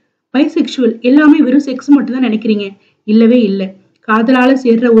 லெஸ்பியன், பைசெக்சுவல் எல்லாமே வெறும் செக்ஸ் மட்டும் தான் நினைக்கிறீங்க. இல்லவே இல்லை. காதலால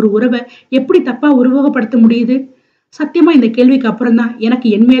சேர்ற ஒரு உறவை எப்படி தப்பா உருவகப்படுத்த முடியுது? சத்தியமா இந்த கேள்விக்கு அப்புறம் தான் எனக்கு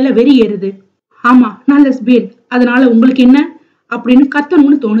என் மேல வெறி ஏறுது. ஆமா, நான் லெஸ்பியன், அதனால உங்களுக்கு என்ன அப்படின்னு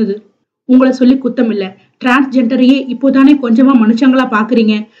கத்தணும்னு தோணுது. உங்களை சொல்லி குத்தம் இல்ல. டிரான்ஸ்ஜெண்டரையே இப்போதானே கொஞ்சமா மனுஷங்களா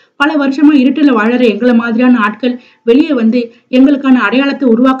பாக்குறீங்க. பல வருஷமா இருட்டுல வாழற எங்களை மாதிரியான ஆட்கள் வெளியே வந்து எங்களுக்கான அடையாளத்தை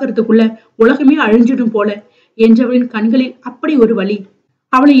உருவாக்குறதுக்குள்ள உலகமே அழிஞ்சிடும் போல என்றவளின் கண்களில் அப்படி ஒரு வலி.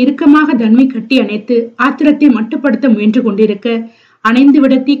 அவளை இறுக்கமாக தன்மை கட்டி அணைத்து ஆத்திரத்தை மட்டுப்படுத்த முயன்று கொண்டிருக்க, அணைந்து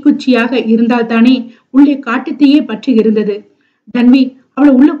விட தீக்குச்சியாக இருந்தால் தானே உள்ளே காட்டுத்தீயே பற்றி இருந்தது. தன்வி,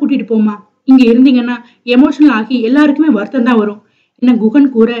 அவளை உள்ள கூட்டிட்டு போமா. இங்க இருந்தீங்கன்னா எமோஷனல் ஆகி எல்லாருக்குமே வருத்தம் தான் வரும் என குகன்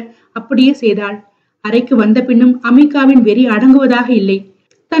கூற அப்படியே செய்தாள். அறைக்கு வந்த பின்னும் அமிகாவின் வெறி அடங்குவதாக இல்லை.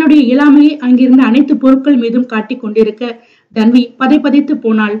 தன்னுடைய இயலாமையை அங்கிருந்த அனைத்து பொருட்கள் மீதும் காட்டிக் கொண்டிருக்க தன்வி பதைத்து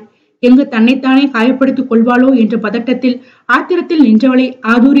போனாள். எங்கு தன்னைத்தானே காயப்படுத்திக் கொள்வாளோ என்ற பதட்டத்தில் ஆத்திரத்தில் நின்றவளை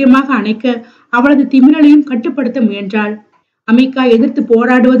ஆதூரியமாக அணைக்க அவளது திமிரலையும் கட்டுப்படுத்த முயன்றாள். அமிகா எதிர்த்து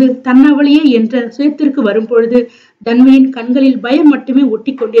போராடுவது தன்னவளையே என்ற சுயத்திற்கு வரும் பொழுது தன்வியின் கண்களில் பயம் மட்டுமே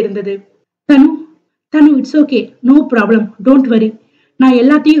ஒட்டி கொண்டிருந்தது. தனு தனு it's okay, no problem, don't worry. நான்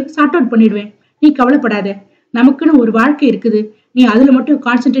எல்லாத்தையும் சார்ட் அவுட் பண்ணிடுவேன். நீ கவலைப்படாத. நமக்குன்னு ஒரு வாழ்க்கை இருக்குது. நீ அதுல மட்டும்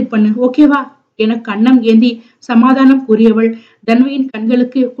கான்சென்ட்ரேட் பண்ணு, ஓகேவா என கண்ணம் ஏந்தி சமாதானம் கூறியவள் தன்வியின்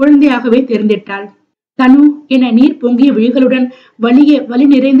கண்களுக்கு குழந்தையாகவே தெரிந்திட்டாள். தனு என நீர் பொங்கிய விழிகளுடன் வலி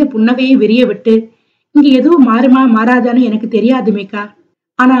நிறைந்த புன்னகையை விரிய விட்டு, இங்க எதுவும் மாறுமா மாறாதான்னு எனக்கு தெரியாது மேக்கா.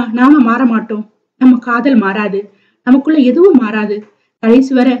 ஆனா நாம மாற மாட்டோம். நம்ம காதல் மாறாது. நமக்குள்ள எதுவும் மாறாது.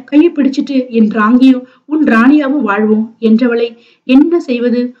 கடைசி வர கையை பிடிச்சிட்டு என் ராங்கியும் உன் ராணியாவும் வாழ்வோம் என்றவளை என்ன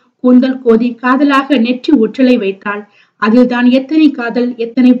செய்வது? கூந்தல் கோதி காதலாக நெற்றி ஒற்றலை வைத்தாள். அதில் தான் எத்தனை காதல்,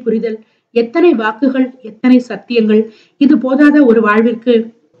 எத்தனை புரிதல், எத்தனை வாக்குகள், எத்தனை சத்தியங்கள். இது போதாத ஒரு வாழ்விற்கு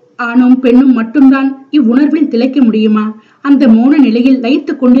ஆணும் பெண்ணும் மட்டும்தான் இவ்வுணர்வில் திளைக்க முடியுமா? அந்த மௌன நிலையில்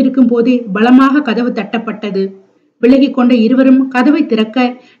லயித்து கொண்டிருக்கும் போதே பலமாக கதவு தட்டப்பட்டது. விலகி கொண்ட இருவரும் கதவை திறக்க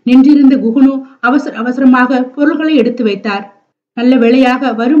நின்றிருந்த குகனு அவசரமாக பொருள்களை எடுத்து வைத்தார். நல்ல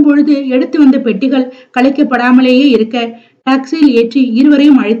வேளையாக வரும்பொழுது எடுத்து வந்த பெட்டிகள் கலைக்கப்படாமலேயே இருக்க டாக்ஸியில் ஏற்றி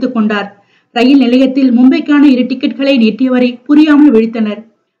இருவரையும் அழைத்து கொண்டார். ரயில் நிலையத்தில் மும்பைக்கான 2 டிக்கெட்களை நீட்டியவரை புரியாமல் விழித்தனர்.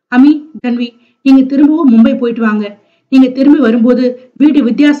 அமி, தன்வி, நீங்க திரும்பவும் மும்பை போயிட்டு வாங்க. நீங்க திரும்பி வரும்போது வீடு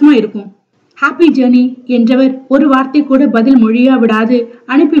வித்தியாசமா இருக்கும். ஹாப்பி ஜர்னி என்றவர் ஒரு வார்த்தை கூட பதில் மொழியா விடாது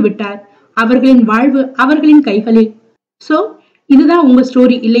அனுப்பிவிட்டார். அவர்களின் வாழ்வு அவர்களின் கைகளில். சோ இதுதான் உங்க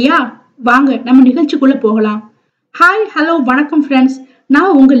ஸ்டோரி இல்லையா? வாங்க நம்ம நிகழ்ச்சிக்குள்ள போகலாம். ஹாய், ஹலோ, வணக்கம் ஃப்ரெண்ட்ஸ்.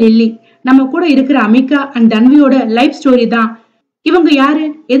 நான் உங்க லில்லி. நம்ம கூட இருக்கிற அமிகா அண்ட் தன்வியோட லைஃப் ஸ்டோரி தான். இவங்க யாரு,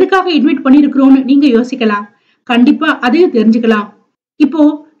 எதுக்காக இன்வைட் பண்ணிருக்கிறோம்னு நீங்க யோசிக்கலாம். கண்டிப்பா அதையும் தெரிஞ்சுக்கலாம். இப்போ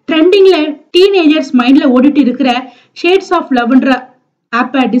ட்ரெண்டிங்ல டீனேஜர்ஸ் மைண்ட்ல ஓடிட்டு இருக்கிற ஷேட்ஸ் ஆஃப் லவ்ன்ற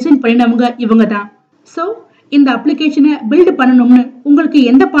ஆப்பை டிசைன் பண்ணினவங்க இவங்க தான். ஸோ இந்த அப்ளிகேஷனை பில்ட் பண்ணணும்னு உங்களுக்கு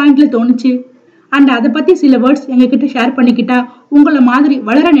எந்த பாயிண்ட்ல தோணுச்சு அண்ட் அதை பத்தி சில வேர்ட்ஸ் எங்ககிட்ட ஷேர் பண்ணிக்கிட்டா உங்களை மாதிரி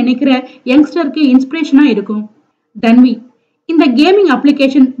வளர நினைக்கிற யங்ஸ்டருக்கு இன்ஸ்பிரேஷனா இருக்கும். தன்வி, இந்த கேமிங்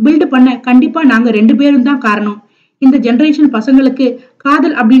அப்ளிகேஷன் பில்ட் பண்ண கண்டிப்பா நாங்க 2 பேரும் தான் காரணம். இந்த ஜெனரேஷன் பசங்களுக்கு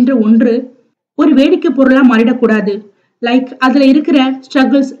காதல் அப்படின்ற ஒன்று ஒரு வேடிக்கை பொருளா மாறிடக்கூடாது. லைக் அதுல இருக்கிற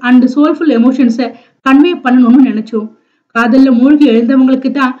ஸ்ட்ரகிள்ஸ் அண்ட் சோல்ஃபுல் எமோஷன்ஸை கன்வே பண்ணணும்னு நினைச்சோம். காதல்ல மூழ்கி எழுந்தவங்களுக்கு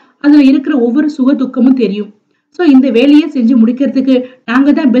தான் அதுல இருக்கிற ஒவ்வொரு சுக துக்கமும் தெரியும். ஸோ இந்த வேலையை செஞ்சு முடிக்கிறதுக்கு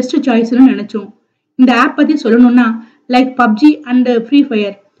நாங்க தான் பெஸ்ட் சாய்ஸ்னு நினைச்சோம். இந்த ஆப் பத்தி சொல்லணும்னா like PUBG and free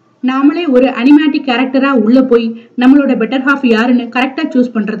fire. நாமளே ஒரு அனிமேட்டிக் கேரக்டரா உள்ள போய் நம்மளோட பெட்டர் ஹாஃப் யாருன்னு கரெக்டா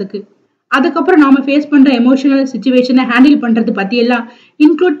சூஸ் பண்றதுக்கு, அதுக்கப்புறம் நாம ஃபேஸ் பண்ற எமோஷனல் சிச்சுவேஷனை ஹேண்டில் பண்றது பத்தி எல்லாம்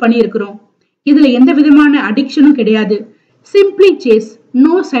இன்க்ளூட் பண்ணி இருக்கிறோம். இதுல எந்த விதமான அடிக்ஷனும் கிடையாது. Simply chase,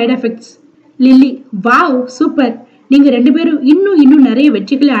 no side effects. Lily, wow, super. நீங்க 2 பேரும் இன்னும் நிறைய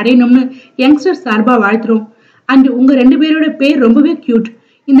வெற்றிகளை அடையணும்னு யங்ஸ்டர் சார்பா வாழ்த்துறோம். அண்ட் உங்க 2 பேரோட பேர் ரொம்பவே கியூட்.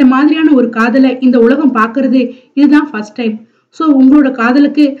 இந்த மாதிரியான ஒரு காதலை இந்த உலகம் பாக்குறது இதுதான் ஃபர்ஸ்ட் டைம். சோ உங்களோட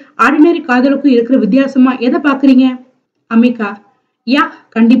காதலுக்கு ஆர்டினரி காதலுக்கும் இருக்கிற வித்தியாசமா எதை பாக்குறீங்க? அமிகா, யா,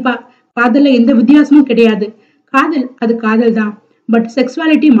 கண்டிப்பா காதல்ல எந்த வித்தியாசமும் கிடையாது. காதல் அது காதல் தான். பட்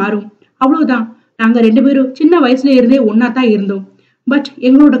செக்ஸுவாலிட்டி மாறும், அவ்வளவுதான். நாங்க 2 பேரும் சின்ன வயசுல இருந்தே ஒன்னா தான் இருந்தோம். பட்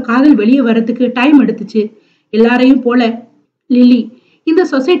எங்களோட காதல் வெளியே வர்றதுக்கு டைம் எடுத்துச்சு, எல்லாரையும் போல. லில்லி, இந்த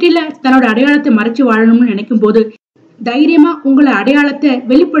சொசைட்டில தன்னோட அடையாளத்தை மறைச்சு வாழணும்னு நினைக்கும் போது தைரியமா உங்களை அடையாளத்தை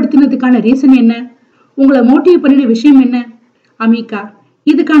வெளிப்படுத்தினதுக்கான ரீசன் என்ன? உங்களை மோட்டிவ் பண்ணின விஷயம் என்ன? அமிகா,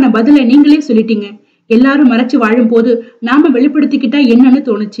 இதுக்கான பதில நீங்களே சொல்லிட்டீங்க. எல்லாரும் மறைச்சு வாழும் போது நாம வெளிப்படுத்திக்கிட்டா என்னன்னு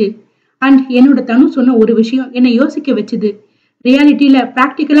தோணுச்சு. அண்ட் என்னோட தனு சொன்ன ஒரு விஷயம் என்னை யோசிக்க வச்சுது. ரியாலிட்டியில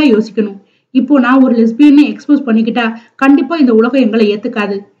பிராக்டிக்கலா யோசிக்கணும். இப்போ நான் ஒரு லெஸ்பியனை எக்ஸ்போஸ் பண்ணிக்கிட்டா கண்டிப்பா இந்த உலகம் எங்களை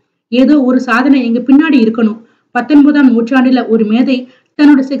ஏத்துக்காது. ஏதோ ஒரு சாதனை எங்க பின்னாடி இருக்கணும். 19ஆம் நூற்றாண்டுல ஒரு மேதை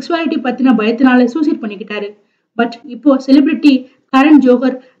தன்னோட செக்ஸுவாலிட்டி பத்தின பயத்தினால சூசைட் பண்ணிக்கிட்டாரு. பட் இப்போ செலிபிரிட்டி கரண்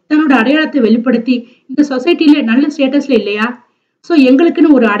ஜோஹர் தன்னோட அடையாளத்தை வெளிப்படுத்தி இந்த சொசைட்டில நல்ல ஸ்டேட்டஸ்ல இல்லையா? சோ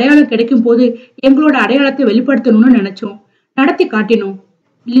எங்களுக்குன்னு ஒரு அடையாளம் கிடைக்கும் போது எங்களோட அடையாளத்தை வெளிப்படுத்தணும்னு நினைச்சோம், நடத்தி காட்டினோம்.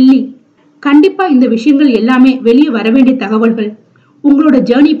 லில்லி, கண்டிப்பா இந்த விஷயங்கள் எல்லாமே வெளியே வர வேண்டிய தகவல்கள். உங்களோட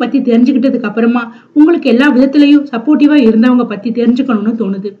ஜேர்னி பத்தி தெரிஞ்சுக்கிட்டதுக்கு அப்புறமா உங்களுக்கு எல்லா விதத்திலையும் சப்போர்ட்டிவா இருந்தவங்க பத்தி தெரிஞ்சுக்கணும்னு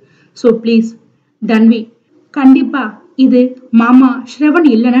தோணுது. So please. தன்வி, கண்டிப்பா இது மாமா ஸ்ரவன்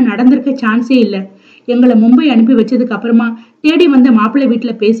இல்லைன்னா நடந்திருக்க சான்ஸே இல்லை. எங்களை மும்பை அனுப்பி வச்சதுக்கு அப்புறமா தேடி வந்த மாப்பிள்ளை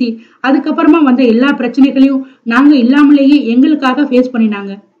வீட்டுல பேசி அதுக்கப்புறமா வந்த எல்லா பிரச்சனைகளையும் நாங்க இல்லாமலேயே எங்களுக்காக ஃபேஸ்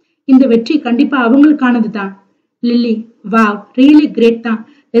பண்ணினாங்க. இந்த வெற்றி கண்டிப்பா அவங்களுக்கானது தான். லில்லி, வாவ், ரியலி கிரேட் தான்.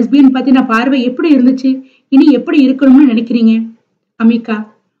 லெஸ்பியன் பத்தின பார்வை எப்படி இருந்துச்சு? இனி எப்படி இருக்கணும்னு நினைக்கிறீங்க? அமிகா,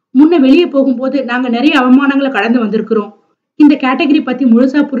 முன்ன வெளியே போகும்போது நாங்க நிறைய அவமானங்களை கடந்து வந்திருக்கிறோம். இந்த கேட்டகரி பத்தி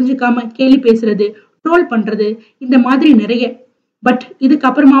முழுசா புரிஞ்சுக்காம கேலி பேசுறது, ட்ரோல் பண்றது, இந்த மாதிரி நிறைய. பட் இதுக்கு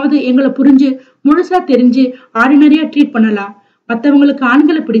அப்புறமாவது எங்களை புரிஞ்சு முழுசா தெரிஞ்சு ஆர்டினரியா ட்ரீட் பண்ணலாம். மத்தவங்களுக்கு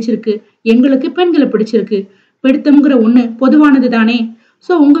ஆண்களை பிடிச்சிருக்கு, எங்களுக்கு பெண்களை பிடிச்சிருக்கு. பிடித்தம்ங்கிற ஒண்ணு பொதுவானது தானே.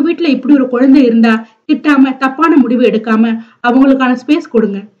 சோ உங்க வீட்டுல இப்படி ஒரு குழந்தை இருந்தா திட்டாம தப்பான முடிவு எடுக்காம அவங்களுக்கான ஸ்பேஸ்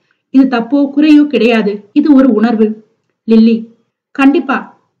கொடுங்க. இது தப்போ குறையோ கிடையாது, இது ஒரு உணர்வு. லில்லி, கண்டிப்பா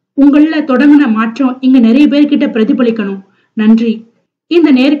உங்கள தொடங்கின மாற்றம் இங்க நிறைய பேர்கிட்ட பிரதிபலிக்கணும். நன்றி. இந்த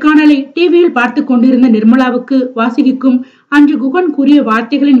நேர்காணலை டிவியில் பார்த்து கொண்டிருந்த நிர்மலாவுக்கு வாசுகிக்கும் அன்று குகன் கூறிய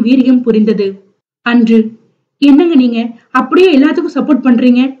வார்த்தைகளின் வீரியம் புரிந்தது. அன்று, என்னங்க நீங்க அப்படியே எல்லாத்துக்கும் சப்போர்ட்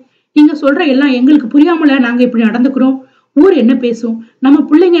பண்றீங்க? நீங்க சொல்ற எல்லாம் எங்களுக்கு புரியாமல நாங்க இப்படி நடந்துக்கிறோம். ஊர் என்ன பேசும், நம்ம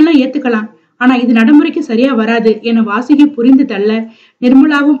பிள்ளைங்க எல்லாம் ஏத்துக்கலாம், ஆனா இது நடைமுறைக்கு சரியா வராது என வாசுகி புரிந்து தள்ள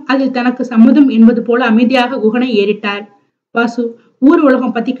நிர்மலாவும் அதில் தனக்கு சம்மதம் என்பது போல அமைதியாக குகனை ஏறிட்டார். வாசு, ஊர்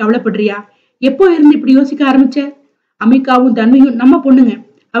உலகம் பத்தி கவலைப்படுறியா? எப்போ இருந்து இப்படி யோசிக்க ஆரம்பிச்ச? அமிகாவும் தன்மையும் நம்ம பொண்ணுங்க,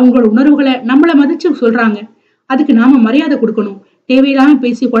 அவங்களோட உணர்வுகளை நம்மள மதிச்சு சொல்றாங்க, அதுக்கு நாம மரியாதை கொடுக்கணும். தேவையில்லாம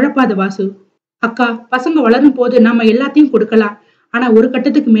பேசி குழப்பாத வாசு. அக்கா, பசங்க வளரும் போது நாம எல்லாத்தையும் கொடுக்கலாம், ஆனா ஒரு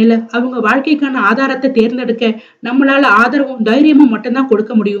கட்டத்துக்கு மேல அவங்க வாழ்க்கைக்கான ஆதாரத்தை தேர்ந்தெடுக்க நம்மளால ஆதரவும் தைரியமும் மட்டும்தான்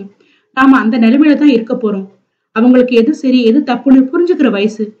கொடுக்க முடியும். நாம அந்த நிலைமையில தான் இருக்க போறோம். அவங்களுக்கு எது சரி எது தப்புன்னு புரிஞ்சுக்கிற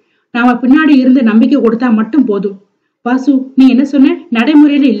வயசு. நாம பின்னாடி இருந்து நம்பிக்கை கொடுத்தா மட்டும் போதும். வாசு, நீ என்ன சொன்ன?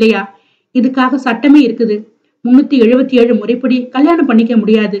 நடைமுறையில இல்லையா? இதுக்காக சட்டமே இருக்குது. 377 முறைப்படி கல்யாணம் பண்ணிக்க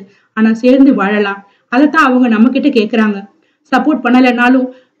முடியாது, ஆனா சேர்ந்து வாழலாம். அதத்தான் அவங்க நம்ம கிட்ட கேக்குறாங்க. சப்போர்ட் பண்ணலனாலும்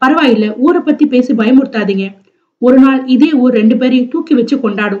பரவாயில்ல, ஊரை பத்தி பேசி பயமுறுத்தாதீங்க. ஒரு நாள் இதே ஊர் 2 பேரையும் தூக்கி வச்சு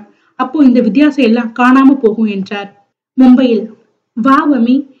கொண்டாடும். அப்போ இந்த வித்தியாசம் எல்லாம் காணாம போகும் என்றார். மும்பையில், வா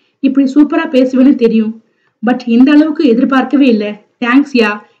வமி, இப்படி சூப்பரா பேசுவேன்னு தெரியும், பட் இந்த அளவுக்கு எதிர்பார்க்கவே இல்லை. தேங்க்ஸ்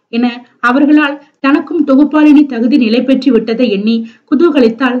யா என அவர்களால் தனக்கும் தொகுப்பாளினி தகுதி நிலை பெற்று விட்டதை எண்ணி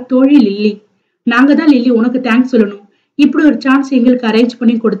குதூகலித்தாள் தோழி லில்லி. நாங்க தான் லில்லி உனக்கு தேங்க்ஸ் சொல்லணும், இப்படி ஒரு சான்ஸ் எங்களுக்கு அரேஞ்ச்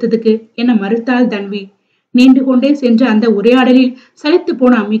பண்ணி கொடுத்ததுக்கு என மறுத்தாள் தன்வி. நீண்டு கொண்டே சென்ற அந்த உரையாடலில் சலித்து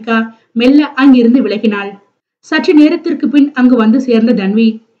போன அமிகா மெல்ல அங்கிருந்து விலகினாள். சற்று நேரத்திற்கு பின் அங்கு வந்து சேர்ந்த தன்வி,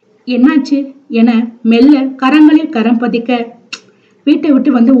 என்னாச்சு என மெல்ல கரங்களில் கரம் பதிக்க, வீட்டை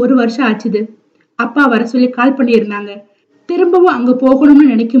விட்டு வந்து 1 வருஷம் ஆச்சுது. அப்பா வர சொல்லி கால் பண்ணியிருந்தாங்க. திரும்பவும் அங்கு போகணும்னு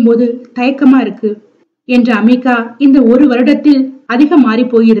நினைக்கும் போது தயக்கமா இருக்கு என்ற அமிகா இந்த 1 வருடத்தில் அதிகம் மாறி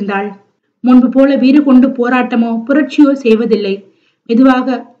போயிருந்தாள். முன்பு போல வீறு கொண்டு போராட்டமோ புரட்சியோ செய்வதில்லை.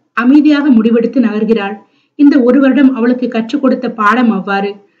 மெதுவாக அமைதியாக முடிவெடுத்து நகர்கிறாள். இந்த 1 வருடம் அவளுக்கு கற்றுக் கொடுத்த பாடம்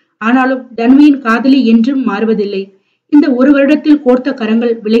அவ்வாறு. ஆனாலும் தன்வியின் காதலி என்றும் மாறுவதில்லை. இந்த 1 வருடத்தில் கோர்த்த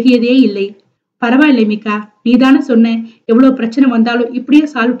கரங்கள் விலகியதே இல்லை. பரவாயில்லை மிகா, நீதானே சொன்ன எவ்வளவு பிரச்சனை வந்தாலும் இப்படியே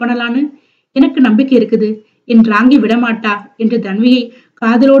சால்வ் பண்ணலான்னு. எனக்கு நம்பிக்கை இருக்குது. என் ராங்கி விடமாட்டா என்று தன்வியை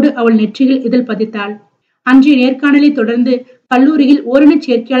காதலோடு அவள் நெற்றியில் இதழ் பதித்தாள். அன்றைய நேர்காணலை தொடர்ந்து கல்லூரியில் ஓரண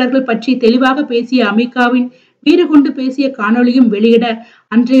சேர்க்கையாளர்கள் பற்றி தெளிவாக பேசிய அமிகாவின் வீறு கொண்டு பேசிய காணொளியும் வெளியிட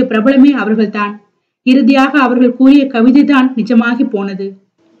அன்றைய பிரபலமே அவர்கள்தான். இறுதியாக அவர்கள் கூறிய கவிதைதான் நிஜமாகி போனது.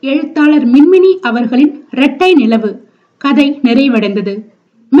 எழுத்தாளர் மின்மினி அவர்களின் ரெட்டை நிலவு கதை நிறைவடைந்தது.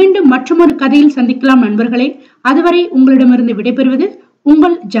 மீண்டும் மற்றொரு கதையில் சந்திக்கலாம் நண்பர்களே. அதுவரை உங்களிடமிருந்து விடைபெறுவது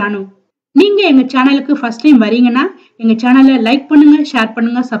உங்கள் ஜானு. நீங்க எங்க சேனலுக்கு ஃபர்ஸ்ட் டைம் வரீங்கன்னா எங்க சேனலை லைக் பண்ணுங்க, ஷேர்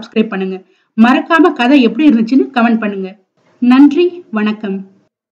பண்ணுங்க, சப்ஸ்கிரைப் பண்ணுங்க. மறக்காம கதை எப்படி இருந்துச்சுன்னு கமெண்ட் பண்ணுங்க. நன்றி, வணக்கம்.